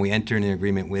sit down, we enter an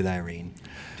agreement with Irene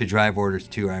to drive orders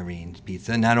to Irene's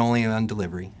Pizza, not only on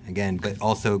delivery, again, but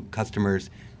also customers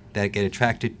that get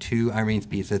attracted to Irene's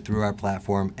Pizza through our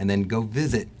platform and then go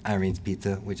visit Irene's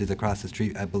Pizza, which is across the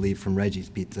street, I believe, from Reggie's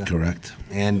Pizza. Correct.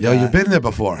 And Yo, you've been there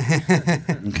before.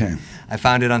 Okay. I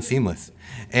found it on Seamless.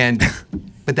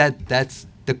 But that's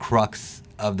the crux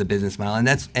of the business model. And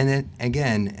then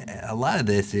again, a lot of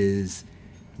this is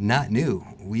not new.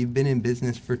 We've been in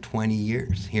business for 20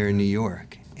 years here in New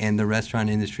York, and the restaurant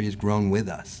industry has grown with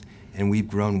us, and we've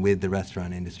grown with the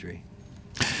restaurant industry.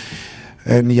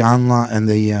 And the online, and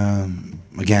the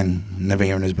again, never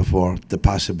hearing this before, the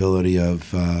possibility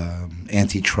of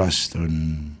antitrust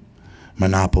and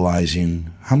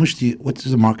monopolizing. What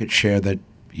is the market share that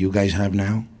you guys have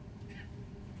now?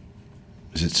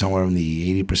 Is it somewhere in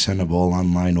the 80% of all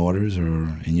online orders, or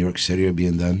in New York City, are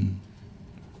being done?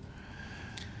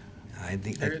 I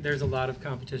think there's a lot of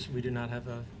competition. We do not have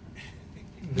a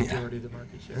majority of the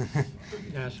market share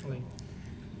nationally.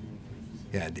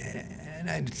 Yeah,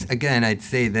 and I'd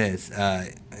say this.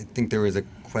 I think there was a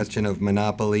question of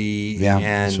monopoly. Yeah, and,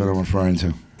 that's what I'm referring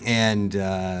to. And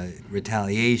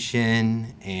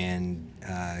retaliation, and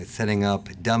setting up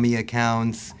dummy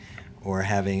accounts, or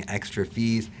having extra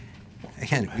fees.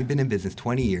 Again, we've been in business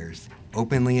 20 years,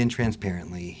 openly and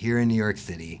transparently, here in New York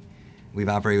City. We've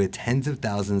operated with tens of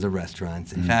thousands of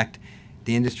restaurants. In fact,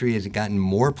 the industry has gotten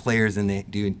more players than they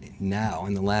do now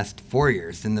in the last 4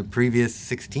 years than the previous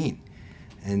 16.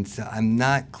 And so I'm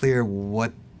not clear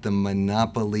what the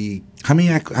monopoly... How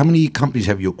many companies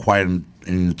have you acquired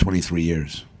in the 23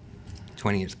 years?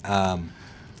 20 years.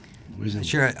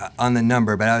 Sure, on the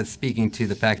number, but I was speaking to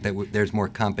the fact that there's more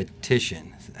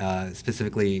competition.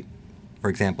 Specifically, for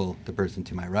example, the person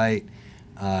to my right,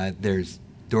 there's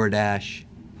DoorDash,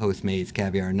 Postmates,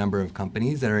 Caviar, a number of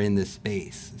companies that are in this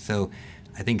space. So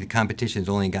I think the competition has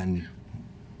only gotten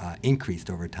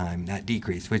increased over time, not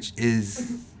decreased, which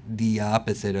is the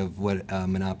opposite of what a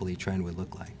monopoly trend would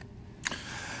look like.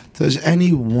 Does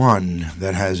anyone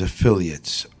that has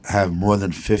affiliates have more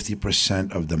than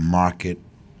 50% of the market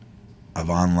of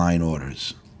online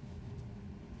orders?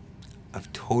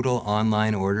 of total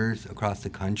online orders across the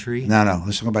country. No.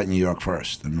 Let's talk about New York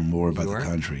first, and then more about New York? the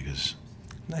country. Because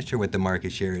I'm not sure what the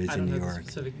market share is I in don't New know the York.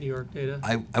 specific New York data.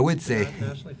 I would say,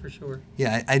 Nationally for sure.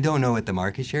 yeah, I don't know what the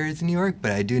market share is in New York,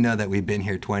 but I do know that we've been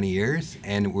here 20 years,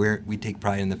 and we take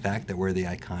pride in the fact that we're the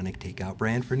iconic takeout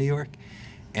brand for New York.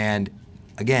 And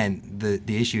again,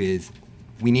 the issue is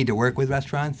we need to work with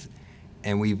restaurants,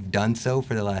 and we've done so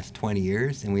for the last 20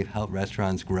 years, and we've helped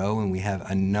restaurants grow, and we have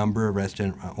a number of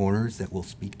restaurant owners that will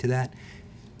speak to that.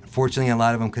 Fortunately, a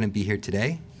lot of them couldn't be here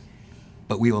today,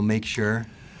 but we will make sure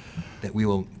that we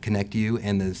will connect you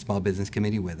and the Small Business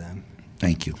Committee with them.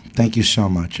 thank you. Thank you so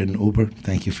much. And Uber,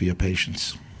 thank you for your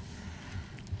patience.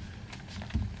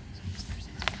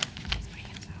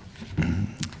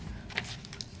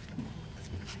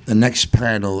 The next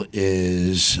panel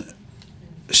is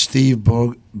Steve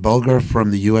Bulger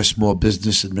from the U.S. Small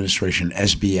Business Administration,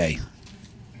 SBA.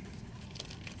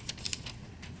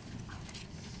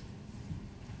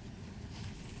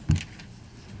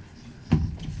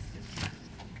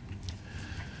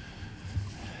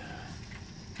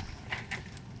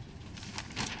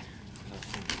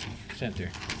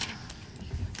 Center.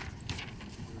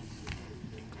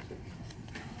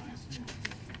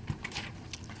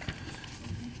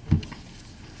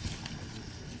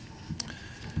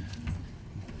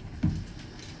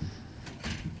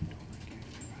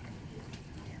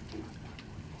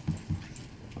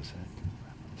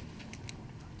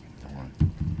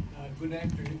 Good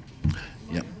afternoon.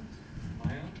 Yep. Am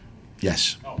I on?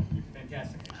 Yes. Oh,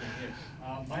 fantastic. I can't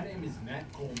hear. My name is Matt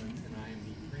Coleman, and I am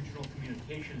the Regional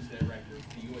Communications Director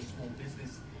for the U.S. Small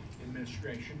Business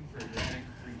Administration for Atlantic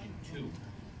Region 2.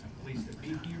 I'm pleased to be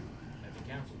here at the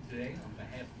council today on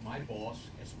behalf of my boss,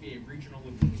 SBA Regional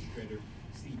Administrator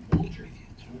Steve Bulger.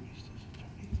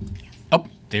 Oh,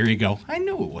 there you go. I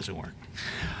knew it wasn't working.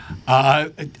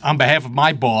 On behalf of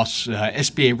my boss,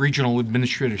 SBA Regional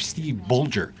Administrator Steve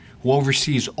Bulger, who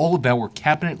oversees all of our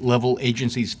cabinet-level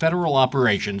agencies' federal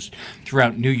operations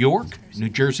throughout New York, New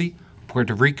Jersey,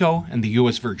 Puerto Rico, and the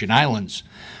U.S. Virgin Islands.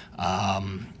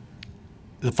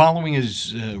 The following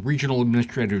is Regional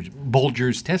Administrator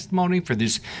Bulger's testimony for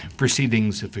this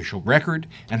proceeding's official record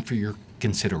and for your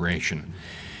consideration.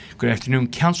 Good afternoon,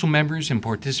 council members and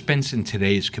participants in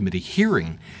today's committee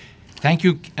hearing. Thank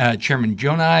you, Chairman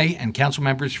Jonai and council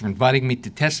members, for inviting me to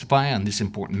testify on this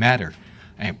important matter.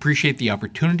 I appreciate the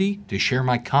opportunity to share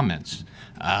my comments.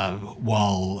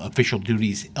 While official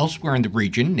duties elsewhere in the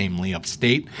region, namely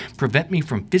upstate, prevent me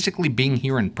from physically being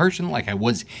here in person like I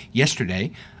was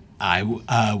yesterday, I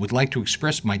would like to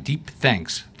express my deep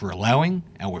thanks for allowing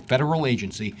our federal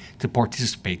agency to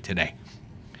participate today.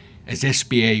 As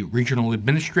SBA Regional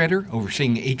Administrator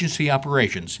overseeing agency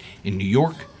operations in New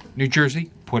York, New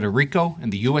Jersey, Puerto Rico,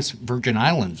 and the U.S. Virgin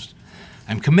Islands,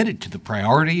 I'm committed to the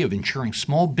priority of ensuring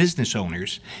small business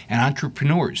owners and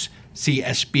entrepreneurs see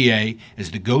SBA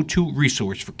as the go-to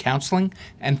resource for counseling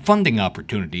and funding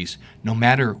opportunities, no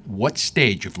matter what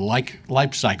stage of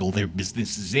life cycle their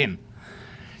business is in.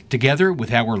 Together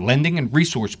with our lending and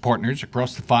resource partners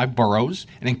across the 5 boroughs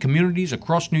and in communities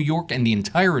across New York and the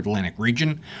entire Atlantic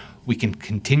region, we can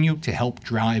continue to help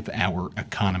drive our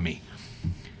economy.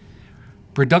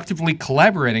 Productively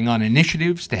collaborating on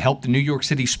initiatives to help the New York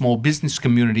City small business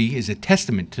community is a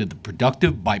testament to the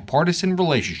productive bipartisan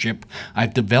relationship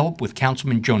I've developed with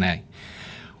Councilman Jonai.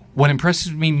 What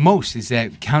impresses me most is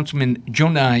that Councilman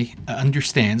Jonai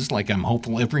understands, like I'm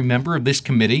hopeful every member of this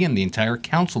committee and the entire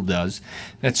council does,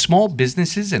 that small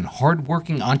businesses and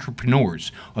hardworking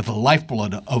entrepreneurs are the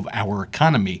lifeblood of our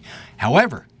economy.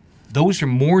 However, those are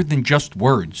more than just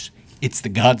words. It's the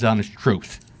God's honest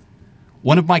truth.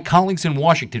 One of my colleagues in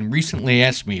Washington recently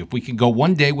asked me if we could go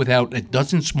one day without a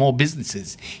dozen small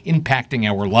businesses impacting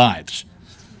our lives.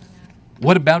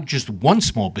 What about just one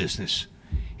small business?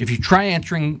 If you try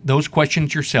answering those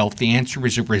questions yourself, the answer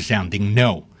is a resounding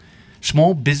no.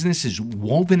 Small business is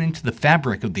woven into the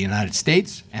fabric of the United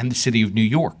States and the city of New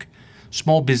York.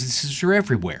 Small businesses are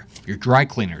everywhere. Your dry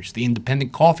cleaners, the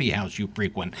independent coffee house you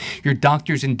frequent, your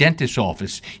doctor's and dentist's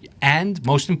office, and,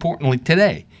 most importantly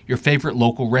today, your favorite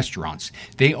local restaurants.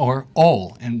 They are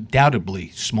all undoubtedly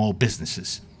small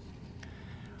businesses.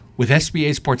 With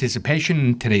SBA's participation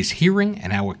in today's hearing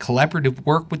and our collaborative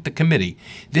work with the committee,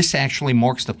 this actually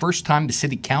marks the first time the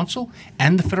City Council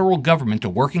and the federal government are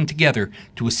working together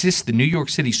to assist the New York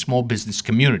City small business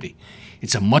community.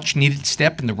 It's a much-needed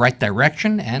step in the right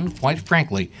direction and, quite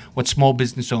frankly, what small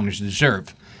business owners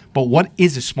deserve. But what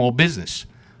is a small business?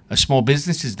 A small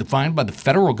business is defined by the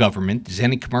federal government as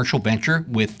any commercial venture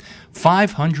with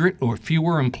 500 or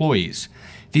fewer employees.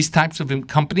 These types of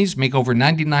companies make over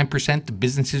 99% of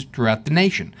businesses throughout the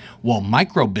nation, while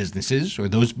micro businesses, or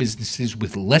those businesses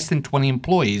with less than 20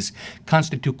 employees,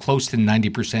 constitute close to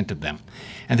 90% of them.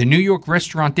 And the New York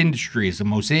restaurant industry is a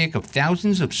mosaic of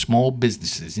thousands of small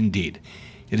businesses indeed.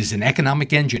 It is an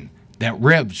economic engine that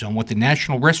revs on what the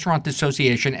National Restaurant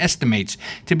Association estimates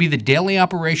to be the daily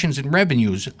operations and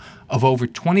revenues of over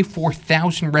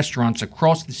 24,000 restaurants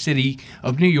across the city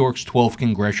of New York's 12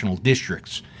 congressional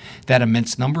districts. That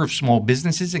immense number of small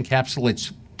businesses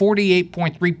encapsulates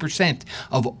 48.3%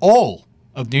 of all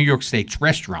of New York State's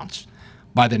restaurants.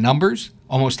 By the numbers,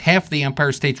 almost half the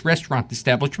Empire State's restaurant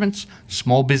establishments,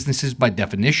 small businesses by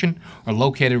definition, are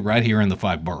located right here in the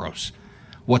 5 boroughs.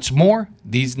 What's more,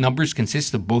 these numbers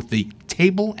consist of both the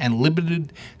table and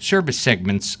limited service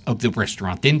segments of the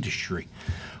restaurant industry.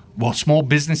 While small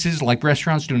businesses like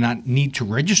restaurants do not need to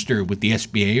register with the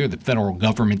SBA or the federal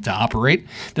government to operate,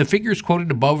 the figures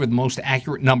quoted above are the most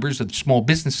accurate numbers of small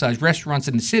business-sized restaurants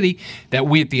in the city that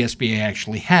we at the SBA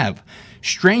actually have.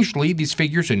 Strangely, these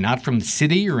figures are not from the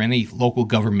city or any local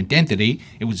government entity.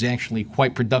 It was actually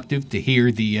quite productive to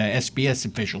hear the SBS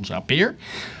officials up here.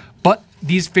 But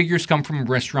these figures come from a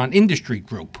restaurant industry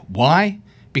group. Why?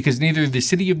 Because neither the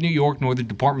City of New York nor the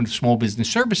Department of Small Business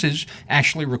Services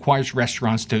actually requires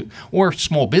restaurants or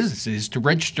small businesses to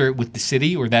register with the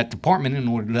city or that department in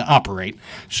order to operate.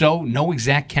 So no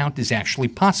exact count is actually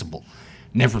possible.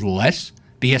 Nevertheless,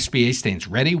 the SBA stands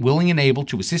ready, willing, and able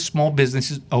to assist small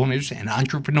business owners and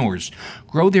entrepreneurs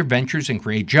grow their ventures and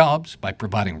create jobs by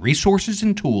providing resources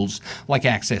and tools like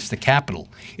access to capital.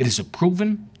 It is a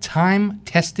proven,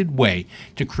 time-tested way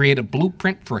to create a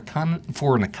blueprint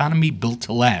for an economy built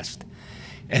to last.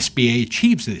 SBA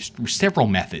achieves this through several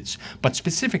methods, but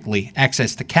specifically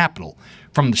access to capital,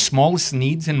 from the smallest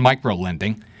needs in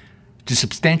microlending to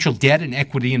substantial debt and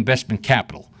equity investment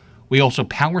capital. We also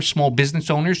power small business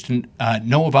owners to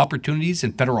know of opportunities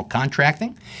in federal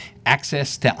contracting,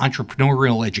 access to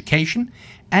entrepreneurial education,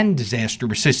 and disaster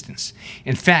assistance.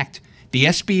 In fact, the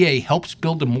SBA helps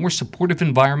build a more supportive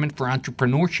environment for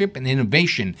entrepreneurship and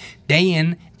innovation day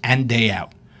in and day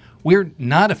out. We're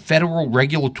not a federal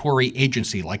regulatory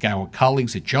agency like our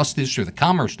colleagues at Justice or the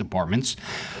Commerce Departments,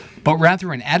 but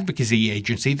rather an advocacy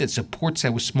agency that supports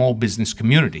our small business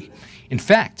community. In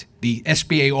fact, the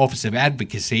SBA Office of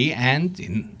Advocacy and,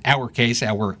 in our case,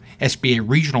 our SBA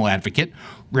Regional Advocate,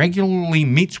 regularly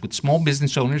meets with small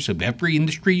business owners of every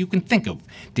industry you can think of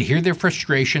to hear their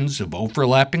frustrations of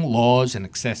overlapping laws and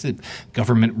excessive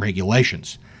government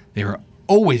regulations. They are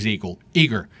always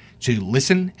eager to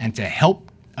listen and to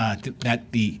help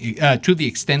to the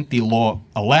extent the law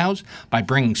allows by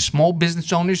bringing small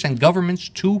business owners and governments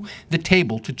to the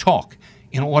table to talk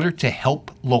in order to help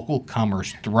local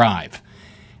commerce thrive.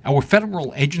 Our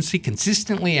federal agency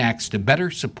consistently acts to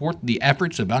better support the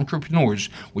efforts of entrepreneurs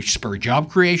which spur job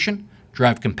creation,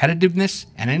 drive competitiveness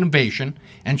and innovation,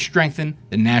 and strengthen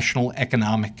the national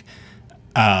economic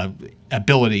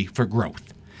ability for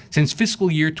growth. Since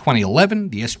fiscal year 2011,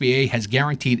 the SBA has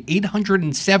guaranteed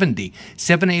 870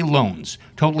 7A loans,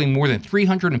 totaling more than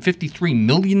 $353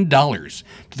 million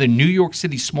to the New York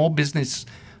City small business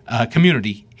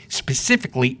community,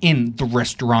 specifically in the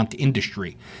restaurant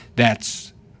industry.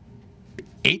 That's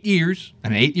 8 years,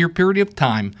 an 8-year period of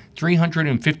time,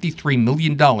 $353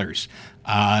 million,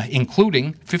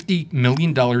 including $50 million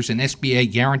in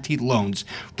SBA guaranteed loans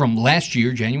from last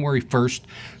year, January 1st,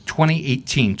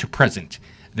 2018 to present.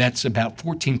 That's about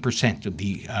 14% of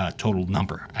the total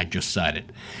number I just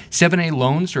cited. 7A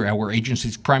loans are our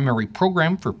agency's primary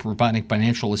program for providing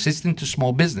financial assistance to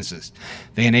small businesses.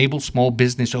 They enable small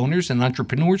business owners and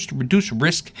entrepreneurs to reduce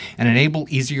risk and enable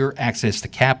easier access to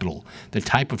capital. The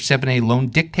type of 7A loan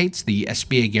dictates the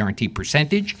SBA guarantee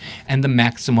percentage and the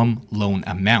maximum loan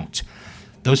amount.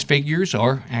 Those figures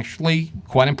are actually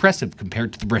quite impressive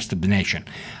compared to the rest of the nation.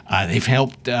 They've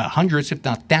helped hundreds, if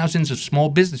not thousands, of small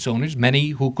business owners, many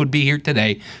who could be here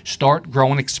today, start,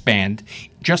 grow, and expand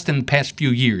just in the past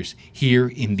few years here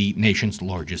in the nation's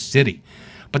largest city.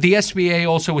 But the SBA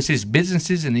also assists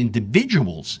businesses and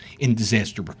individuals in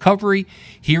disaster recovery.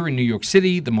 Here in New York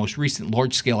City, the most recent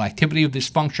large-scale activity of this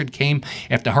function came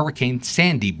after Hurricane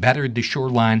Sandy battered the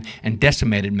shoreline and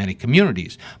decimated many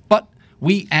communities. But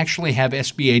we actually have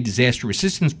SBA disaster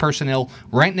assistance personnel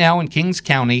right now in Kings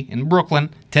County in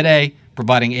Brooklyn today,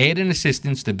 providing aid and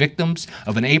assistance to victims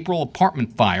of an April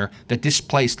apartment fire that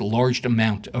displaced a large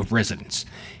amount of residents.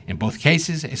 In both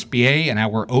cases, SBA and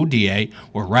our ODA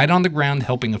were right on the ground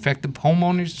helping affected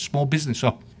homeowners and small business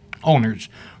owners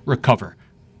recover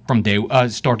from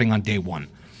starting on day one.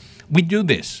 We do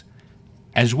this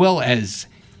as well as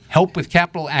help with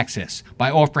capital access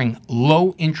by offering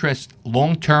low-interest,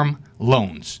 long-term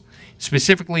loans,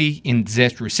 specifically in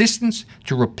disaster assistance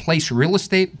to replace real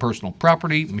estate, personal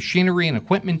property, machinery and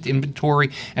equipment,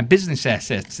 inventory, and business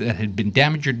assets that had been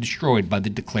damaged or destroyed by the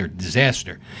declared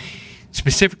disaster.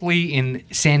 Specifically in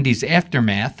Sandy's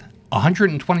aftermath,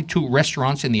 122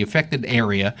 restaurants in the affected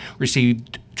area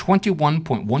received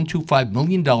 $21.125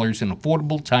 million in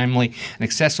affordable, timely, and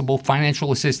accessible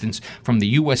financial assistance from the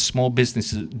U.S. Small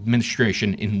Business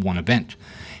Administration in one event.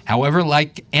 However,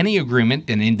 like any agreement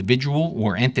an individual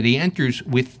or entity enters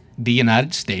with the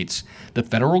United States, the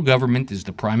federal government is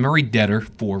the primary debtor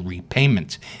for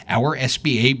repayment. Our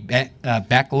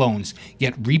SBA-backed loans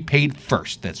get repaid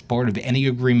first. That's part of any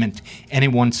agreement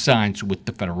anyone signs with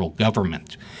the federal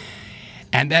government.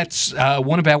 And that's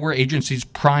one of our agency's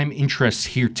prime interests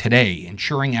here today,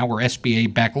 ensuring our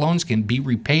SBA-backed loans can be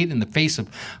repaid in the face of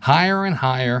higher and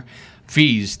higher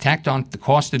fees tacked on the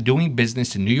cost of doing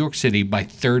business in New York City by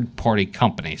third-party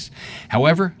companies.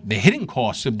 However, the hidden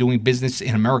costs of doing business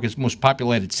in America's most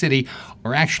populated city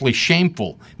are actually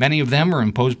shameful. Many of them are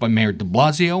imposed by Mayor de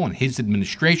Blasio and his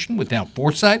administration without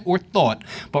foresight or thought,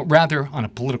 but rather on a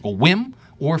political whim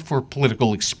or for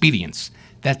political expedience.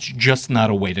 That's just not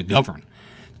a way to govern.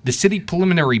 The city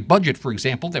preliminary budget, for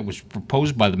example, that was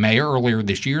proposed by the mayor earlier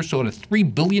this year saw a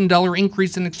 $3 billion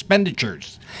increase in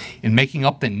expenditures in making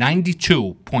up the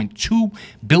 $92.2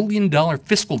 billion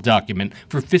fiscal document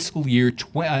for fiscal year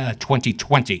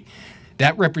 2020.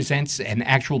 That represents an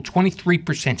actual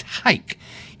 23% hike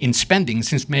in spending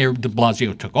since Mayor de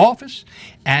Blasio took office,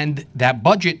 and that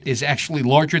budget is actually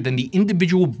larger than the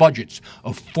individual budgets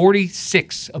of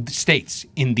 46 of the states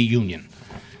in the union.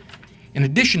 In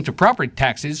addition to property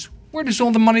taxes, where does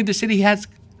all the money the city has,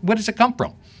 where does it come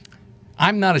from?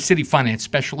 I'm not a city finance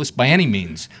specialist by any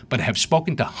means, but have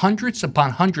spoken to hundreds upon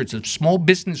hundreds of small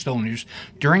business owners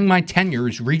during my tenure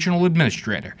as regional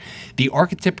administrator. The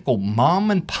archetypical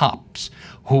mom and pops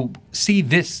who see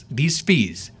these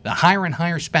fees, the higher and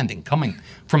higher spending coming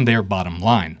from their bottom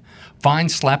line.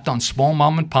 Fines slapped on small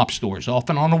mom and pop stores,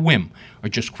 often on a whim, or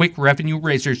just quick revenue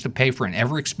raisers to pay for an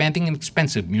ever-expanding and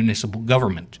expensive municipal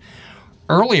government.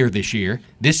 Earlier this year,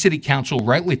 this city council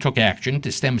rightly took action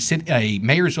to stem a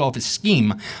mayor's office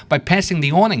scheme by passing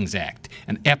the Awnings Act,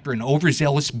 and after an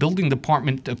overzealous building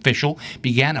department official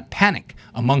began a panic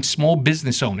among small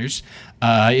business owners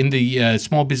in the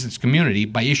small business community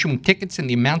by issuing tickets in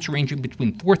the amounts ranging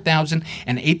between $4,000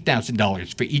 and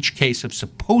 $8,000 for each case of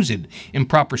supposed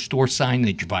improper store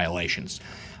signage violations.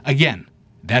 Again,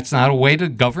 that's not a way to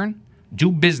govern,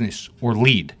 do business, or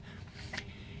lead.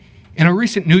 In a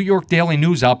recent New York Daily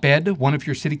News op-ed, one of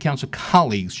your city council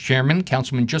colleagues, Chairman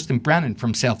Councilman Justin Brannan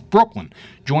from South Brooklyn,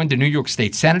 joined the New York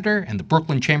State Senator and the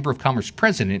Brooklyn Chamber of Commerce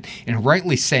president in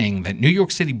rightly saying that New York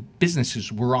City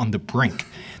businesses were on the brink.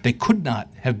 They could not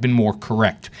have been more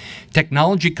correct.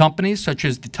 Technology companies, such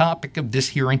as the topic of this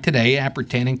hearing today,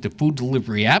 appertaining to food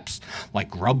delivery apps like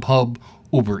Grubhub,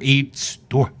 Uber Eats,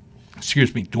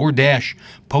 DoorDash,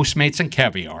 Postmates, and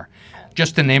Caviar,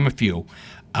 just to name a few,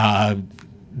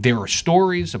 there are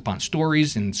stories upon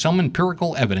stories and some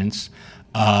empirical evidence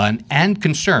and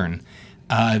concern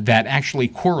that actually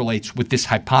correlates with this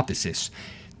hypothesis.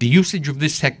 The usage of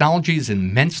this technology is an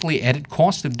immensely added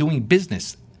cost of doing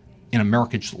business in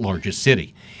America's largest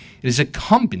city. It is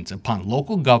incumbent upon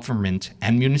local government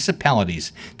and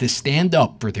municipalities to stand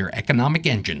up for their economic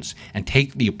engines and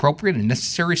take the appropriate and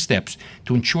necessary steps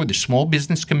to ensure the small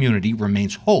business community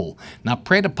remains whole, not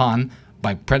preyed upon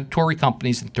by predatory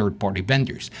companies and third-party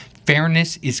vendors.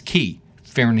 Fairness is key.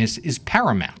 Fairness is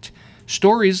paramount.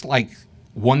 Stories like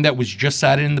one that was just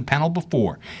cited in the panel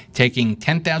before, taking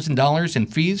 $10,000 in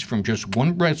fees from just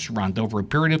one restaurant over a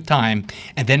period of time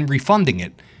and then refunding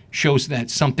it, shows that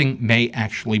something may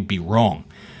actually be wrong.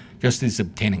 Just as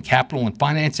obtaining capital and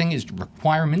financing is the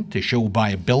requirement to show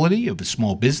viability of a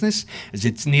small business, as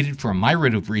it's needed for a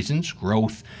myriad of reasons,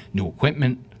 growth, new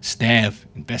equipment, staff,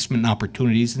 investment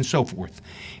opportunities, and so forth.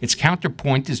 Its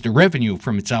counterpoint is the revenue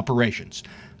from its operations,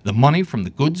 the money from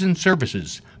the goods and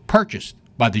services purchased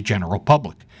by the general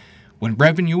public. When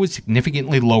revenue is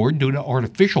significantly lowered due to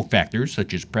artificial factors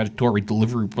such as predatory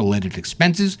delivery-related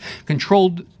expenses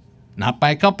controlled not by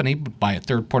a company, but by a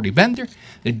third-party vendor,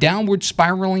 the downward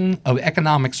spiraling of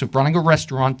economics of running a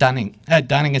restaurant,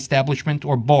 dining establishment,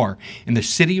 or bar in the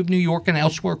city of New York and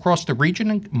elsewhere across the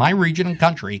region, and my region and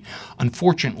country,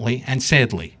 unfortunately and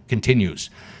sadly, continues.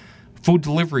 Food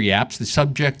delivery apps, the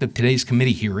subject of today's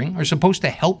committee hearing, are supposed to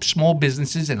help small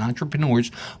businesses and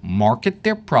entrepreneurs market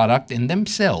their product and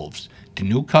themselves to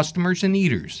new customers and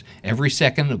eaters every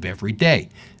second of every day.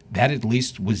 That, at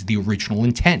least, was the original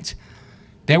intent.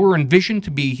 They were envisioned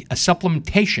to be a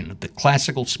supplementation of the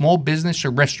classical small business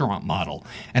or restaurant model,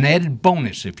 an added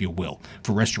bonus, if you will,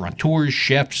 for restaurateurs,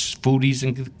 chefs, foodies,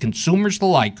 and consumers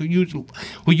alike who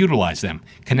utilize them,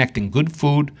 connecting good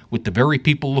food with the very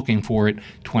people looking for it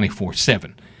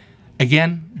 24/7.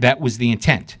 Again, that was the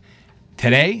intent.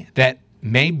 Today, that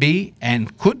may be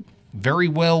and could very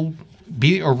well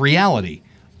be a reality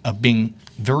of being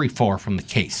very far from the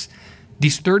case.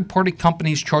 These third-party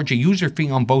companies charge a user fee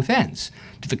on both ends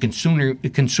to the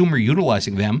consumer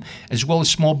utilizing them, as well as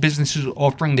small businesses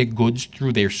offering their goods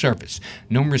through their service.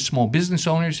 Numerous small business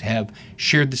owners have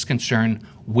shared this concern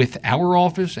with our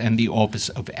office and the Office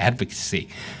of Advocacy.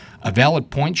 A valid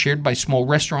point shared by small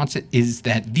restaurants is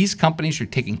that these companies are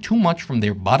taking too much from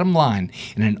their bottom line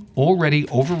in an already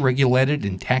overregulated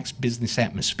and taxed business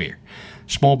atmosphere.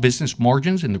 Small business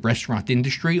margins in the restaurant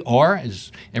industry are,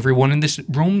 as everyone in this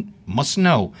room must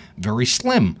know, very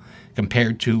slim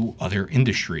compared to other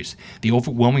industries. The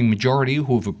overwhelming majority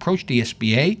who have approached the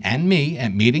SBA and me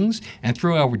at meetings and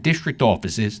through our district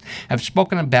offices have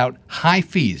spoken about high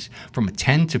fees, from a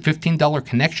 $10 to $15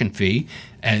 connection fee,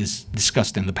 as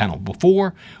discussed in the panel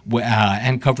before,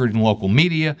 and covered in local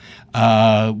media,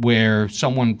 where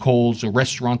someone calls a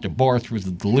restaurant or bar through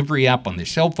the delivery app on their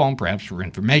cell phone, perhaps for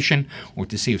information or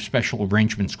to see if special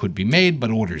arrangements could be made, but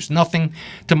orders nothing,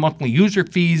 to monthly user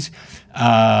fees,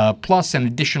 plus an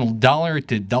additional $1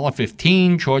 to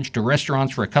 $1.15 charged to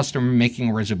restaurants for a customer making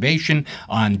a reservation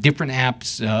on different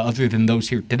apps other than those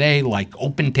here today, like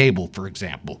OpenTable, for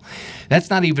example. That's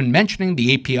not even mentioning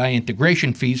the API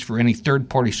integration fees for any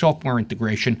third-party software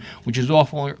integration, which is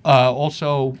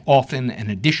also often an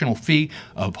additional fee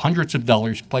of hundreds of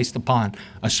dollars placed upon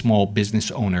a small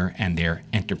business owner and their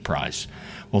enterprise.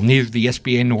 Well, neither the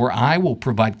SBA nor I will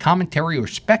provide commentary or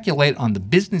speculate on the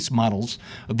business models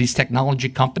of these technology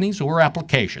companies or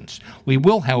applications. We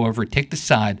will, however, take the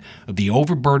side of the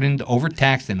overburdened,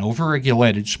 overtaxed, and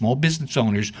overregulated small business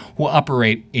owners who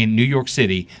operate in New York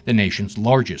City, the nation's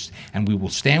largest. And we will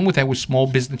stand with our small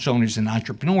business owners and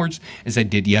entrepreneurs as I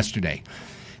did yesterday.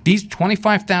 These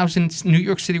 25,000 New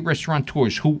York City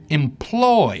restaurateurs who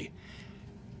employ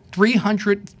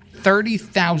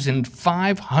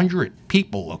 330,500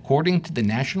 people, according to the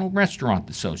National Restaurant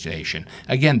Association.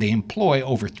 Again, they employ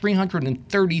over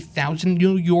 330,000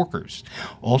 New Yorkers.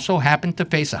 Also happen to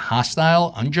face a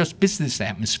hostile, unjust business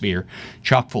atmosphere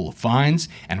chock full of fines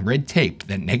and red tape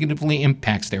that negatively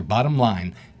impacts their bottom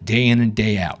line day in and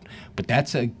day out. But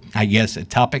that's, I guess, a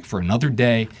topic for another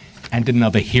day and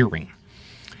another hearing.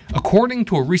 According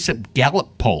to a recent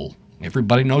Gallup poll,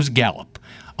 everybody knows Gallup,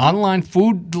 online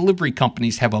food delivery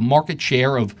companies have a market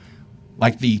share of,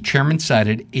 like the chairman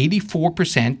cited,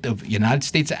 84% of United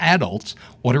States adults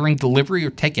ordering delivery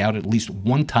or takeout at least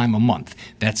one time a month.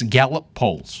 That's Gallup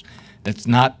polls. That's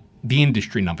not the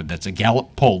industry number. That's a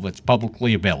Gallup poll that's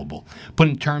publicly available. Put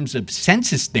in terms of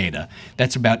census data,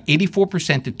 that's about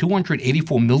 84% to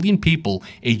 284 million people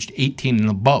aged 18 and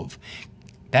above.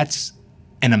 That's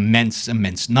an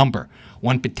immense number.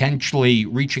 One potentially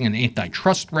reaching an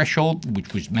antitrust threshold,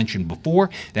 which was mentioned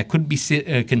before, that could be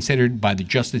considered by the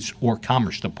Justice or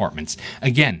Commerce Departments.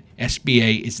 Again,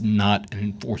 SBA is not an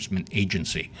enforcement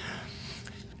agency.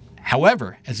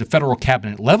 However, as a federal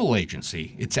cabinet level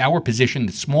agency, it's our position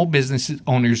that small business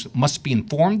owners must be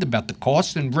informed about the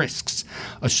costs and risks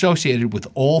associated with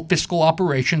all fiscal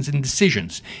operations and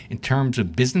decisions in terms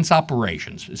of business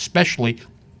operations, especially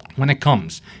when it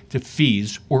comes to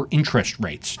fees or interest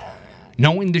rates.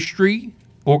 No industry,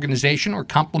 organization, or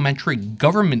complementary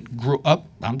government group.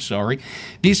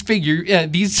 These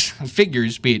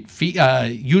figures, be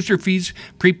it user fees,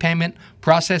 prepayment,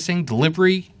 processing,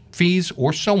 delivery fees,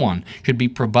 or so on, should be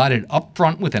provided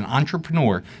upfront with an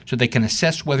entrepreneur so they can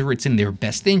assess whether it's in their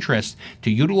best interest to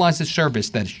utilize the service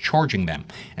that is charging them.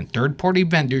 And third-party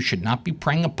vendors should not be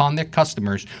preying upon their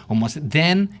customers, who must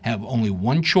then have only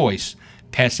one choice: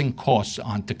 passing costs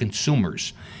on to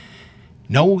consumers.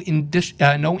 No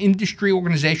industry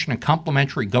organization or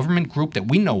complementary government group that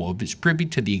we know of is privy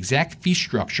to the exact fee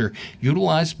structure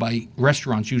utilized by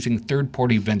restaurants using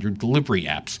third-party vendor delivery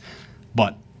apps.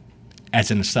 But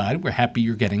as an aside, we're happy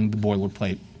you're getting the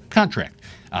boilerplate contract.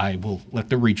 I will let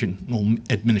the regional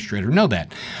administrator know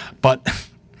that. But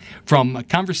from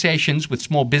conversations with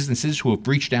small businesses who have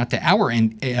reached out to our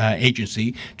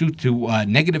agency due to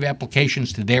negative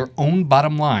applications to their own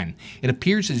bottom line, it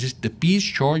appears as if the fees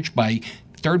charged by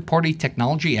third-party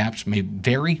technology apps may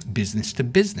vary business to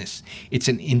business. It's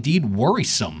indeed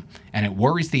worrisome, and it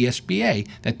worries the SBA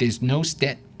that there's no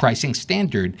pricing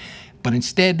standard, but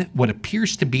instead what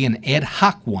appears to be an ad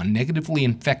hoc one negatively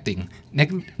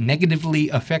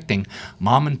affecting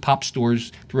mom and pop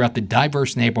stores throughout the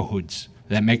diverse neighborhoods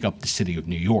that make up the city of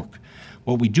New York.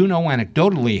 What we do know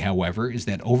anecdotally, however, is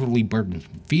that overly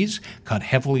burdensome fees cut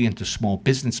heavily into small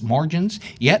business margins,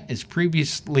 yet, as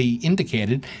previously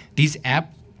indicated, these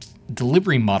app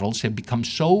delivery models have become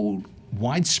so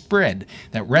widespread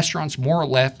that restaurants more or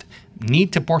less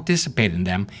need to participate in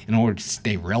them in order to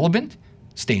stay relevant,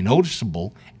 stay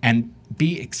noticeable, and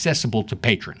be accessible to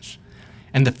patrons.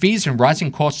 And the fees and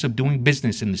rising costs of doing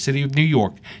business in the city of New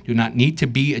York do not need to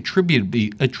be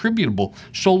attributable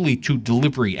solely to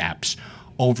delivery apps.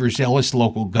 Overzealous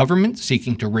local government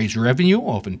seeking to raise revenue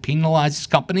often penalizes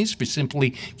companies for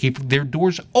simply keeping their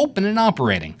doors open and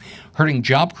operating, hurting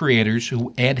job creators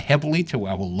who add heavily to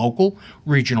our local,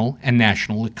 regional, and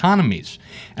national economies.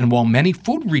 And while many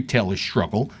food retailers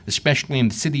struggle, especially in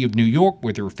the city of New York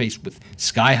where they're faced with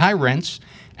sky-high rents,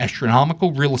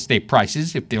 astronomical real estate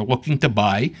prices if they're looking to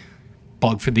buy,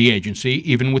 plug for the agency,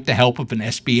 even with the help of an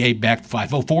SBA-backed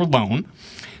 504 loan,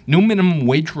 new minimum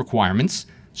wage requirements,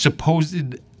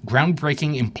 supposed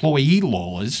groundbreaking employee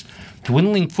laws,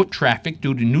 dwindling foot traffic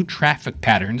due to new traffic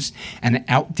patterns, and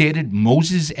outdated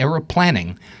Moses-era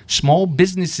planning, small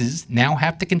businesses now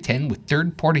have to contend with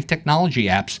third-party technology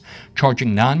apps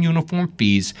charging non-uniform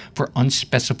fees for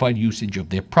unspecified usage of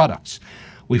their products.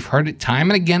 We've heard it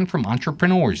time and again from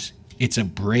entrepreneurs. It's a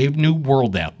brave new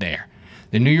world out there.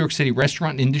 The New York City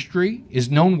restaurant industry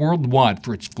is known worldwide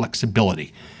for its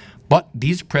flexibility. But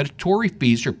these predatory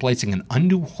fees are placing an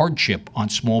undue hardship on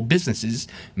small businesses,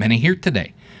 many here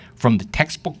today, from the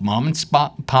textbook mom and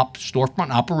pop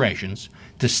storefront operations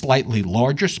to slightly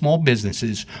larger small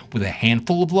businesses with a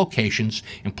handful of locations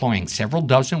employing several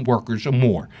dozen workers or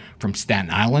more, from Staten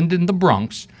Island and the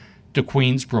Bronx to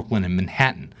Queens, Brooklyn, and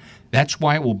Manhattan. That's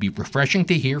why it will be refreshing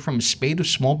to hear from a spate of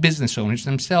small business owners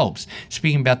themselves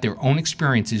speaking about their own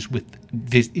experiences with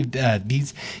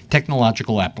these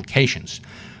technological applications.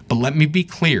 But let me be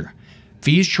clear,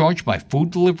 fees charged by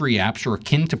food delivery apps are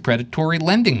akin to predatory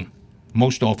lending,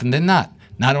 most often than not.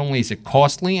 Not only is it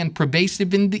costly and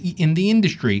pervasive in the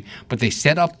industry, but they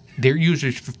set up their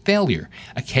users for failure,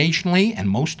 occasionally and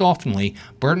most oftenly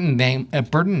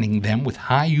burdening them with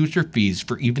high user fees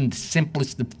for even the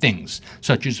simplest of things,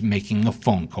 such as making a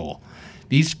phone call.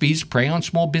 These fees prey on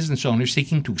small business owners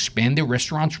seeking to expand their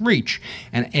restaurant's reach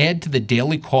and add to the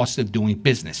daily cost of doing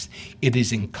business. It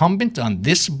is incumbent on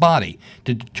this body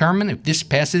to determine if this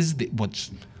passes what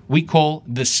we call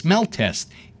the smell test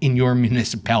in your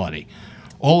municipality.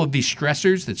 All of these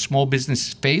stressors that small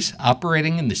businesses face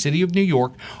operating in the city of New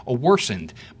York are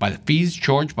worsened by the fees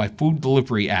charged by food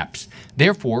delivery apps.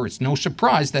 Therefore, it's no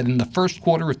surprise that in the first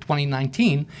quarter of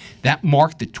 2019, that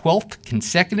marked the 12th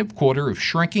consecutive quarter of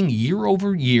shrinking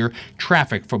year-over-year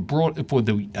traffic foot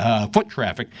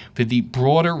traffic for the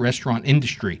broader restaurant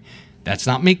industry. That's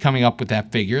not me coming up with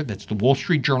that figure. That's the Wall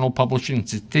Street Journal publishing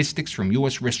statistics from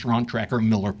U.S. restaurant tracker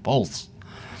Miller Pulse.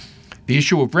 The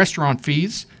issue of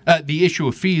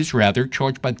fees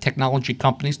charged by technology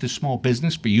companies to small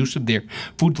business for use of their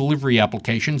food delivery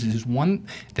applications is one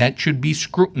that should be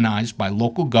scrutinized by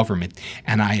local government,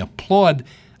 and I applaud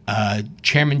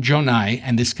Chairman Joe Nye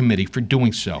and this committee for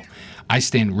doing so. I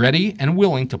stand ready and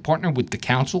willing to partner with the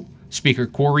council, Speaker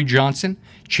Corey Johnson,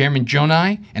 Chairman Joe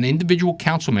Nye, and individual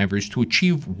council members to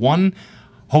achieve one,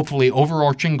 hopefully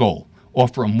overarching goal: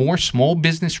 offer a more small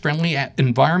business-friendly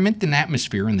environment and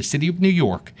atmosphere in the city of New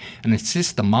York, and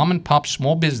assist the mom-and-pop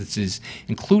small businesses,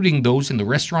 including those in the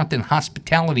restaurant and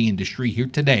hospitality industry here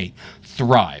today,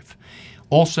 thrive.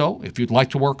 Also, if you'd like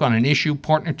to work on an issue,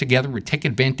 partner together or take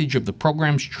advantage of the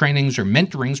programs, trainings, or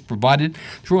mentorings provided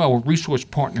through our resource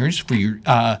partners for your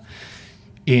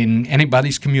in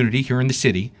anybody's community here in the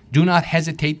city, do not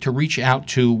hesitate to reach out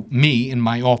to me in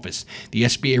my office. The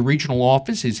SBA regional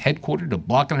office is headquartered a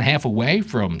block and a half away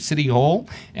from City Hall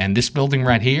and this building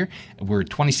right here. We're at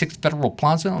 26th Federal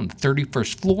Plaza on the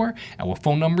 31st floor. Our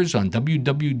phone number is on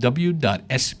www.sba.gov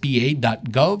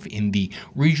in the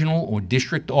regional or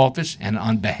district office. And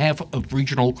on behalf of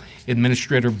Regional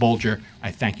Administrator Bolger,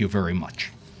 I thank you very much.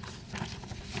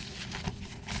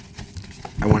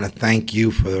 I want to thank you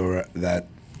for that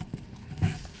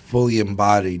fully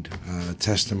embodied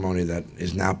testimony that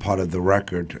is now part of the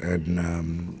record.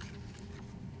 And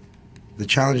the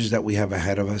challenges that we have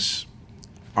ahead of us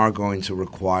are going to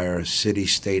require city,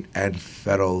 state, and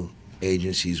federal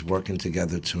agencies working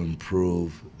together to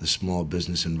improve the small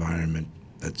business environment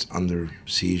that's under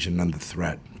siege and under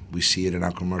threat. We see it in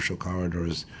our commercial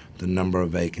corridors, the number of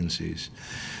vacancies.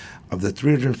 Of the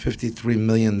 $353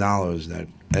 million that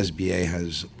SBA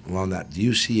has loaned out, do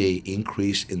you see an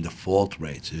increase in default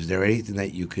rates? Is there anything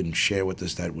that you can share with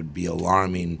us that would be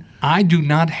alarming? I do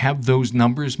not have those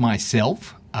numbers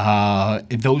myself.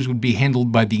 Those would be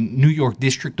handled by the New York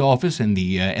District Office and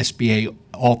the SBA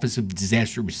Office of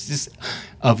Disaster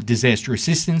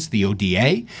Assistance, the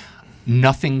ODA.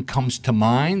 Nothing comes to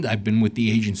mind. I've been with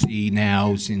the agency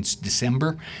now since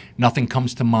December. Nothing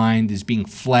comes to mind as being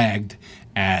flagged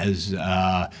as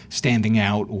standing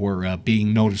out or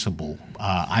being noticeable.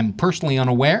 I'm personally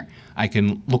unaware. I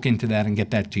can look into that and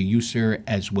get that to you, sir,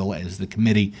 as well as the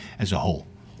committee as a whole.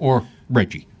 Or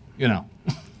Reggie,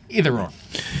 either or.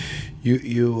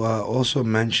 You also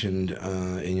mentioned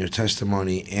in your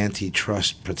testimony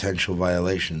antitrust potential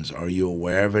violations. Are you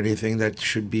aware of anything that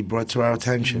should be brought to our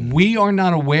attention? We are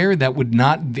not aware. That would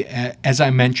not, as I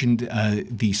mentioned,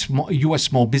 the U.S.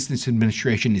 Small Business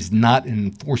Administration is not an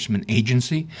enforcement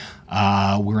agency.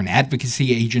 We're an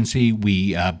advocacy agency.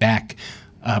 We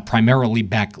primarily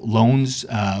back loans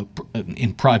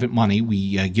in private money.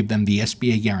 We give them the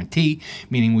SBA guarantee,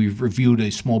 meaning we've reviewed a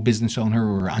small business owner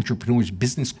or entrepreneur's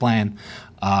business plan.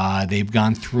 They've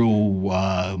gone through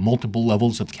multiple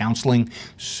levels of counseling.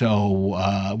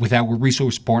 So with our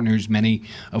resource partners, many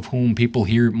of whom people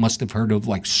here must have heard of,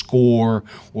 like SCORE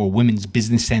or Women's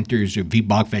Business Centers or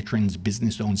VBOC Veterans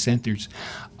Business-Owned Centers.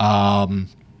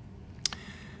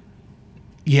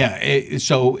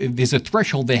 So there's a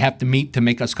threshold they have to meet to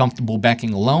make us comfortable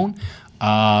backing a loan.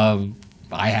 I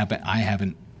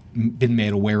haven't been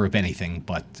made aware of anything,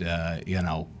 but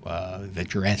that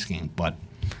you're asking. But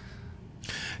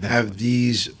have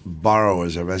these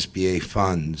borrowers of SBA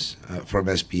funds from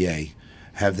SBA,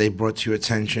 have they brought to your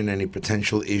attention any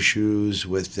potential issues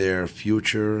with their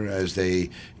future as they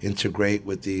integrate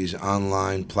with these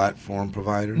online platform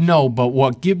providers? No, but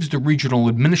what gives the regional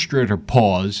administrator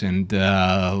pause, and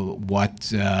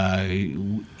what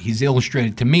he's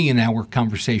illustrated to me in our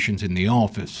conversations in the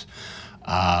office,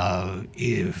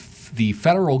 if the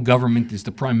federal government is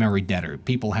the primary debtor,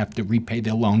 people have to repay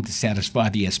their loan to satisfy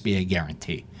the SBA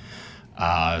guarantee.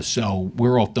 So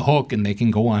we're off the hook, and they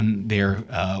can go on their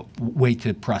way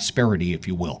to prosperity, if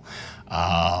you will,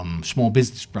 small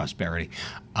business prosperity.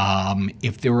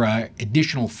 If there are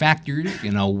additional factors,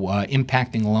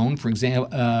 impacting a loan, for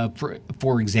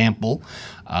example,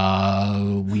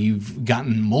 we've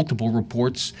gotten multiple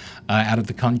reports out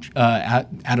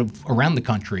of around the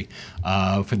country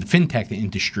for the fintech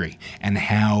industry, and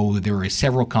how there are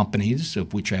several companies,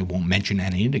 of which I won't mention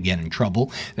any to get in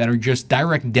trouble, that are just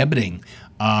direct debiting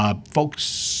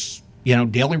folks,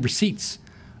 daily receipts.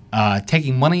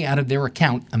 Taking money out of their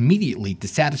account immediately to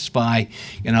satisfy,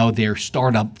 their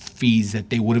startup fees that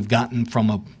they would have gotten from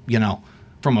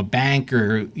a bank,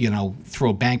 or through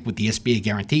a bank with the SBA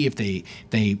guarantee if they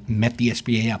met the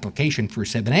SBA application for a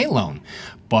 7A loan.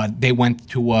 But they went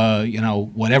to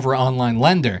whatever online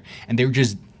lender, and they were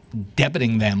just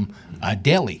debiting them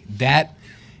daily. That,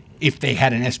 if they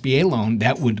had an SBA loan,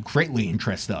 that would greatly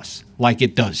interest us, like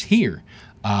it does here.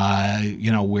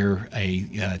 Where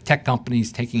a tech company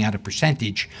is taking out a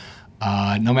percentage,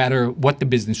 no matter what the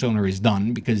business owner has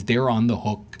done, because they're on the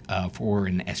hook for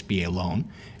an SBA loan.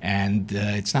 And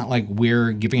it's not like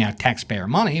we're giving out taxpayer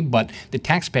money, but the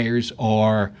taxpayers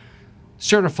are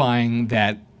certifying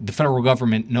that the federal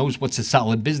government knows what's a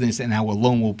solid business and our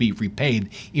loan will be repaid,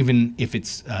 even if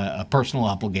it's a personal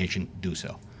obligation to do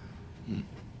so.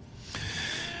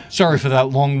 Sorry for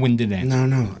that long-winded answer.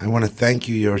 No. I want to thank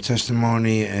you. Your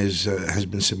testimony has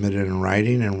been submitted in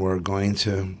writing, and we're going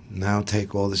to now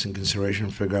take all this in consideration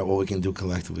and figure out what we can do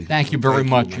collectively. Thank you very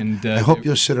much. And I hope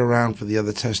you'll sit around for the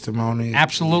other testimony.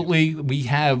 Absolutely. We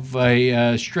have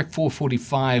a strict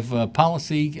 4:45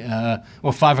 policy,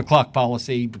 or 5 o'clock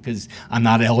policy, because I'm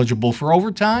not eligible for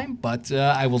overtime, but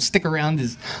I will stick around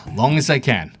as long as I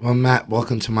can. Well, Matt,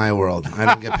 welcome to my world. I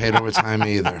don't get paid overtime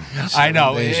either. I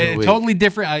know. Totally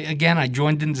different. I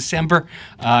joined in December.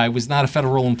 I was not a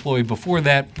federal employee before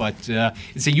that, but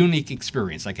it's a unique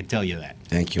experience, I can tell you that.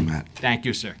 Thank you, Matt. Thank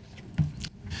you, sir.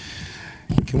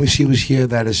 Can we see who's here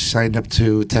that is signed up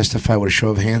to testify with a show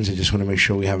of hands? I just want to make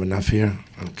sure we have enough here.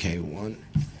 Okay, 1,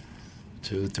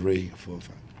 2, 3, 4, 5.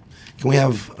 Can we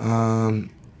have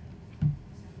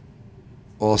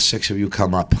all 6 of you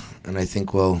come up, and I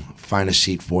think we'll find a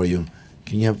seat for you.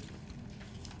 Can you have...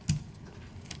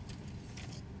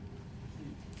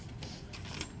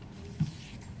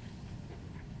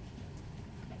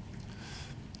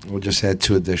 We'll just add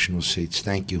 2 additional seats.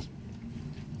 Thank you.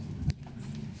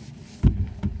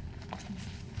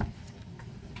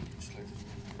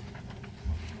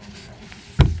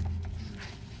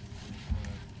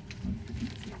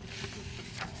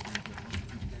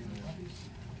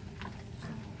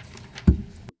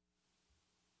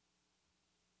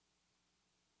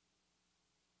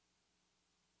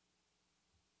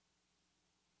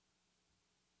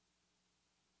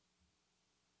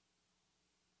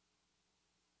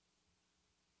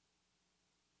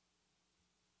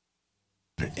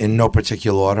 in no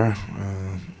particular order,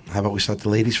 how about we start the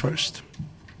ladies first?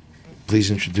 Please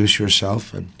introduce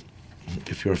yourself and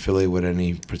if you're affiliated with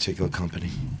any particular company.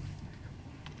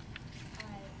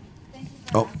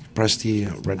 Oh, press the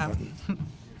red button.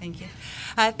 Thank you.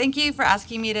 Thank you for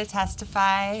asking me to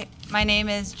testify. My name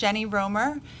is Jenny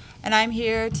Romer, and I'm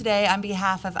here today on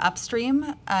behalf of Upstream,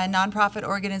 a nonprofit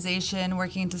organization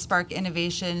working to spark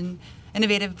innovative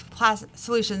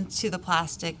solutions to the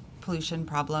plastic pollution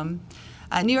problem.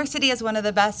 New York City is one of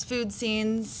the best food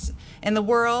scenes in the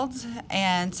world,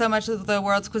 and so much of the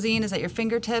world's cuisine is at your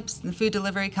fingertips, and the food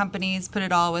delivery companies put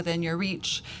it all within your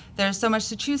reach. There's so much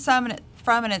to choose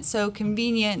from, and it's so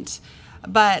convenient,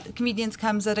 but convenience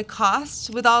comes at a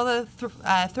cost with all the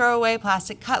throwaway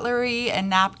plastic cutlery and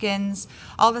napkins,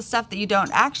 all the stuff that you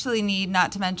don't actually need,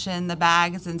 not to mention the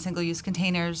bags and single-use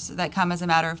containers that come as a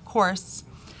matter of course.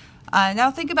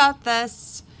 Now think about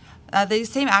this.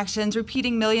 These same actions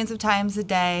repeating millions of times a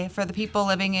day for the people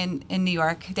living in New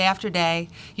York, day after day,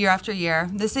 year after year.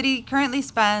 The city currently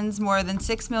spends more than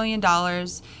 $6 million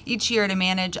each year to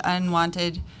manage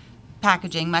unwanted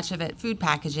packaging, much of it food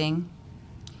packaging.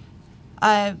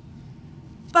 But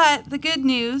the good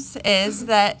news is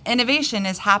that innovation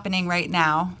is happening right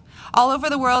now. All over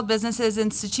the world, businesses,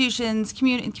 institutions,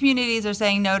 communities are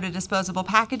saying no to disposable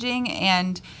packaging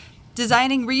and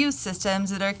designing reuse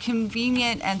systems that are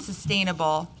convenient and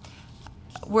sustainable.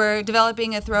 We're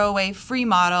developing a throwaway-free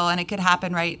model, and it could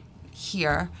happen right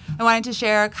here. I wanted to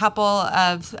share a couple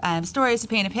of stories to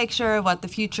paint a picture of what the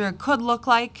future could look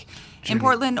like. In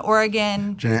Portland,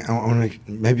 Oregon. Jenny,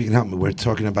 maybe you can help me. We're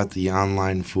talking about the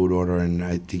online food order, and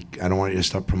I don't want you to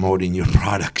start promoting your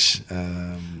products.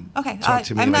 Okay,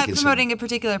 like I'm not promoting a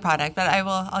particular product, but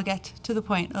I'll get to the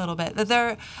point a little bit. That there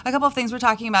are a couple of things we're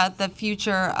talking about the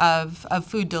future of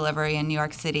food delivery in New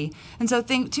York City, and so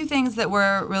two things that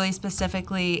we're really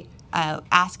specifically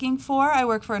asking for. I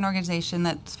work for an organization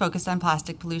that's focused on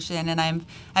plastic pollution, and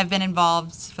I've been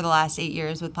involved for the last 8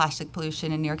 years with plastic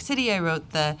pollution in New York City. I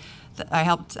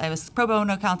was pro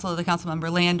bono counsel to the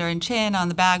Councilmember Lander and Chin on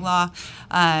the bag law,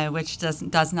 which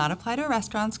does not apply to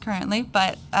restaurants currently.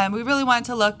 But we really wanted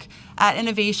to look at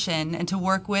innovation and to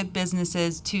work with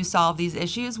businesses to solve these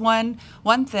issues. One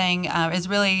thing is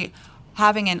really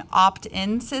having an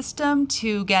opt-in system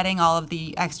to getting all of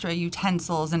the extra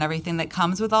utensils and everything that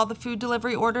comes with all the food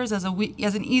delivery orders as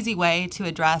an easy way to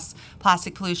address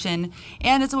plastic pollution,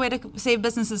 and as a way to save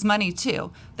businesses money too.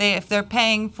 If they're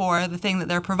paying for the thing that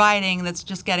they're providing that's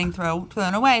just getting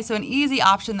thrown away. So an easy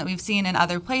option that we've seen in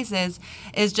other places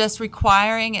is just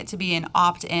requiring it to be an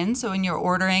opt-in. So when you're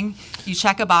ordering, you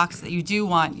check a box that you do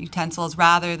want utensils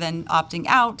rather than opting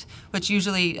out, which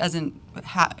usually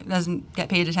doesn't get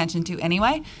paid attention to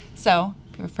anyway. So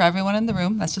for everyone in the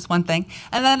room, that's just one thing.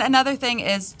 And then another thing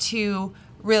is to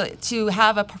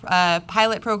have a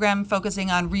pilot program focusing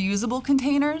on reusable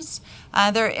containers.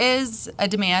 There is a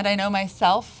demand. I know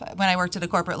myself, when I worked at a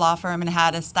corporate law firm and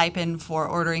had a stipend for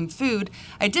ordering food,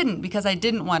 I didn't, because I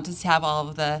didn't want to have all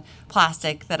of the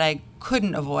plastic that I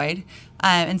couldn't avoid.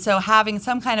 And so having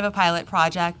some kind of a pilot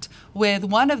project with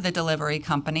one of the delivery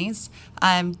companies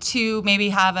to maybe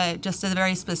have just a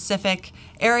very specific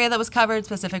area that was covered,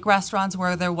 specific restaurants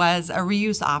where there was a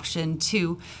reuse option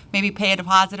to maybe pay a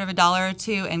deposit of $1 or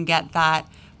 $2 and get that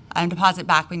deposit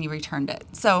back when you returned it.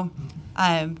 So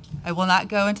I will not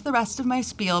go into the rest of my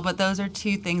spiel, but those are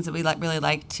two things that we really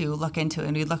like to look into,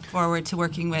 and we look forward to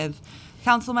working with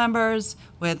council members,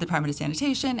 with the Department of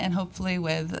Sanitation, and hopefully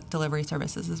with delivery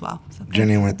services as well. So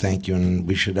Jenny, I want to thank you, and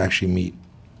we should actually meet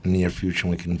in the near future, and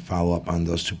we can follow up on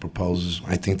those two proposals.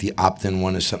 I think the opt-in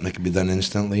one is something that can be done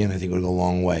instantly, and I think it will go a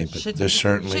long way. But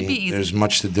there's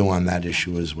much to do on that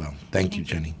issue as well. Thank you,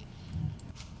 Jenny.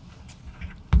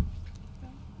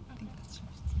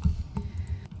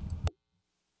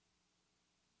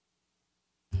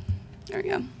 There we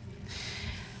go.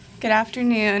 Good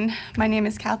afternoon. My name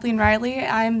is Kathleen Riley.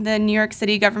 I'm the New York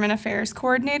City Government Affairs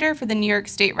Coordinator for the New York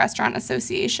State Restaurant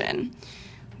Association.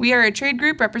 We are a trade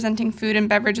group representing food and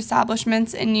beverage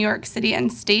establishments in New York City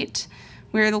and state.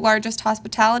 We are the largest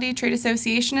hospitality trade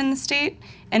association in the state,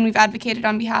 and we've advocated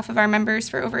on behalf of our members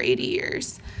for over 80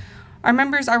 years. Our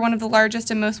members are one of the largest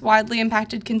and most widely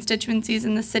impacted constituencies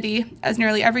in the city, as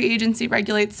nearly every agency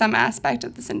regulates some aspect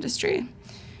of this industry.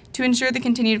 To ensure the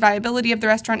continued viability of the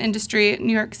restaurant industry,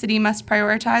 New York City must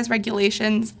prioritize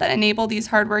regulations that enable these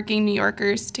hardworking New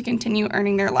Yorkers to continue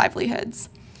earning their livelihoods.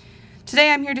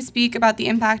 Today, I'm here to speak about the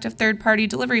impact of third-party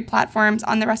delivery platforms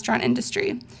on the restaurant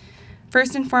industry.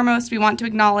 First and foremost, we want to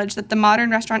acknowledge that the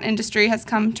modern restaurant industry has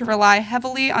come to rely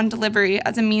heavily on delivery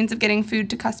as a means of getting food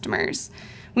to customers.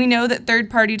 We know that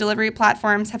third-party delivery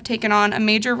platforms have taken on a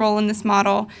major role in this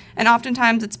model, and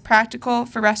oftentimes it's practical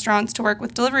for restaurants to work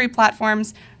with delivery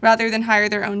platforms rather than hire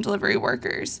their own delivery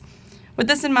workers. With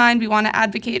this in mind, we want to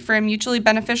advocate for a mutually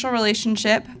beneficial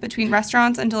relationship between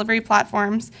restaurants and delivery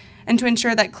platforms, and to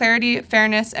ensure that clarity,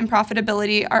 fairness, and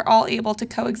profitability are all able to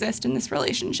coexist in this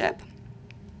relationship.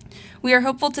 We are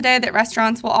hopeful today that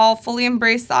restaurants will all fully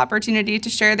embrace the opportunity to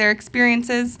share their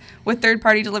experiences with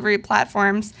third-party delivery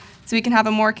platforms so we can have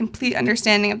a more complete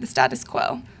understanding of the status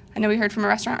quo. I know we heard from a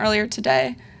restaurant earlier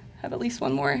today. I have at least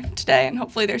one more today, and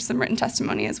hopefully there's some written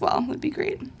testimony as well. That would be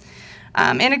great.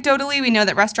 Anecdotally, we know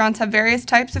that restaurants have various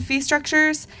types of fee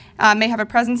structures, may have a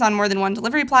presence on more than one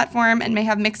delivery platform, and may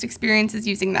have mixed experiences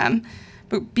using them.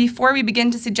 But before we begin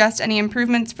to suggest any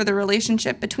improvements for the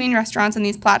relationship between restaurants and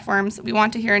these platforms, we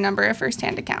want to hear a number of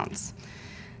firsthand accounts.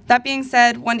 That being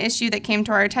said, one issue that came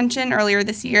to our attention earlier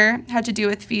this year had to do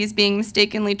with fees being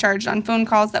mistakenly charged on phone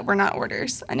calls that were not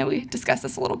orders. I know we discussed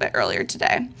this a little bit earlier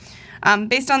today.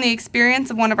 Based on the experience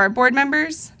of one of our board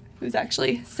members, who's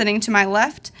actually sitting to my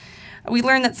left, we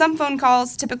learned that some phone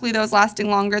calls, typically those lasting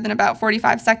longer than about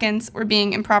 45 seconds, were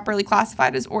being improperly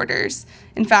classified as orders.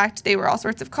 In fact, they were all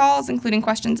sorts of calls, including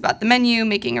questions about the menu,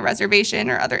 making a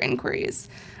reservation, or other inquiries.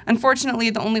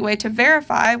 Unfortunately, the only way to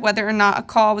verify whether or not a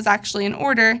call was actually an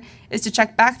order is to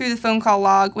check back through the phone call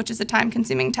log, which is a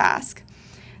time-consuming task.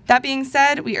 That being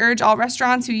said, we urge all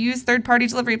restaurants who use third-party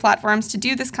delivery platforms to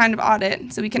do this kind of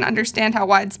audit so we can understand how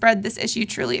widespread this issue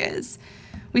truly is.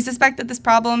 We suspect that this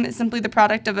problem is simply the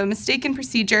product of a mistaken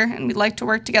procedure, and we'd like to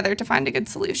work together to find a good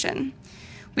solution.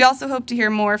 We also hope to hear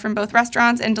more from both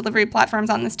restaurants and delivery platforms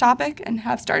on this topic, and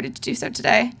have started to do so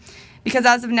today, because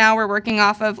as of now, we're working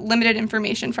off of limited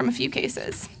information from a few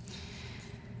cases.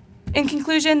 In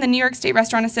conclusion, the New York State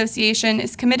Restaurant Association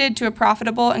is committed to a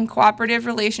profitable and cooperative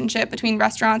relationship between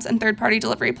restaurants and third-party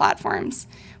delivery platforms.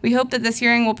 We hope that this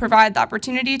hearing will provide the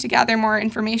opportunity to gather more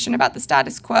information about the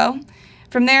status quo.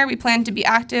 From there, we plan to be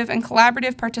active and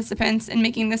collaborative participants in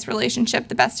making this relationship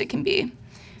the best it can be.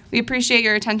 We appreciate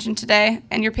your attention today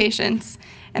and your patience,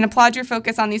 and applaud your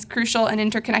focus on these crucial and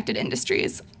interconnected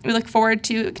industries. We look forward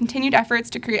to continued efforts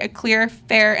to create a clear,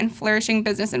 fair, and flourishing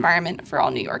business environment for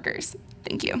all New Yorkers.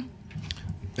 Thank you.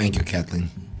 Thank you, Kathleen.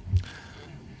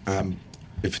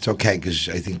 If it's okay, because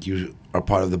I think you are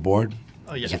part of the board.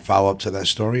 Oh, yes. As a follow-up to that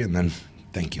story, and then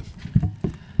thank you.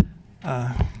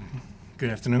 Good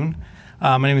afternoon.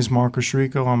 My name is Marco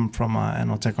Shirico. I'm from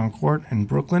Tech on Court in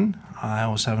Brooklyn. I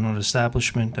also have another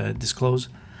establishment disclosed.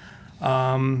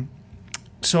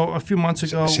 So a few months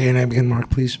ago... Say your name again, Mark,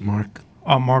 please. Mark.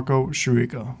 Marco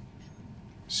Shirico.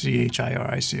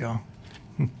 Chirico.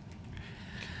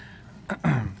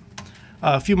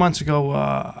 A few months ago,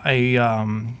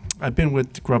 I've been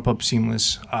with Grubhub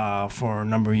Seamless for a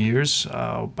number of years,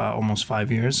 about almost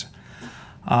 5 years.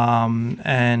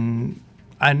 And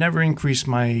I never increased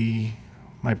my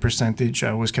percentage. I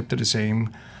always kept it the same.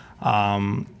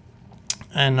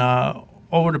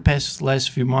 Over the last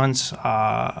few months,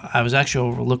 I was actually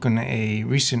overlooking a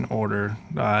recent order.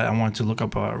 I wanted to look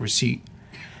up a receipt.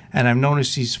 And I've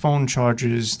noticed these phone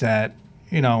charges that,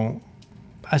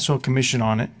 I saw a commission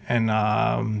on it.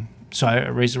 And so I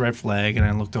raised a red flag and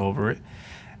I looked over it.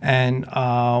 And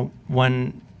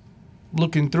when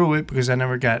looking through it, because I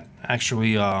never got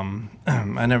actually, I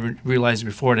never realized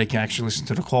before they can actually listen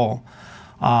to the call.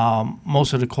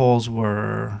 Most of the calls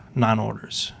were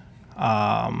non-orders.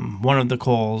 One of the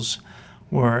calls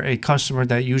were a customer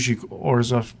that usually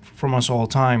orders from us all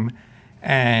the time,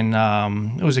 and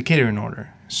it was a catering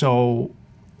order. So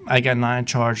I got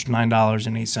charged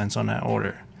 $9.08 on that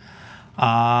order.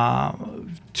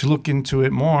 To look into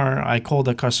it more, I called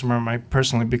the customer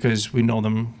personally because we know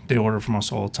them. They order from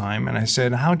us all the time, and I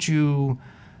said, "How'd you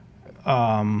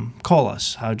call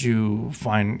us? How'd you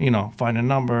find a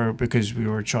number? Because we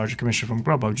were charged a commission from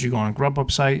Grubhub. Did you go on a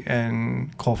Grubhub site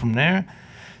and call from there?"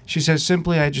 She said,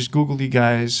 "Simply, I just Googled you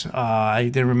guys. I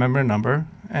didn't remember a number,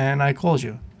 and I called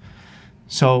you."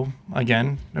 So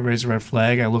again, I raised a red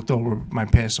flag. I looked over my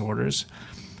past orders.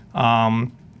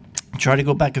 Tried to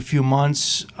go back a few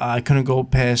months. I couldn't go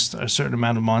past a certain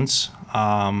amount of months.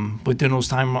 Within those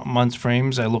month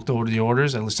frames, I looked over the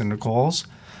orders. I listened to calls.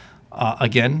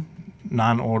 Again,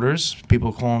 non-orders.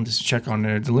 People calling to check on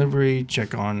their delivery,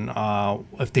 check on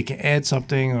if they can add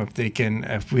something, or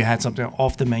if we had something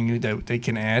off the menu that they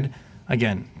can add.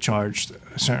 Again, charged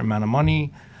a certain amount of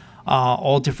money.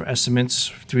 All different estimates: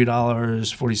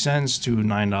 $3.40 to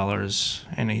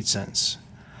 $9.08.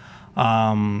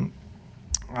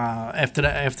 After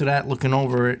that, looking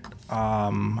over it,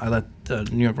 I let the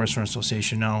New York Restaurant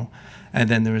Association know, and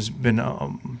then there's been a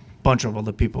bunch of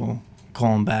other people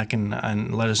call them back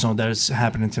and let us know that it's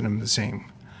happening to them the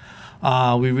same.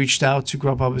 We reached out to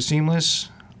Grubhub or Seamless.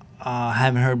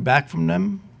 Haven't heard back from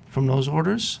them from those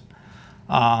orders.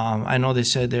 I know they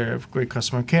said they're great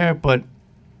customer care, but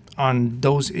on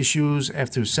those issues,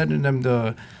 after sending them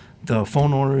the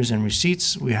phone orders and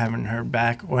receipts, we haven't heard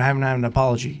back or haven't had an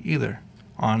apology either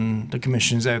on the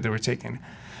commissions that they were taking.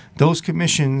 Those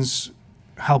commissions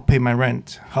help pay my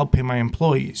rent, help pay my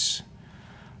employees,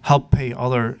 help pay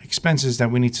other expenses that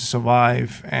we need to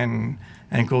survive and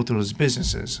go through those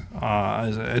businesses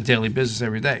as a daily business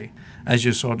every day. As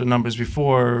you saw the numbers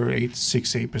before,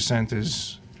 6 to 8%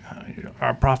 is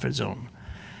our profit zone.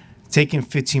 Taking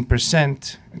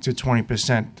 15% to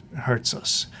 20% hurts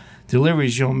us.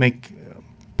 Deliveries, you make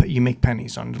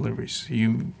pennies on deliveries.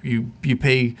 You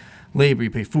pay labor,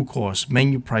 you pay food costs,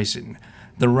 menu pricing,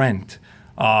 the rent,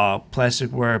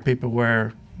 plasticware,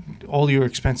 paperware, all your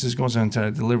expenses goes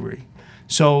into delivery.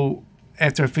 So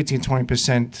after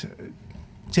 15-20%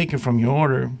 taken from your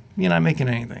order, you're not making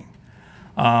anything.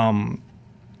 On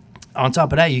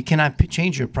top of that, you cannot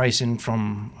change your pricing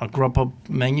from a Grubhub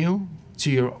menu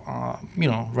to your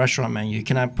restaurant menu. You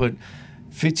cannot put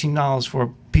 $15 for a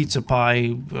pizza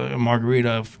pie, a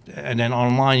margarita, and then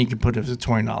online you can put it for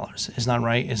 $20. It's not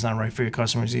right. It's not right for your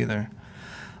customers either.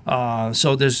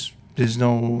 So there's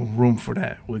no room for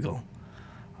that wiggle.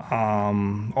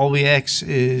 All we ask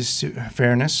is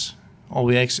fairness. All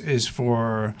we ask is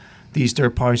for these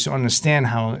third parties to understand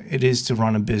how it is to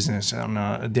run a business on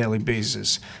a daily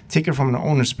basis. Take it from an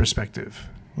owner's perspective.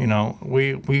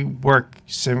 We work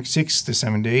 6 to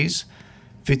 7 days,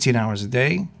 15 hours a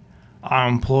day. Our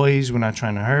employees, we're not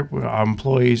trying to hurt. Our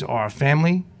employees are our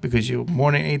family because you're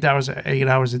more than 8 hours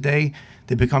a day,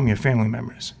 they become your family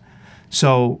members.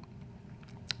 So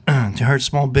to hurt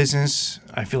small business,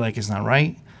 I feel like it's not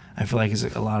right. I feel like it's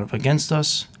a lot of against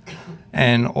us.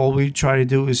 And all we try to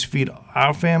do is feed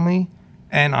our family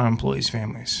and our employees'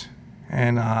 families.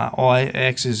 And all I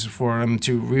ask is for them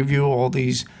to review all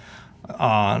these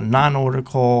non-order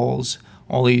calls,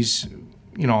 all these,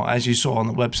 as you saw on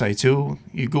the website too,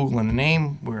 you Google the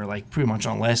name, we're like pretty much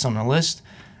last on the list,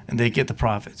 and they get the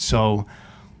profit. So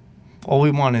all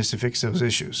we want is to fix those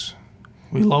issues.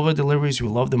 We love our deliveries, we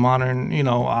love the modern,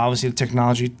 obviously the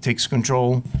technology takes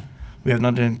control. We have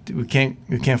nothing, we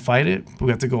can't fight it,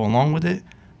 we have to go along with it,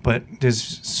 but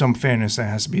there's some fairness that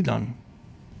has to be done.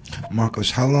 Marcos,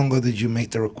 how long ago did you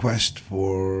make the request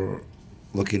for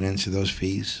looking into those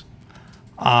fees?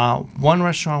 One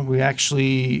restaurant we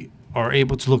actually are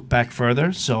able to look back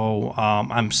further, so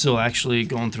I'm still actually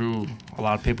going through a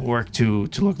lot of paperwork to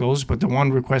look those, but the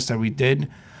one request that we did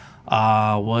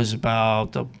was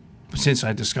since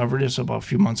I discovered this about a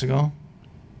few months ago.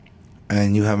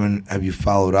 And have you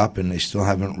followed up and they still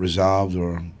haven't resolved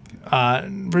or?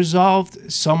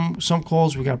 Resolved some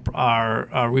calls, we got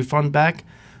our refund back,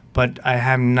 but I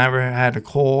have never had a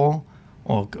call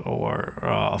or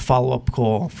a follow-up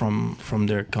call from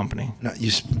their company. Now,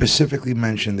 you specifically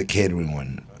mentioned the catering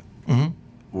one. Mm-hmm.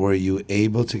 Were you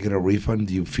able to get a refund?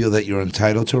 Do you feel that you're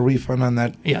entitled to a refund on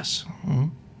that? Yes. Mm-hmm.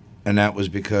 And that was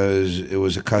because it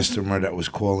was a customer that was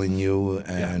calling you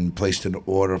and placed an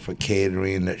order for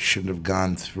catering that shouldn't have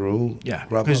gone through? Yeah,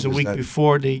 Grubhub? because the week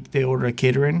before they ordered a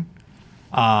catering,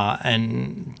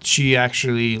 and she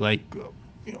actually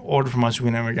ordered from us. We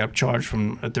never got charged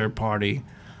from a third party.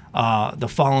 The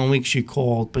following week she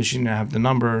called, but she didn't have the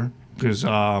number because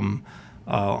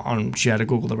she had to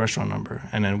Google the restaurant number,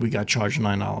 and then we got charged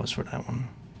 $9 for that one.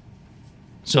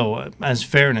 So as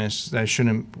fairness, I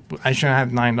shouldn't have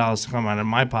 $9 to come out of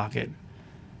my pocket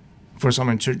for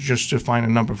someone just to find a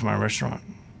number for my restaurant.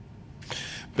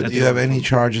 But do you have any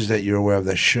charges that you're aware of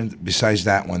that shouldn't, besides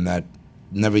that one, that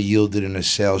never yielded in a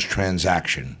sales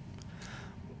transaction?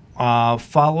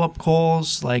 Follow-up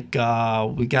calls, we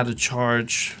got to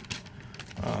charge.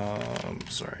 A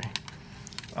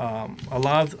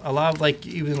lot of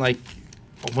even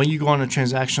when you go on a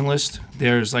transaction list,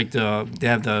 there's they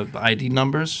have the ID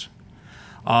numbers.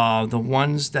 The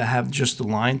ones that have just the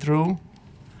line through,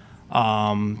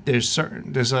 there's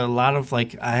a lot of I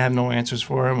have no answers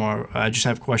for them or I just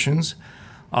have questions.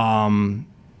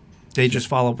 They just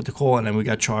follow up with the call and then we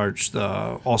got charged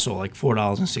also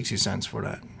 $4.60 for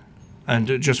that,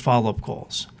 and just follow-up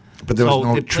calls. But there was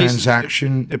no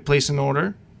transaction. They placed an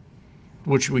order,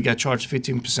 which we got charged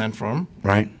 15% from.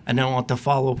 Right. And then on the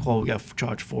follow-up call, we got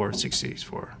charged $4.60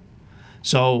 for.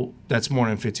 So that's more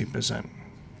than 15%.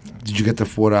 Did you get the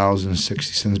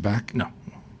 $4.60 back? No.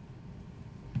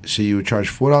 So you were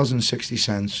charged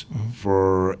 $4.60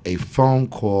 for a phone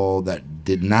call that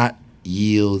did not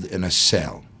yield in a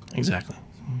sale. Exactly.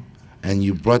 and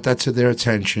you brought that to their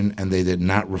attention, and they did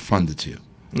not refund it to you?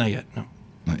 Not yet, no.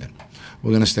 Not yet.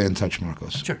 We're going to stay in touch,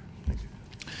 Marcos. Sure.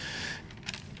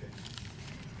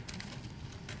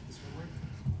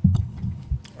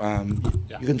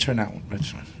 You can turn that one. That's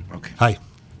fine. Okay. Hi.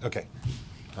 Okay.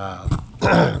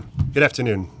 Good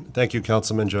afternoon. Thank you,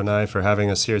 Councilman Jonai, for having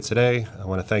us here today. I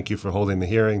want to thank you for holding the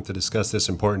hearing to discuss this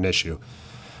important issue.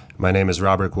 My name is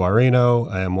Robert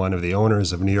Guarino. I am one of the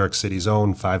owners of New York City's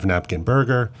own Five Napkin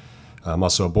Burger. I'm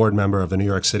also a board member of the New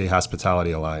York City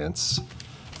Hospitality Alliance.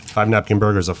 Five Napkin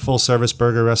Burger is a full-service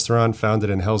burger restaurant founded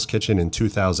in Hell's Kitchen in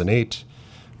 2008.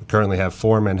 We currently have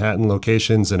 4 Manhattan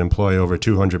locations and employ over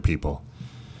 200 people.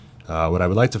 What I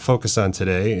would like to focus on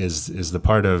today is the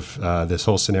part of this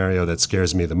whole scenario that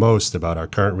scares me the most about our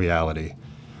current reality.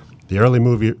 The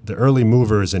early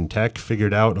movers in tech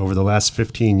figured out over the last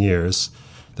 15 years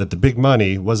that the big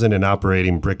money wasn't in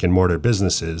operating brick-and-mortar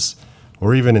businesses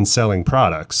or even in selling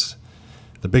products.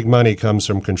 The big money comes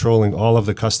from controlling all of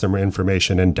the customer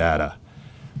information and data.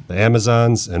 The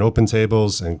Amazons and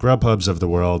OpenTables and Grubhubs of the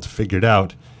world figured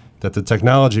out that the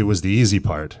technology was the easy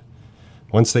part.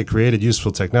 Once they created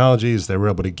useful technologies, they were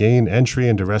able to gain entry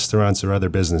into restaurants or other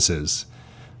businesses.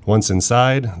 Once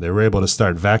inside, they were able to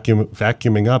start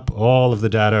vacuuming up all of the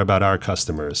data about our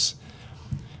customers.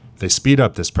 They speed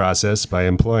up this process by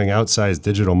employing outsized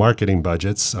digital marketing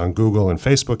budgets on Google and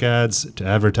Facebook ads to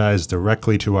advertise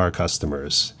directly to our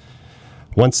customers.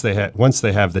 Once they have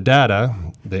the data,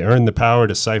 they earn the power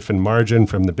to siphon margin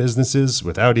from the businesses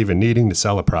without even needing to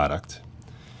sell a product.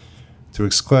 To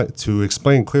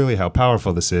explain clearly how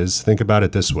powerful this is, think about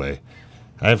it this way.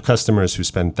 I have customers who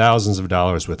spend thousands of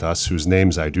dollars with us whose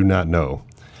names I do not know,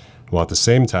 while at the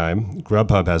same time,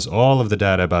 Grubhub has all of the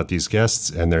data about these guests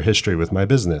and their history with my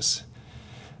business.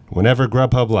 Whenever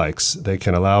Grubhub likes, they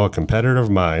can allow a competitor of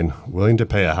mine willing to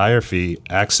pay a higher fee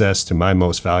access to my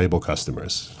most valuable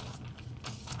customers.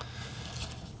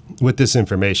 With this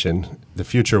information, the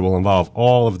future will involve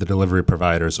all of the delivery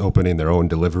providers opening their own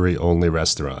delivery-only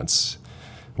restaurants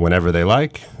whenever they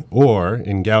like, or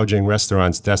in gouging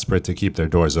restaurants desperate to keep their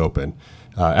doors open.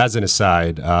 As an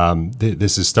aside,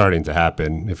 this is starting to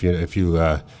happen. If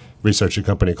you research a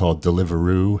company called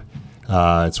Deliveroo,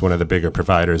 it's one of the bigger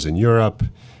providers in Europe.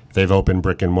 They've opened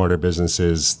brick and mortar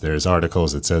businesses. There's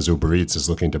articles that says Uber Eats is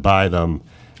looking to buy them.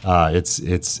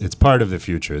 It's part of the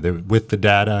future. With the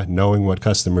data, knowing what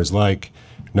customers like,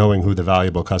 knowing who the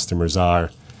valuable customers are,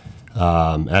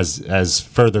 as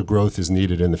further growth is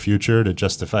needed in the future to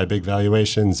justify big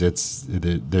valuations,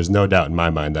 there's no doubt in my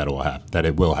mind that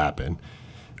it will happen.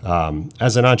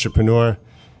 As an entrepreneur,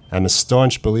 I'm a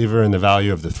staunch believer in the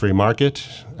value of the free market.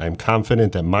 I'm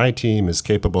confident that my team is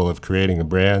capable of creating a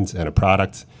brand and a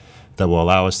product that will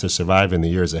allow us to survive in the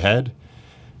years ahead.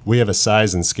 We have a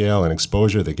size and scale and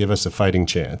exposure that give us a fighting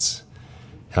chance.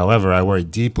 However, I worry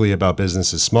deeply about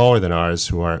businesses smaller than ours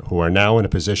who are now in a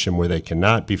position where they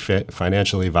cannot be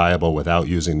financially viable without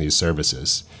using these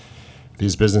services.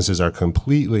 These businesses are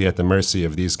completely at the mercy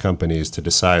of these companies to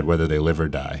decide whether they live or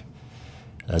die.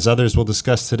 As others will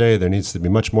discuss today, there needs to be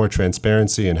much more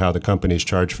transparency in how the companies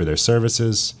charge for their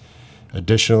services.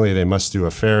 Additionally, they must do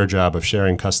a fairer job of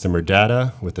sharing customer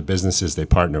data with the businesses they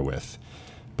partner with.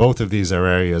 Both of these are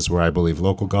areas where I believe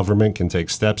local government can take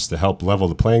steps to help level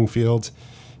the playing field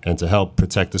and to help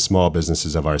protect the small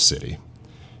businesses of our city.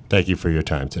 Thank you for your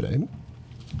time today.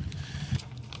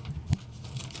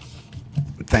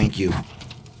 Thank you.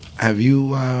 Have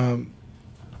you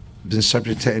been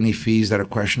subject to any fees that are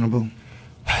questionable?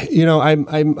 You know,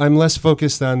 I'm less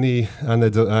focused on the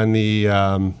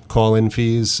call-in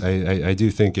fees. I do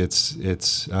think it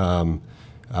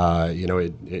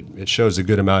shows a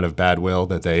good amount of bad will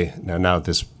that they now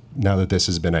that this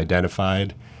has been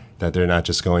identified, that they're not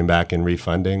just going back and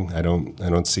refunding. I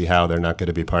don't see how they're not going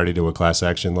to be party to a class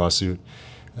action lawsuit.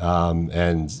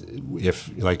 And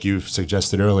if, like you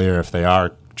suggested earlier, if they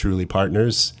are truly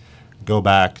partners, go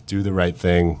back, do the right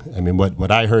thing. I mean,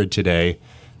 what I heard today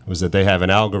was that they have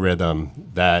an algorithm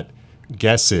that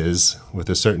guesses with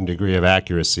a certain degree of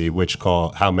accuracy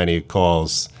how many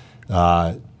calls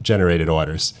generated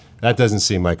orders. That doesn't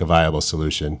seem like a viable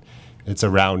solution. It's a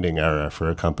rounding error for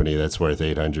a company that's worth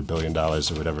 $800 billion or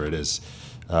whatever it is,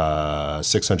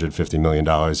 $650 million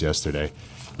yesterday.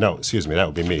 No, excuse me, that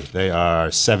would be me. They are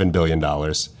 $7 billion.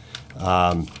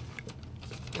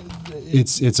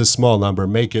 It's a small number.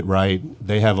 Make it right.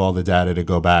 They have all the data to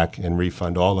go back and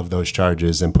refund all of those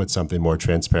charges and put something more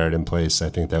transparent in place. I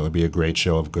think that would be a great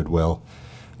show of goodwill.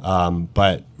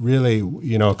 But really,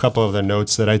 you know, a couple of the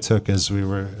notes that I took as we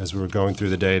were going through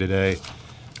the day today.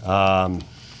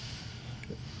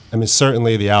 I mean,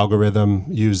 certainly the algorithm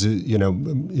uses,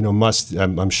 must.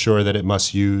 I'm sure that it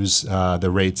must use the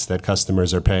rates that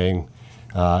customers are paying,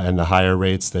 and the higher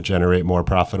rates that generate more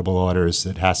profitable orders.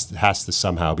 It has to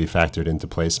somehow be factored into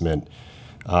placement.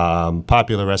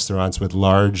 Popular restaurants with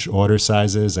large order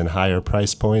sizes and higher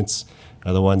price points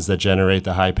are the ones that generate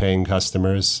the high-paying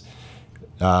customers.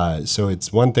 So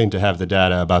it's one thing to have the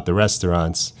data about the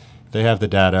restaurants. They have the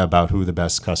data about who the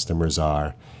best customers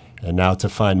are. And now to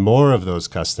find more of those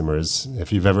customers,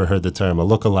 if you've ever heard the term a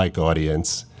lookalike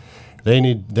audience,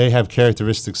 they have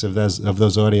characteristics of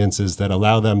those audiences that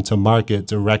allow them to market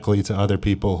directly to other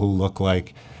people who look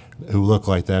like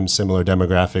them, similar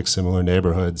demographics, similar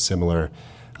neighborhoods, similar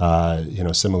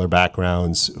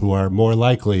backgrounds, who are more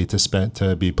likely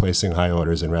to be placing high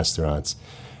orders in restaurants.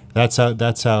 That's how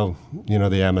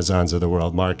the Amazons of the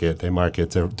world market. They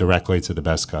market directly to the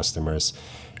best customers,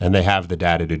 and they have the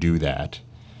data to do that.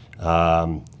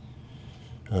 Yeah.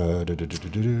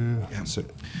 So,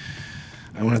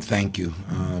 I want to thank you.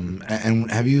 And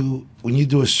have you, when you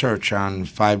do a search on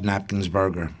Five Napkins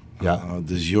Burger,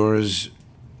 does yours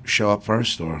show up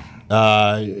first, or?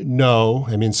 No.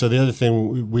 I mean, so the other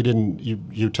thing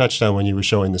you touched on when you were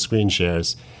showing the screen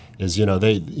shares is, a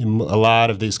lot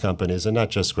of these companies, and not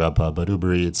just Grubhub, but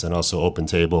Uber Eats and also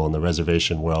OpenTable in the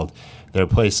reservation world, they're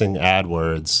placing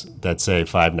AdWords that say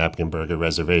Five Napkin Burger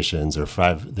reservations, or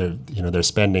they're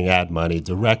spending ad money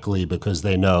directly because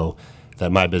they know that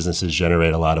my businesses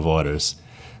generate a lot of orders.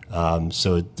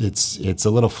 So it's a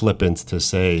little flippant to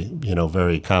say,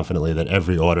 very confidently that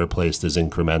every order placed is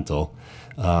incremental.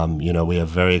 We have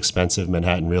very expensive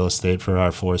Manhattan real estate for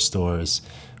our 4 stores.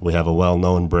 We have a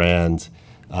well-known brand.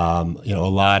 A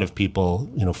lot of people,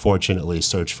 fortunately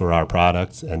search for our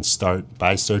product and start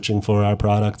by searching for our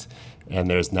product. And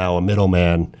there's now a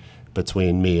middleman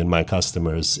between me and my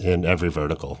customers in every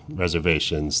vertical: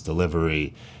 reservations,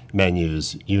 delivery,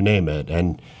 menus, you name it.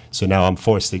 And so now I'm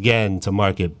forced again to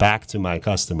market back to my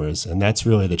customers, and that's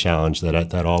really the challenge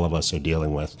that all of us are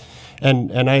dealing with.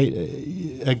 And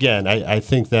I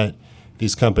think that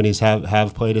these companies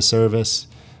have played a service,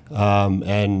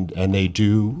 and they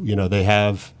do, they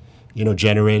have,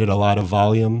 generated a lot of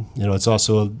volume. It's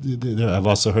also, I've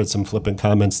also heard some flippant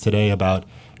comments today about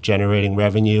generating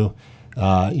revenue.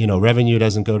 Revenue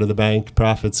doesn't go to the bank;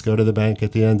 profits go to the bank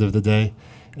at the end of the day,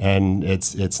 and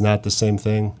it's not the same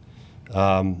thing.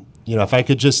 If I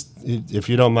could just, if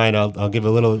you don't mind, I'll give a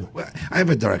little. Well, I have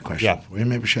a direct question. Yeah. We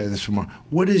maybe share this for more.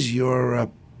 What is your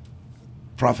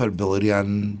profitability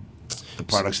on the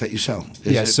products that you sell?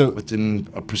 Is it within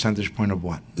a percentage point of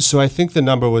what? So I think the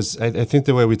number was, I think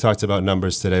the way we talked about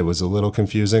numbers today was a little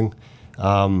confusing.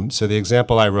 So the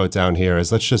example I wrote down here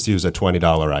is, let's just use a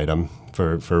 $20 item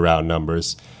for round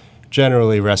numbers.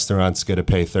 Generally, restaurants get to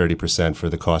pay 30% for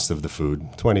the cost of the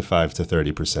food, 25 to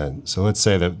 30%. So let's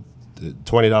say that the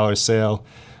 $20 sale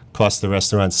costs the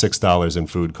restaurant $6 in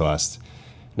food cost.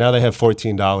 Now they have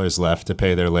 $14 left to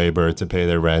pay their labor, to pay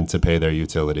their rent, to pay their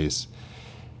utilities.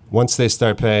 Once they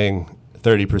start paying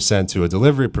 30% to a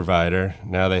delivery provider,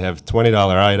 now they have $20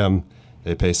 item,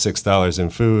 they pay $6 in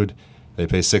food, they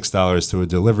pay $6 to a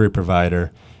delivery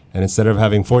provider, and instead of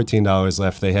having $14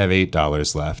 left, they have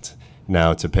 $8 left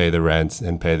now to pay the rent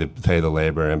and pay the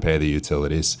labor and pay the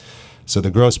utilities. So the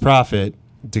gross profit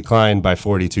declined by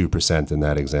 42% in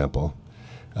that example.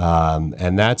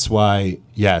 And that's why,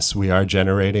 yes, we are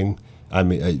generating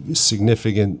a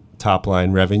significant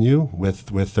top-line revenue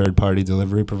with third-party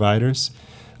delivery providers.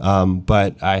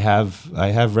 But I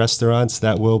have restaurants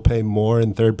that will pay more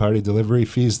in third-party delivery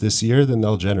fees this year than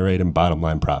they'll generate in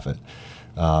bottom-line profit.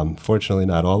 Fortunately,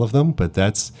 not all of them, but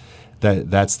that's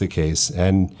the case.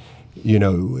 And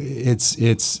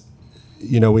it's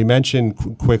we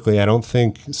mentioned quickly, I don't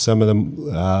think some of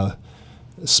the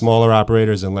smaller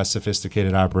operators and less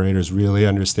sophisticated operators really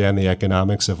understand the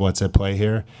economics of what's at play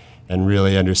here and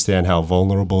really understand how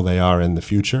vulnerable they are in the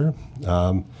future.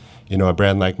 A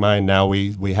brand like mine, now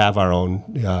we have our own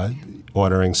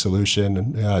ordering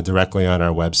solution directly on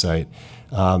our website.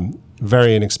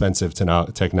 Very inexpensive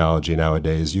technology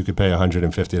nowadays. You could pay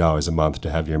 $150 a month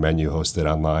to have your menu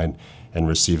hosted online and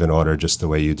receive an order just the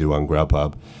way you do on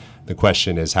Grubhub. The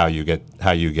question is how you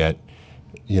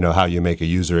make a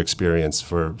user experience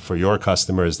for your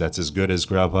customers that's as good as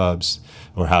Grubhub's,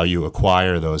 or how you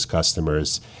acquire those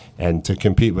customers. And to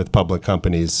compete with public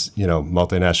companies,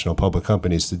 multinational public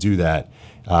companies, to do that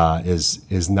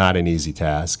is not an easy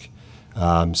task.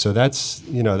 So that's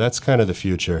kind of the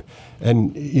future.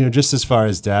 And just as far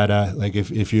as data, like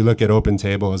if you look at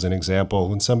OpenTable as an example,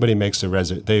 when somebody makes a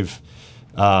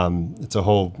it's a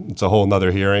whole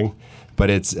nother hearing, but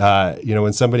it's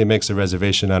when somebody makes a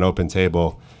reservation on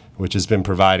OpenTable, which has been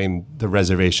providing the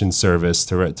reservation service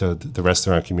to the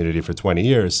restaurant community for 20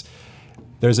 years,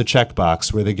 there's a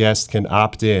checkbox where the guest can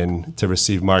opt in to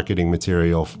receive marketing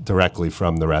material directly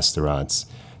from the restaurants.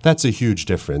 That's a huge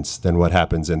difference than what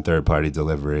happens in third-party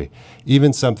delivery.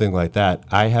 Even something like that,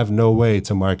 I have no way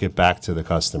to market back to the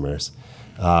customers,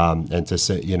 and to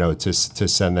say, to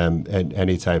send them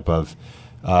any type of,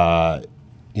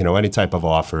 any type of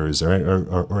offers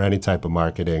or any type of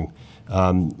marketing.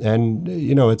 And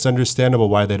it's understandable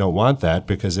why they don't want that,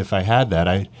 because if I had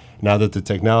that, now that the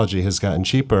technology has gotten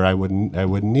cheaper, I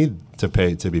wouldn't need to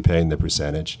be paying the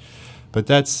percentage. But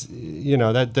that's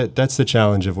that's the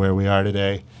challenge of where we are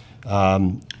today.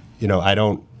 I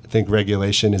don't think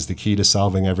regulation is the key to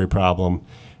solving every problem,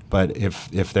 but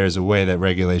if there's a way that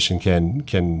regulation can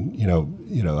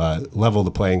level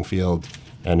the playing field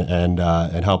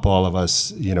and help all of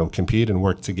us compete and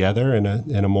work together in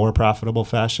a more profitable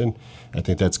fashion, I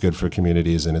think that's good for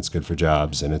communities, and it's good for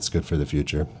jobs, and it's good for the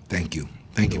future. Thank you.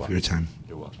 Thank you for your time.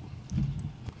 You're welcome.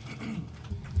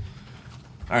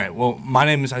 All right, well, my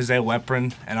name is Isaiah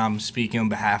Weprin, and I'm speaking on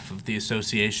behalf of the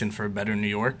Association for a Better New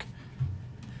York.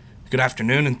 Good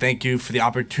afternoon, and thank you for the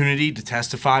opportunity to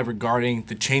testify regarding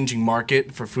the changing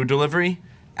market for food delivery.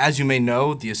 As you may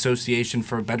know, the Association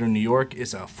for a Better New York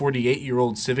is a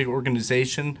 48-year-old civic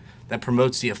organization that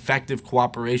promotes the effective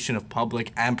cooperation of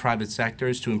public and private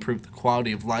sectors to improve the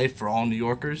quality of life for all New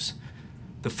Yorkers.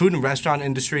 The food and restaurant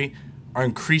industry are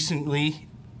increasingly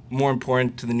more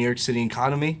important to the New York City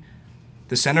economy.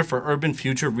 The Center for Urban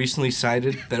Future recently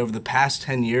cited that over the past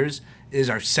 10 years, it is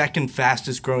our second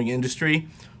fastest growing industry,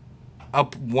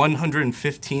 up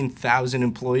 115,000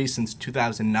 employees since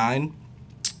 2009.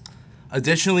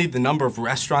 Additionally, the number of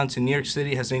restaurants in New York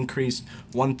City has increased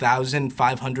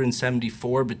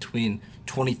 1,574 between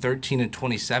 2013 and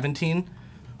 2017,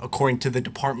 according to the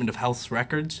Department of Health's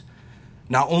records.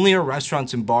 Not only are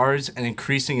restaurants and bars an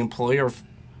increasing employer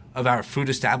of our food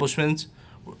establishments,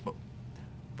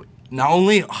 our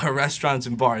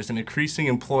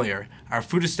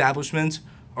food establishments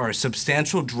are a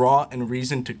substantial draw and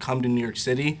reason to come to New York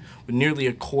City, with nearly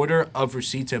a quarter of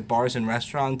receipts at bars and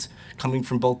restaurants coming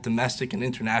from both domestic and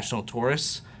international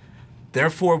tourists.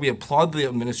 Therefore, we applaud the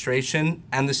administration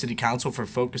and the City Council for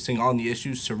focusing on the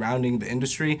issues surrounding the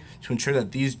industry to ensure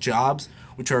that these jobs,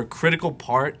 which are a critical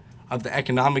part of the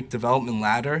economic development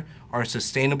ladder, are a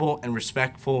sustainable and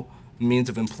respectful means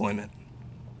of employment.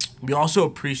 We also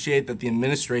appreciate that the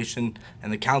administration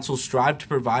and the council strive to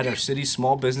provide our city's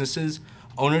small businesses,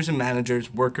 owners and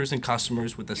managers, workers and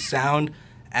customers with a sound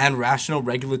and rational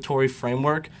regulatory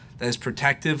framework that is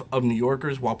protective of New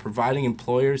Yorkers while providing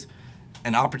employers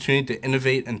an opportunity to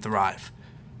innovate and thrive.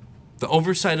 The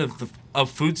oversight of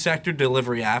food sector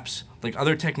delivery apps, like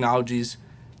other technologies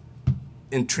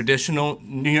in traditional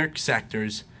New York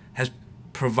sectors, has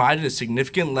provided a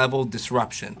significant level of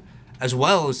disruption, as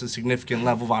well as a significant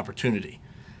level of opportunity.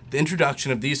 The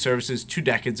introduction of these services 2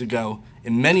 decades ago,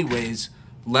 in many ways,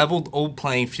 leveled old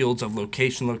playing fields of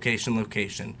location,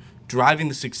 driving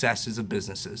the successes of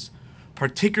businesses,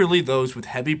 particularly those with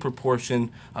heavy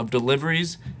proportion of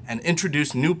deliveries, and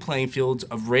introduced new playing fields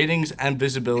of ratings and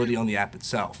visibility on the app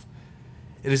itself.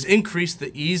 It has increased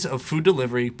the ease of food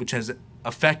delivery, which has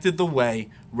affected the way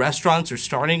restaurants are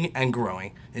starting and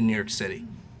growing in New York City.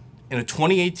 In a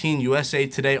 2018 USA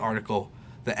Today article,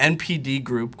 the NPD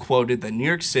group quoted that New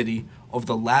York City, over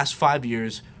the last 5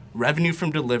 years, revenue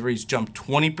from deliveries jumped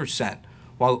 20%,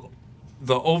 while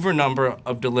the over number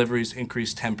of deliveries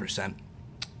increased 10%,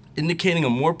 indicating a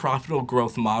more profitable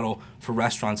growth model for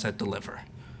restaurants that deliver.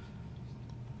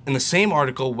 In the same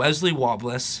article, Wesley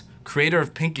Wallace, creator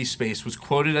of Pinky Space, was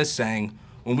quoted as saying,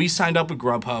 "When we signed up with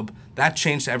Grubhub, that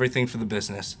changed everything for the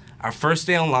business. Our first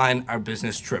day online, our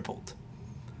business tripled."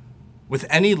 With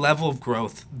any level of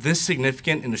growth this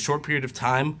significant in a short period of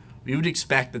time, we would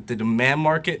expect that the demand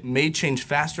market may change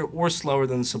faster or slower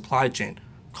than the supply chain,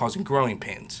 causing growing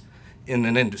pains in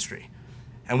an industry.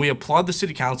 And we applaud the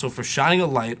City Council for shining a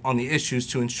light on the issues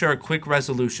to ensure a quick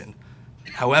resolution.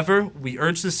 However, we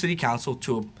urge the City Council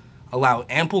to allow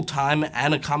ample time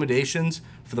and accommodations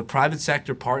for the private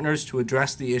sector partners to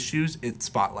address the issues it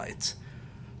spotlights,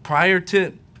 prior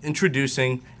to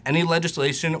introducing any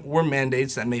legislation or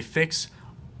mandates that may fix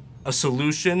a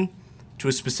solution to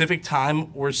a specific time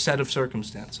or set of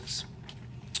circumstances.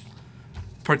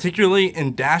 Particularly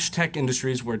in dash tech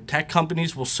industries where tech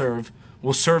companies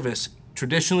will service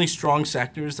traditionally strong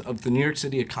sectors of the New York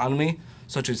City economy,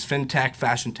 such as fintech,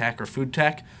 fashion tech, or food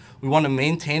tech, we want to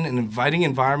maintain an inviting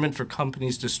environment for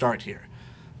companies to start here.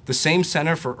 The same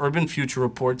Center for Urban Future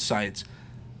report cites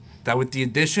that with the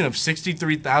addition of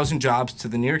 63,000 jobs to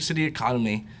the New York City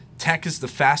economy, Tech is the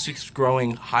fastest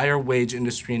growing, higher wage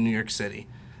industry in New York City.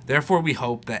 Therefore, we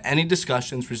hope that any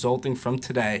discussions resulting from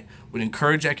today would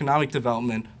encourage economic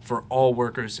development for all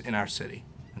workers in our city.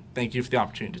 Thank you for the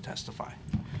opportunity to testify.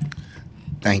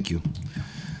 Thank you.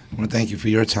 I want to thank you for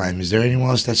your time. Is there anyone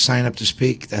else that signed up to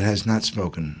speak that has not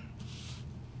spoken?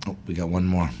 Oh, we got one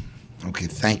more. Okay,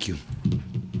 thank you.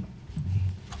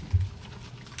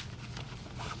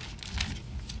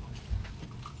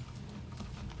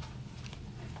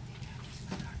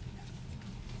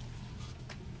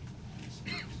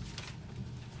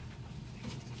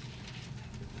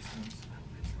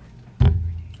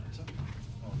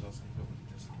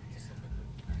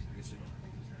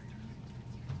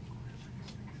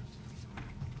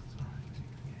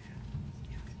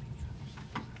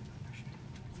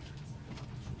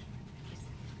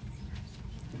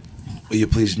 Will you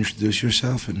please introduce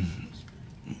yourself and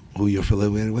who you're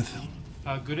affiliated with?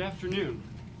 Good afternoon.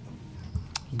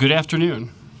 Good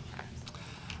afternoon.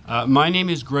 My name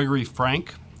is Gregory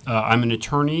Frank. I'm an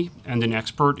attorney and an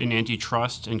expert in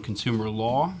antitrust and consumer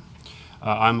law.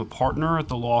 I'm a partner at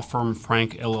the law firm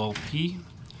Frank LLP.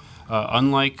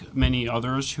 Unlike many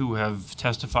others who have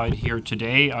testified here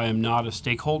today, I am not a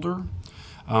stakeholder.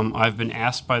 I've been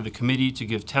asked by the committee to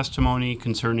give testimony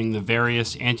concerning the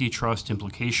various antitrust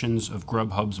implications of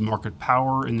Grubhub's market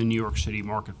power in the New York City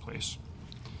marketplace.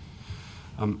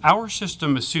 Our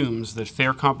system assumes that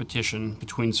fair competition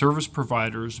between service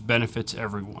providers benefits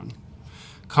everyone.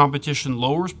 Competition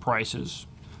lowers prices,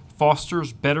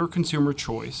 fosters better consumer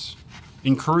choice,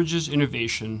 encourages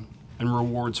innovation, and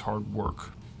rewards hard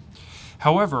work.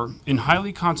 However, in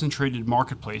highly concentrated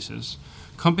marketplaces,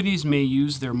 companies may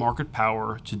use their market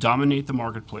power to dominate the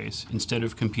marketplace instead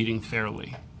of competing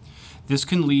fairly. This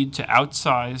can lead to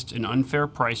outsized and unfair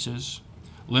prices,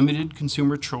 limited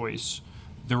consumer choice,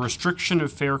 the restriction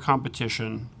of fair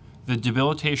competition, the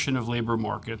debilitation of labor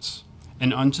markets,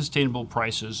 and unsustainable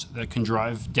prices that can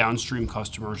drive downstream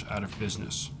customers out of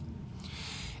business.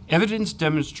 Evidence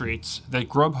demonstrates that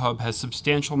Grubhub has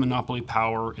substantial monopoly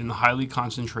power in the highly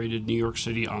concentrated New York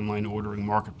City online ordering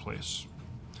marketplace.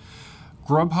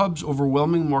 Grubhub's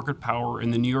overwhelming market power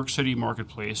in the New York City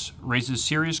marketplace raises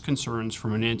serious concerns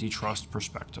from an antitrust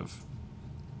perspective.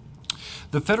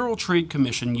 The Federal Trade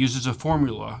Commission uses a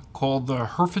formula called the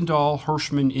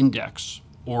Herfindahl-Hirschman Index,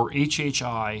 or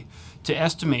HHI, to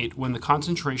estimate when the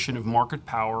concentration of market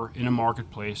power in a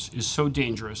marketplace is so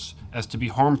dangerous as to be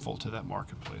harmful to that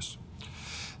marketplace.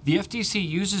 The FTC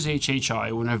uses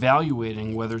HHI when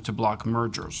evaluating whether to block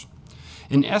mergers.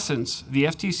 In essence, the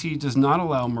FTC does not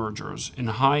allow mergers in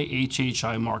high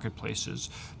HHI marketplaces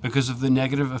because of the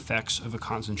negative effects of a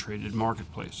concentrated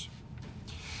marketplace.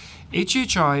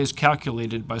 HHI is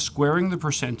calculated by squaring the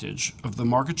percentage of the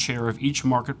market share of each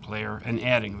market player and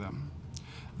adding them.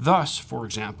 Thus, for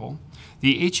example,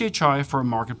 the HHI for a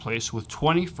marketplace with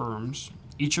 20 firms,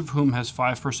 each of whom has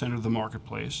 5% of the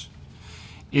marketplace,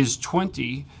 is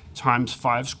 20 times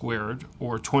 5 squared,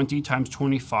 or 20 times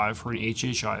 25 for an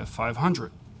HHI of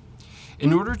 500.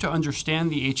 In order to understand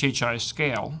the HHI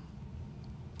scale,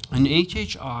 an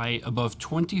HHI above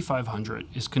 2,500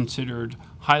 is considered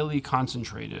highly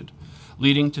concentrated,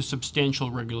 leading to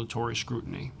substantial regulatory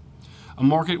scrutiny. A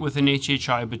market with an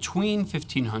HHI between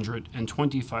 1,500 and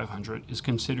 2,500 is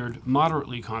considered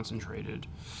moderately concentrated,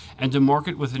 and a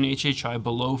market with an HHI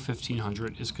below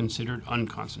 1,500 is considered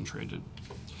unconcentrated.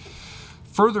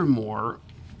 Furthermore,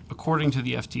 according to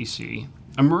the FTC,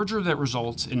 a merger that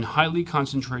results in highly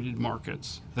concentrated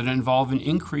markets that involve an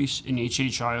increase in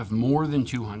HHI of more than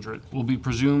 200 will be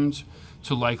presumed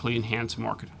to likely enhance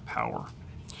market power.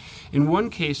 In one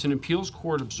case, an appeals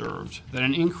court observed that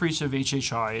an increase of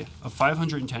HHI of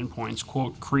 510 points,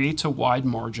 quote, creates a wide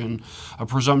margin, a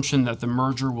presumption that the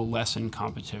merger will lessen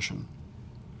competition.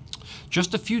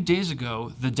 Just a few days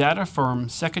ago, the data firm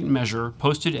Second Measure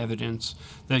posted evidence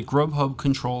that Grubhub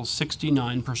controls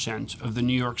 69% of the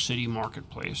New York City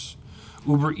marketplace.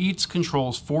 Uber Eats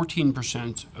controls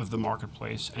 14% of the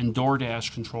marketplace, and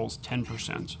DoorDash controls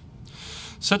 10%.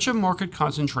 Such a market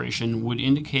concentration would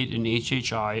indicate an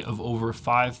HHI of over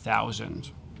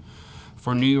 5,000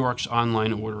 for New York's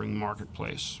online ordering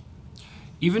marketplace.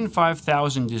 Even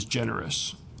 5,000 is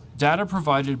generous. Data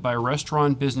provided by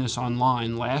Restaurant Business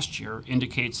Online last year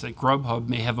indicates that Grubhub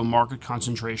may have a market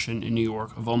concentration in New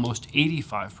York of almost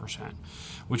 85%,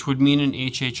 which would mean an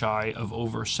HHI of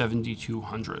over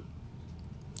 7,200.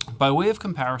 By way of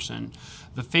comparison,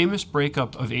 the famous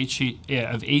breakup of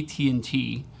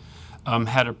AT&T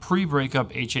had a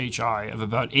pre-breakup HHI of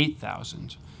about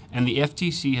 8,000, and the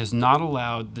FTC has not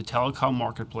allowed the telecom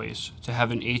marketplace to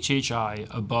have an HHI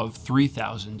above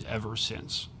 3,000 ever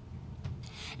since.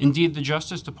 Indeed, the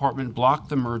Justice Department blocked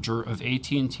the merger of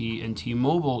AT&T and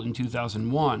T-Mobile in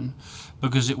 2001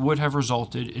 because it would have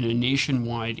resulted in a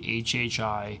nationwide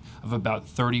HHI of about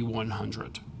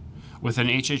 3,100, with an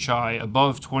HHI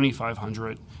above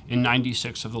 2,500 in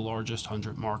 96 of the largest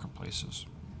 100 marketplaces.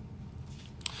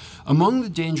 Among the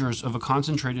dangers of a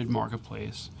concentrated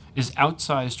marketplace is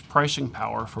outsized pricing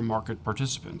power for market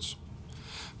participants.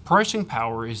 Pricing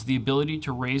power is the ability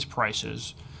to raise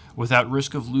prices without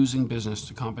risk of losing business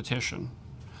to competition.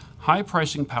 High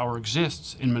pricing power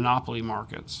exists in monopoly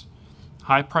markets.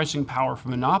 High pricing power for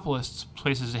monopolists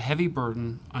places a heavy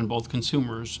burden on both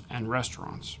consumers and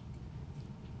restaurants.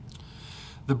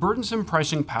 The burdensome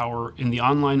pricing power in the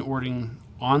online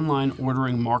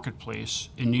ordering marketplace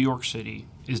in New York City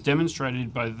is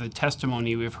demonstrated by the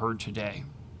testimony we have heard today.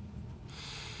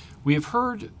 We have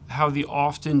heard how the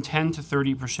often 10 to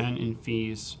 30% in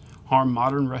fees harm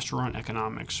modern restaurant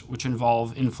economics, which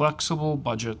involve inflexible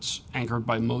budgets anchored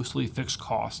by mostly fixed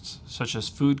costs, such as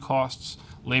food costs,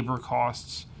 labor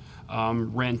costs,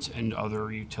 rent, and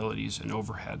other utilities and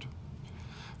overhead.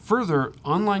 Further,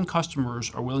 online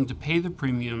customers are willing to pay the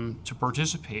premium to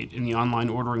participate in the online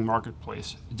ordering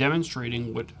marketplace,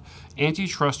 demonstrating what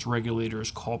antitrust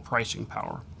regulators call pricing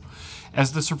power.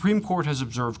 As the Supreme Court has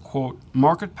observed, quote,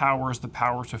 "Market power is the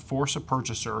power to force a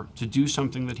purchaser to do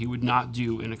something that he would not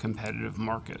do in a competitive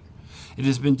market. It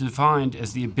has been defined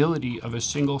as the ability of a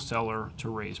single seller to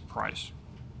raise price."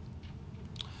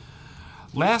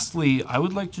 Lastly, I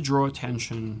would like to draw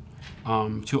attention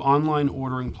to online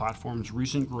ordering platforms'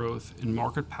 recent growth in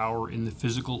market power in the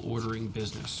physical ordering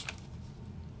business.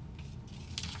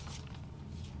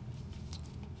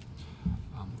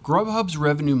 Grubhub's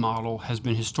revenue model has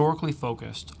been historically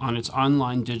focused on its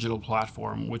online digital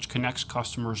platform, which connects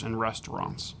customers and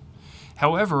restaurants.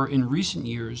 However, in recent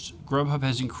years, Grubhub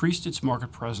has increased its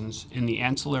market presence in the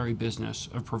ancillary business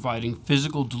of providing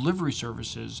physical delivery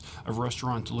services of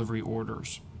restaurant delivery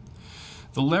orders.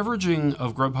 The leveraging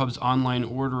of Grubhub's online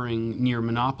ordering near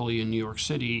monopoly in New York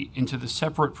City into the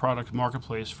separate product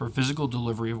marketplace for physical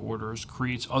delivery of orders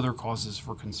creates other causes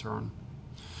for concern.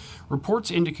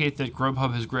 Reports indicate that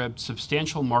Grubhub has grabbed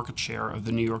substantial market share of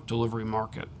the New York delivery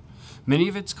market. Many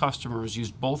of its customers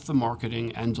use both the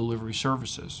marketing and delivery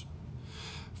services.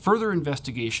 Further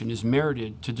investigation is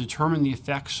merited to determine the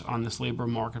effects on this labor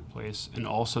marketplace and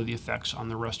also the effects on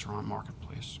the restaurant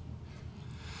marketplace.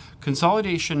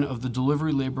 Consolidation of the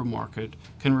delivery labor market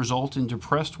can result in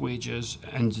depressed wages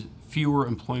and fewer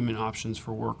employment options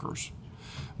for workers.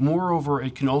 Moreover,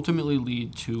 it can ultimately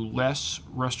lead to less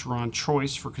restaurant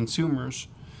choice for consumers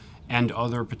and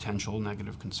other potential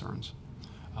negative concerns.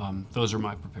 Those are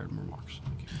my prepared remarks.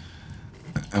 Thank you.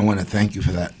 I want to thank you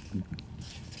for that.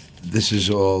 This is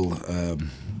all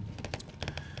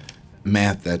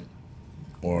math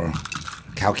or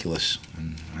calculus,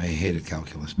 and I hated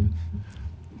calculus. But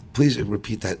please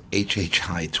repeat that.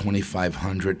 HHI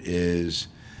 2500 is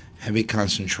heavy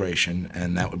concentration,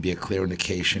 and that would be a clear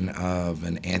indication of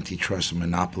an antitrust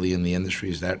monopoly in the industry.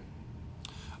 Is that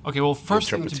okay? Well,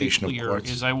 first thing to be interpretation of clear courts?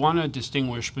 is I want to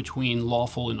distinguish between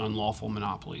lawful and unlawful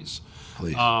monopolies.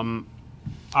 Please.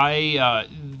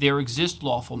 There exist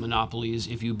lawful monopolies.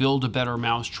 If you build a better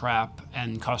mousetrap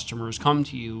and customers come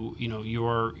to you,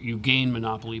 you gain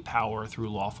monopoly power through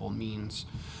lawful means.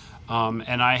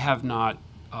 And I have not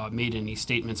made any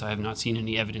statements. I have not seen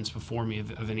any evidence before me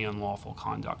of any unlawful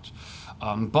conduct.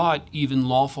 But even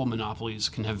lawful monopolies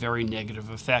can have very negative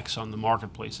effects on the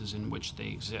marketplaces in which they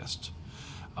exist.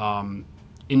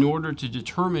 In order to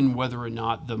determine whether or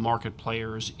not the market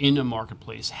players in a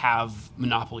marketplace have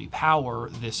monopoly power,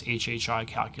 this HHI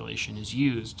calculation is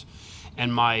used.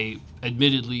 And my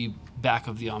admittedly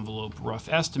back-of-the-envelope rough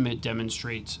estimate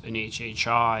demonstrates an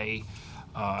HHI,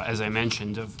 as I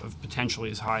mentioned, of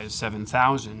potentially as high as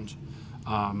 7,000,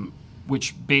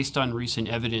 which, based on recent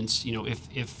evidence,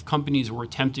 if companies were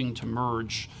attempting to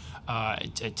merge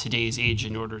at today's age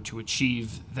in order to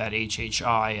achieve that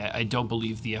HHI, I don't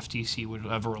believe the FTC would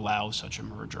ever allow such a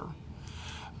merger,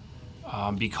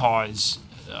 because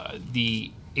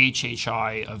the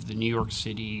HHI of the New York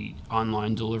City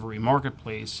online delivery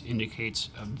marketplace indicates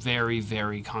a very,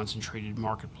 very concentrated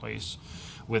marketplace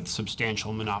with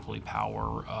substantial monopoly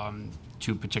power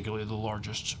to particularly the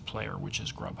largest player, which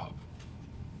is Grubhub.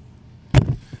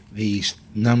 The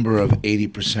number of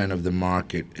 80% of the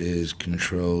market is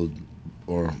controlled,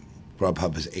 or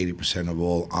Grubhub has 80% of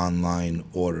all online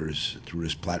orders through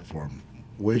this platform.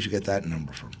 Where did you get that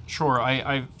number from? Sure.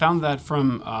 I found that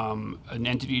from an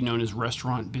entity known as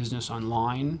Restaurant Business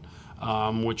Online,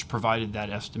 which provided that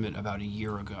estimate about a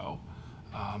year ago.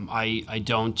 I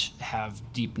don't have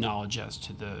deep knowledge as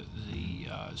to the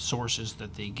sources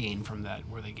that they gain from that,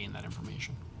 where they gain that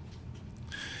information.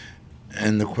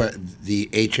 And the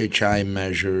HHI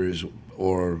measures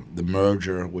or the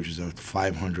merger, which is a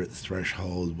 500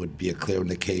 threshold, would be a clear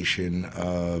indication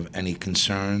of any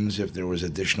concerns if there was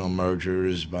additional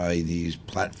mergers by these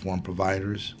platform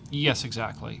providers? Yes,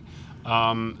 exactly.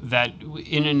 That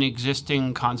in an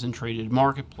existing concentrated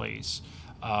marketplace,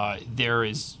 there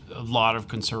is a lot of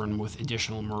concern with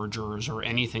additional mergers or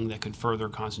anything that could further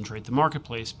concentrate the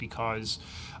marketplace, because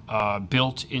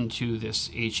built into this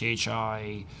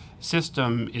HHI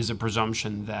system is a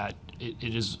presumption that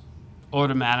it is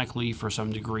automatically, for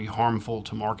some degree, harmful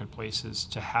to marketplaces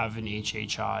to have an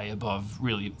HHI above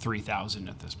really 3,000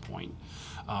 at this point,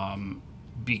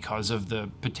 because of the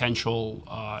potential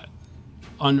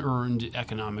unearned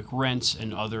economic rents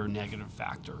and other negative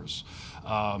factors.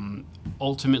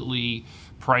 Ultimately,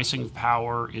 pricing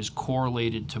power is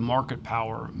correlated to market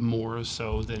power more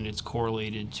so than it's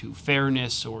correlated to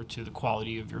fairness or to the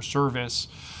quality of your service.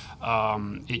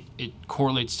 It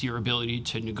correlates to your ability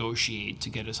to negotiate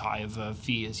to get as high of a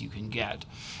fee as you can get.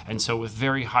 And so with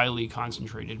very highly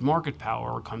concentrated market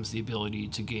power comes the ability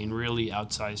to gain really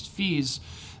outsized fees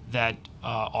that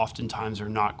oftentimes are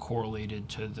not correlated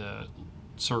to the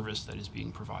service that is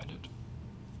being provided.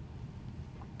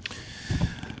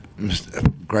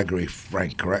 Mr. Gregory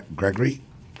Frank, correct? Gregory,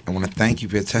 I want to thank you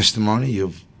for your testimony.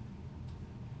 You've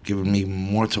given me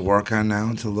more to work on now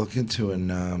and to look into.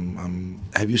 And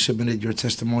have you submitted your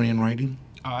testimony in writing?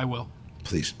 I will.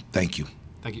 Please. Thank you.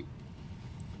 Thank you.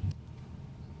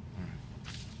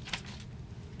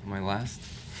 Am I last?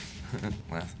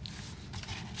 Last.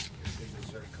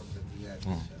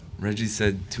 Well, Reggie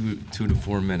said two to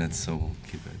 4 minutes, so we'll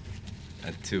keep it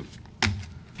at 2.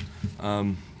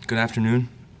 Good afternoon.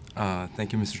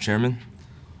 Thank you, Mr. Chairman.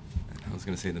 I was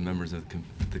going to say the members of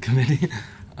the committee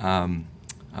for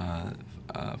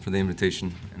the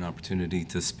invitation and opportunity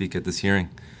to speak at this hearing.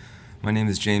 My name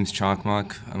is James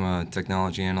Chakmak. I'm a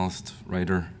technology analyst,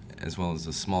 writer, as well as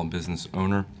a small business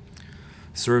owner.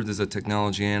 Served as a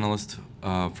technology analyst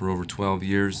for over 12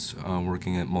 years,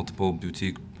 working at multiple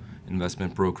boutique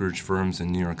investment brokerage firms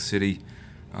in New York City,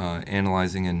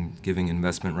 analyzing and giving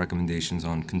investment recommendations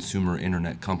on consumer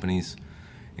internet companies,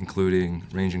 including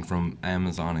ranging from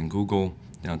Amazon and Google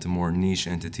down to more niche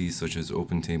entities such as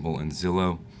OpenTable and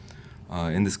Zillow.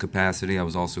 In this capacity, I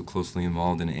was also closely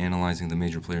involved in analyzing the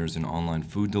major players in online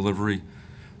food delivery,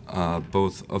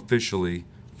 both officially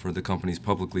for the companies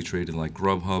publicly traded like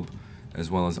Grubhub,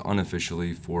 as well as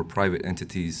unofficially for private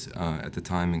entities at the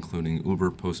time, including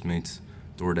Uber, Postmates,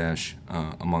 DoorDash,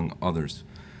 among others.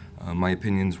 My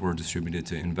opinions were distributed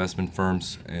to investment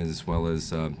firms as well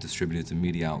as distributed to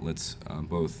media outlets,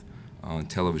 both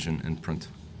television and print.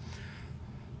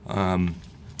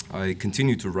 I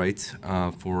continue to write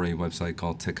for a website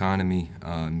called Techonomy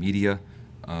Media,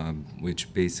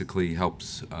 which basically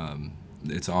helps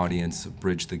its audience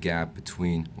bridge the gap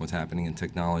between what's happening in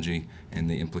technology and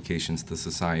the implications to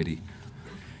society.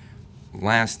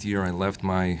 Last year, I left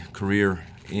my career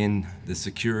in the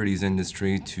securities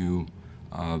industry to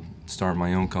start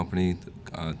my own company,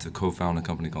 to co-found a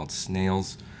company called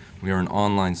Snails. We are an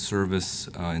online service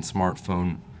and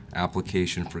smartphone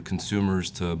application for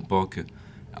consumers to book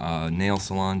nail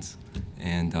salons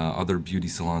and other beauty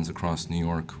salons across New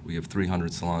York. We have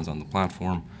 300 salons on the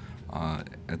platform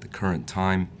at the current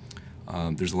time.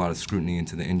 There's a lot of scrutiny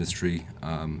into the industry,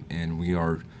 and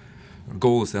our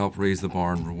goal is to help raise the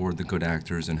bar and reward the good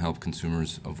actors and help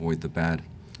consumers avoid the bad.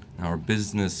 Now, our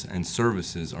business and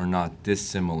services are not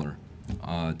dissimilar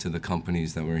to the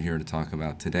companies that we're here to talk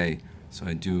about today. So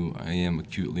I am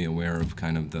acutely aware of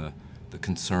kind of the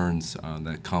concerns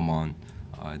that come on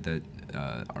that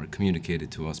are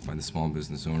communicated to us by the small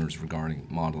business owners regarding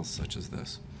models such as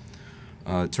this.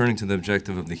 Turning to the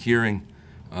objective of the hearing,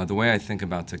 the way I think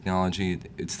about technology,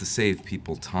 it's to save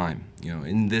people time.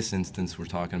 In this instance, we're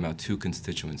talking about two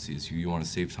constituencies. You want to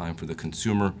save time for the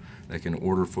consumer that can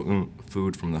order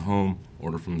food from the home,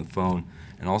 order from the phone,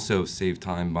 and also save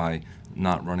time by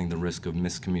not running the risk of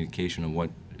miscommunication of what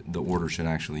the order should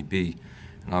actually be.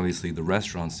 And obviously, the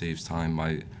restaurant saves time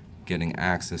by getting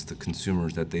access to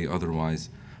consumers that they otherwise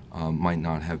might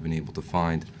not have been able to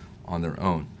find on their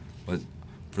own. But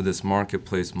for this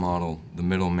marketplace model, the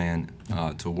middleman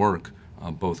to work,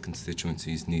 both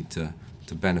constituencies need to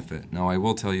benefit. Now, I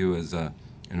will tell you as an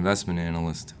investment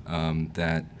analyst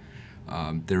that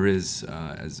there is,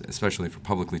 especially for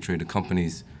publicly traded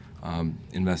companies,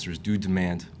 investors do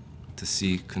demand to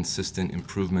see consistent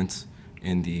improvements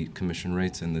in the commission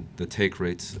rates and the take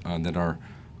rates that are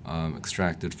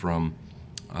extracted from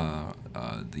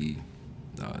the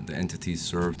entities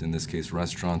served, in this case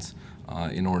restaurants,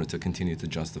 in order to continue to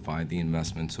justify the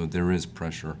investment. So there is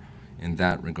pressure in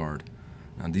that regard.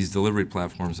 Now, these delivery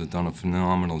platforms have done a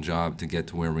phenomenal job to get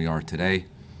to where we are today.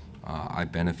 I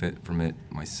benefit from it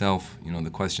myself. You know, the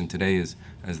question today is,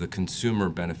 as the consumer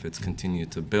benefits continue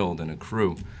to build and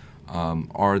accrue,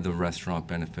 are the restaurant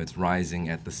benefits rising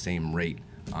at the same rate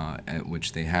at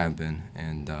which they have been?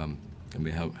 And I'd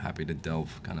be happy to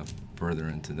delve kind of further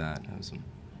into that. I have some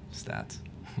stats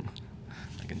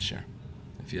I can share.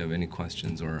 If you have any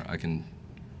questions, or I can.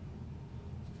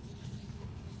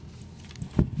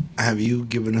 Have you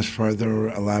given us further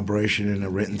elaboration in a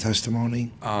written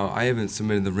testimony? I haven't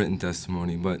submitted the written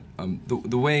testimony, but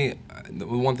the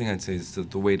one thing I'd say is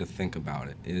that the way to think about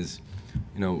it is,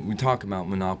 you know, we talk about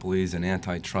monopolies and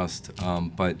antitrust,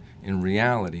 but in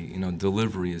reality, you know,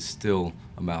 delivery is still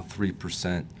about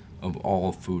 3% of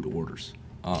all food orders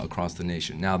across the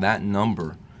nation. Now, that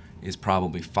number is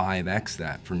probably 5x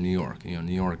that for New York. You know,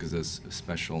 New York is a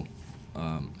special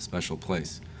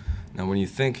place. Now, when you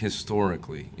think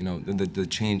historically, you know, the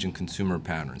change in consumer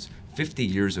patterns, 50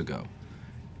 years ago,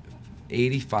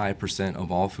 85% of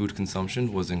all food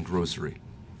consumption was in grocery.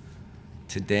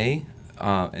 Today,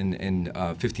 and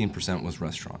 15% was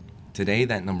restaurant. Today,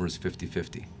 that number is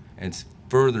 50-50. And it's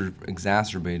further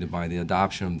exacerbated by the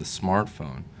adoption of the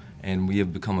smartphone. And we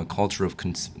have become a culture of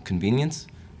convenience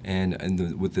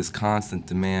and with this constant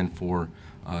demand for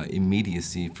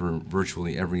immediacy for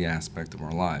virtually every aspect of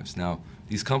our lives. Now,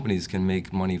 these companies can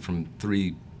make money from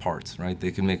three parts, right?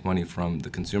 They can make money from the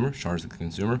consumer, charge the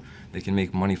consumer. They can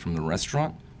make money from the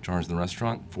restaurant, charge the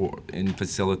restaurant in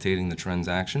facilitating the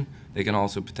transaction. They can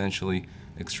also potentially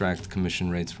extract commission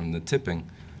rates from the tipping,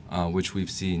 which we've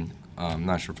seen, I'm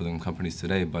not sure for the companies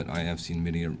today, but I have seen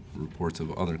media reports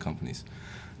of other companies.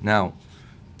 Now,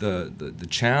 the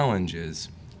challenge is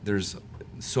there's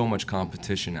so much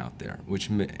competition out there,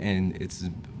 and it's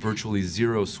virtually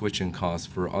zero switching costs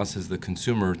for us as the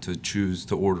consumer to choose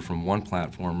to order from one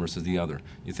platform versus the other.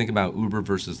 You think about Uber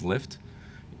versus Lyft,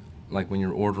 like when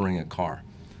you're ordering a car.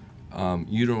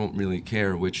 You don't really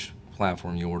care which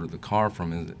platform you order the car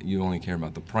from. You only care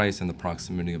about the price and the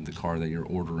proximity of the car that you're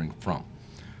ordering from,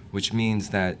 which means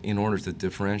that in order to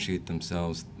differentiate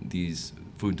themselves, these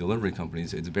food delivery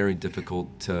companies, it's very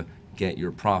difficult to get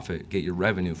your profit, get your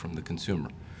revenue from the consumer,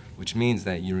 which means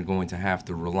that you're going to have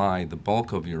to rely the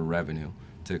bulk of your revenue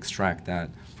to extract that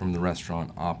from the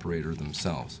restaurant operator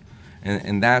themselves.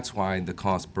 And that's why the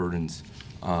cost burdens,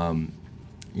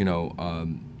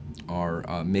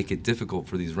 make it difficult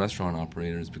for these restaurant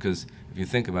operators, because if you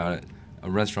think about it, a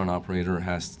restaurant operator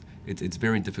it's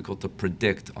very difficult to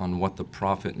predict on what the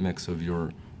profit mix of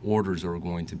your orders are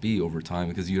going to be over time,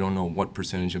 because you don't know what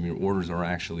percentage of your orders are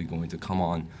actually going to come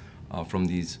on from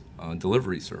these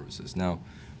delivery services. Now,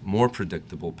 more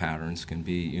predictable patterns can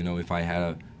be, you know, if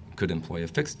I could employ a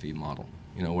fixed fee model,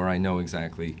 you know, where I know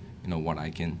exactly, you know, what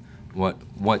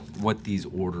these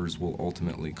orders will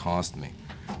ultimately cost me.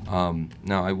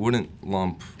 Now, I wouldn't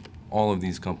lump all of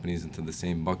these companies into the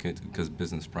same bucket because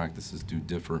business practices do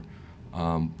differ.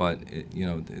 But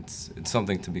it's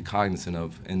something to be cognizant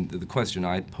of. And the question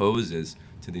I pose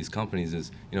to these companies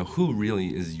is, you know, who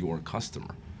really is your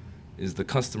customer? Is the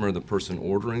customer the person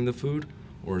ordering the food,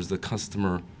 or is the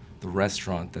customer the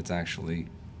restaurant that's actually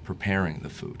preparing the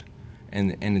food?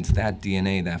 And it's that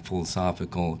DNA, that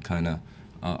philosophical kind of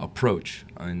approach,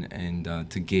 and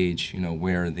to gauge, you know,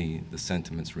 where the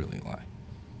sentiments really lie.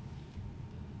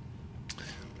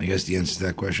 I guess the answer to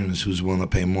that question is who's willing to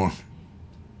pay more.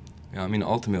 Yeah, I mean,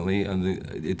 ultimately,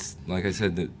 it's like I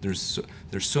said, that there's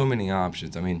so many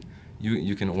options. I mean,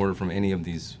 you can order from any of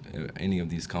these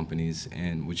companies,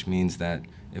 and which means that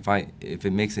if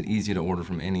it makes it easy to order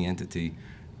from any entity,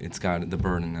 it's got the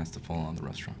burden has to fall on the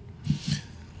restaurant.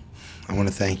 I want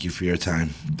to thank you for your time.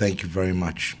 Thank you very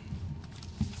much.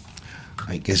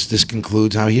 I guess this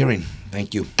concludes our hearing.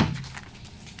 Thank you.